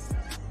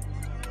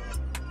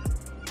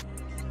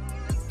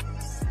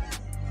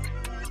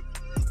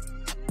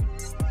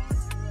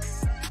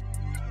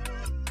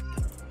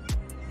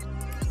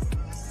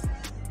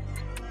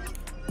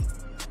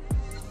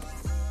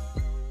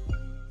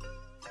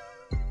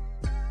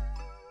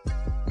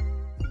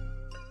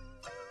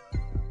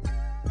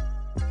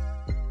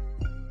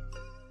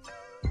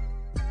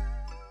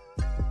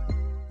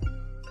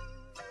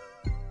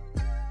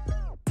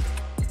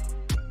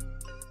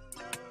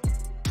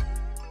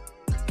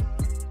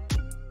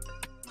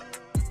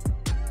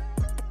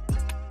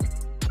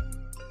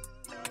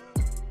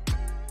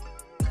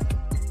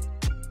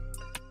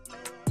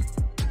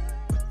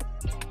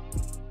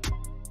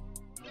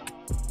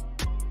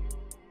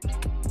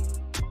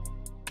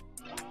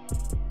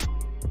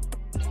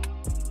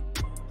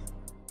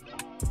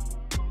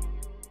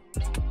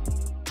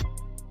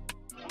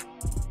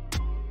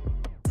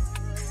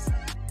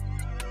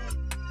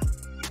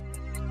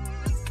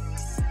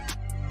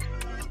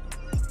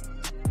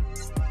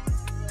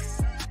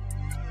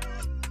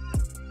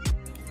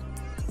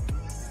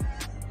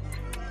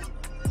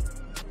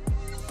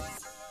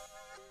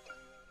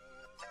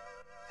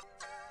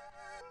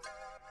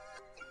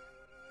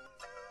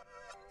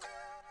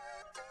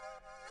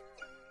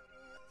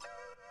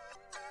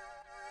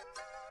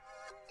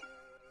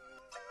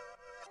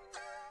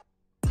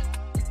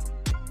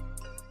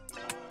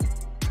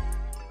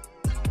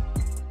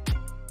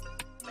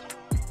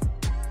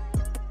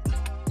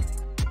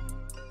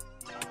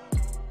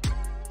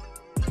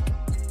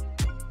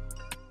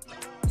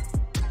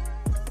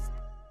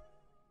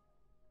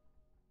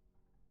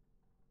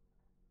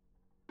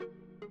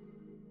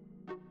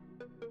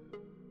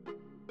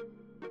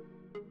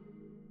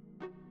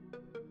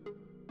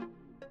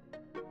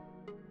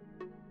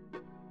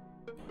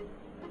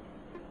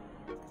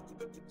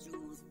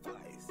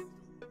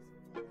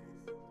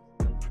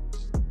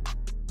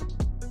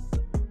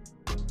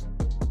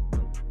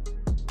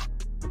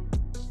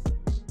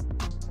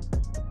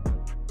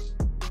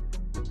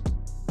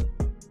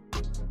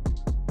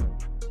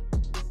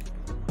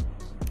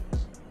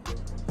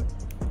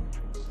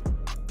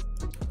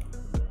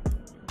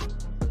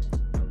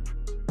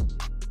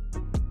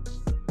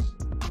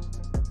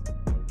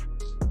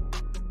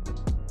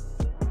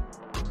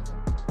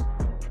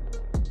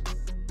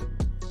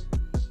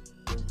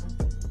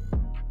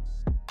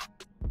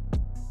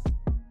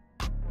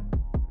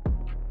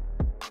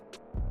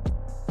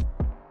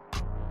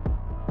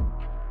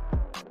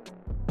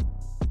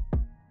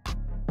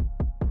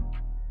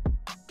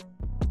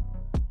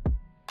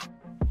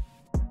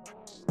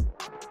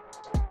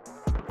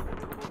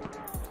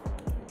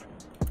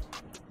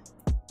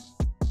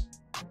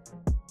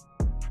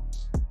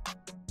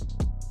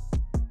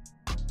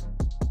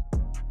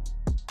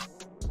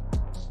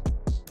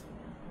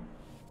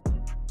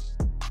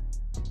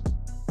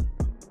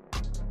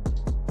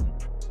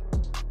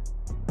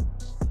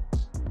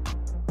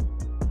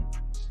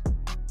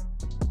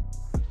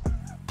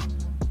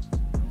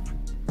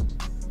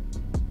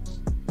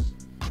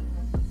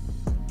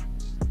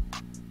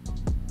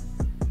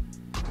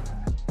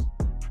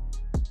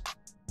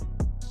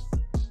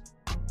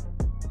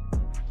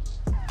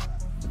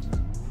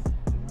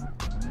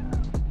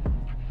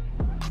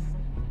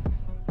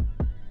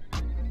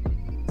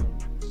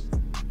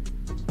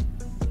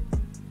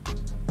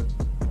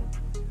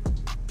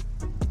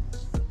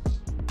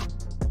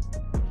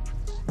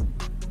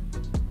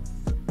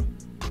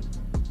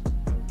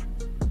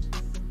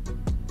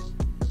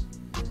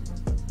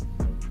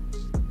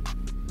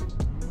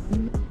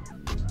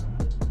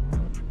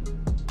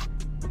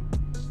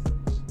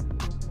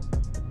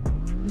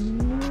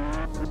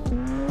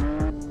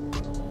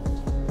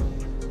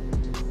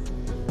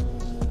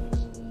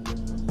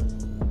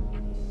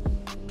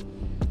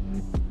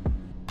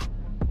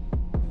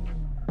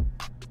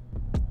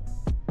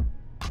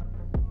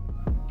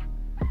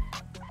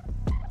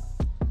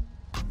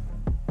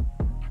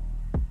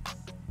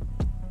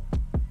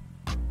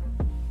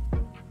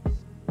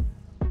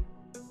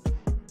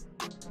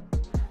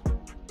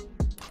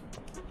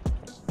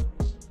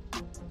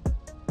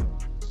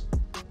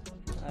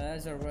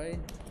 That's alright.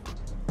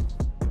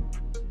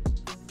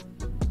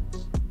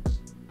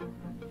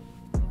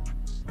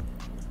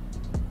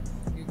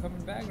 You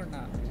coming back or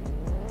not?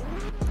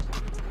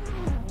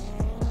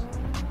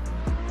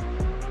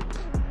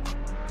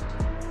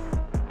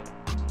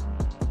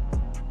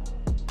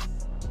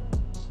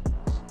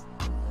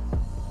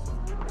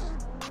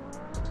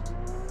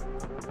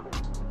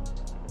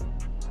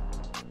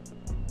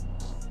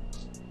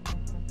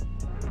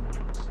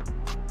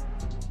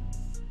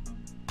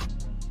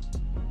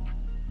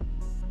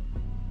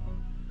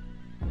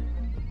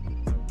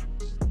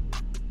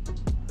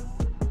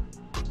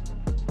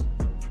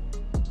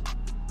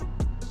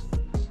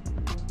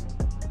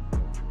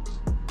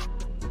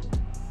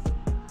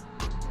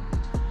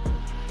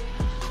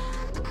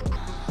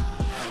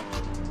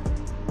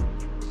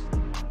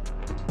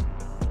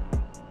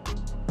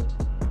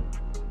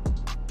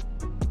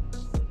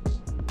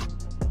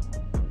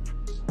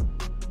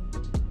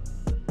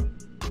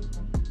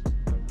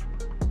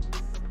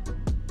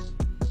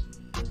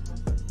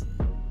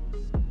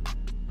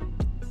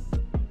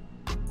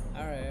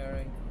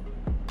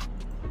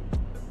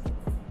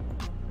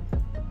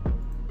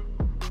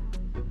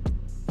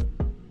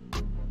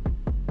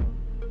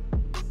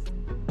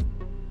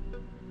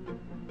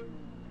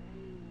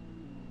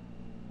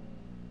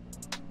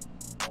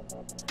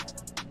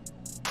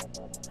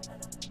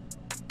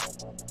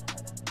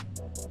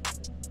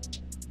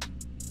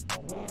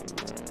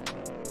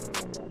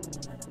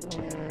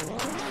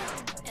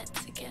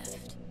 It's a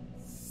gift.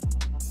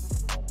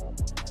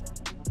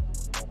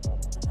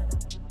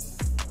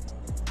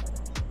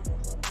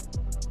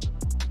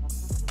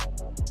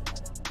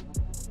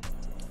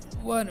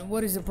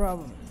 What is the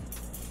problem?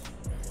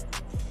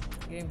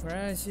 Game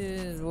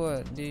crashes?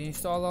 What? Do you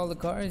install all the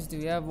cars? Do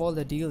you have all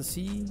the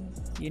DLC?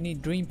 You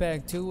need Dream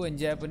Pack 2 and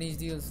Japanese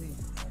DLC.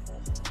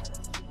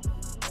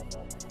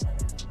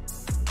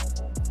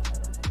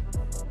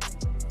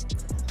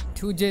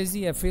 To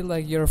Jay-Z, I feel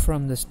like you're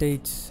from the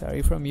States. Are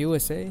you from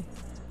USA?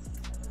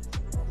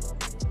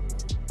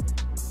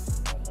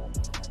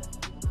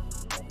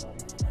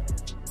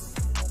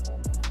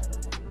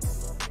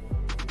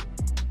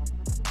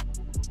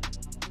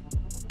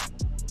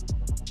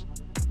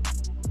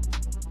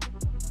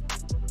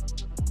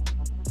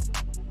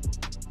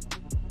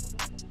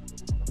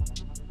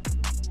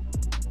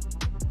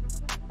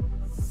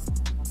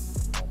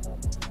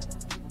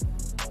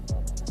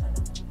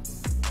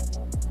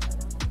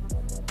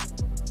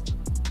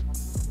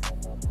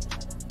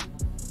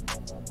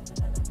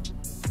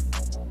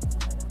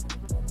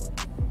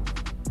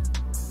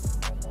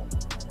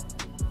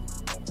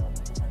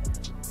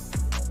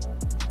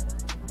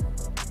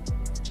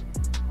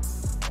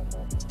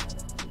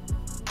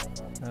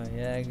 Oh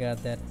yeah, I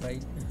got that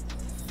right.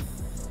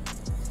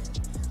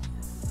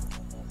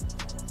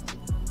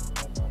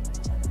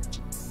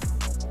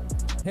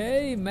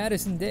 Hey,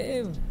 Madison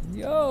Dave.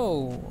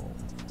 Yo.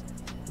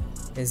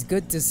 It's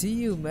good to see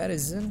you,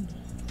 Madison.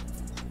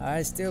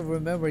 I still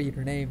remember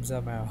your name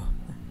somehow.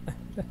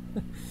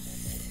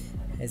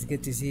 It's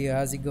good to see you.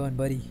 How's it going,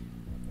 buddy?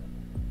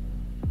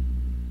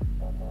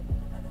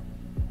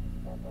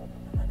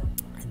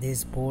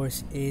 This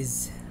Porsche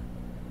is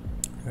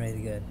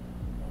really good.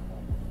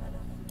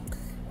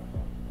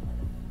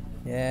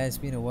 Yeah, it's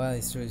been a while.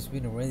 It's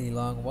been a really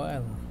long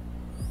while.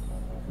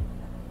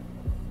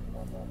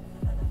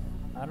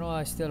 I don't know.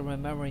 I still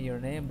remember your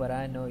name, but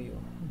I know you.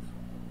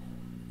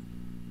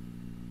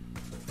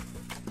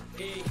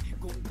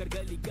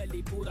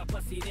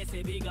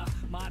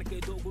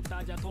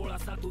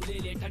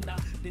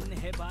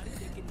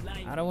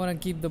 I don't want to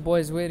keep the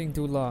boys waiting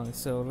too long,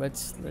 so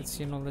let's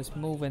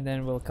move and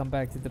then we'll come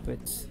back to the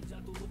pits.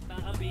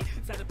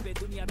 Sir पे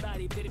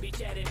दुनियादारी फिर भी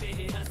चेहरे पे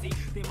है हंसी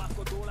दिमाग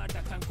को तोड़ा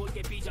ढक्कन खोल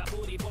के पी जा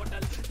पूरी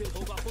बोतल दिल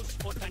होगा खुश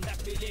और ठंडक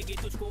मिलेगी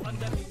तुझको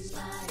अंदर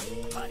भारी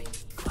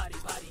भारी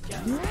भारी क्या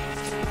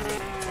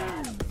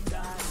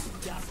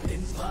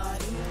दिन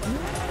भारी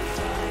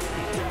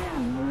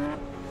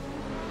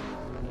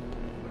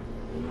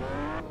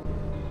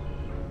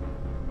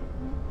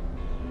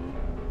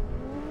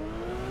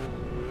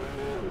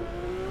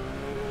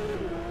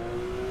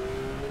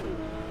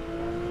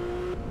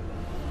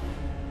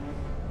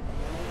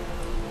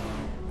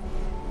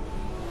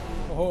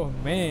Oh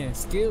man,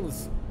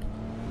 skills.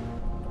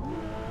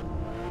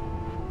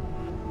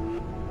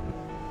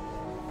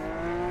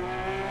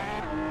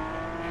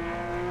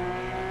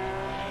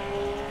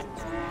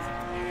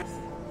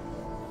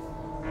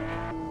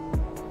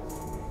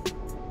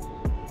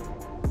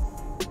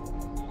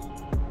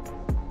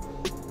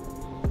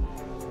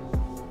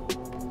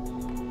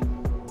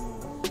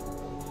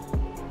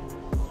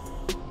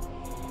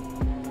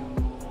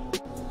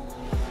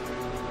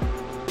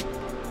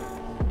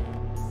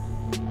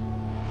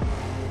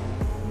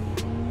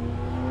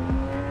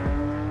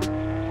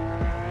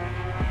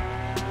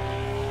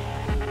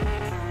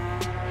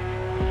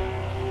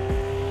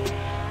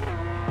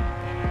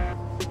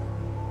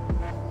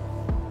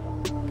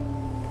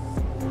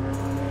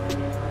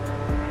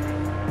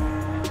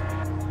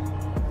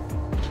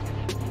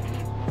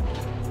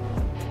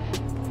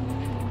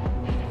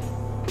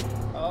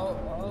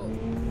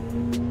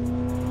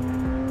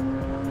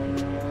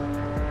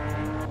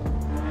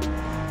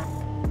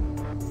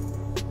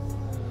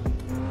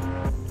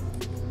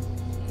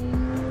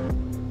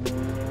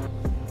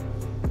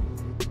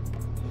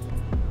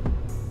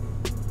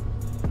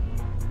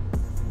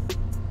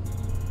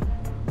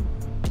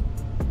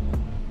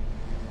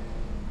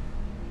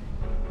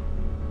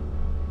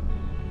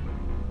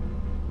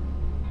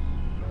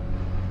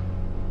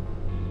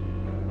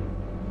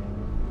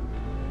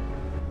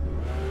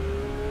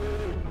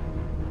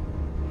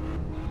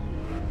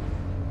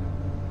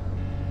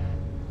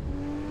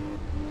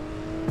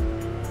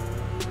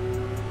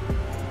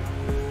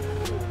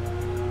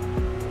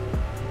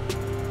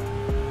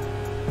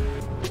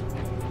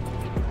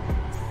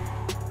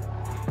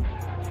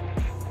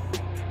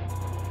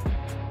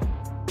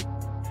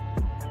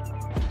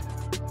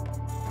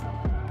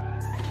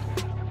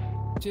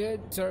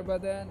 Shit, sorry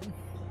about that.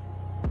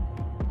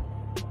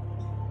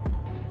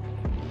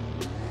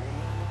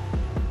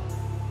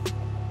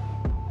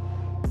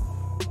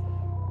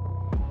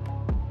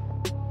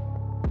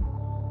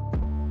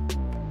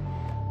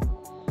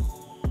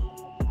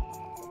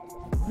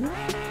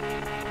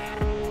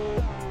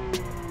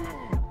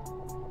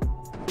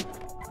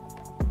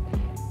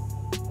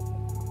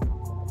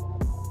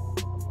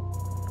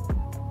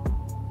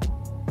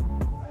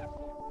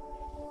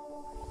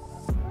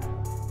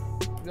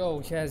 Go,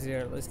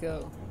 Shazir, let's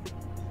go.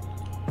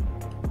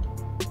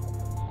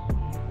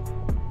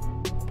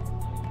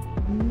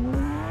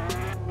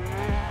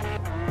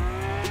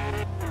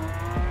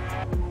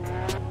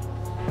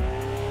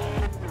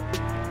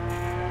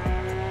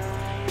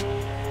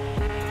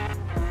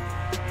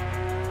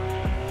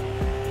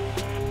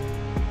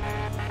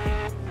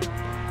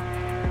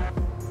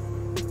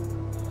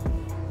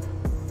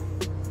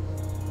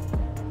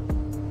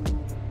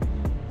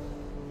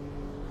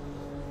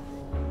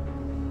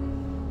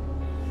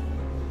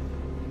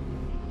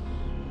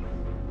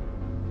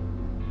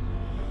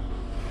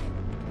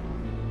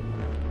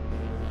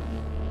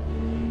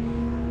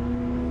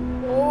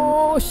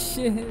 Oh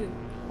shit!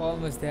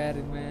 Almost had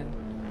it, man.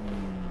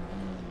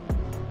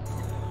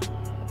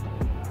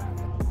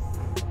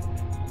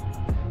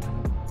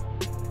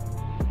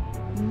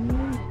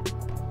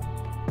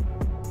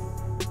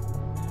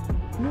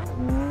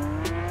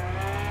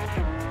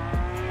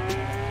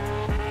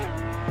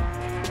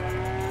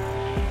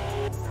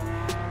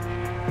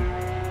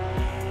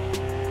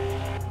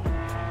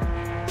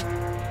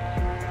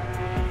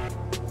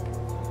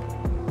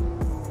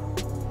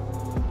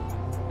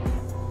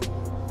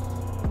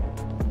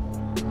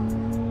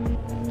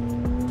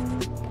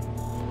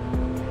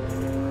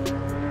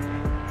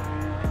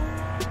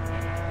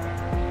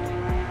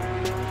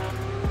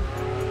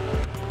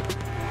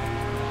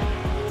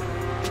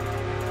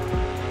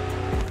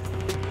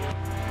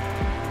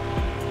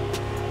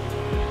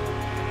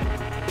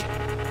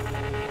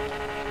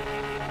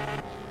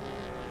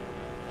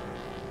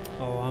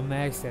 Oh, I'm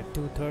maxed at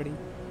 230.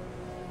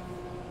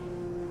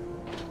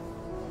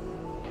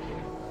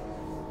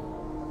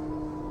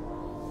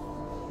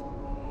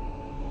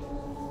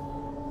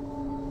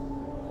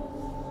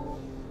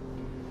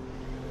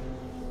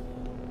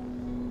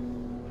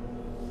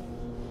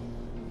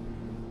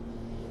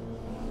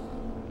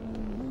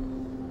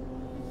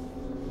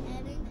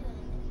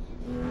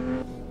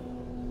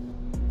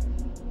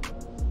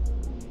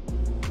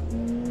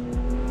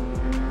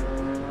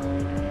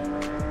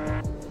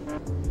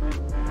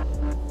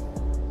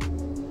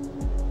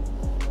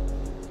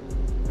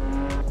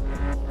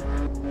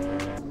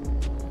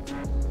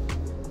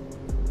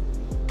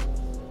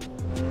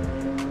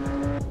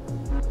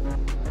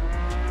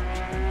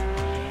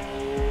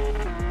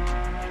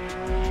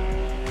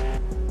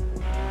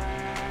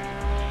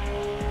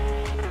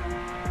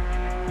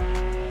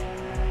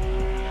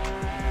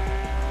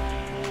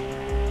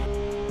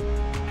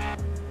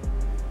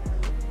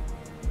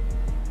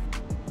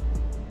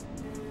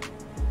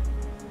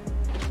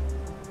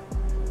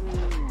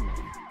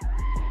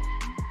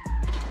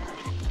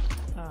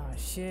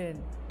 Shit.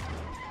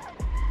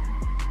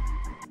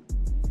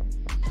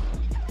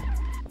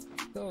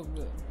 So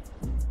good.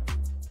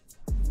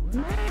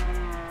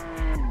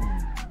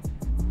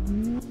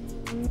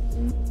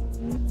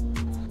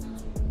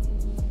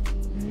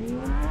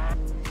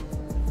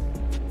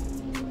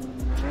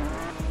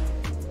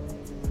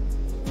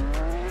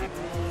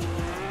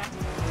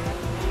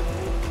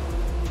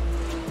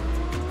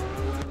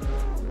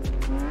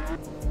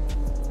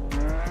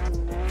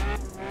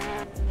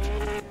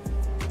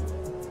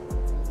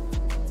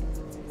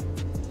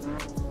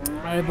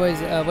 Alright,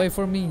 boys, wait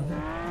for me.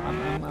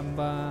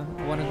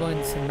 I wanna go in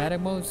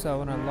cinematic mode, so I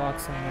wanna lock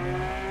someone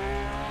in.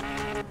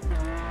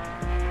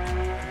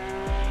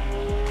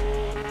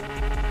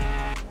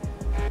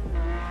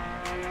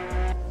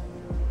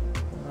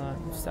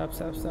 Stop.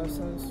 Stop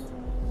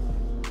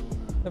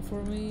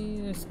for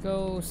me. Let's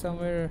go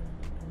somewhere.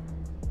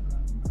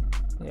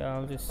 Yeah,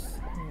 I'll just,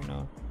 you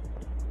know,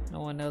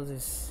 no one else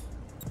is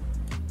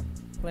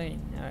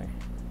playing. Alright.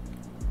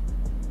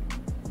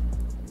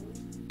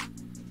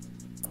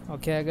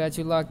 Okay, I got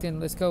you locked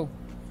in. Let's go.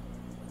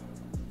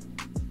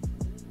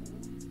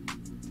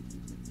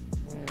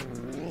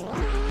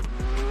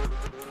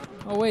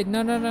 Oh wait,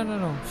 no.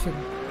 Shit.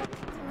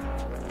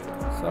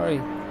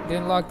 Sorry,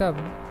 getting locked up.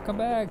 Come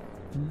back.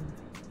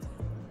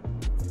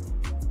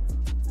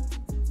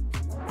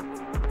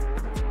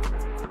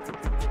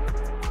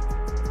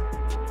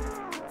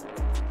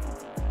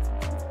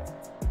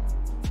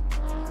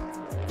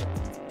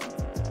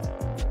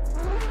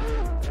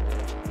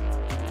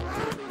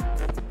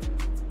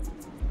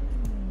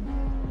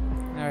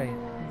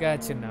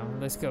 Gotcha now.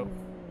 Let's go.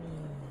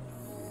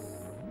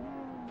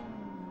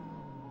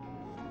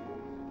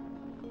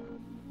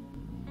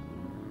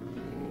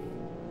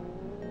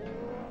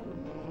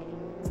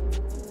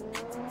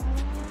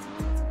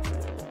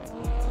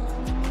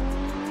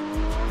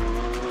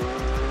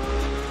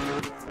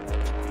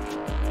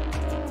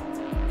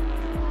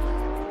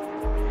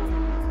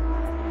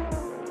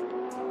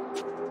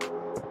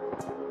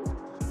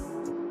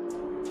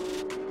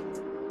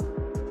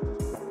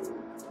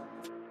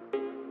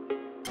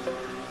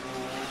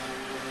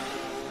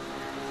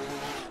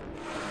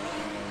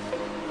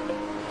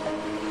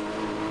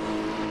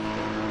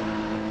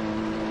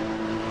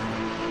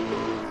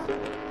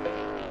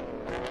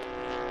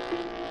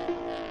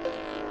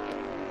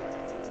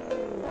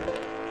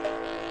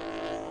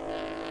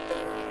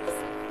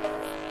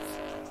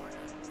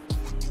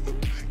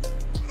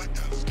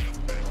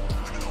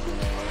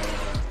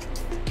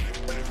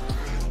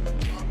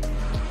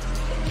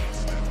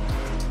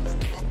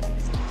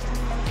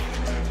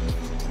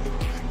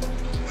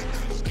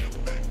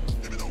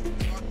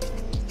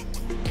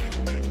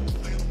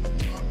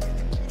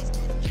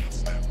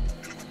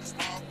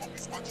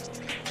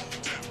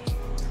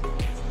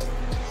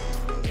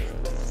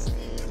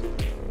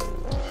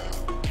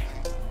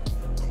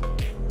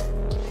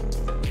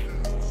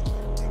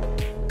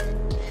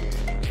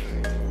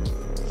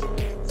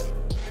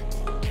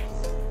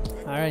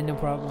 Alright, no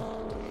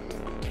problem.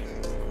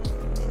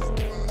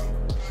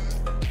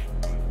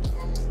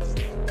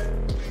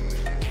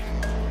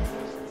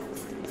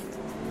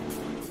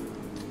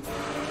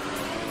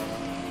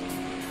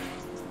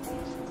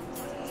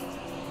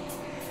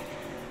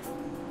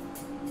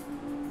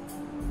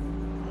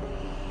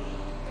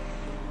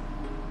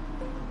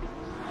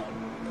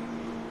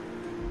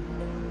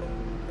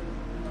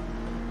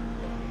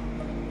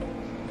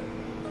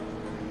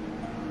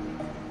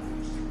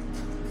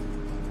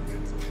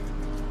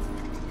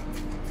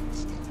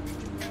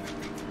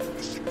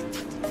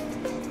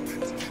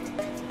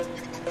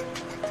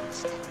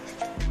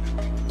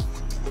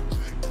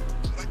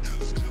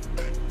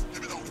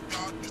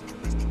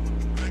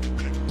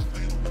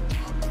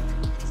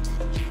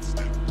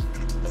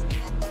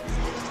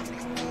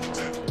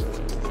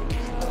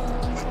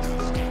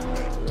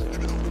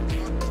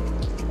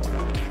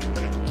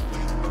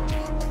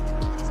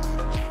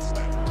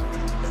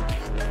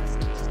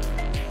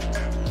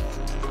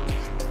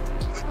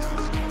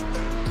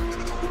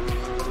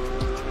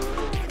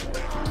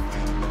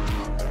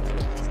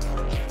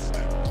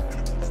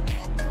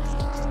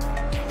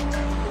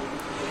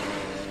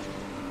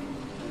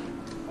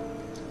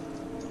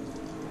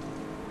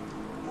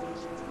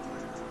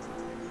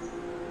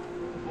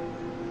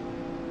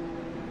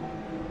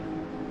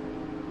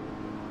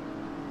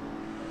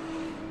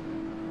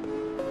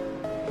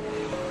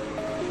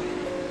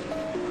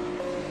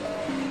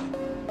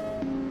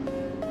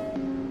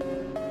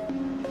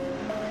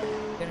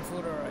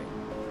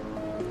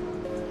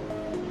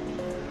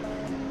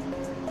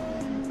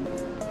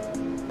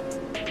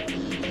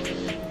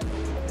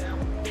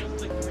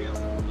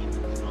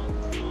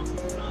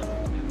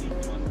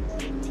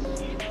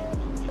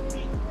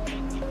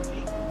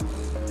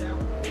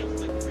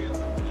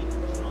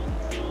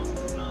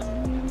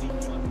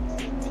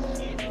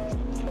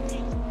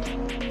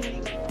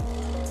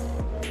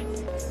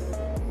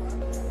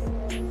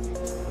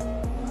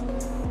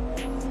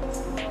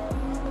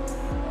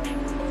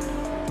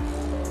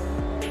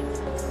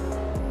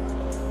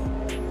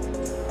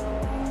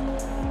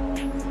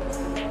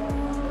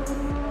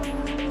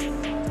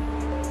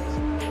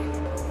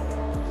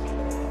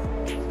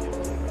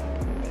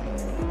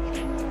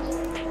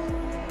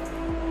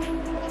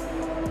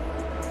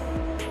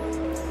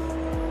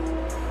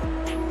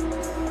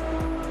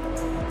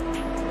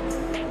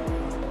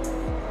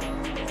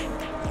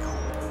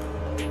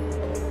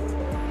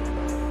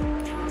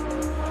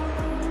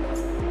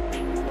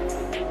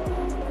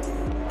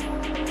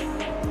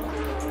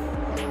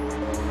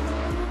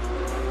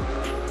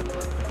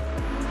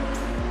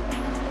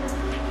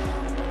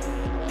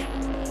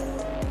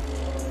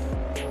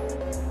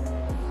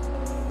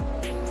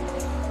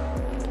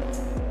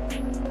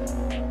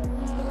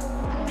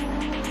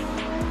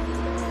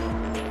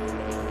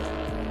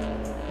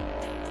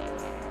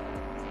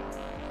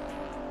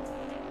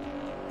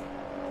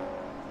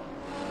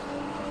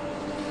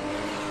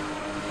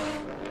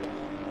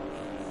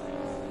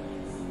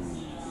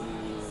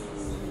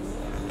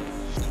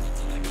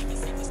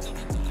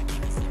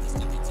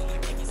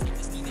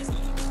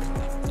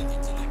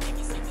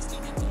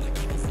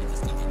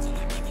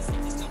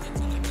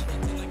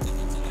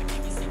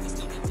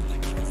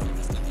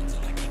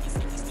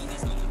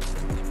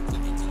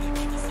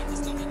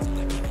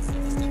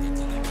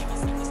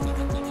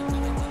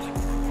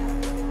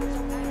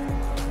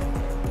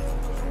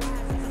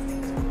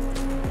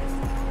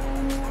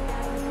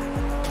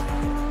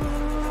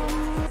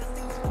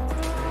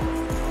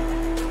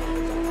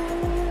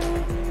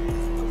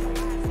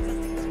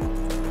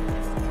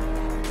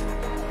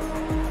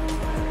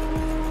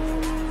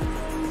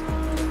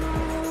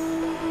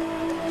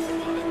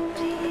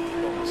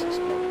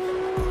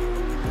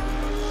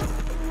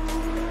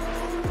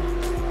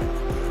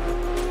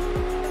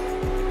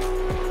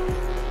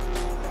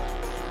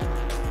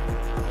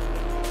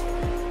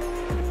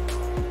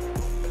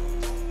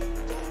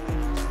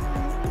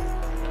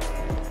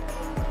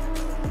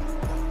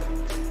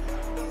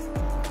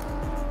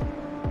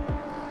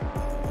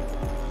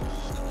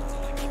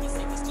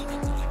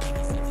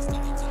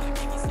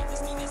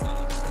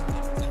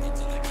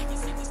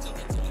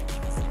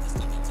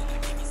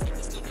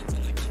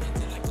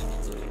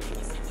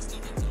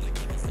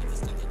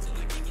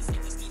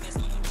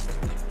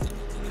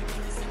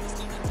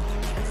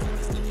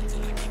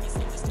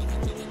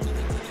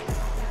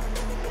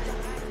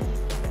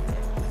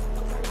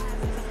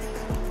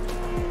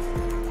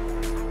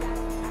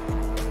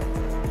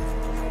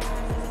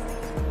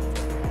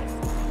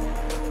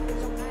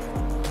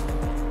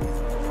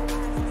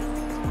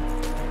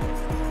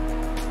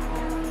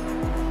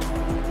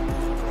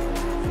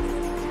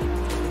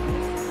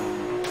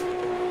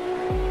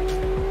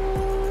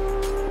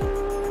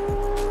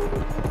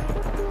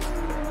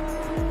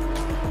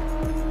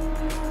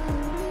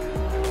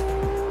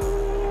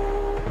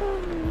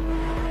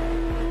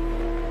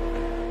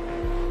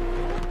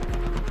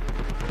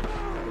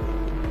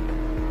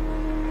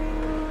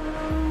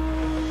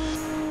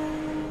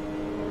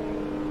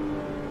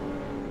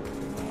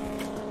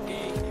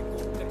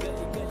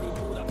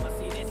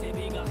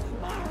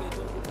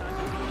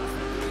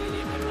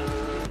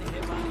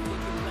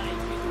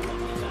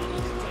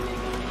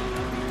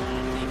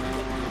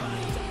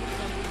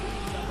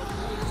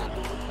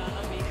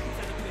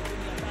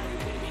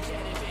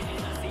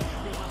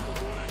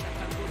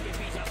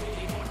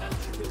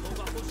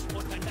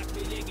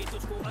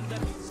 वो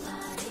अंदर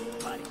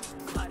भारी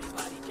भारी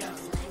भारी क्या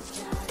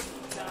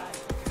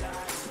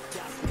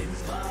दिन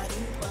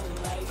भारी पर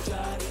life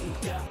जारी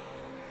क्या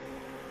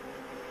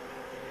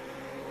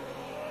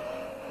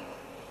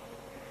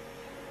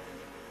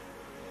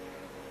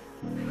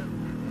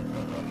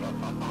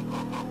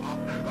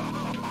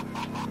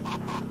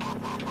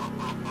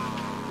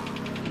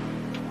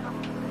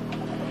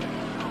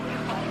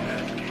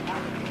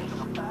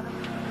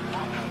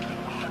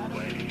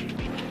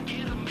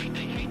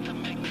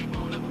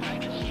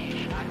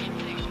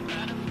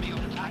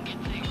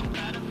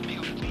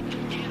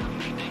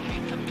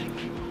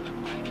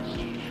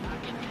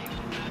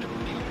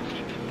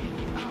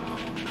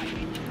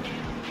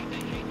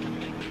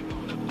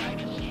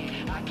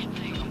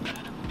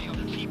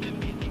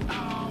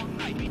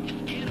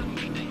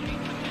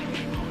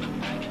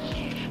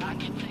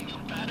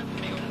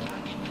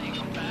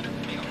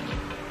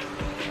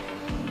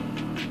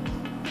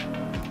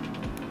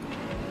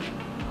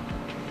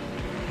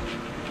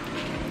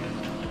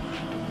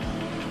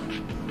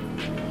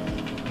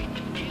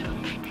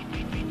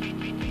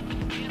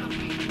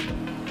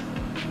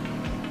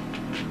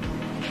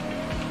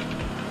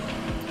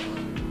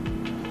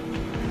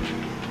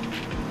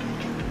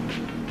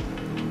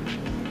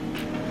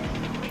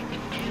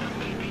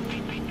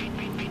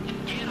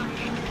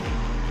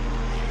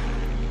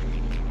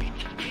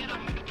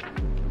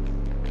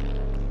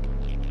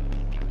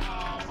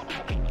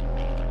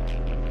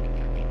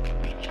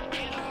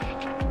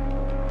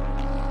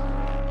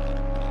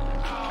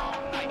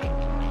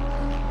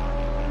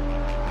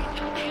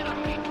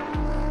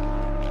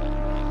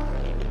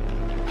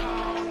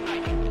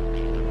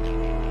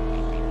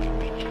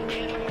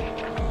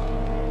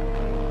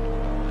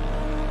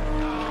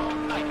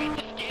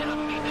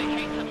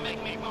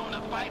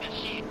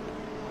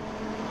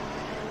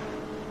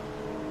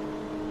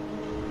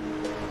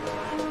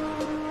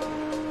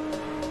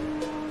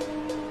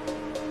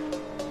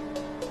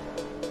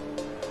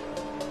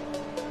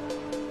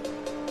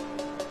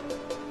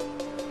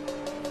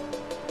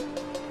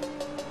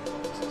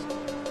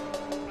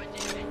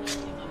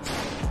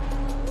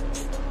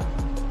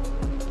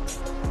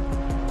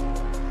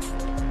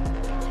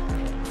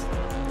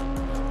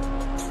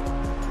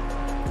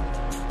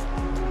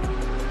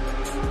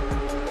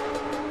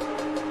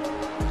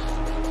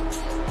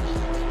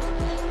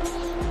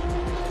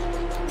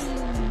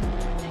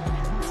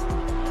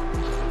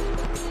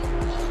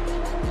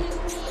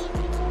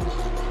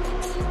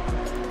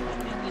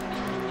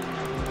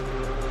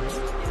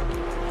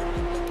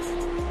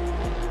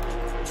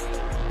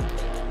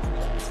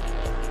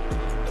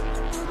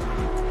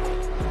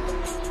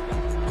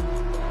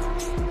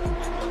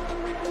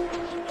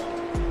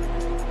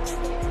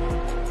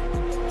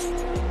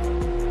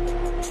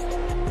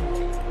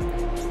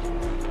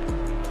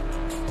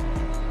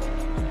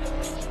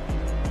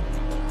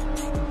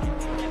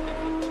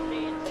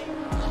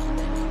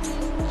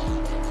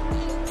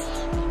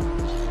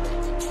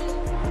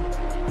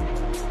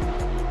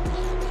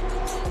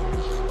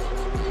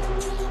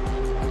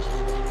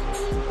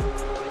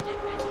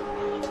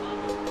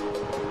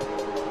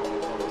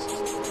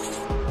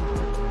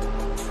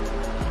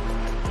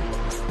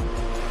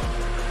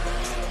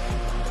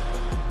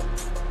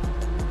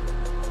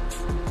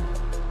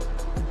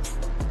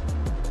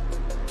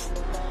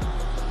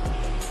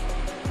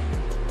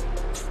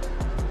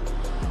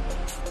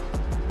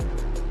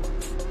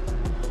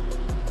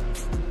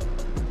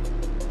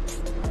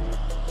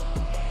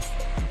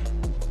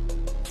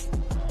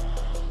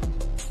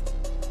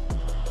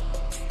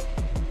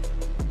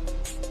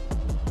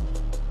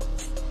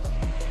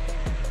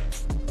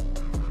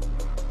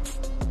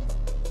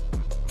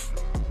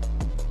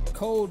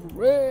Code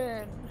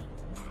Red.